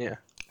 211. Yeah.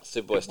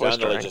 Superboy starring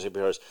the Legion of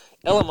Superheroes.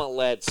 Element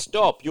Lad,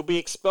 stop! You'll be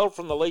expelled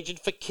from the Legion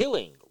for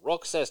killing.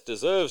 Roxas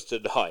deserves to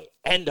die,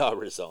 and I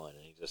resign.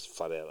 And he just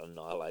flat out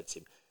annihilates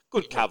him.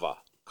 Good cover,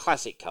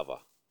 classic cover.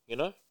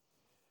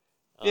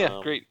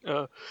 Yeah, great.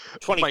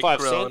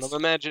 25 cents. I'm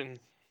imagining.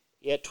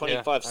 Yeah,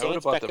 25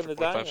 cents back in the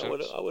day.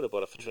 I would have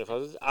bought it for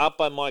 25 cents. Art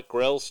by Mike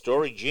Grell,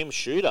 story Jim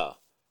Shooter.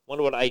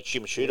 Wonder what age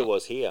Jim Shooter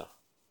was here.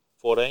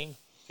 14?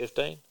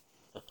 15?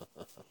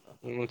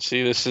 Let's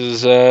see, this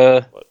is...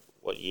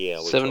 What year?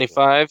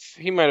 75.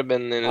 He might have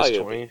been in his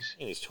 20s.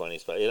 In his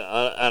 20s, but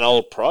an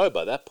old pro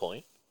by that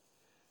point.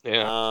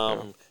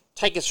 Yeah.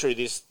 Take us through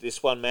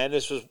this one, man.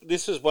 This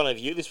was one of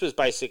you. This was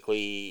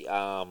basically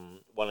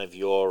one of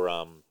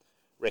your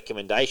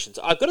recommendations.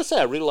 I've got to say,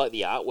 I really like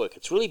the artwork.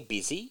 It's really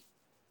busy,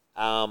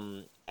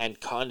 and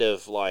kind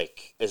of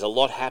like there's a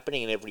lot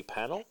happening in every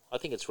panel. I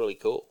think it's really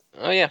cool.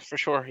 Oh yeah, for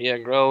sure. Yeah,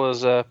 Grell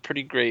is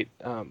pretty great.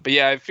 But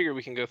yeah, I figure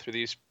we can go through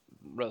these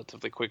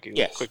relatively quickly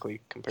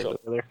compared to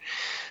the other.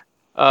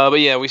 But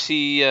yeah, we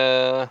see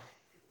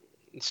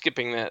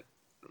skipping that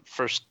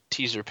first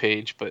teaser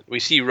page, but we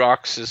see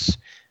Roxas.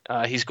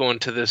 He's going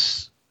to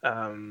this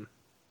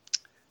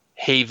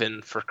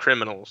haven for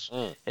criminals,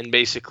 and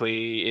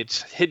basically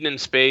it's hidden in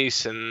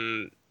space,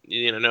 and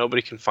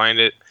nobody can find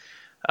it.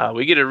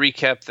 We get a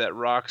recap that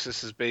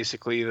Roxas is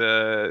basically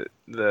the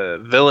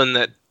villain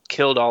that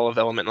killed all of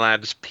Element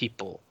Lad's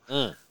people.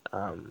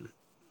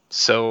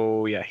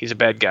 So yeah, he's a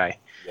bad guy.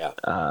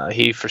 Yeah.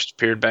 He first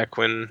appeared back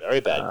when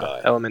very bad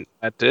guy. Element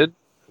Lad did.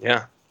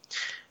 Yeah.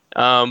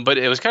 But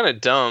it was kind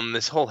of dumb.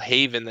 This whole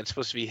haven that's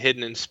supposed to be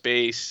hidden in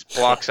space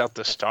blocks out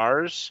the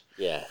stars.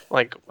 Yeah.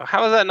 Like,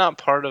 how is that not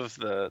part of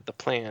the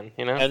plan,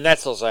 you know? And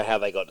that's also how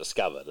they got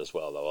discovered as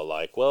well. They were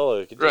like, well,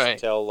 you can just Right.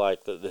 tell,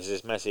 like, that there's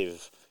this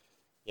massive,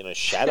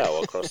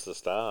 shadow across the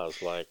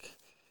stars. Like,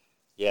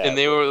 yeah. And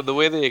the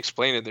way they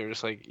explained it, they were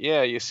just like,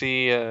 yeah, you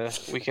see,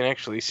 we can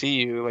actually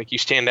see you. Like, you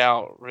stand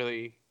out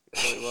really,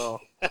 really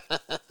well.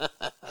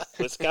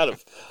 It's kind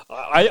of,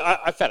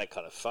 I found it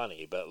kind of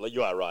funny, but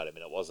you are right. I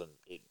mean, it wasn't.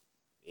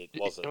 It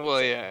wasn't.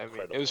 Well, yeah, I mean,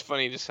 incredible. it was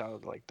funny just how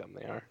like dumb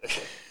they are.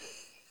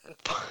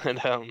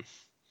 But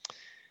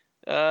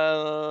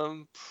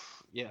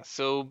yeah.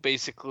 So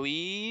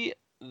basically,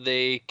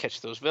 they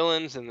catch those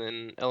villains, and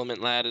then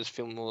Element Lad is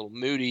feeling a little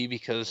moody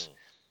because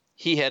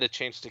he had a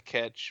chance to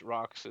catch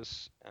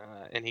Roxas,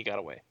 and he got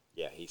away.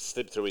 Yeah, he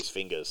slipped through his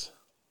fingers.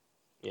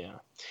 Yeah,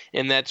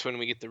 and that's when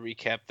we get the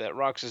recap that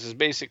Roxas is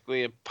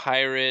basically a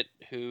pirate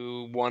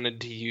who wanted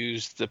to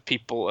use the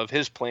people of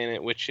his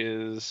planet, which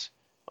is,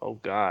 oh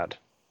god,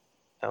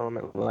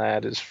 Element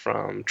Lad is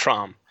from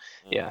Trom.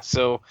 Yeah,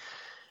 so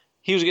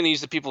he was going to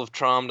use the people of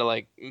Trom to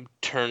like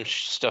turn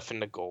stuff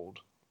into gold.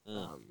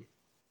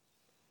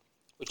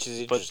 Which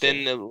is But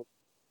interesting. then,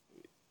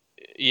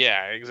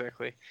 yeah,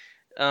 exactly.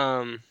 He's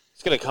going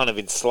to kind of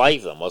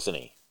enslave them, wasn't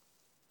he?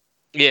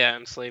 Yeah,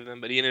 enslave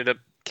them, but he ended up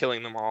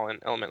killing them all, and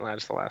Element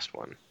Lad's the last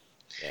one.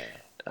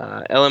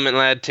 Yeah. Element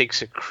Lad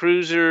takes a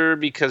cruiser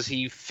because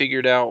he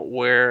figured out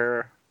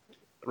where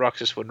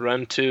Roxas would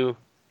run to,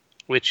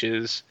 which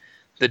is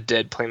the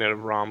dead planet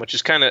of Rom, which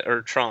is kind of,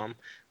 or Trom,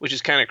 which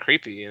is kind of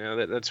creepy. You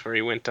know, that's where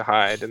he went to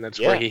hide, and that's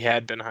where he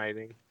had been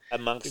hiding.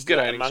 Amongst Good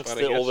the, hiding amongst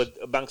spot, the, I all guess.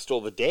 the amongst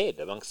all the dead,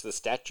 amongst the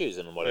statues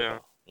and whatever. Yeah.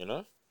 You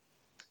know.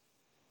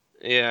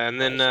 Yeah, and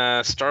then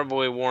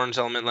Starboy warns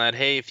Element Lad,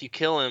 hey, if you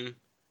kill him,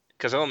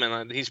 because Element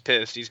Lad, he's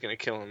pissed, he's going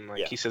to kill him.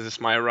 Like, he says it's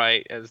my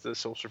right as the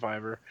sole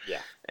survivor. Yeah.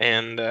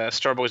 And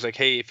Starboy's like,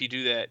 hey, if you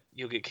do that,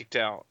 you'll get kicked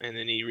out. And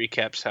then he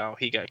recaps how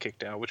he got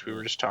kicked out, which we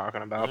were just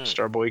talking about,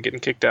 Starboy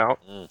getting kicked out.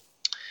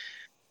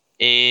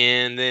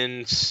 And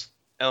then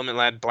Element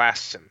Lad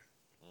blasts him.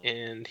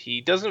 And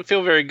he doesn't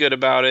feel very good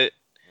about it.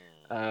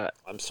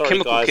 I'm sorry,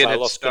 Chemical guys, Kid I had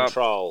lost stopped.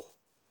 control.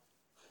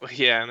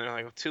 Yeah, and they're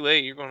like, well, too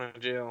late, you're going to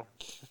jail.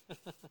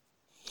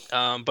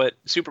 But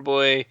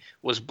Superboy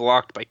was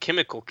blocked by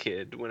Chemical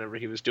Kid whenever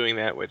he was doing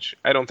that, which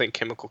I don't think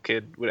Chemical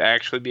Kid would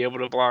actually be able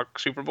to block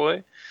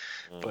Superboy,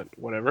 but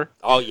whatever.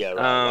 Oh, yeah,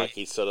 right. Like,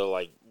 he's sort of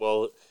like,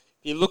 well, if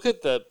you look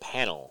at the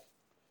panel,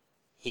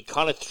 he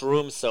kind of threw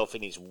himself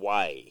in his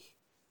way.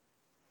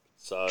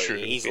 So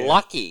he's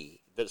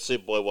lucky that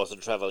Superboy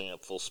wasn't traveling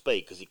at full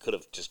speed because he could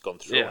have just gone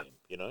through him,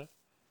 you know?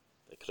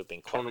 It could have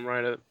been torn him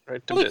right to well,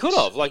 bits. he could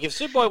have. Like, if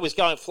Superboy was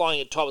flying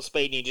at top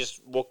speed and you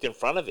just walked in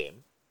front of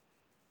him,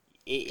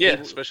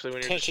 especially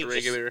when you're just a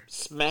regular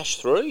smash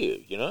through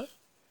you, you know?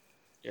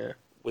 Yeah.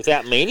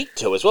 Without meaning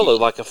to as well,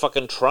 like a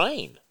fucking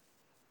train.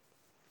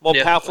 More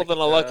powerful than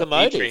a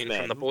locomotive, man.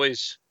 From the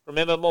boys.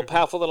 Remember, more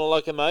powerful than a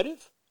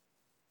locomotive?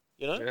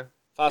 You know? Yeah.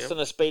 Faster than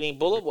a speeding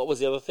bullet. What was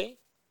the other thing?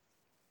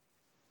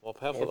 More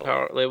powerful.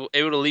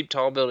 Able to leap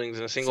tall buildings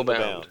in a single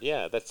bound.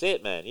 Yeah, that's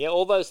it, man. Yeah,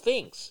 all those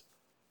things.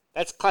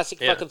 That's classic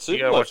fucking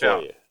Superboy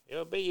for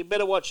you. You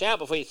better watch out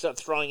before you start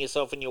throwing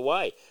yourself in your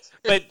way.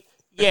 But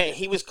yeah,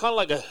 he was kind of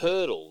like a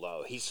hurdle,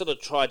 though. He sort of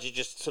tried to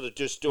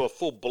just do a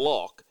full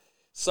block.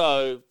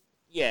 So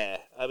yeah,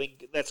 I mean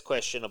that's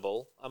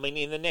questionable. I mean,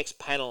 in the next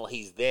panel,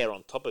 he's there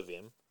on top of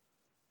him.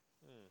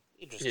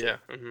 Interesting. Yeah.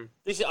 Mm-hmm.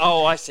 This is,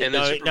 I said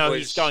and no.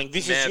 He's going.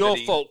 This is your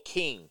fault,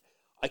 King.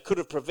 I could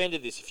have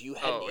prevented this if you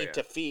hadn't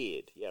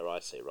interfered. Yeah, I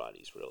see. Right,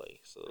 he's really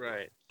sort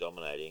of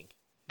dominating.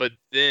 But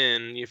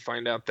then you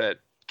find out that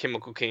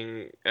Chemical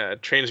King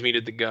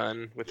transmuted the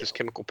gun with his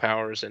chemical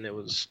powers, and it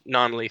was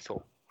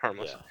non-lethal,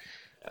 harmless.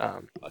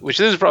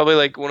 Which is probably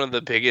like one of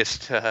the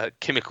biggest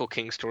Chemical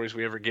King stories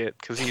we ever get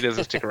because he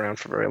doesn't stick around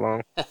for very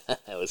long.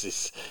 That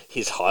was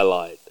his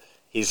highlight.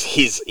 This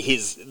is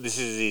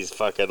his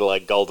fucking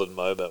like golden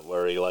moment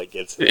where he like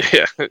gets.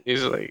 Yeah,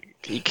 he's like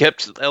he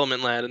kept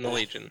Element Lad in the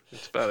Legion.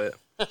 That's about it.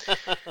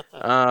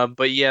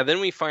 But yeah, then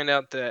we find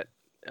out that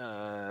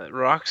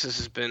Roxas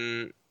has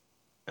been.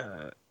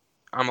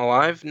 I'm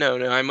alive? No,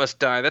 I must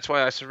die. That's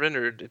why I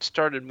surrendered. It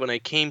started when I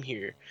came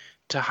here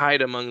to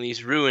hide among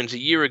these ruins a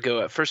year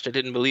ago. At first I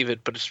didn't believe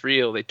it, but it's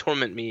real. They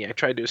torment me. I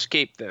tried to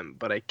escape them,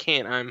 but I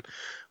can't. I'm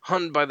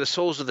hunted by the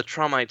souls of the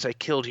Tromites I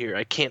killed here.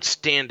 I can't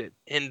stand it.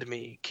 End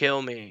me.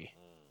 Kill me.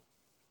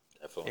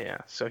 Definitely. Yeah,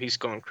 so he's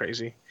going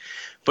crazy.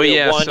 But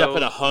He'll wind so up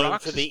in a home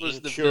Roxas for the was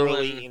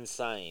incurably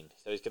insane.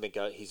 So he's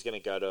gonna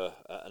go to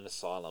an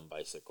asylum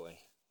basically.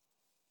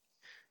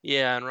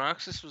 Yeah, and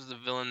Roxas was the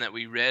villain that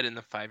we read in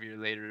the 5 Year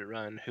Later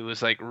run, who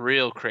was like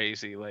real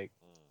crazy, like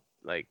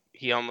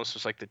he almost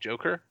was like the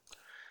Joker.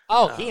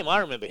 Oh, him! I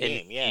remember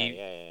him.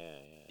 Yeah.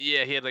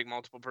 Yeah, he had like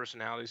multiple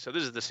personalities. So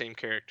this is the same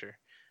character.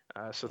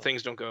 So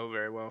things don't go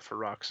very well for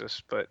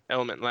Roxas, but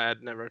Element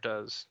Lad never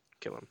does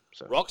kill him.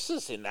 So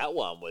Roxas in that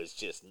one was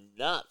just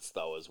nuts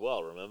though as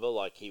well. Remember,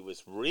 like he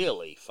was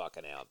really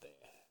fucking out there.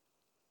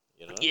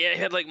 You know? Yeah,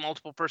 he had like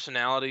multiple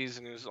personalities,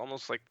 and he was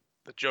almost like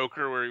the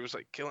Joker, where he was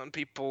like killing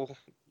people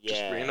just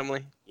Yeah,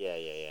 randomly. yeah.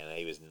 And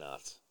he was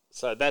nuts.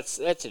 So that's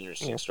an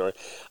interesting story.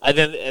 And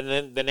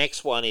then the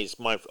next one is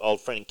my old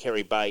friend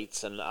Kerry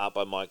Bates and art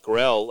by Mike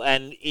Grell,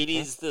 and it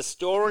is the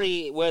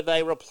story where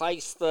they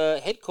replace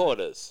the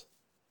headquarters,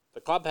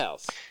 the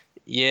clubhouse.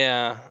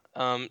 Yeah,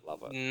 Love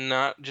it.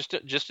 not just a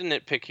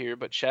nitpick here,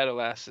 but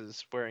Shadowlass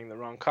is wearing the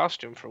wrong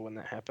costume for when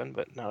that happened,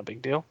 but not a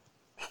big deal.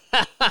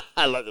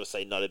 I like to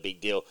say not a big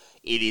deal.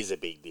 It is a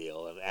big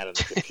deal, and Adam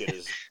the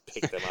computers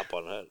picked them up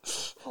on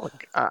it.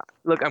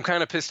 Look, I'm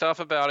kind of pissed off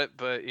about it,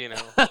 but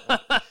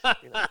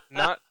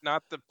not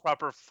the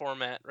proper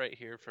format right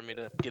here for me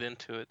to get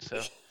into it.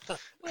 So,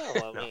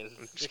 Well, I mean,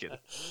 I'm just kidding.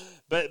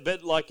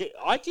 But like,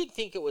 I did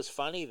think it was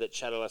funny that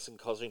Shadowlass and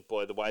Cosmic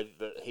Boy, the way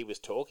that he was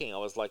talking, I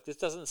was like, this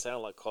doesn't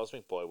sound like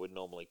Cosmic Boy would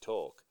normally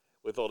talk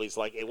with all these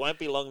like, it won't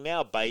be long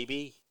now,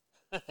 baby.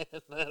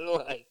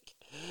 Like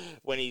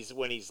when he's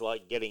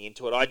like getting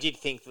into it, I did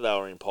think that they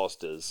were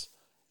imposters,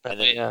 and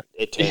then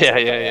it turns out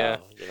they are,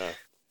 you know.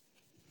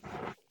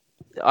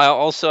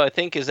 I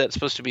think, is that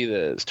supposed to be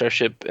the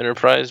Starship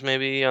Enterprise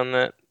maybe on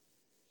that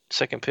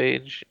second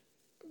page?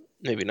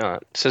 Maybe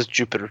not. It says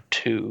Jupiter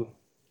 2.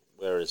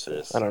 Where is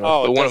this? I don't know.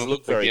 Oh, it does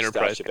look very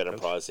Starship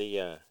Enterprise.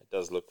 Yeah, it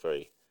does look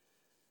very.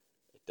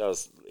 It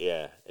does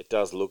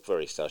look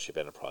very Starship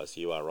Enterprise.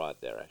 You are right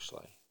there,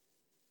 actually.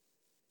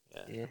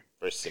 Yeah,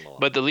 very similar.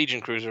 But the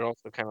Legion cruiser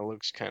also kind of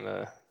looks kind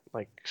of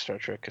like Star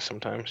Trek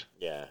sometimes.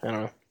 Yeah. I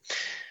don't know.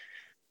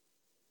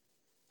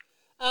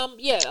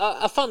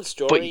 A fun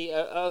story,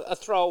 a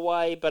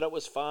throwaway, but it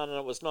was fun, and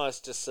it was nice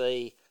to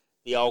see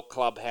the old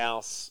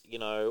clubhouse,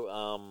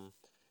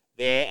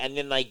 there, and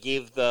then they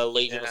give the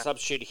Legion of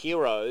Substitute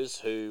Heroes,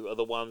 who are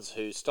the ones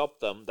who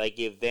stopped them, they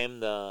give them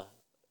the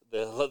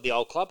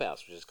old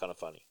clubhouse, which is kind of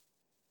funny.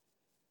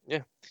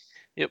 Yeah.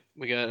 Yep,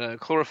 we got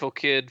Chlorophyll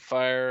Kid,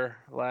 Fire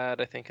Lad,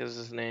 I think is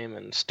his name,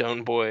 and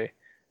Stone Boy.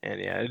 And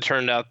yeah, it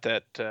turned out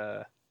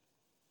that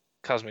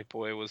Cosmic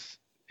Boy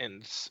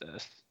and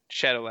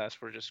Shadowlass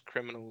were just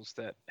criminals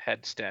that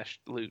had stashed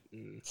loot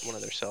in one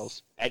of their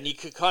cells. And you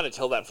could kind of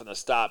tell that from the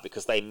start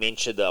because they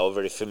mentioned they were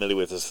very familiar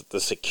with the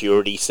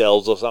security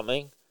cells or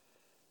something.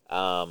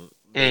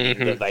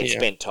 That they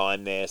spent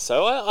time there,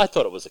 so I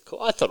thought it was a cool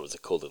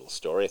little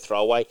story, a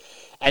throwaway,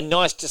 and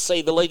nice to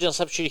see the Legion of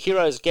Substitute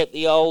Heroes get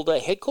the old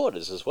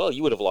headquarters as well.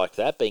 You would have liked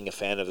that, being a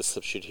fan of the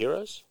Substitute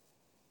Heroes.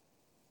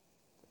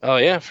 Oh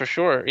yeah, for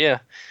sure, yeah.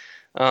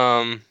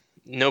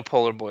 No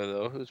Polar Boy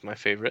though, who's my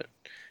favorite,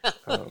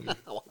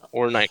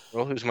 or Night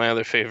Girl, who's my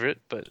other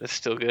favorite, but it's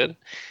still good.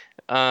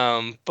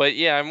 But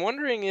yeah, I'm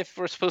wondering if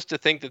we're supposed to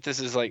think that this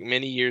is like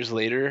many years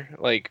later,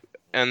 like,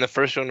 and the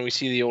first one we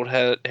see the old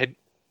head.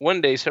 One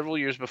day, several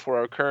years before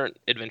our current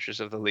adventures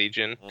of the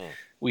Legion,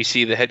 we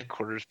see the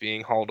headquarters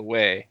being hauled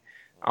away.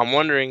 I'm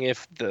wondering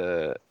if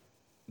the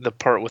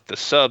part with the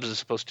subs is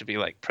supposed to be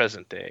like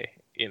present day,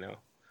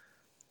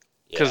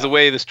 Because the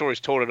way the story's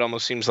told, it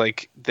almost seems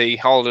like they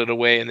hauled it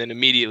away and then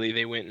immediately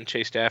they went and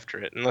chased after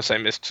it. Unless I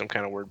missed some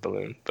kind of word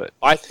balloon, but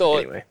I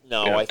thought anyway,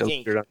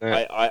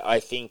 I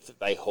think that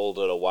they hauled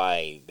it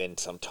away. Then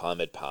some time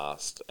had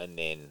passed, and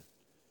then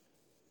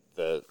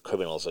the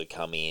criminals had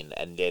come in,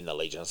 and then the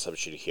Legion of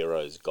Substitute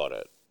Heroes got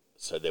it.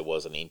 So there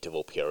was an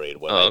interval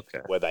period where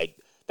they.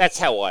 That's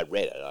how I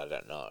read it. I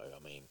don't know. I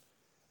mean,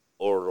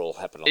 or it all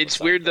happened. It's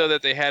weird though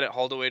that they had it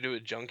hauled away to a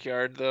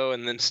junkyard though,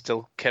 and then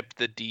still kept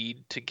the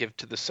deed to give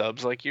to the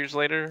subs like years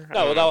later.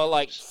 No, they were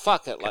like,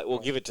 "Fuck it! Like, we'll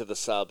give it to the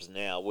subs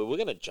now. We're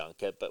gonna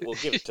junk it, but we'll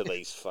give it to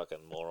these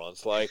fucking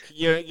morons." Like,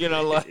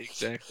 like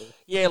exactly.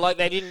 Yeah, like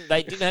they didn't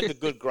have the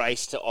good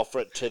grace to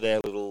offer it to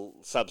their little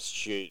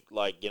substitute,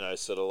 like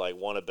sort of like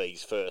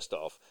wannabes first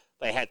off.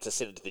 They had to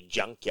send it to the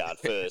junkyard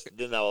first.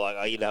 Then they were like,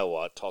 "Oh, you know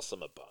what? Toss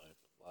them a bone."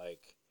 Like.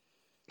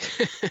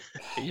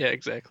 Yeah,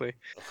 exactly.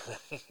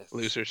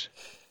 Losers.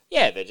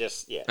 Yeah, they're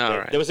just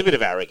Right. There was a bit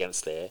of arrogance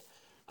there.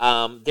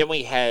 Then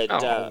we had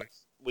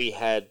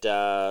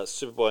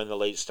Superboy and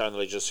the Stone, the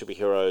Legion of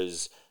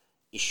Superheroes,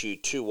 issue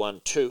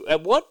 212.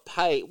 At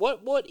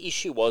what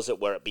issue was it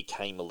where it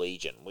became a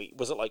Legion?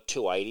 Was it like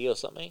 280 or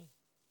something?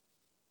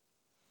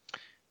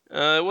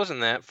 It wasn't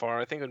that far.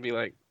 I think it would be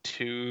like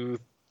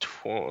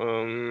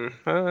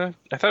I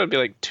thought it'd be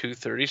like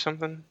 230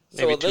 something.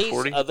 Maybe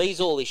 240. Are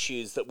these all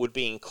issues that would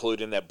be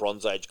included in that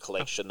Bronze Age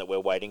collection that we're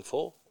waiting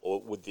for,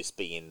 or would this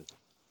be in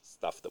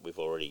stuff that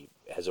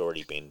has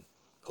already been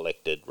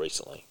collected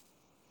recently?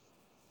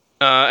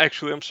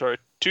 Actually, I'm sorry.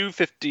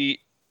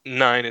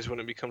 259 is when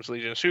it becomes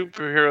Legion of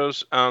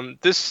Superheroes.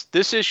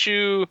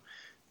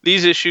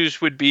 These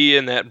issues would be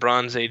in that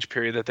Bronze Age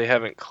period that they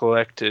haven't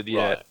collected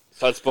yet. Right.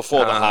 So it's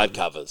before the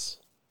hardcovers.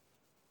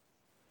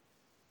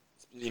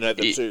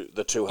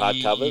 The two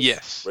hardcovers?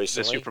 Yes,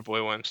 recently? the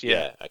Superboy ones,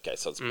 yeah. Okay,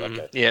 so it's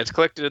okay. Yeah, it's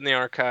collected in the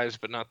archives,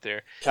 but not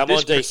there. Come on,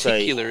 DC. This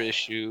particular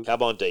issue...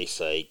 Come on,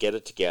 DC. Get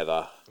it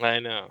together. I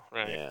know,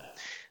 right. Yeah.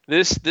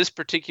 This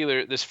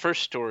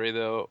first story,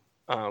 though,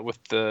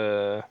 with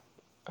the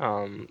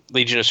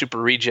Legion of Super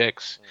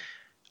Rejects,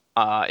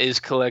 is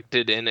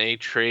collected in a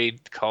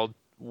trade called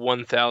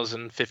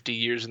 1050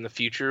 years in the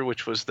future,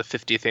 which was the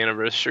 50th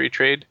anniversary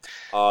trade.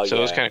 Oh, So it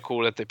was yeah. kind of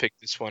cool that they picked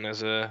this one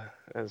as a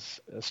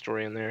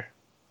story in there.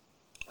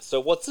 So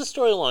what's the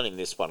storyline in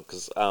this one?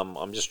 Because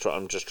I'm just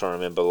trying to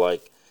remember.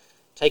 Like,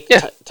 take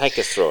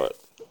us through it.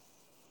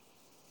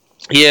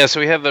 Yeah, so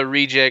we have a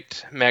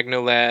reject,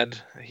 Magnolad.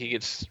 He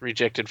gets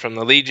rejected from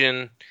the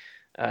Legion.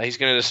 He's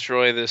going to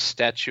destroy the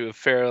statue of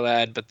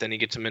Feralad, but then he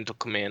gets a mental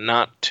command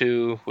not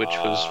to, which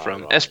was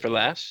from Right,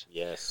 Esperlas.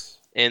 yeah. Yes.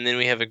 And then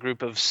we have a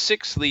group of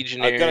 6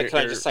 Legionnaires. Can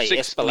I just say,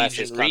 Esperlas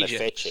is kind rejects. of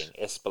fetching.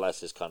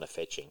 Esperlas is kind of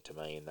fetching to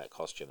me in that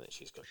costume that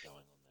she's got going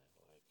on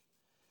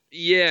there.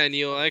 Yeah, and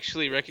you'll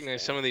actually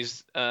recognize some of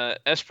these.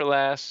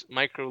 Esperlas,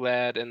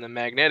 Microlad, and the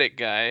Magnetic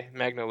guy,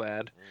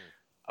 Magnolad,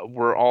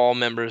 were all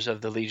members of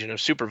the Legion of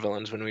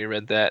Supervillains when we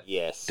read that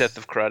Yes. Death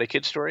of Karate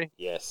Kid story.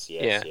 Yes.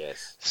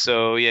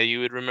 So yeah, you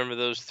would remember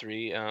those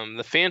 3.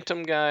 The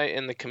Phantom guy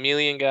and the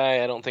Chameleon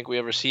guy, I don't think we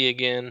ever see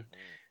again.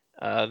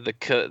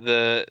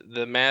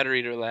 The Matter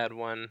Eater Lad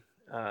one,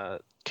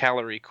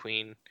 Calorie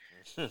Queen,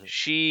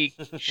 she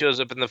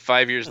shows up in the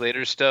 5 years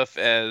later stuff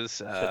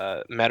as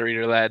Matter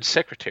Eater Lad's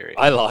secretary.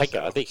 I like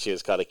her. I think she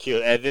was kind of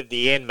cute. And at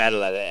the end, Matter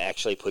Lad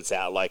actually puts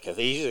out like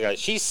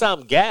she's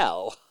some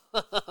gal.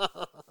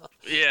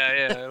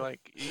 Yeah, like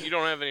you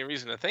don't have any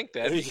reason to think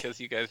that because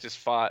you guys just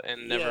fought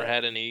and never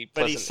had any.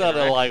 But he sort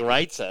of like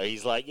rates her.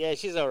 He's like, yeah,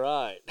 she's all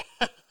right.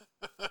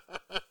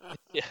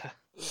 Yeah.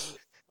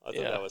 I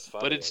thought that was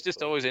funny. But it's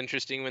just always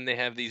interesting when they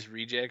have these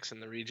rejects,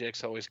 and the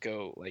rejects always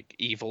go like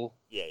evil.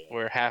 Yeah.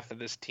 Where half of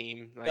this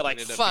team they're like,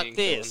 fuck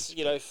this.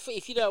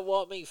 If you don't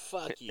want me,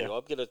 fuck you.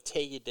 I'm gonna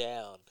tear you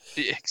down.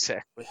 Yeah,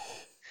 exactly.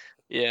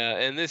 Yeah,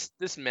 and this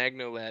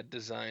Magnolad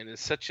design is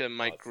such a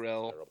Mike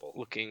Grell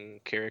looking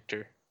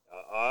character.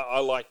 I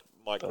like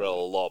Mike Grell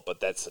a lot,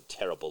 but that's a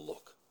terrible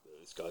look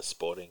this guy's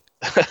sporting.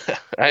 I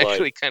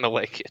actually kind of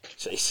like it.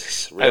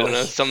 Jesus, really? I don't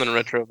know, something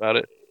retro about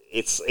it.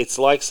 It's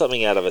like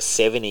something out of a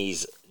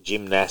 70s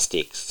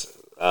gymnastics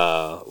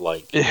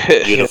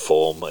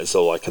uniform. It's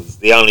all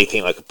the only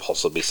thing I could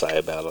possibly say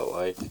about it.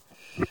 Like,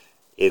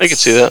 I can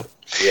see that.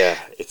 Yeah,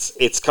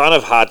 it's kind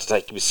of hard to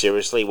take him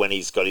seriously when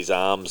he's got his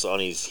arms on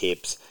his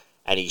hips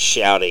and he's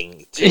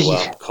shouting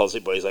to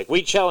Cosmic Boy. He's like,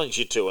 "We challenge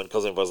you to," and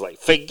Cosmic Boy's like,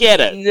 "Forget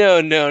it."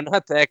 No,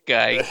 not that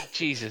guy.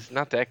 Jesus,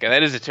 not that guy.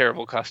 That is a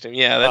terrible costume.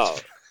 Yeah,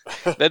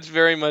 that's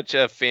very much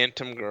a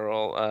Phantom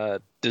Girl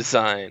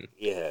design.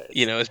 Yeah,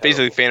 it's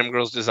basically Phantom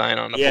Girl's design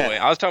on a boy.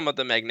 I was talking about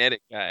the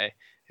Magnetic guy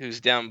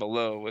who's down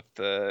below with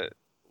the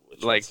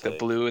the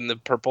blue and the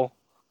purple.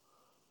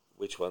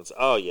 Which one's?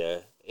 Oh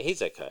yeah,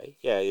 he's okay.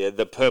 Yeah,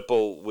 the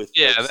purple with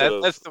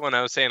that's the one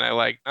I was saying I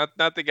like.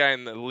 Not the guy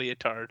in the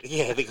leotard.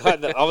 Yeah, the guy.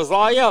 I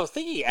was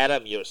thinking,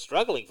 Adam, you're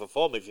struggling for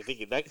form if you're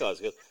thinking that guy's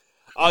good.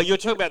 Oh, you're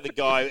talking about the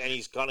guy, and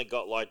he's kind of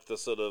got like the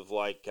sort of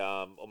like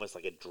almost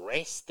like a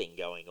dress thing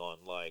going on,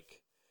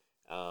 like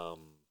on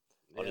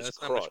his that's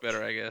crotch. Not much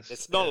better, I guess.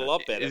 It's not a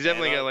lot better. He's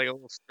definitely got like a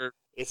little skirt.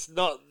 It's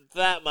not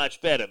that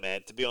much better,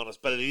 man, to be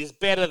honest, but it is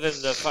better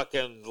than the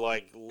fucking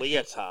like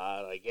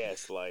leotard, I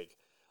guess. Like,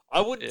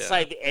 I wouldn't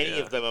say that any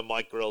of them are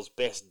Mike Grell's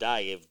best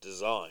day of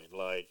design.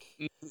 Like,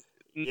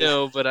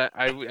 no, but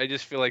I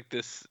just feel like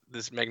this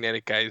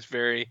Magnetic guy is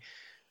very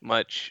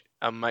much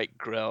a Mike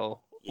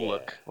Grell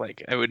look.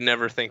 Like, I would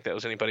never think that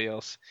was anybody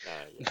else.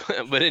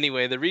 No, but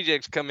anyway, the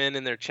rejects come in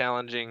and they're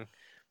challenging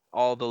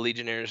all the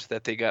Legionnaires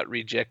that they got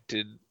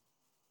rejected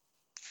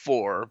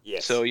for.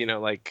 Yes. So,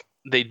 like,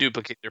 they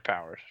duplicate their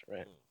powers,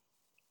 right?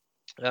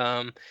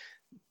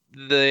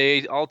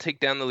 They all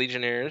take down the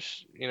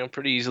Legionnaires,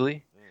 pretty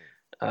easily.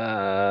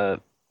 And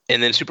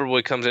then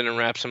Superboy comes in and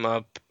wraps him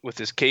up with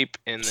his cape,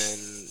 and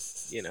then,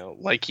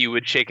 like you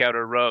would shake out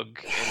a rug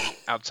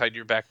outside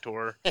your back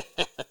door,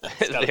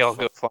 they all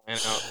go flying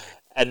out.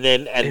 And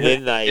then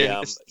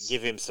they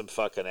give him some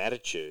fucking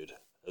attitude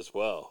as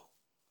well.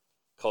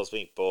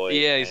 Cosmic Boy.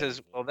 Yeah, he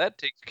says, well, that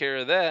takes care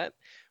of that.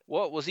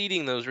 What was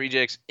eating those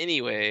rejects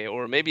anyway?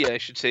 Or maybe I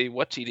should say,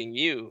 what's eating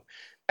you?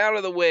 Out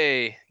of the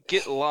way.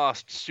 Get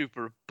lost,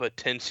 Super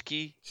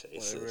Potensky.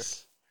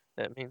 Jesus.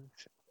 Whatever that means.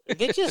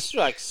 They're just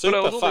like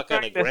super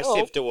fucking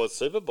aggressive towards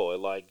Superboy.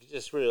 Like,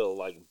 just real,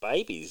 like,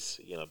 babies,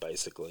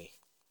 basically.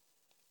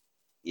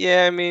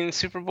 Yeah, I mean,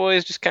 Superboy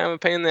is just kind of a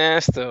pain in the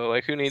ass, though.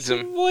 Like, who needs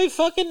him? Superboy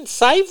fucking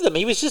saved them.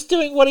 He was just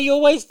doing what he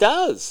always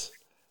does.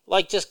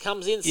 Like, just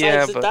comes in,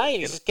 saves the day,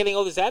 and he's just getting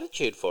all this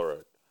attitude for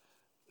it.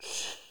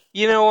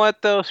 You know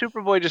what, though?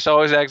 Superboy just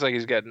always acts like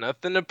he's got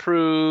nothing to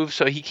prove,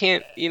 so he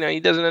can't, he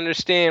doesn't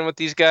understand what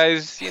these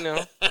guys,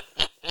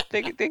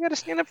 they got to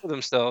stand up for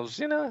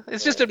themselves,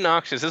 It's just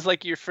obnoxious. It's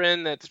like your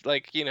friend that's,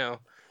 like,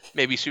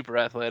 maybe super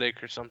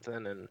athletic or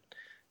something and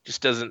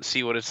just doesn't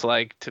see what it's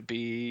like to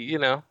be,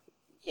 not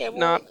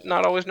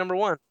always number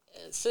one.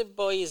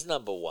 Superboy is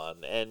number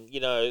one, and,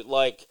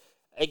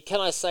 and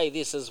can I say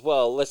this as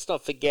well? Let's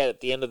not forget,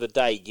 at the end of the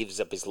day, he gives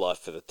up his life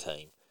for the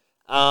team.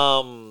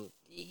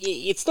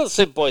 It's not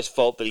Superboy's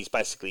fault that he's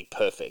basically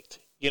perfect,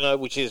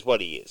 which is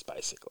what he is,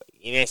 basically.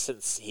 In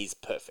essence, he's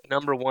perfect.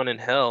 Number one in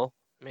hell,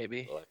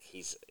 maybe. Like,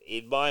 he's,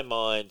 in my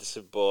mind,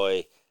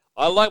 Superboy,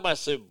 I like my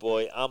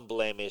Superboy,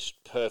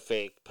 unblemished,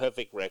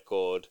 perfect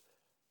record,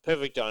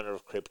 perfect owner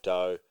of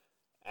crypto.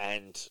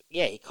 And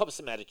yeah, he cops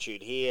some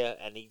attitude here,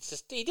 and he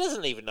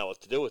doesn't even know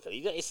what to do with it.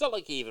 It's not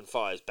like he even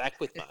fires back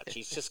with much.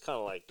 He's just kind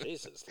of like,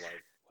 Jesus,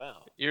 like, wow.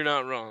 You're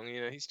not wrong.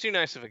 He's too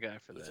nice of a guy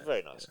for that. He's a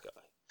very nice guy.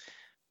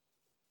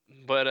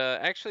 But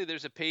actually,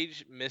 there's a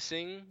page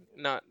missing.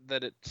 Not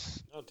that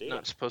it's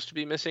not supposed to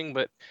be missing,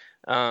 but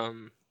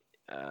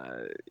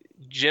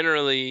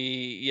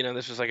generally,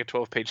 this was like a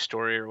 12-page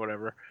story or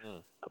whatever.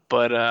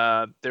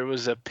 But there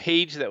was a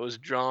page that was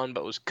drawn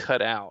but was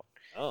cut out.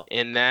 Oh.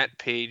 And that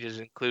page is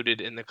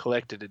included in the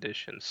collected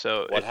edition.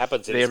 So what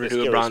happens if they ever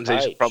do a Bronze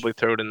Age, they'll probably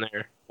throw it in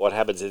there. What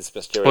happens in this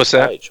mysterious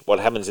page?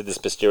 What happens in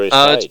this mysterious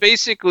page? It's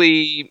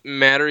basically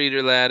Matter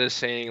Eater Lad is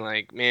saying,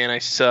 like, man, I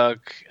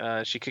suck.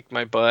 She kicked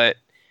my butt.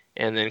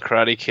 And then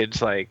Karate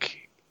Kid's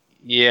like,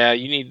 yeah,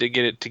 you need to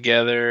get it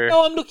together.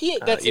 No, I'm looking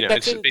at that's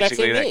basically that's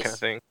in that this. kind of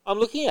thing. I'm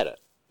looking at it.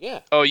 Yeah.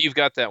 Oh, you've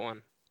got that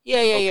one. Yeah.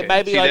 Okay.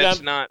 Maybe See, I that's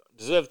don't not...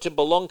 deserve to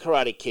belong,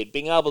 Karate Kid.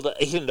 Being able to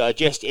even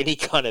digest any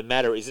kind of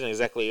matter isn't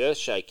exactly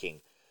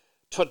earth-shaking.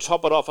 To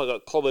top it off, I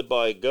got clobbered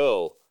by a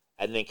girl,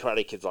 and then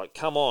Karate Kid's like,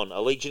 come on, a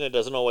Legionnaire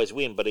doesn't always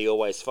win, but he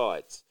always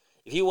fights.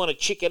 If you want to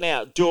chicken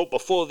out, do it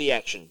before the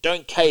action.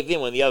 Don't cave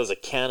in when the others are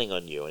counting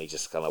on you. And he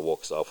just kind of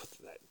walks off with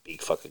that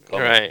big fucking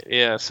comment. Right,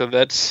 yeah, so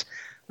that's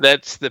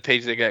the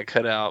page that got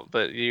cut out,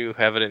 but you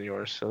have it in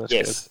yours, so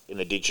that's good. In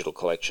the digital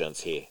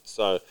collections here.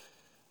 So,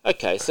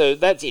 okay, so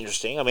that's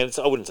interesting. I mean,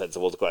 I wouldn't say it's the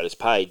world's greatest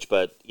page,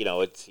 but,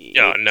 it's...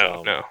 No.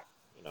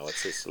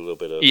 It's just a little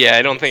bit of... Yeah,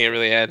 I don't think it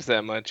really adds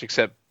that much,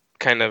 except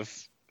kind of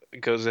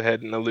goes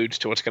ahead and alludes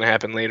to what's going to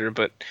happen later.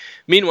 But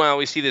meanwhile,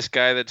 we see this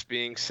guy that's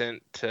being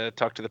sent to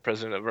talk to the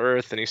president of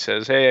Earth, and he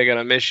says, hey, I got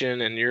a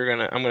mission, and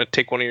I'm going to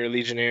take one of your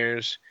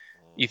Legionnaires.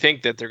 You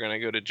think that they're going to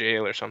go to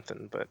jail or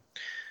something, but...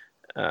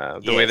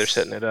 the way they're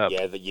setting it up.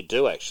 Yeah, that you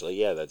do actually.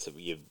 Yeah,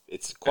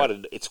 it's quite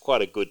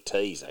a good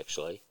tease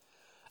actually.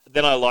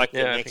 Then I like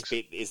the next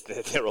bit is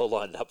that they're all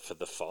lined up for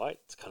the fight.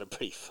 It's kind of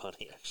pretty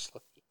funny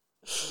actually.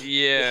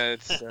 Yeah,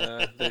 it's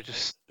they're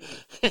just.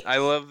 I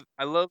love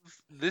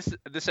this.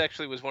 This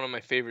actually was one of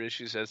my favorite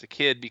issues as a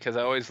kid because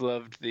I always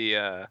loved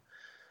the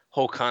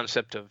whole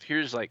concept of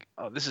here's like,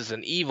 oh, this is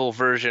an evil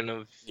version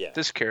of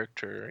this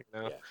character,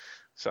 Yeah.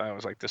 So I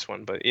always like this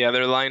one, but yeah,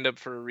 they're lined up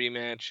for a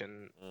rematch,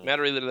 and Matt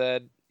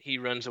Lad, he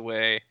runs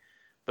away,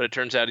 but it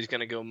turns out he's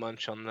going to go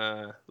munch on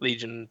the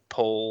Legion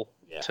pole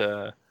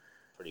to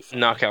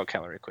knock out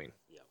Calorie Queen.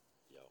 Yeah.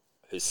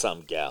 Who's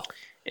some gal.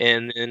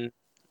 And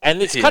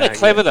it's kind of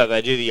clever though.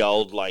 They do the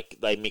old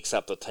they mix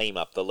up the team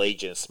up. The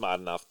Legion is smart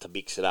enough to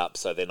mix it up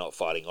so they're not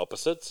fighting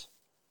opposites.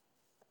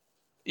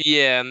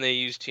 Yeah, and they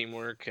use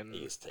teamwork and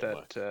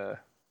that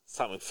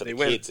something for the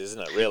kids,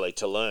 isn't it? Really,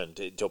 to learn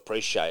to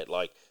appreciate.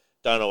 Like,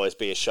 don't always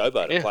be a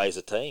showboat. Play as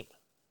a team.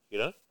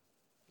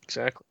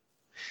 Exactly.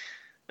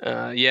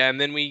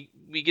 And then we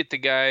get the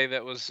guy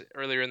that was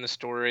earlier in the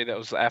story that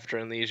was after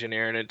a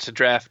Legionnaire, and it's a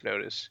draft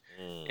notice.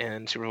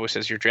 And Superboy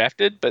says, you're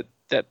drafted, but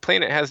that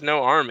planet has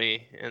no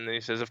army. And then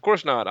he says, of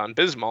course not. On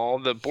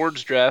Bismol, the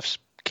board's drafts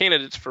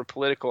candidates for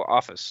political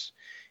office.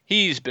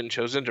 He's been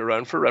chosen to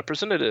run for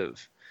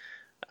representative.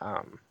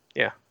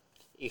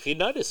 If you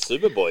notice,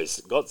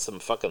 Superboy's got some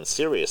fucking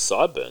serious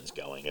sideburns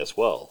going as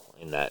well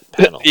in that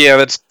panel. Yeah,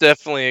 that's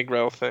definitely a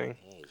Grell thing.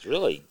 Yeah, he's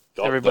really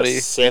got the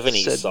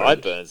 70s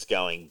sideburns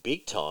going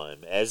big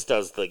time, as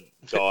does the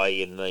guy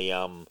in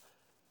the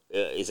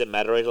is it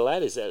Matter Eater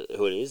Lad? Is that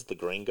who it is? The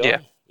green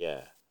guy?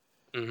 Yeah.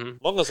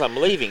 Mm-hmm. Long as I'm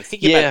leaving,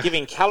 think about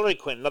giving Calorie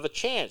Queen another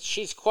chance.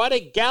 She's quite a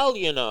gal,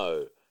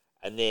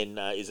 And then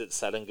is it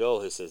Saturn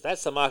Girl who says,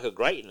 that's the mark of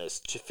greatness,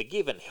 to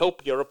forgive and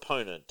help your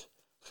opponent.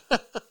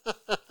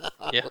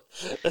 Yeah.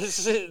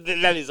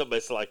 That is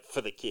almost like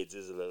for the kids,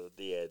 isn't it? At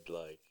the end,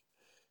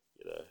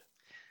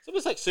 it's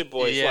almost like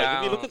Superboy. Yeah.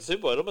 If you look at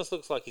Superboy, it almost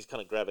looks like he's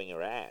kind of grabbing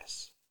her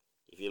ass.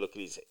 If you look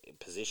at his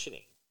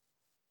positioning,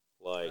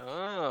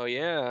 oh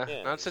yeah,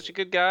 not such a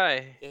good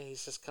guy. Yeah,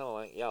 he's just kind of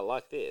like, I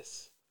like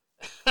this.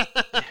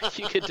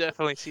 You could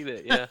definitely see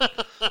that, yeah.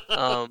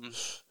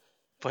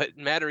 But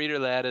Matter Eater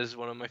Lad is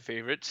one of my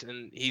favorites,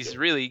 and he's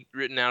really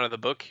written out of the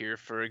book here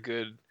for a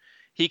good.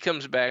 He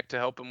comes back to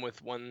help him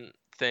with one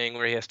thing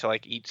where he has to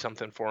eat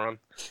something for him,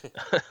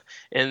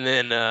 and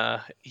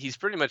then he's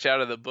pretty much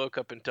out of the book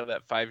up until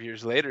that 5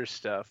 years later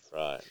stuff.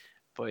 Right.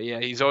 But yeah,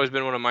 he's always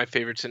been one of my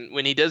favorites, and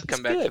when he does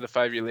come back to the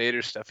 5 year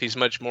later stuff, he's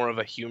much more of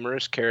a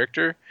humorous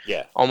character.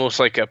 Yeah. Almost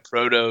like a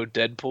proto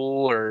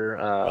Deadpool or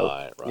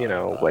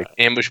like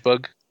Ambush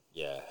Bug.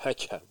 Yeah.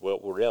 Okay. Well,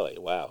 really,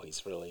 wow,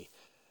 he's really,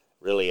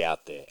 really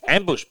out there.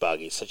 Ambush Bug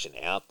is such an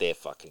out there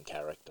fucking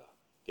character.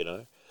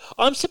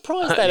 I'm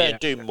surprised they don't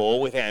do more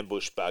with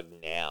Ambush Bug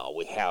now,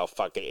 with how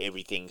fucking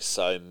everything's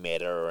so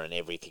meta and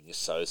everything's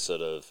so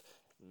sort of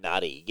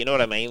nutty. You know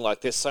what I mean?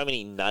 There's so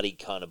many nutty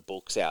kind of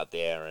books out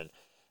there and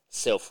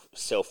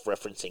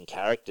self-referencing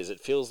characters. It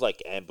feels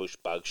like Ambush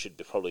Bug should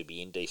probably be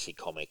in DC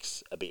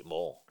Comics a bit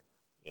more.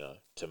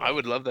 To me. I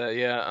would love that.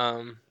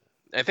 Yeah.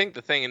 I think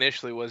the thing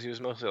initially was he was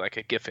mostly like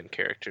a Giffen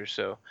character,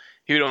 so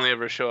he would only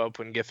ever show up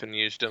when Giffen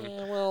used him.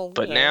 Yeah, well,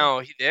 But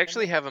now they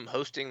actually have him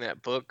hosting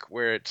that book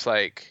where it's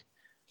like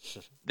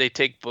they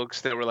take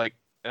books that were like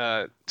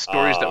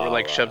stories that were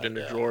like shoved in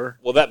a drawer.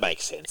 Well, that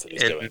makes sense that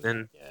he's doing.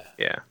 And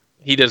yeah,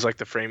 he does like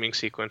the framing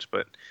sequence,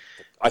 but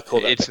I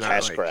call that it's the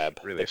cash not, grab.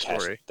 Like,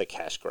 really the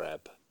cash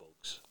grab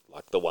books,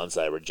 like the ones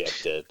they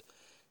rejected.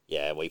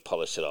 Yeah, and we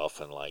polish it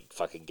off and like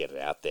fucking get it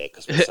out there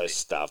because we're so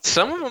stuffed.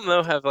 Some of them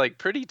though have like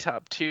pretty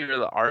top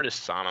tier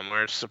artists on them,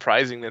 where it's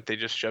surprising that they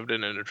just shoved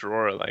it in a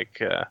drawer.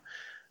 Like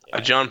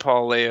John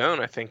Paul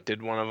Leon, I think,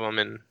 did one of them,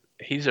 and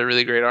he's a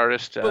really great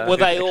artist. But were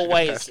they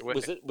always?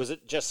 Was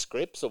it just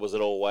scripts, or was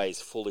it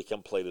always fully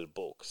completed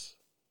books?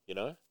 You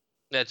know.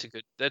 That's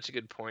a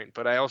good point,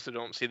 but I also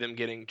don't see them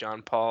getting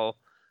John Paul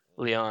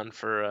Leon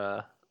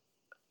for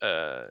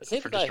just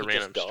a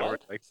random story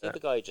like that. Is that the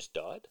guy who just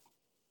died?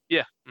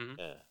 Yeah. Mm-hmm.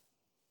 Yeah.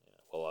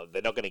 Well,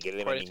 they're not going to get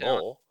him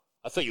anymore.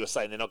 I thought you were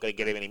saying they're not going to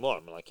get him anymore.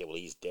 I'm like, yeah, well,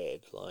 he's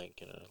dead. Like,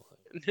 you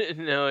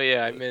know. No,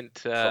 yeah, I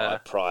meant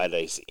prior to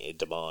his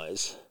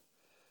demise.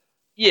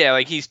 Yeah,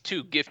 like he's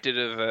too gifted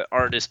of an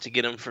artist to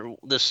get him for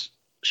this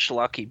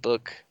schlocky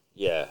book.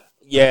 Yeah,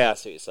 I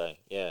see what you're saying.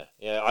 Yeah.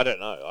 I don't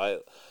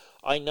know.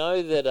 I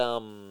know that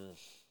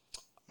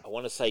I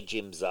want to say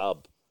Jim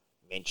Zub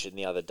mentioned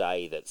the other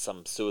day that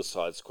some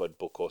Suicide Squad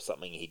book or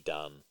something he'd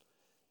done.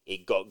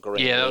 It got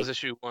greenlit. Yeah, that was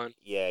issue 1.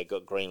 Yeah, it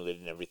got greenlit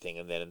and everything,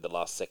 and then in the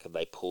last second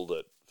they pulled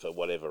it for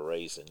whatever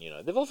reason. You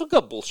know, they've often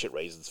got bullshit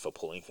reasons for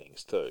pulling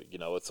things too. You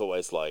know, it's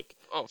always like,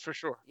 oh, for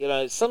sure. You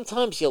know,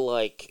 sometimes you're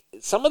like,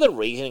 some of the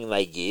reasoning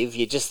they give,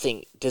 you just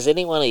think, does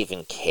anyone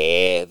even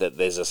care that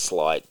there's a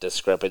slight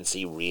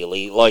discrepancy?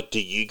 Really? Like,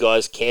 do you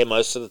guys care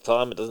most of the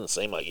time? It doesn't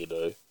seem like you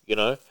do. You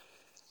know.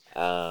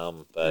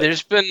 But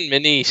there's been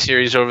many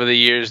series over the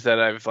years that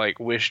I've like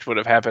wished would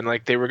have happened.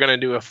 Like they were gonna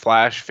do a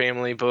Flash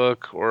family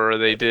book, or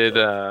they did.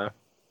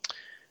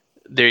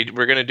 They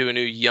were gonna do a new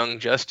Young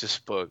Justice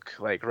book,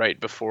 like right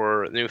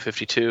before New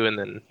 52, and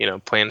then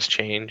plans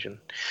change. And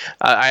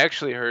I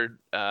actually heard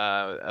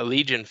a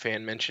Legion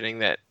fan mentioning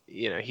that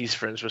he's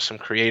friends with some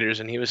creators,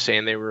 and he was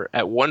saying they were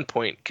at one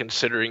point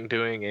considering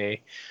doing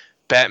a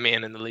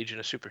Batman and the Legion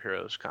of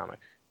Superheroes comic.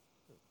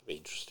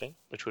 Interesting.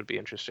 Which would be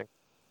interesting.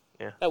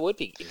 Yeah. That would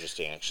be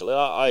interesting, actually.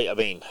 I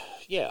mean,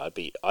 yeah, I'd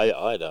be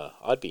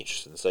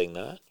interested in seeing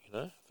that. You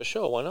know, for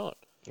sure. Why not?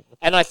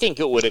 And I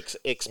think it would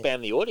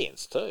expand the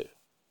audience too.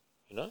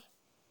 You know,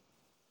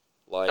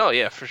 like oh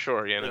yeah, for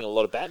sure. Bring a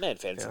lot of Batman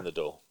fans in the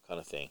door, kind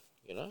of thing.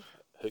 You know,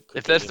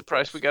 if that's the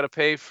price we got to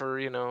pay for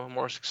a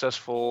more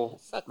successful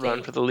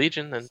run for the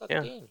Legion, then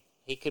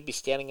he could be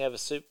standing over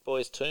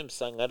Superboy's tomb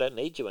saying, "I don't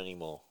need you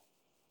anymore.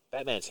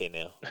 Batman's here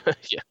now."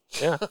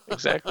 yeah,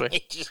 exactly.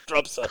 He just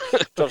drops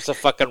a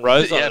fucking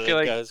rose on it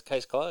and goes,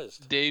 "Case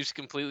closed." Dave's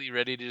completely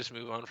ready to just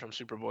move on from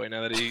Superboy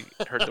now that he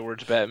heard the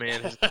words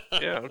Batman.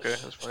 Yeah, okay,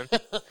 that's fine.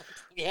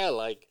 Yeah,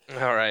 like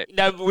all right.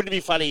 No, wouldn't it be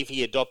funny if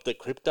he adopted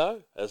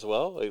Crypto as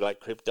well? Like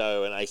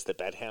Crypto and Ace the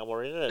Bat Hound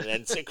were in it,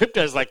 and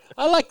Crypto's like,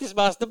 "I like this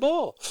Master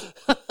more."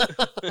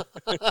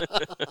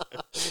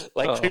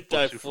 Like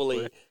Crypto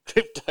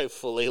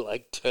fully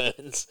like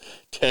turns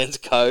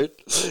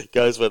coat,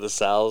 goes where the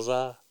sales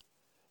are.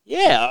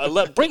 Yeah,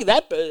 bring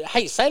that.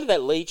 Hey, say to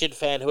that Legion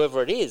fan,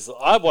 whoever it is,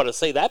 I want to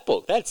see that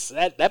book.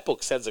 That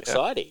book sounds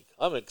exciting.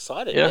 Yeah. I'm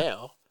excited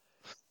now.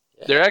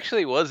 Yeah. There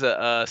actually was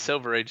a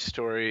Silver Age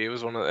story. It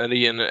was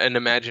an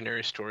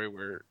imaginary story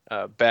where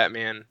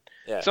Batman.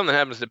 Yeah. Something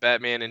happens to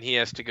Batman and he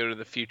has to go to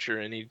the future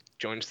and he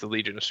joins the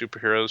Legion of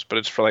Superheroes, but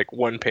it's for like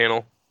one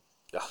panel.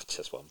 Oh,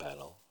 just one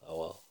panel. Oh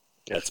well,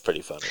 that's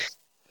pretty funny.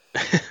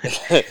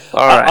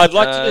 All right. I'd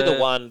like to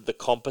do the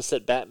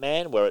composite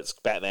Batman, where it's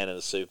Batman and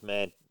the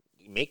Superman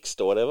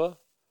mixed or whatever.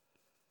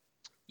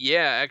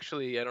 Yeah,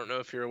 actually, I don't know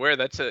if you're aware,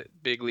 that's a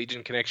big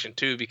Legion connection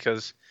too,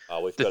 because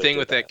the thing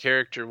with that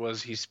character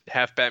was he's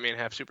half Batman,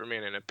 half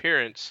Superman in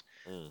appearance,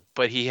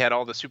 but he had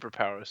all the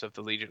superpowers of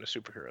the Legion of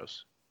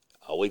Superheroes.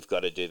 Oh, we've got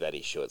to do that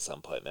issue at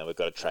some point, man. We've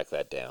got to track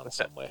that down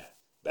somewhere.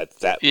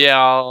 Yeah,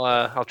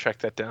 I'll track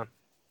that down.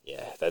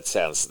 Yeah, that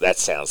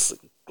sounds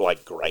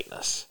like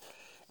greatness.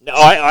 No,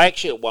 I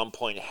actually at one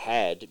point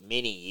had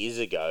many years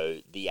ago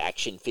the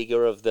action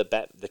figure of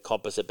the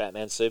composite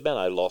Batman Superman.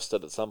 I lost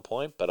it at some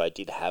point, but I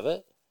did have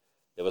it.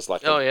 It was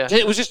like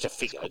it was just a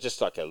figure,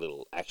 just like a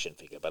little action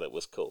figure, but it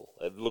was cool.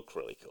 It looked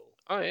really cool.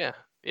 Oh yeah,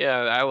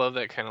 I love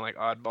that kind of like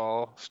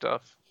oddball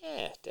stuff.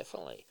 Yeah,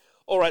 definitely.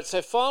 All right,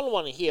 so final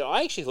one here.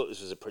 I actually thought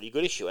this was a pretty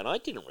good issue, and I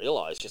didn't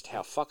realize just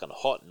how fucking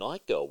hot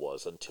Night Girl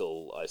was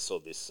until I saw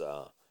this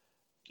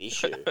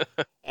issue.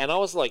 And I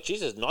was like,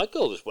 Jesus, Night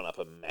Girl just went up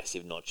a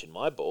massive notch in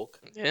my book.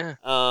 Yeah.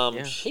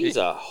 She's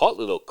a hot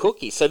little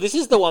cookie. So this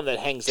is the one that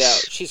hangs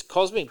out. She's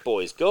Cosmic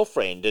Boy's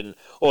girlfriend,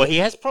 or he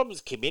has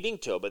problems committing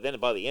to her, but then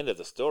by the end of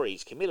the story,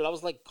 he's committed. I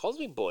was like,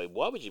 Cosmic Boy,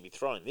 why would you be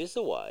throwing this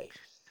away?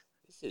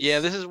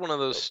 This is one of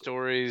those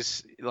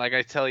stories, like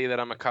I tell you that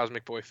I'm a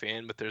Cosmic Boy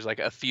fan, but there's like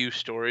a few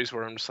stories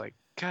where I'm just like,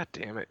 God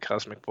damn it,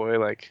 Cosmic Boy,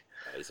 like...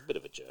 He's a bit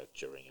of a jerk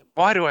during it.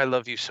 Why do I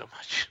love you so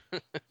much?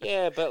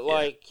 Yeah, but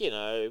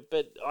Yeah.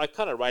 but I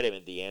kind of rate him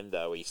at the end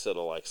though. He sort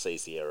of like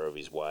sees the error of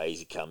his ways.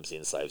 He comes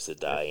in, saves the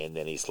Yeah. day, and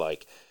then he's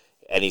like,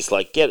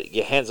 get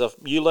your hands off!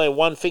 You lay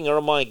one finger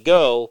on my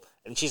girl,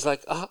 and she's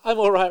like, oh, I'm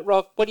all right,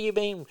 Rock. What do you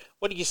mean?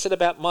 What do you said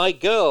about my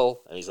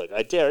girl? And he's like,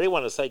 I dare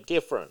anyone to say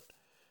different.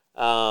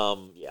 Yeah,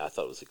 I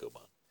thought it was a good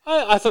one.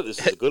 I thought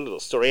this was a good little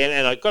story,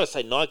 and I got to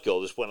say, Night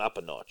Girl just went up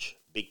a notch,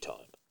 big time.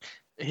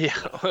 Yeah,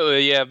 well,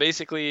 yeah.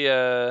 Basically,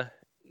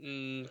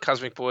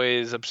 Cosmic Boy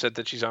is upset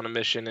that she's on a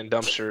mission and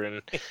dumps her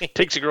and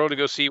takes a girl to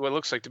go see what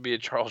looks like to be a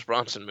Charles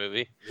Bronson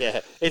movie.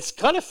 Yeah, it's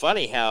kind of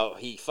funny how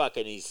he's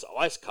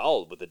ice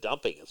cold with the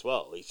dumping as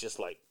well. He's just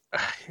like,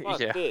 fuck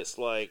Yeah. this,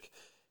 like,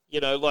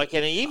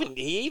 and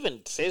he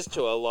even says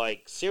to her,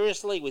 like,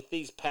 seriously, with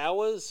these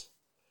powers,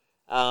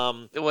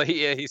 Well,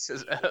 he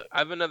says, "I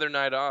have another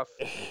night off.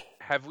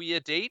 Have we a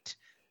date?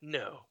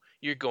 No.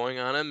 You're going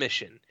on a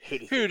mission. who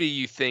do you Who think? do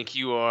you think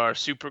you are,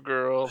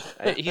 Supergirl?"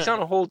 He's on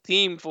a whole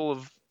team full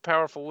of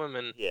powerful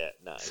women. Yeah,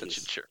 no, Such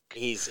a jerk.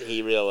 he's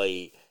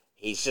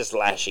just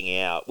lashing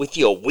out. With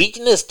your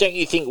weakness, don't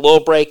you think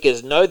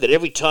lawbreakers know that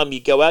every time you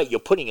go out, you're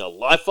putting your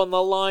life on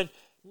the line?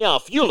 Now,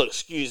 if you'll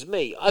excuse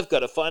me, I've got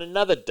to find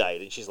another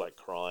date. And she's like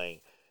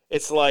crying.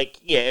 It's like,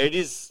 yeah, it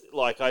is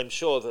like I'm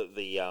sure that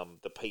the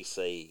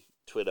PC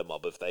Twitter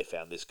mob, if they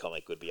found this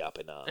comic, would be up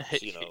in arms.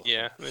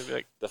 Yeah, they'd be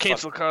like, The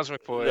cancel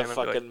Cosmic Boy. the And I'd be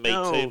like, fucking Me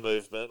no. Too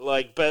movement,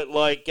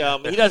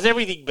 he does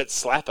everything but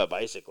slap her,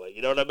 basically.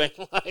 You know what I mean?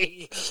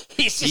 Like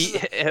he's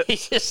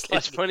just like,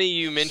 It's funny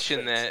you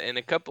mentioned that. In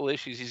a couple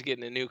issues, he's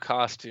getting a new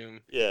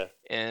costume, yeah.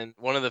 and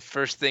one of the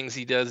first things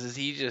he does is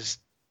he just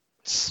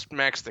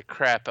smacks the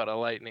crap out of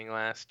Lightning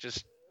Lass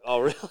just Oh,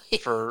 really?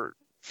 for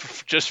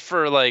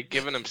like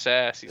giving him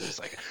sass. He's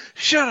just like,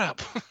 shut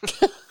up.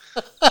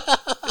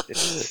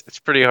 It's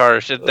pretty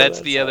harsh. That's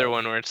that's the other harsh.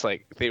 one where it's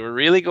like they were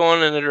really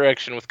going in a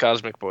direction with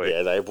Cosmic Boy.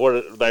 Yeah, they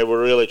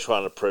were really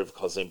trying to prove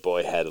Cosmic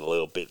Boy had a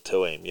little bit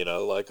to him,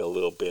 like a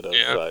little bit of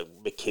Yeah.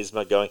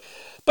 machismo going.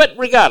 But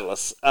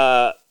regardless,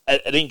 an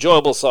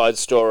enjoyable side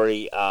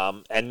story,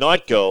 and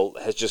Night Girl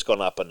has just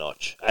gone up a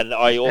notch. And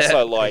I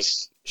also like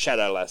Nice.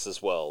 Shadow Lass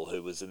as well,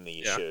 who was in the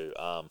Yeah. issue.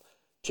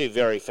 Two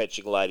very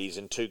fetching ladies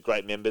and two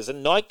great members.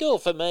 And Night Girl,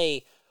 for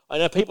me, I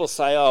know people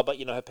say, "Oh,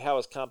 but her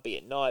powers can't be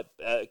at night,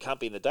 can't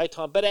be in the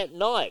daytime." But at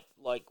night,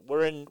 like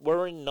we're in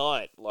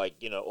night, like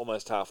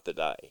almost half the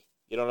day.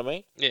 You know what I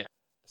mean? Yeah.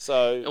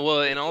 So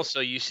Well, and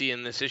also you see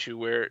in this issue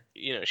where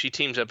she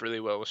teams up really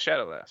well with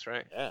Shadow Lass,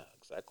 right? yeah,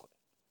 exactly.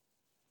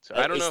 So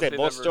I don't Is know if there they've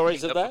more ever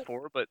stories teamed of up that?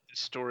 before, but this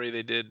story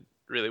they did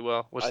really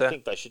well. What's I that?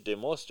 think they should do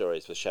more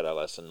stories with Shadow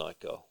Lass and Night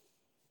Girl.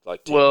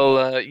 Like teaming Well,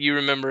 up. you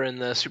remember in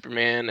the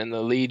Superman and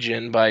the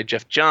Legion by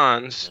Jeff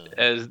Johns, Mhm.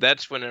 as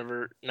that's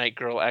whenever Night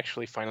Girl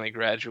actually finally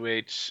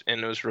graduates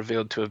and was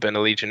revealed to have been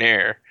a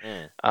Legionnaire.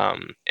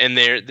 And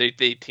they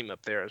team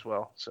up there as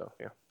well. So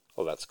yeah.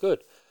 Well, that's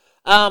good.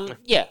 A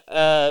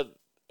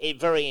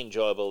very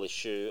enjoyable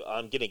issue.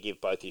 I'm going to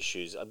give both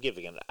issues. I'm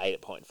giving it an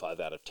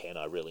 8.5 out of 10.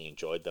 I really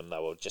enjoyed them. They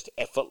were just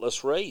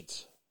effortless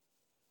reads.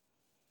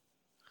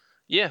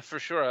 Yeah, for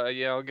sure.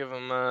 Yeah, I'll give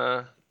them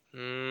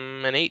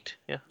an 8.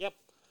 Yeah. Yep.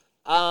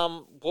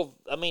 Well,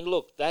 I mean,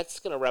 look, that's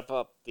going to wrap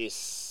up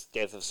this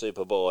Death of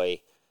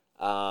Superboy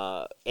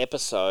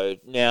episode.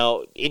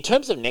 Now, in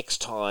terms of next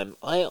time,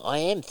 I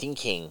am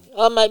thinking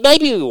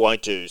maybe we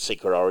won't do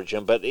Secret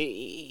Origin, but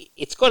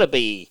it's got to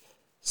be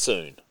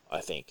soon.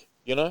 I think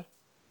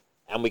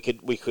and we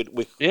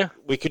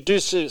could do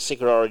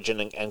Secret Origin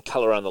and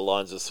color around the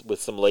lines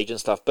with some Legion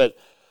stuff. But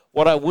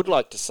what I would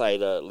like to say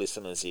to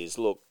listeners is,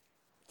 look,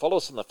 follow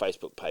us on the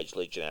Facebook page,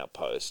 Legion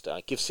Outpost.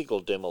 Give Signal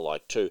of Doom a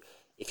like too.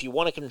 If you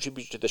want to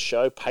contribute to the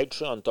show,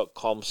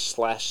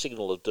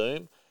 patreon.com/Signal of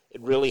Doom. It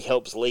really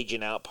helps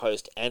Legion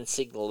Outpost and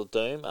Signal of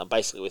Doom,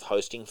 basically with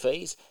hosting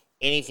fees.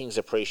 Anything's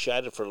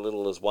appreciated for as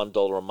little as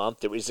 $1 a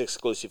month. There is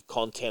exclusive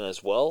content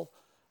as well.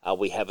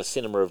 We have a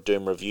Cinema of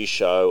Doom review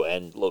show,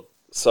 and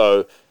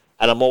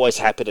I'm always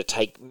happy to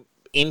take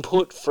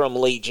input from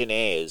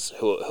Legionnaires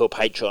who are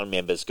Patreon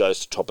members. Goes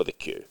to top of the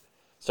queue.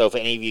 So if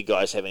any of you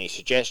guys have any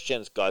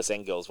suggestions, guys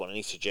and girls want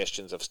any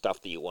suggestions of stuff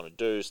that you want to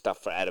do,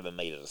 stuff for Adam and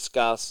me to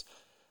discuss,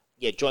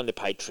 join the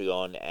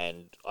Patreon,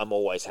 and I'm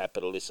always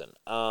happy to listen.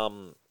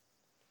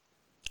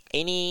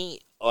 Any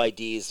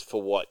ideas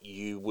for what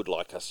you would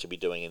like us to be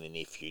doing in the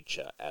near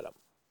future, Adam?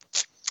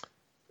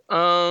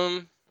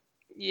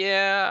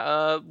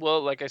 Yeah.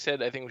 Well, like I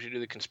said, I think we should do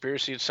the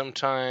conspiracy at some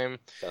time.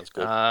 Sounds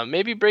good.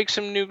 Maybe break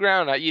some new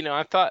ground.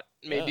 I thought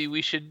maybe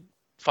we should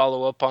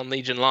follow up on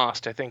Legion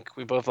Lost. I think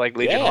we both like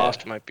Legion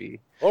Lost. Might be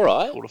all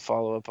right. Cool to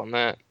follow up on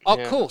that. Oh,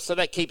 yeah. Cool. So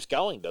that keeps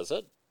going, does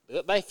it?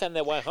 They found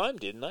their way home,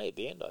 didn't they? At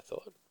the end, I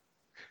thought.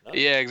 No?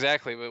 Yeah,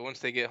 exactly. But once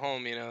they get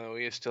home,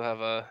 we still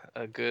have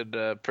a good,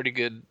 pretty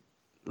good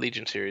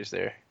Legion series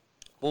there.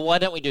 Well, why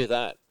don't we do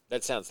that?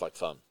 That sounds like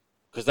fun.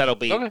 Because that'll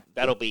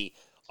be.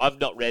 I've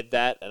not read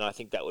that, and I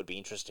think that would be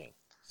interesting.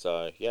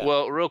 So yeah.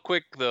 Well, real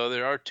quick though,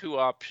 there are two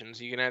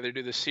options. You can either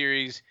do the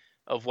series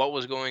of what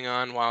was going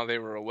on while they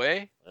were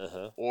away,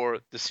 or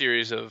the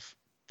series of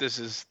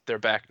they're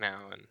back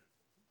now and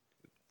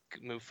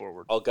move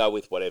forward? I'll go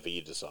with whatever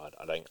you decide.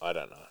 I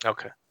don't know.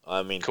 Okay.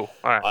 I mean, Cool.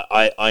 All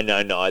right. I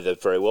know neither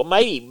very well.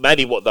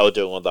 Maybe what they were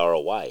doing while they were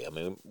away. I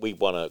mean, we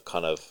want to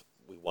kind of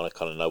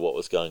know what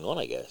was going on.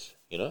 I guess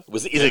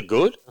is it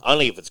good?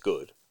 Only if it's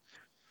good.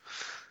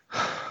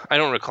 I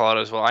don't recall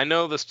it as well. I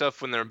know the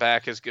stuff when they're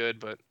back is good,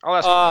 but I'll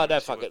ask. Oh no,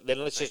 fuck it. Then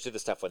let's just do the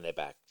stuff when they're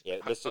back. Yeah,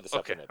 let's do the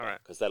stuff when they're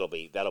back because that'll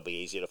be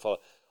easier to follow.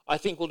 I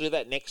think we'll do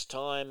that next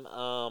time.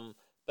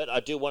 But I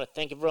do want to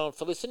thank everyone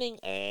for listening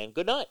and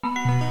good night.